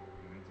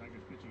 And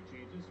Tigers pitching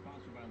changes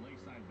sponsored by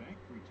Lakeside Bank.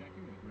 Free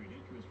checking with great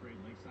interest rate.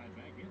 Lakeside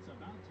Bank. It's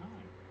about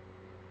time.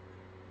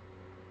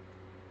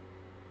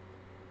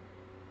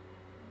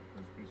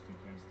 First pitch to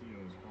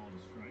Castillo is called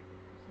a strike.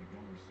 Looks like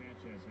Homer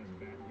Sanchez has a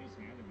bat in his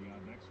hand, and the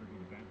odd next circle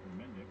the bat for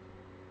Mendick.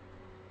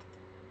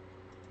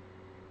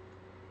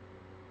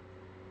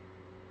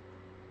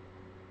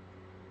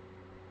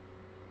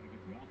 Trying to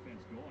get the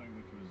offense going,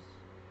 which was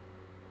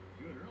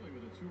good early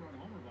with a 2-run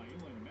homer by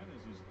Eloy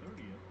Jimenez, his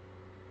 30th.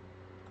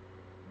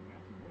 And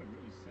Matthew Boyd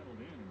really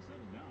settled in and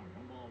settled down.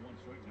 1 ball, 1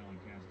 strike now on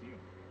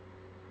Castillo.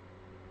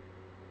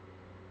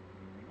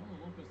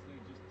 Lopez today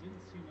just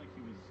didn't seem like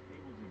he was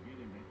able to get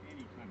into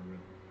any kind of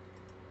rhythm.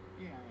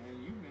 Yeah, and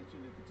you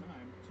mentioned at the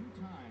time, 2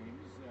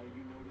 times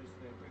you noticed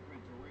that Rick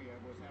Renteria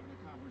was having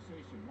a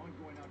conversation. One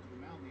going out to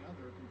the mound, the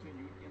other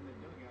continued in the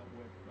dugout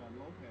with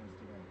Lopez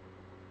today.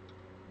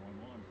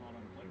 1-1, fouled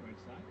on the plate right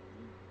side.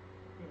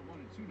 Go to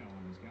 1-2 now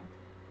on this count.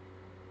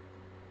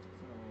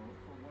 So,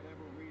 for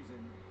whatever reason,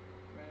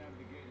 right out of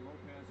the gate,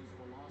 Lopez's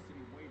velocity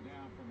way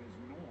down from his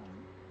norm.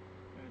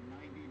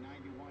 90,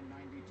 91,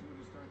 92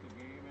 to start the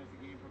game. As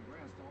the game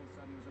progressed, all of a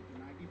sudden it was up to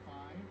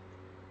 95,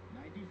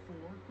 94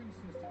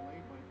 consistently,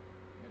 but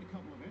had a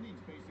couple of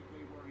innings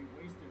basically where he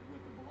wasted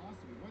with the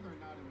velocity. Whether or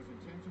not it was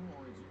intentional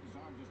or his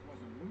arm just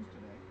wasn't loose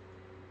today,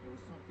 it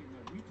was something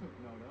that we took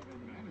note of,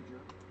 and the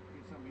manager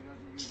did something he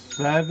doesn't usually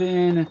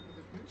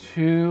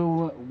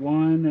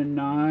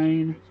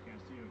 7-2-1-9.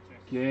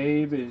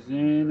 Gabe is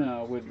in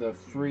with the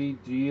free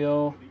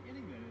deal.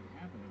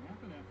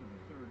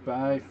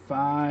 Buy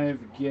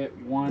 5, get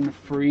 1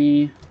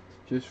 free,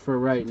 just for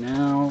right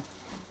now.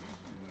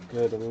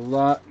 Good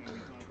luck.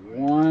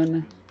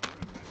 1,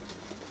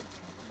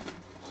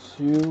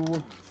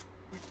 2,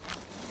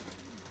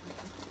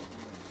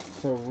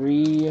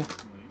 3,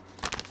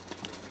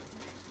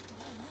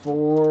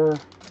 4,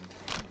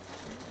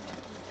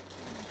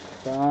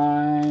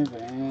 5,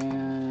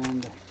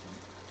 and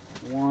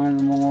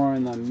 1 more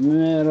in the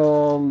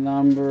middle,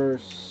 number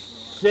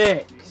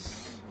 6.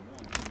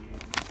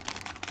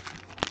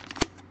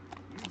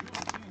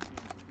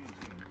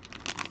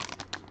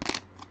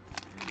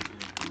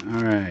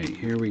 All right,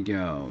 here we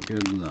go.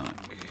 Good luck.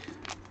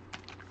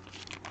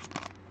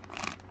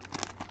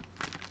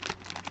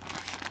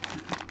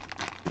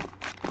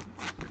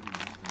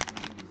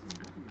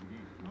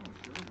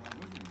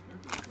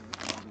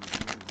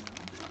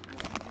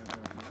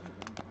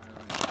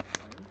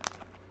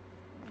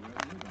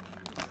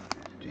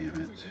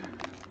 Damn it.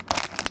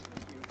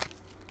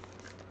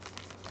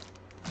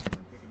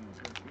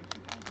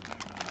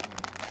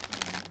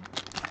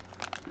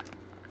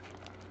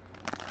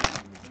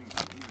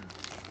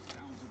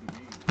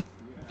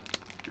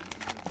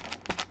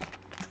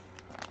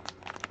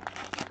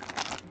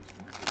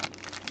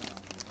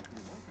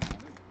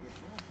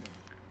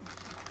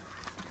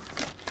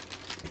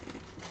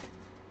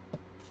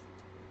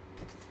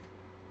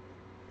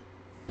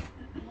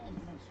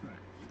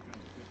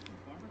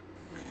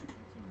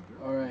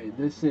 All right,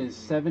 this is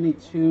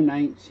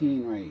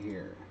 72-19 right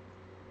here.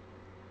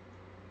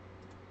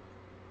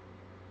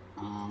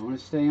 I want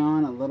to stay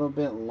on a little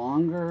bit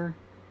longer,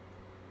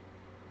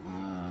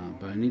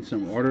 but I need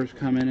some orders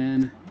coming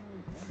in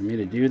for me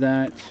to do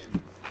that.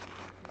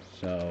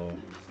 So,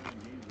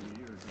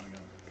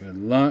 good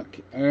luck,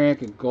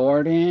 Eric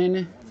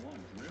Gordon,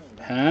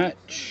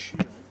 patch,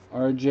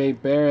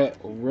 RJ Barrett,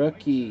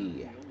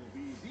 rookie,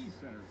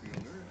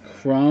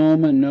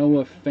 Chrome,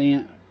 Noah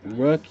Fant,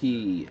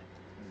 rookie,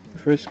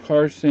 Chris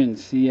Carson,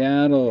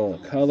 Seattle,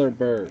 color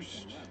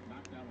burst,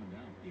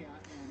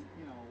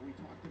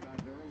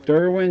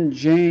 Derwin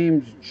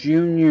James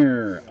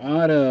Jr.,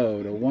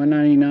 auto to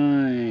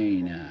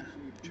 199,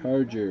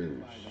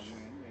 Chargers,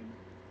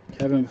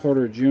 Kevin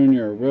Porter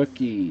Jr.,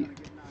 rookie,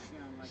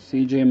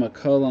 CJ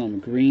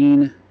McCollum,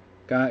 green,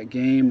 got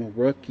game,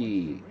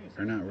 rookie,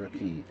 or not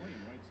rookie,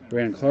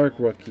 Brandon Clark,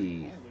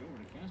 rookie,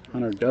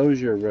 Hunter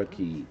Dozier,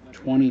 rookie,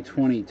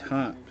 2020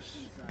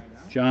 tops,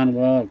 John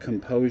Wall,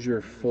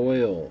 composure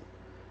foil,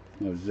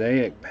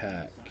 mosaic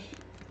pack,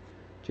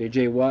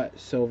 J.J. Watt,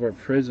 silver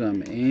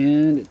prism,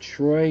 and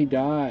Troy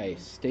Dye,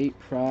 State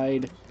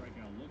Pride,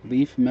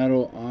 leaf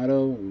metal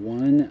auto,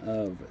 1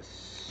 of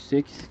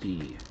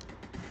 60.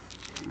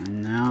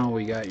 And now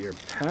we got your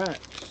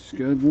packs.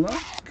 Good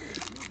luck.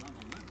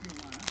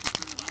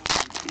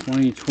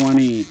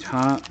 2020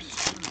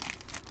 tops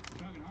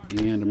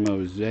and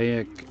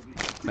mosaic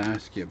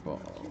basketball.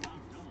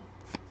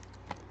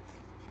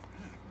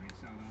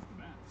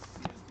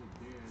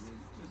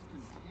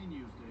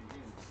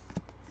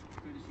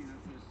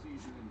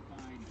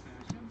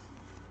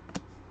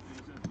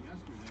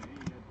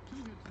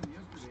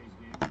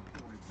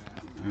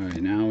 All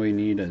right, now we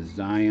need a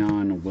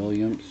Zion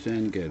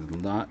Williamson.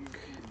 Good luck.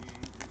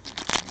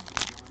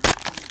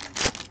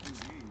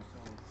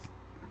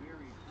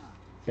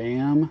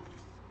 Bam.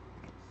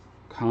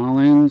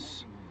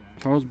 Collins.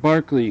 Charles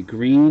Barkley,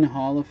 green,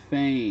 Hall of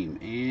Fame.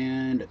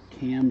 And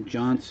Cam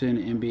Johnson,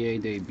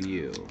 NBA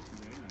debut.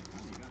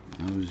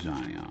 No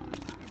Zion.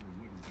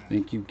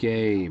 Thank you,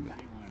 Gabe.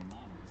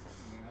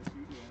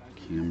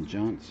 Cam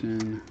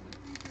Johnson.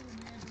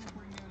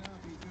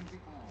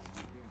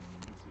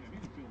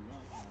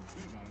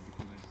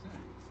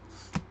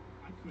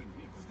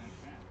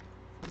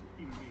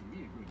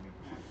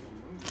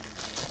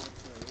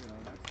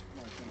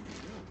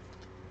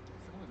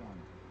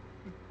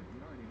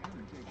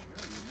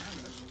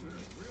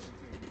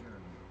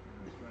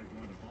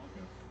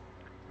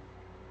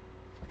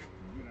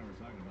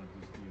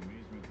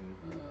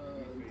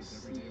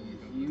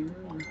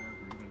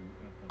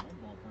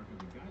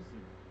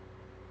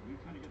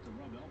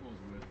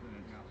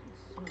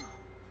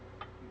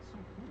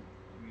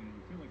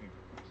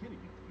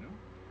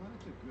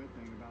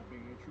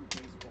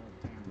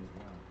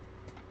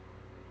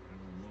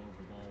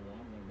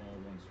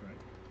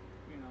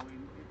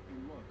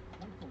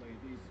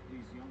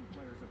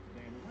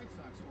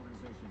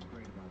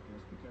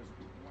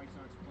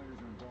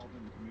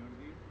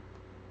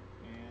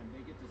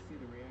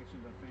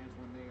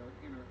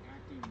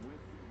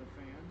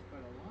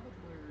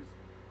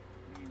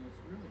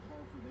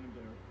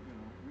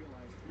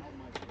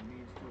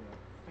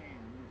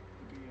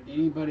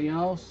 Anybody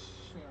else?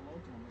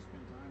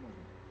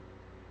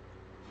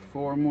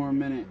 4 more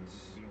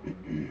minutes.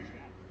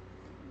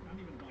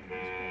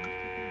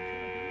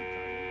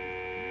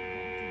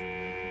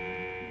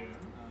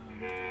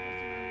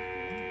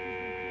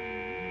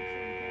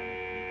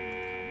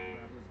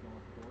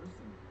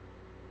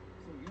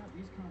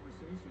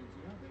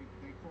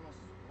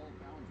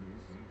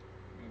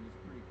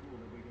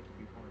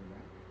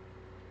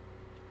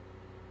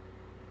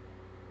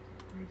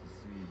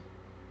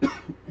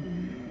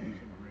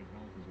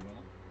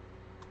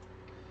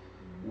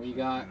 We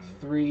got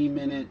 3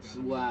 minutes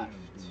left.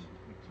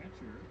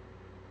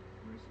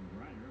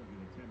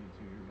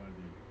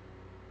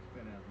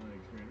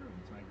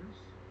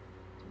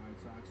 White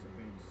Sox have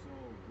been so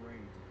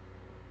great.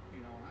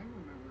 You know, I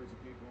remember as a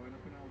kid growing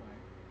up in LA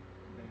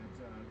that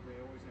they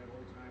always had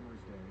Old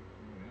Timers Day.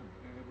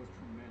 And it was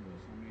tremendous.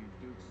 I mean,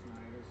 Duke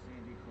Snyder,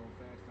 Sandy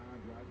Koufax, Don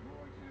Drive,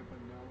 Roy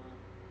Campanella,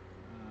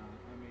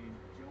 I mean,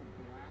 Joe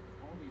Black,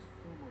 all these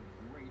former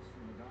greats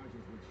from the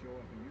Dodgers would show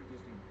up, and you're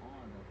just in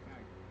awe of the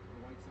fact the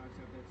White Sox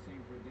have that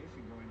same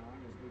tradition going on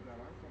as we've got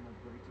our former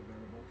greats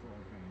available for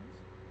our fans.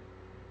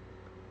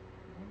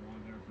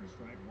 1-1 there for a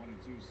strike,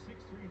 1-2,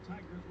 6-3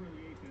 Tigers were in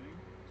the 8th inning,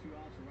 2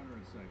 outs, a runner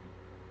at second.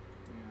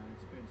 Yeah,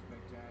 it's been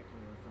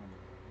spectacular from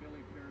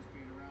Billy Pierce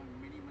being around,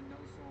 Minnie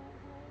Minoso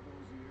over all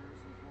those years.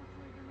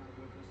 Unfortunately, they're not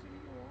with us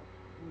anymore.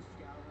 Bruce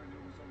Scourin,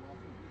 who was a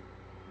lovely.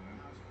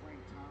 How's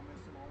Frank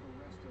Thomas and all the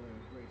rest of the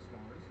great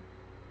stars.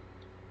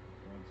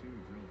 1-2,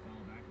 drill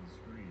foul back to the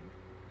screen.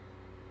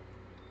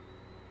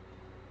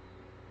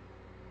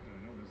 And I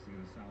know this is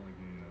going to sound like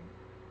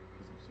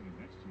because I'm sitting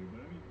next to you,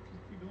 but I mean,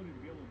 just the ability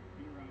to be able to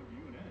be around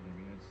you and Ed. I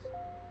mean, it's,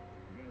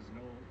 you guys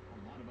know a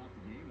lot about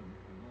the game, and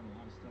I've learned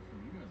a lot of stuff from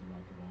you guys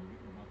about the ball,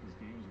 about this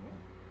game as well.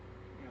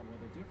 Yeah, well,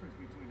 the difference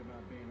between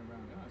about being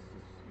around us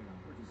is, you know,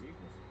 we're just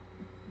equals.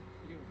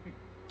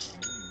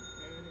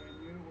 Ed and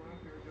you were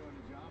up here doing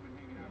the job and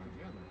hanging out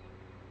together.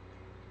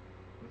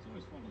 But it's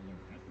always fun to learn.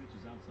 That pitch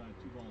is outside,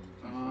 2 balls and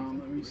 2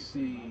 strikes. Let Let me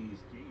see. This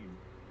game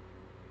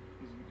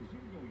is because you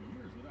can go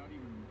years without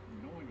even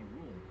knowing a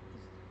rule.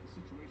 The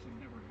situation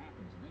never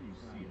happens, and then you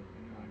see it,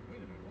 and you're like,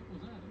 wait a minute, what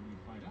was that? And you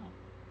find out.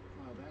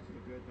 Well, that's the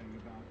good thing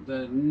about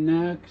The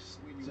next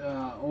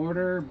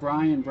order,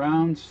 Brian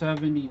Brown,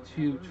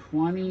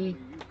 7220.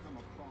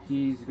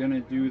 He's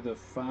gonna do the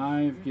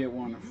 5, get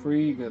 1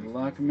 free. Good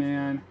luck,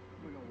 man.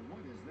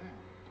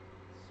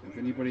 If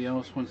anybody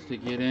else wants to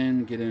get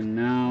in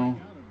now.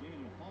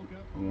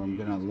 Or I'm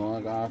gonna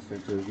log off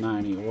if there's not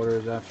any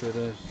orders after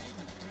this.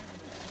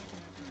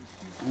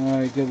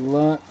 Alright, good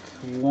luck.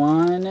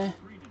 1,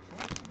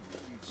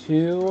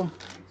 2,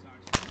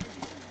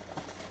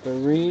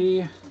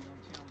 3,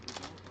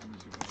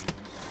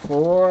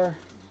 4,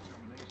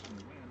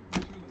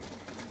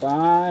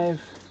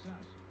 5,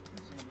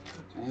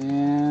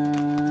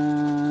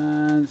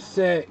 and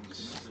 6.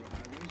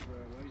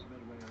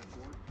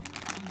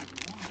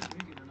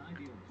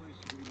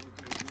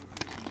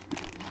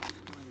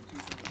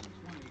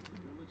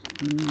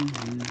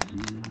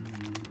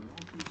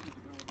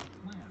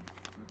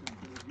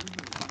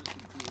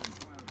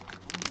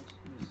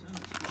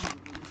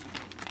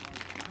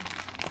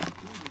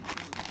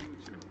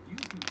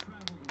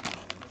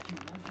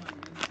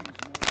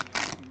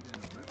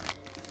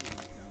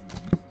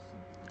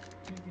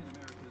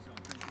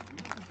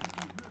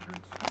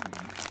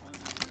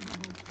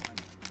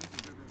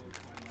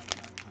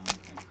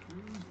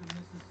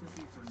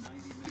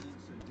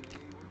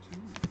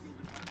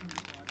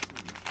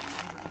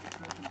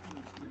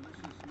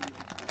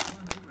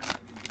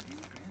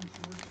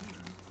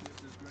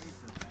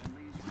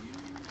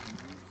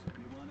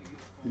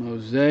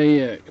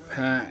 Mosaic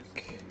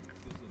pack.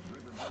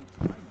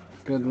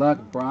 Good luck,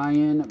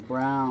 Brian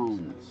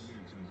Browns.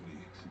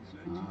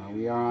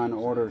 We are on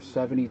order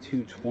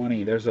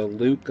 7220. There's a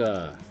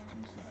Luca.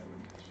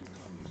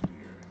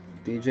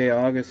 DJ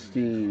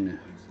Augustine.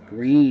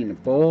 Green.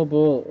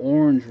 Bull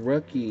orange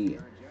rookie.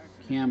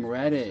 Cam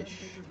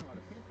Reddish.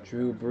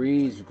 Drew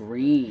Brees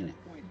green.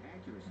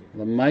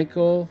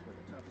 LaMichael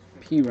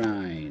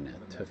Pirine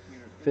to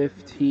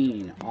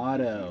 15.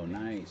 Auto.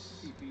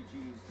 Nice.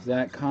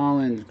 Zach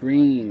Collins,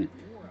 green.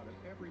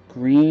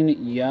 Green,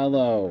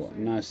 yellow.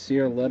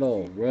 Nasir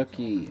Little,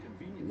 rookie.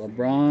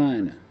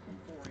 LeBron.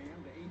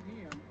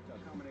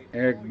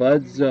 Eric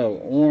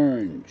Bledsoe,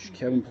 orange.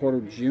 Kevin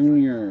Porter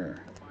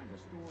Jr.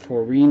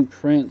 Taurine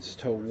Prince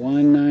to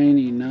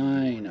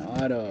 199.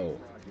 Auto.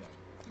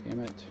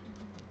 Damn it.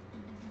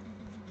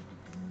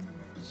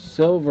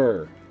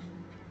 Silver.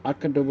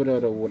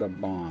 Akadabada with a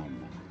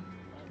bomb.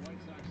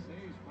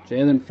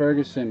 Jalen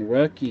Ferguson,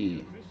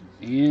 rookie.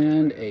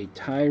 And a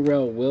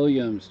Tyrell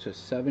Williams to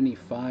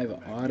 75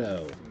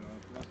 auto.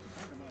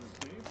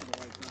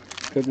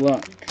 Good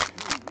luck.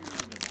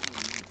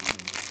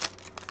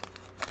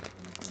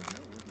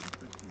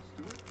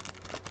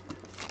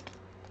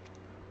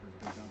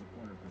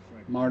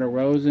 Marta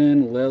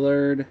Rosen,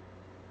 Lillard,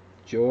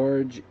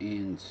 George,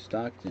 and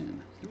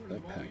Stockton.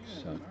 That pack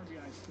sucked.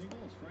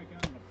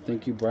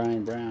 Thank you,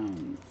 Brian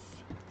Brown.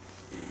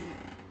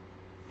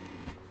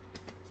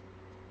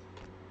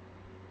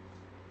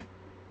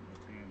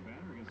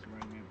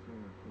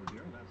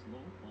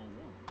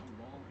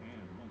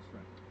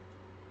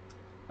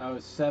 That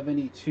was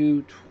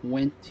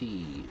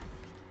 7220.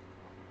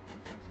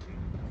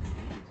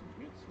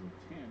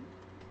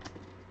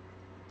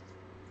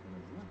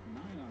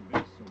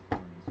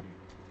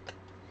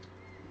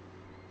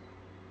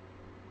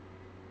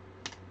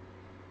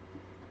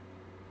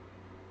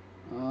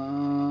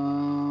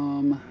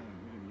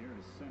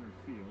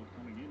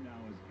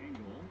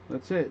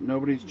 That's it.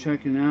 Nobody's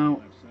checking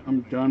out.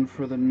 I'm done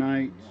for the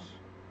night.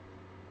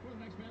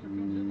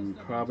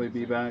 Probably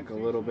be back a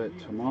little bit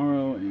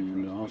tomorrow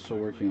and also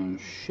working on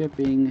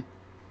shipping.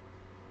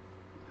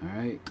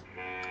 Alright.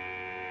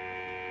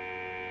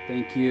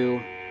 Thank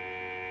you.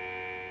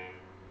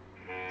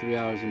 3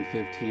 hours and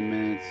 15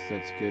 minutes.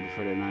 That's good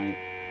for tonight.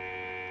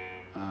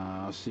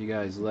 I'll see you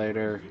guys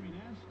later.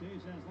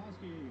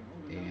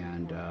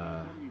 And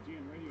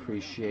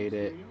appreciate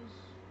it.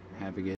 Have a good